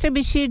मास्टर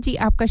बशीर जी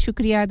आपका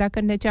शुक्रिया अदा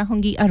करना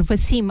चाहूंगी और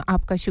वसीम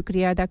आपका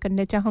शुक्रिया अदा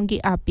करना चाहूंगी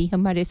आप भी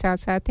हमारे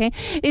साथ-साथ हैं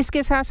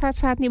इसके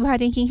साथ-साथ साथ निभा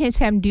रही हैं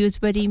सैम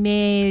ड्यूसबरी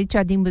में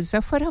चौधरी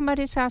मुजफ्फर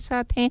हमारे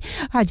साथ-साथ हैं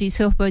हाजी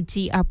सोहबत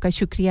जी आपका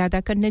शुक्रिया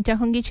अदा करना चाहूंगी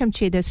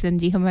शमशेद असलम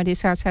जी हमारे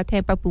साथ-साथ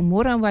हैं पप्पू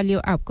मोरा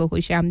वालियों आपको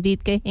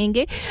खुशामदीद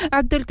कहेंगे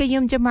अब्दुल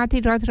कय्यूम जमाती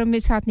रोदरम में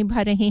साथ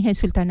निभा रहे हैं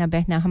सुल्ताना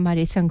बहना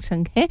हमारे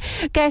संग है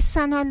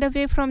कैसान all the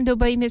way from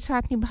Dubai में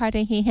साथ निभा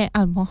रहे हैं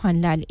और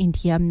मोहनलाल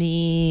इंडिया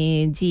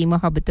में जी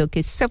मोहब्बतों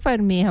के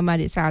सफर में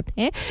हमारे साथ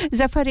हैं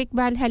जफर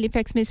इकबाल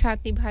हैलिफैक्स में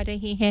साथ निभा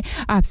रहे हैं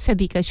आप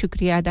सभी का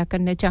शुक्रिया अदा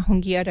करना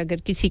चाहूंगी और अगर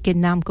किसी के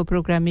नाम को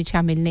प्रोग्राम में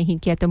शामिल नहीं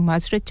किया तो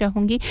माजरत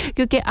चाहूंगी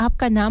क्योंकि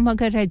आपका नाम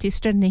अगर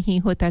रजिस्टर नहीं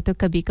होता तो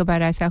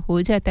कभी-कभार ऐसा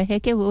हो जाता है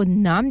कि वो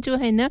नाम जो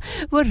है ना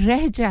वो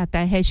रह जाता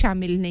है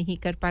शामिल नहीं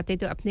कर पाते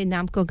तो अपने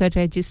नाम को अगर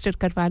रजिस्टर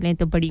करवा लें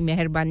तो बड़ी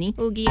मेहरबानी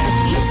होगी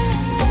आपकी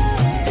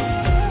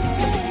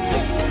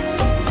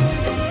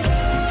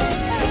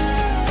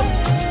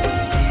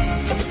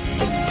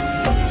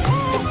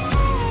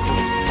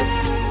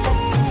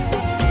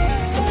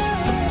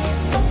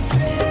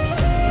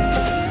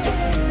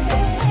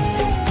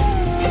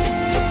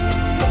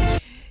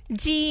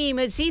जी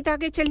मज़ीद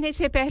आगे चलने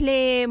से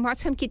पहले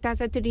मौसम की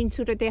ताज़ा तरीन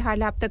सूरत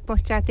हाल आप तक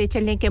पहुंचाते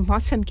चलें कि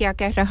मौसम क्या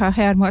कह रहा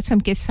है और मौसम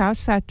के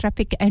साथ-साथ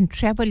ट्रैफिक एंड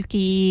ट्रैवल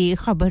की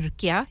खबर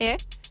क्या है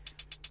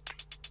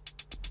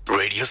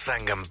Radio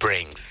Sangam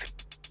brings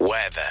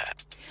weather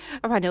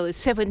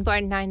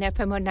 107.9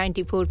 FM और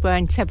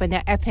 94.7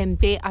 FM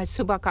पे आज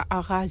सुबह का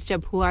आगाज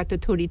जब हुआ तो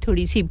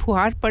थोड़ी-थोड़ी सी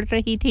फुहार पड़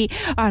रही थी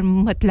और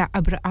मतलब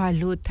अब्र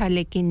आलूद था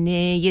लेकिन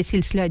ये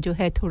सिलसिला जो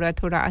है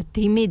थोड़ा-थोड़ा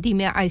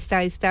धीमे-धीमे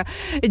आहिस्ता-आहिस्ता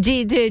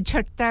जी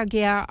छटता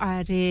गया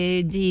और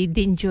जी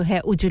दिन जो है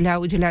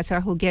उजला-उजला सा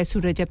हो गया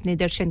सूरज अपने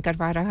दर्शन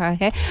करवा रहा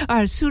है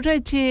और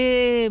सूरज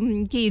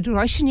की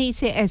रोशनी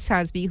से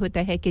एहसास भी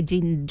होता है कि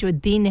जो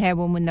दिन है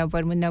वो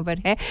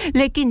मुनव्वर है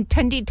लेकिन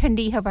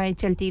ठंडी-ठंडी हवाएं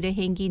चलती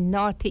रहेंगी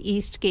नॉर्थ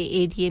ईस्ट के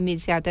एरिया में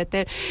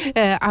ज्यादातर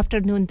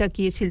आफ्टरनून तक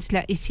ये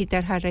सिलसिला इसी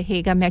तरह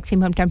रहेगा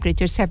मैक्सिमम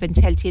टेंपरेचर 7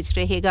 सेल्सियस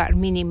रहेगा और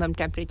मिनिमम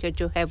टेंपरेचर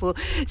जो है वो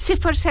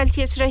 0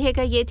 सेल्सियस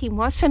रहेगा ये थी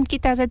मौसम की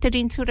ताजा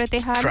तरीन सूरत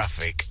हाल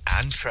Traffic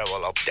and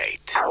travel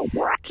update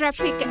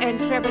traffic and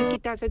travel की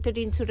ताजा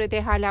तरीन सूरत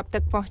हाल आप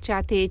तक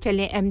पहुंचाते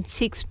चलें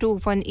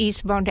M621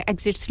 east bound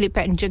exit slip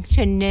and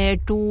junction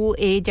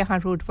 2A जहां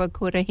रोड वर्क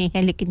हो रहे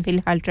हैं लेकिन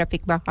फिलहाल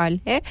ट्रैफिक बहाल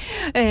है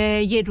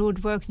ये रोड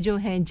वर्क्स जो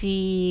हैं जी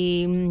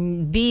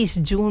 20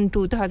 जून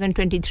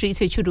 2023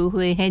 से शुरू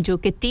हुए हैं जो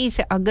कि 30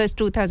 अगस्त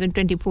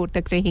 2024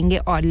 तक रहेंगे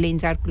और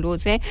लेन्स आर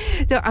क्लोज हैं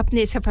तो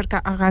अपने सफर का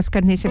आगाज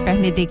करने से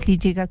पहले देख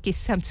लीजिएगा कि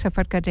सब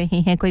सफर कर रहे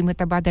हैं कोई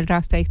मुतबादिल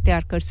रास्ता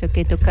इख्तियार कर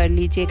सके तो कर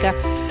लीजिएगा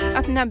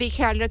अपना भी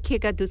ख्याल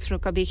रखिएगा दूसरों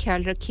का भी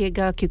ख्याल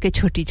रखिएगा क्योंकि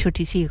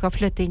छोटी-छोटी सी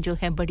गफलतें जो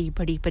हैं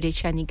बड़ी-बड़ी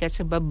परेशानी का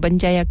सबब बन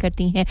जाया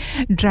करती हैं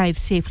ड्राइव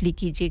सेफली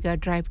कीजिएगा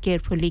ड्राइव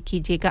केयरफुली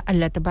कीजिएगा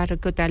अल्लाह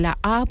तबारक व तआला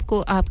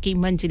आपको आपकी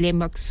मंजिल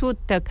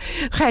मकसूद तक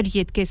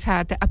खैरियत के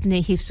साथ अपने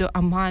हिफ्ज़ व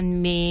अमान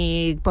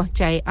में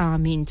पहुंचाए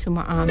आमीन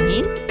सुमा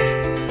आमीन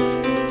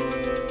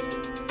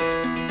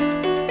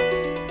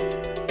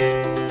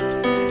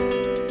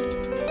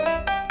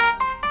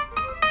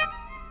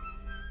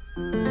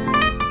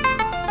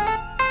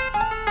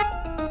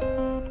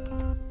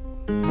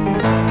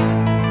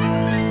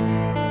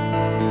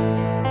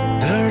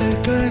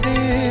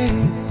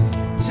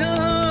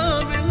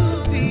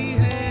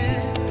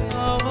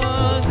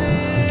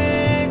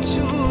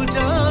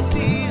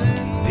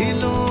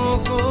दिलों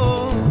को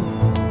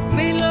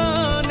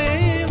मिलाने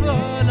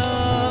वाला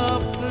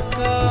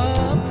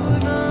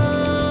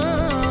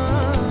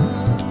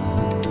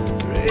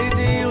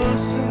Radio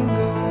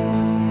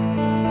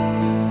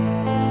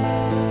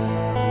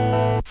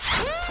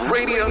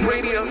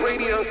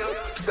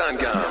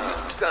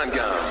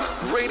Sangam.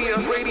 Radio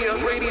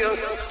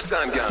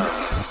Sangam.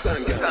 Radio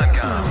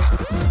Sangam.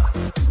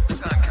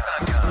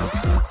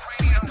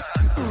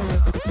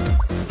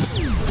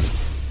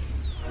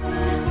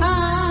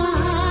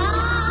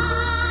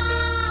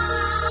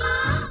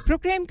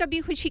 Programme कभी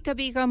खुशी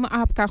कभी गम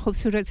आपका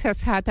खूबसूरत सा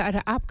साथ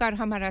और आपका और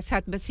हमारा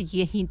साथ बस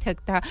यहीं तक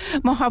था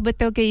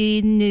मोहब्बतों के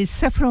इन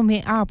सफरों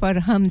में आप और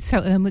हम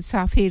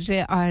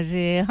मुसाफिर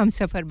और हम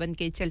सफर बन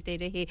के चलते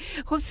रहे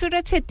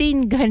खूबसूरत से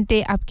 3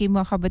 घंटे आपकी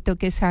मोहब्बतों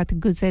के साथ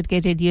गुजर के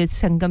रेडियो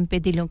संगम पे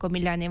दिलों को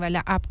मिलाने वाला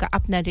आपका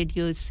अपना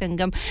रेडियो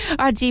संगम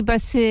और जी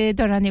बस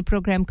दौरान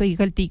प्रोग्राम कोई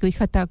गलती कोई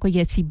खता कोई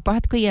ऐसी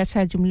बात कोई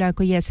ऐसा जुमला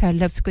कोई ऐसा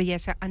लफ्ज कोई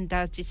ऐसा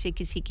अंदाज जिससे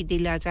किसी की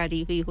दिल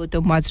आजारी हुई हो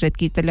तो माजरत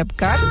की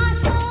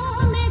तलबकार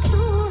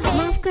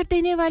माफ कर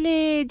देने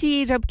वाले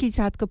जी रब की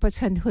जात को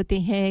पसंद होते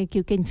हैं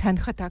क्योंकि इंसान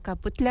खता का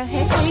पुतला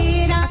है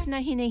अपना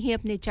ही नहीं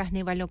अपने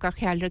चाहने वालों का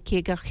ख्याल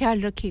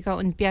रखिएगा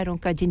उन प्यारों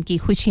का जिनकी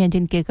खुशियां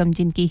जिनके गम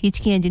जिनकी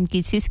हिचकियां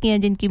जिनकी सिसकियां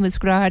जिनकी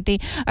मुस्कुराहटें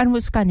और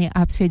मुस्कानें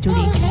आपसे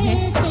जुड़ी हुई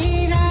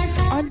हैं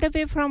all the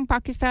way from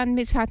Pakistan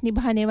में साथ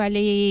निभाने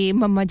वाले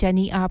मम्मा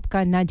जानी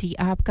आपका नाजी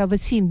आपका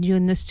वसीम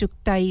यूनुस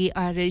चुगताई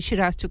और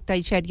शिराज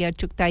चुगताई शरियार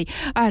चुगताई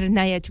और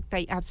नाया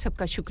चुगताई आप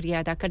सबका शुक्रिया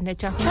अदा करना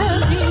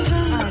चाहूंगी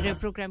और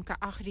प्रोग्राम का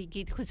आखिरी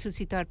गीत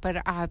खुसूसी तौर पर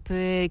आप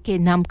के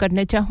नाम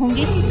करना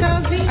चाहूंगी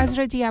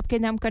अजरा जी आपके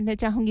नाम करना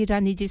चाहूंगी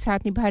रानी जी साथ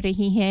निभा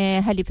रही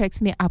हैं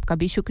हैलिफैक्स में आपका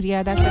भी शुक्रिया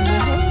अदा करना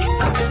है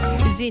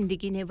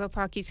जिंदगी ने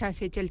वफा की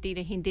सांसें चलती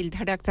रहीं दिल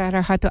धड़कता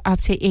रहा तो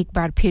आपसे एक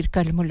बार फिर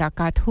कल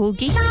मुलाकात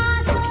होगी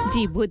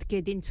जी बुध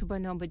के दिन सुबह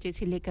 9 बजे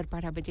से लेकर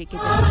 12 बजे के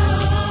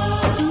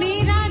तक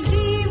मेरा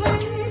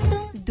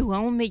जीवन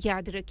दुआओं में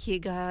याद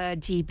रखिएगा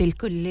जी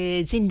बिल्कुल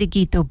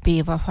जिंदगी तो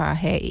बेवफा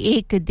है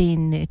एक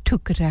दिन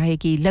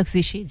ठुकराएगी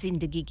लग़्ज़िशें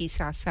जिंदगी की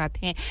साथ-साथ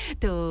हैं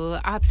तो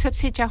आप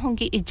सबसे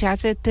चाहूंगी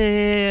इजाजत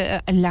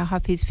अल्लाह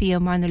हाफिज़ फी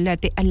अमानुल्लाह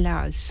ते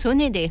अल्लाह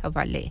सुने दे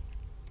हवाले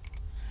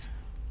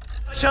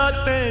अच्छा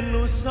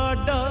तैनू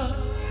साडा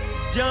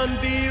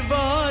ਜਾਂਦੀ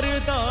ਵਾਰ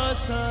ਦਾ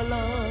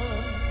ਸਲਾਮ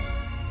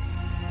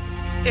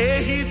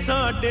ਇਹੀ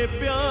ਸਾਡੇ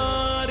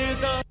ਪਿਆਰ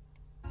ਦਾ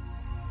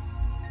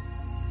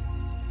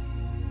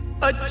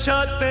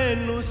ਅੱਛਾ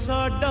ਤੈਨੂੰ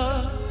ਸਾਡਾ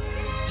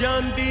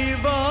ਜਾਂਦੀ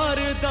ਵਾਰ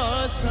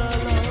ਦਾ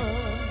ਸਲਾਮ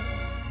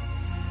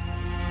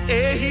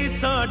ਇਹੀ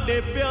ਸਾਡੇ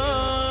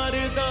ਪਿਆਰ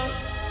ਦਾ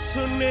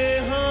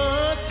ਸੁਨੇਹਾ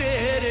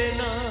ਤੇਰੇ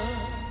ਨਾਲ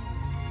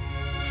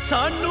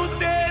ਸਾਨੂੰ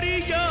ਤੇਰੀ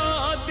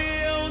ਯਾਦ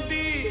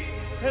ਆਉਂਦੀ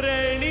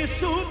ਰਹਿਣੀ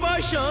ਸੁਬਹ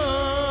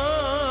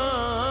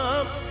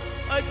ਸ਼ਾਮ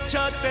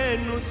ਅੱਛਾ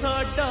ਤੈਨੂੰ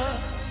ਸਾਡਾ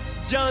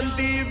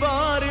ਜਾਂਦੀ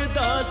ਵਾਰ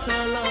ਦਾ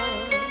ਸਲਾਮ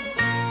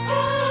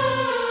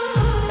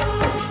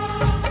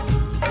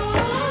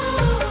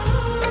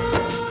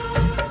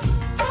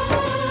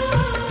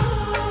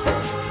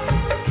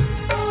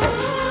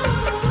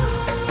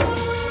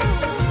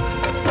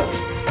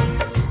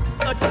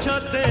ਅੱਛਾ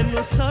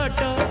ਤੈਨੂੰ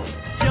ਸਾਡਾ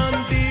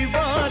ਜਾਂਦੀ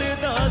ਵਾਰ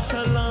ਦਾ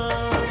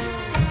ਸਲਾਮ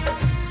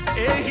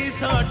ਇਹੀ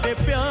ਸਾਡੇ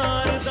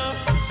ਪਿਆਰ ਦਾ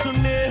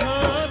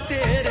ਸੁਨੇਹਾ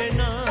ਤੇਰੇ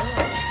ਨਾਲ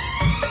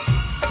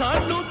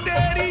ਸਾਨੂੰ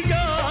ਤੇਰੀ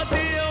ਯਾਦ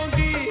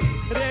ਆਉਂਦੀ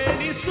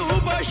ਰਹਿਣੀ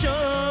ਸੁਬਹ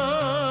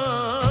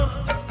ਸ਼ਾਮ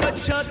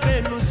ਅੱਛਾ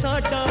ਤੈਨੂੰ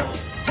ਸਾਡਾ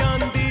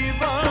ਜਾਂਦੀ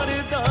ਵਾਰ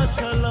ਦਾ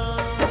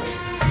ਸਲਾਮ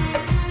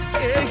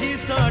ਇਹੀ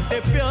ਸਾਡੇ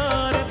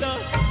ਪਿਆਰ ਦਾ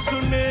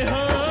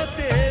ਸੁਨੇਹਾ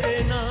ਤੇਰੇ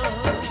ਨਾਲ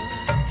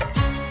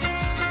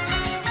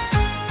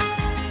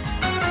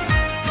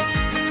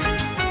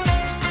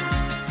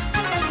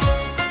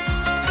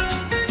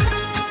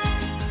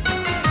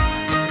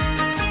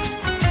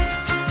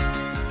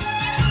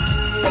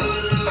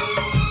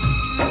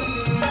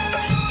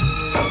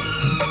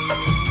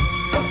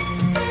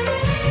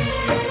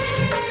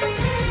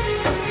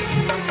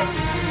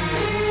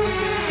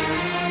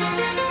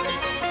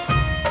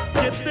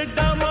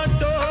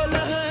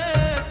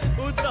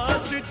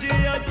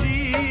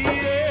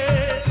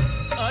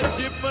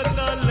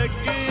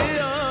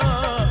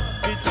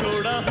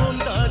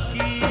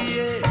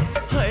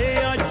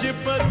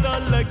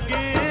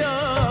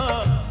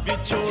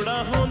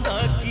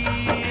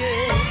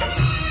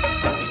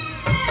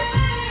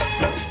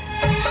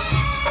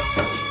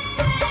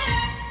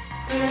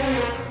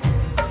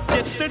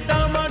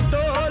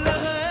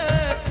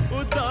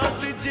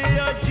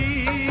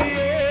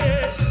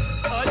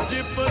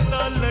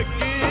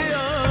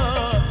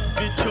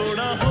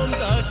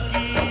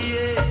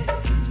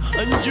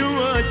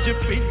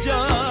ਪਿੱਜਾ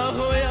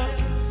ਹੋਇਆ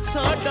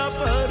ਸਾਡਾ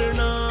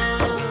ਪਰਣਾ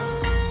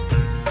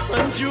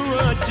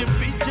ਹੰਝੂਆਂ ਚ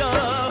ਪਿੱਜਾ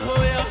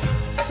ਹੋਇਆ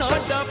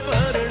ਸਾਡਾ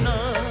ਪਰਣਾ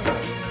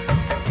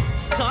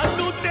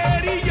ਸਾਨੂੰ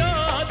ਤੇਰੀ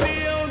ਯਾਦ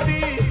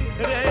ਆਉਂਦੀ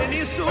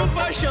ਰਹਿਣੀ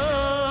ਸੁਬਹ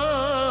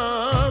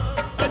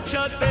ਸ਼ਾਮ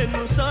ਅੱਛਾ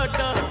ਤੈਨੂੰ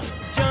ਸਾਡਾ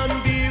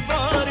ਜਾਂਦੀ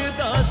ਵਾਰ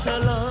ਦਾ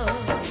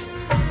ਸਲਾਮ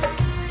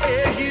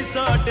ਇਹੀ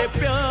ਸਾਡੇ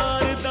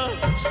ਪਿਆਰ ਦਾ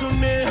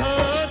ਸੁਨੇਹਾ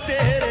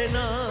ਤੇਰੇ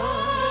ਨਾਲ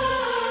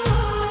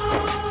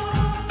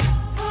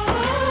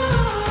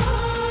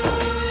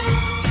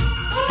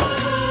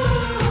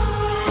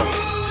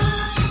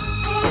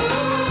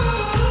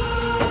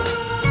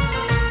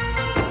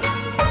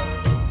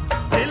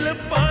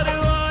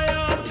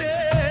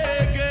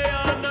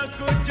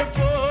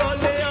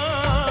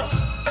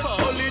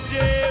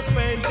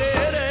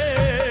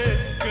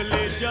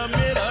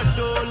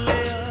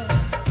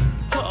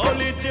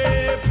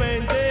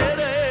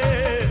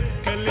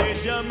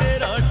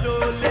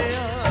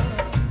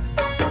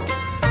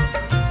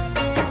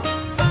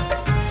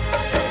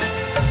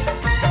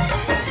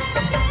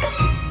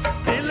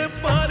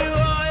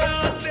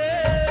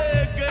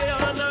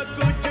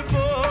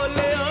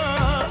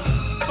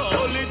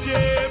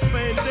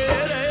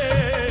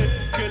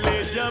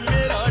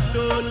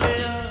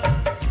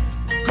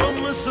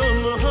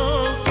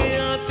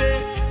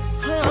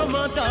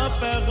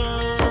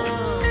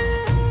पैगाम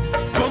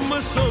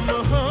गुमसुम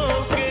हो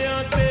गया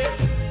ते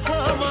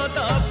हवा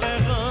दा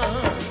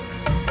पैगाम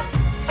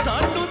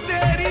सानू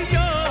तेरी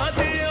याद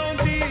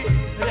आउंदी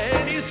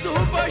रहनी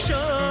सुबह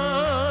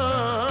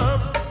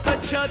शाम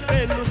अच्छा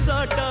तैनू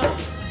साडा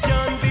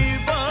ਜਾਂਦੀ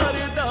ਵਾਰ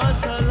ਦਾ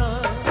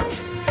ਸਲਾਮ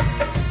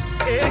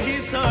ਇਹੀ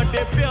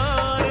ਸਾਡੇ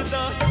ਪਿਆਰ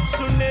ਦਾ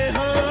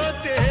ਸੁਨੇਹਾ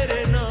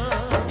ਤੇਰੇ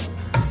ਨਾਮ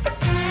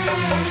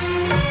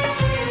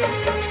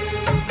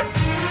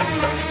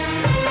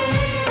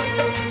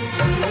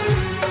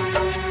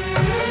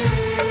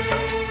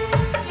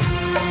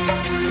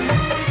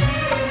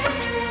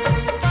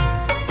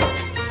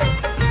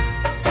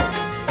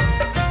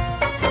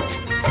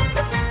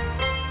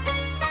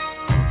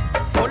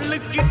ਫੁੱਲ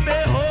ਕਿਤੇ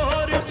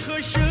ਹੋਰ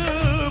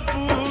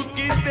ਖੁਸ਼ਬੂ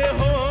ਕਿਤੇ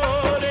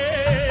ਹੋਰ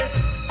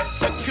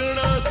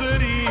ਸਖਣਾ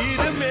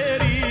ਸਰੀਰ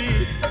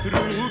ਮੇਰੀ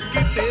ਰੂਹ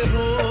ਕਿਤੇ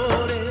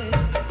ਹੋਰ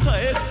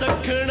ਹਾਏ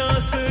ਸਖਣਾ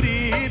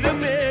ਸਰੀਰ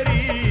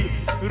ਮੇਰੀ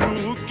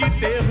ਰੂਹ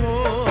ਕਿਤੇ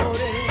ਹੋਰ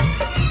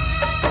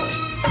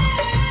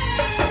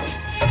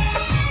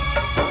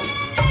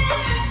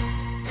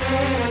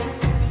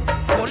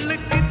ਫੁੱਲ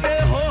ਕਿਤੇ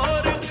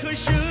ਹੋਰ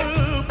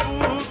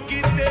ਖੁਸ਼ਬੂ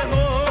ਕਿਤੇ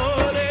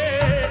ਹੋਰ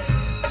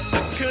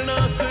ਸਖਣਾ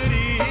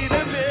ਸਰੀਰ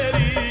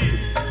ਮੇਰੀ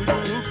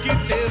ਰੂਹ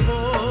ਕਿਤੇ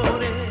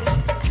ਹੋਰ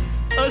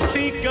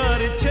ਅਸੀਂ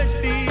ਘਰ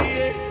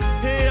ਛੱਡੀਏ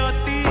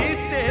ਹਯਾਤੀ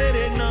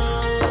ਤੇਰੇ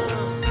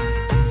ਨਾਮ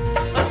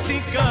ਅਸੀਂ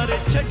ਘਰ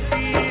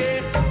ਛੱਡੀਏ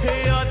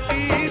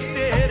ਹਯਾਤੀ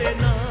ਤੇਰੇ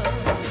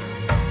ਨਾਮ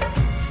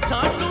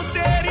ਸਾਨੂੰ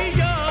ਤੇਰੀ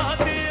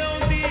ਯਾਦ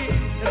ਆਉਂਦੀ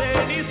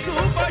ਰਹਿਣੀ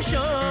ਸੁਬਹ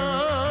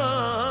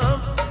ਸ਼ਾਮ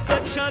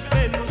ਅੱਛਾ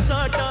ਤੈਨੂੰ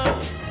ਸਾਡਾ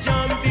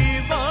ਜਾਂਦੀ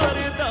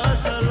ਵਾਰ ਦਾ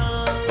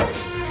ਸਲਾਮ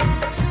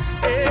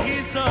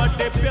ਇਹੀ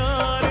ਸਾਡੇ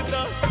ਪਿਆਰ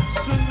ਦਾ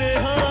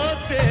ਸੁਨੇਹਾ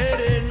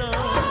ਤੇਰੇ ਨਾਮ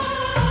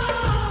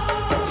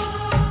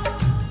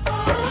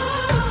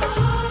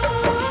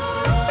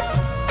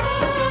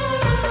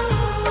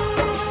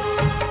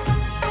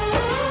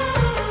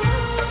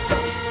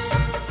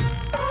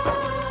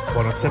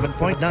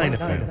 107.9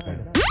 FM.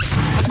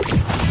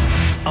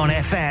 On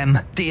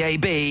FM,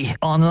 DAB,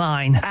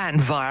 online, and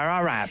via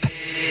our app.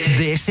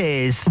 This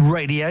is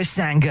Radio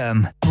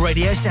Sangam.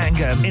 Radio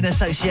Sangam, in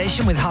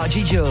association with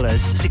Haji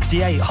Jewellers,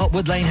 68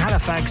 Hotwood Lane,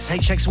 Halifax,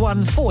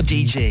 HX1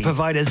 4DG.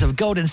 Providers of gold and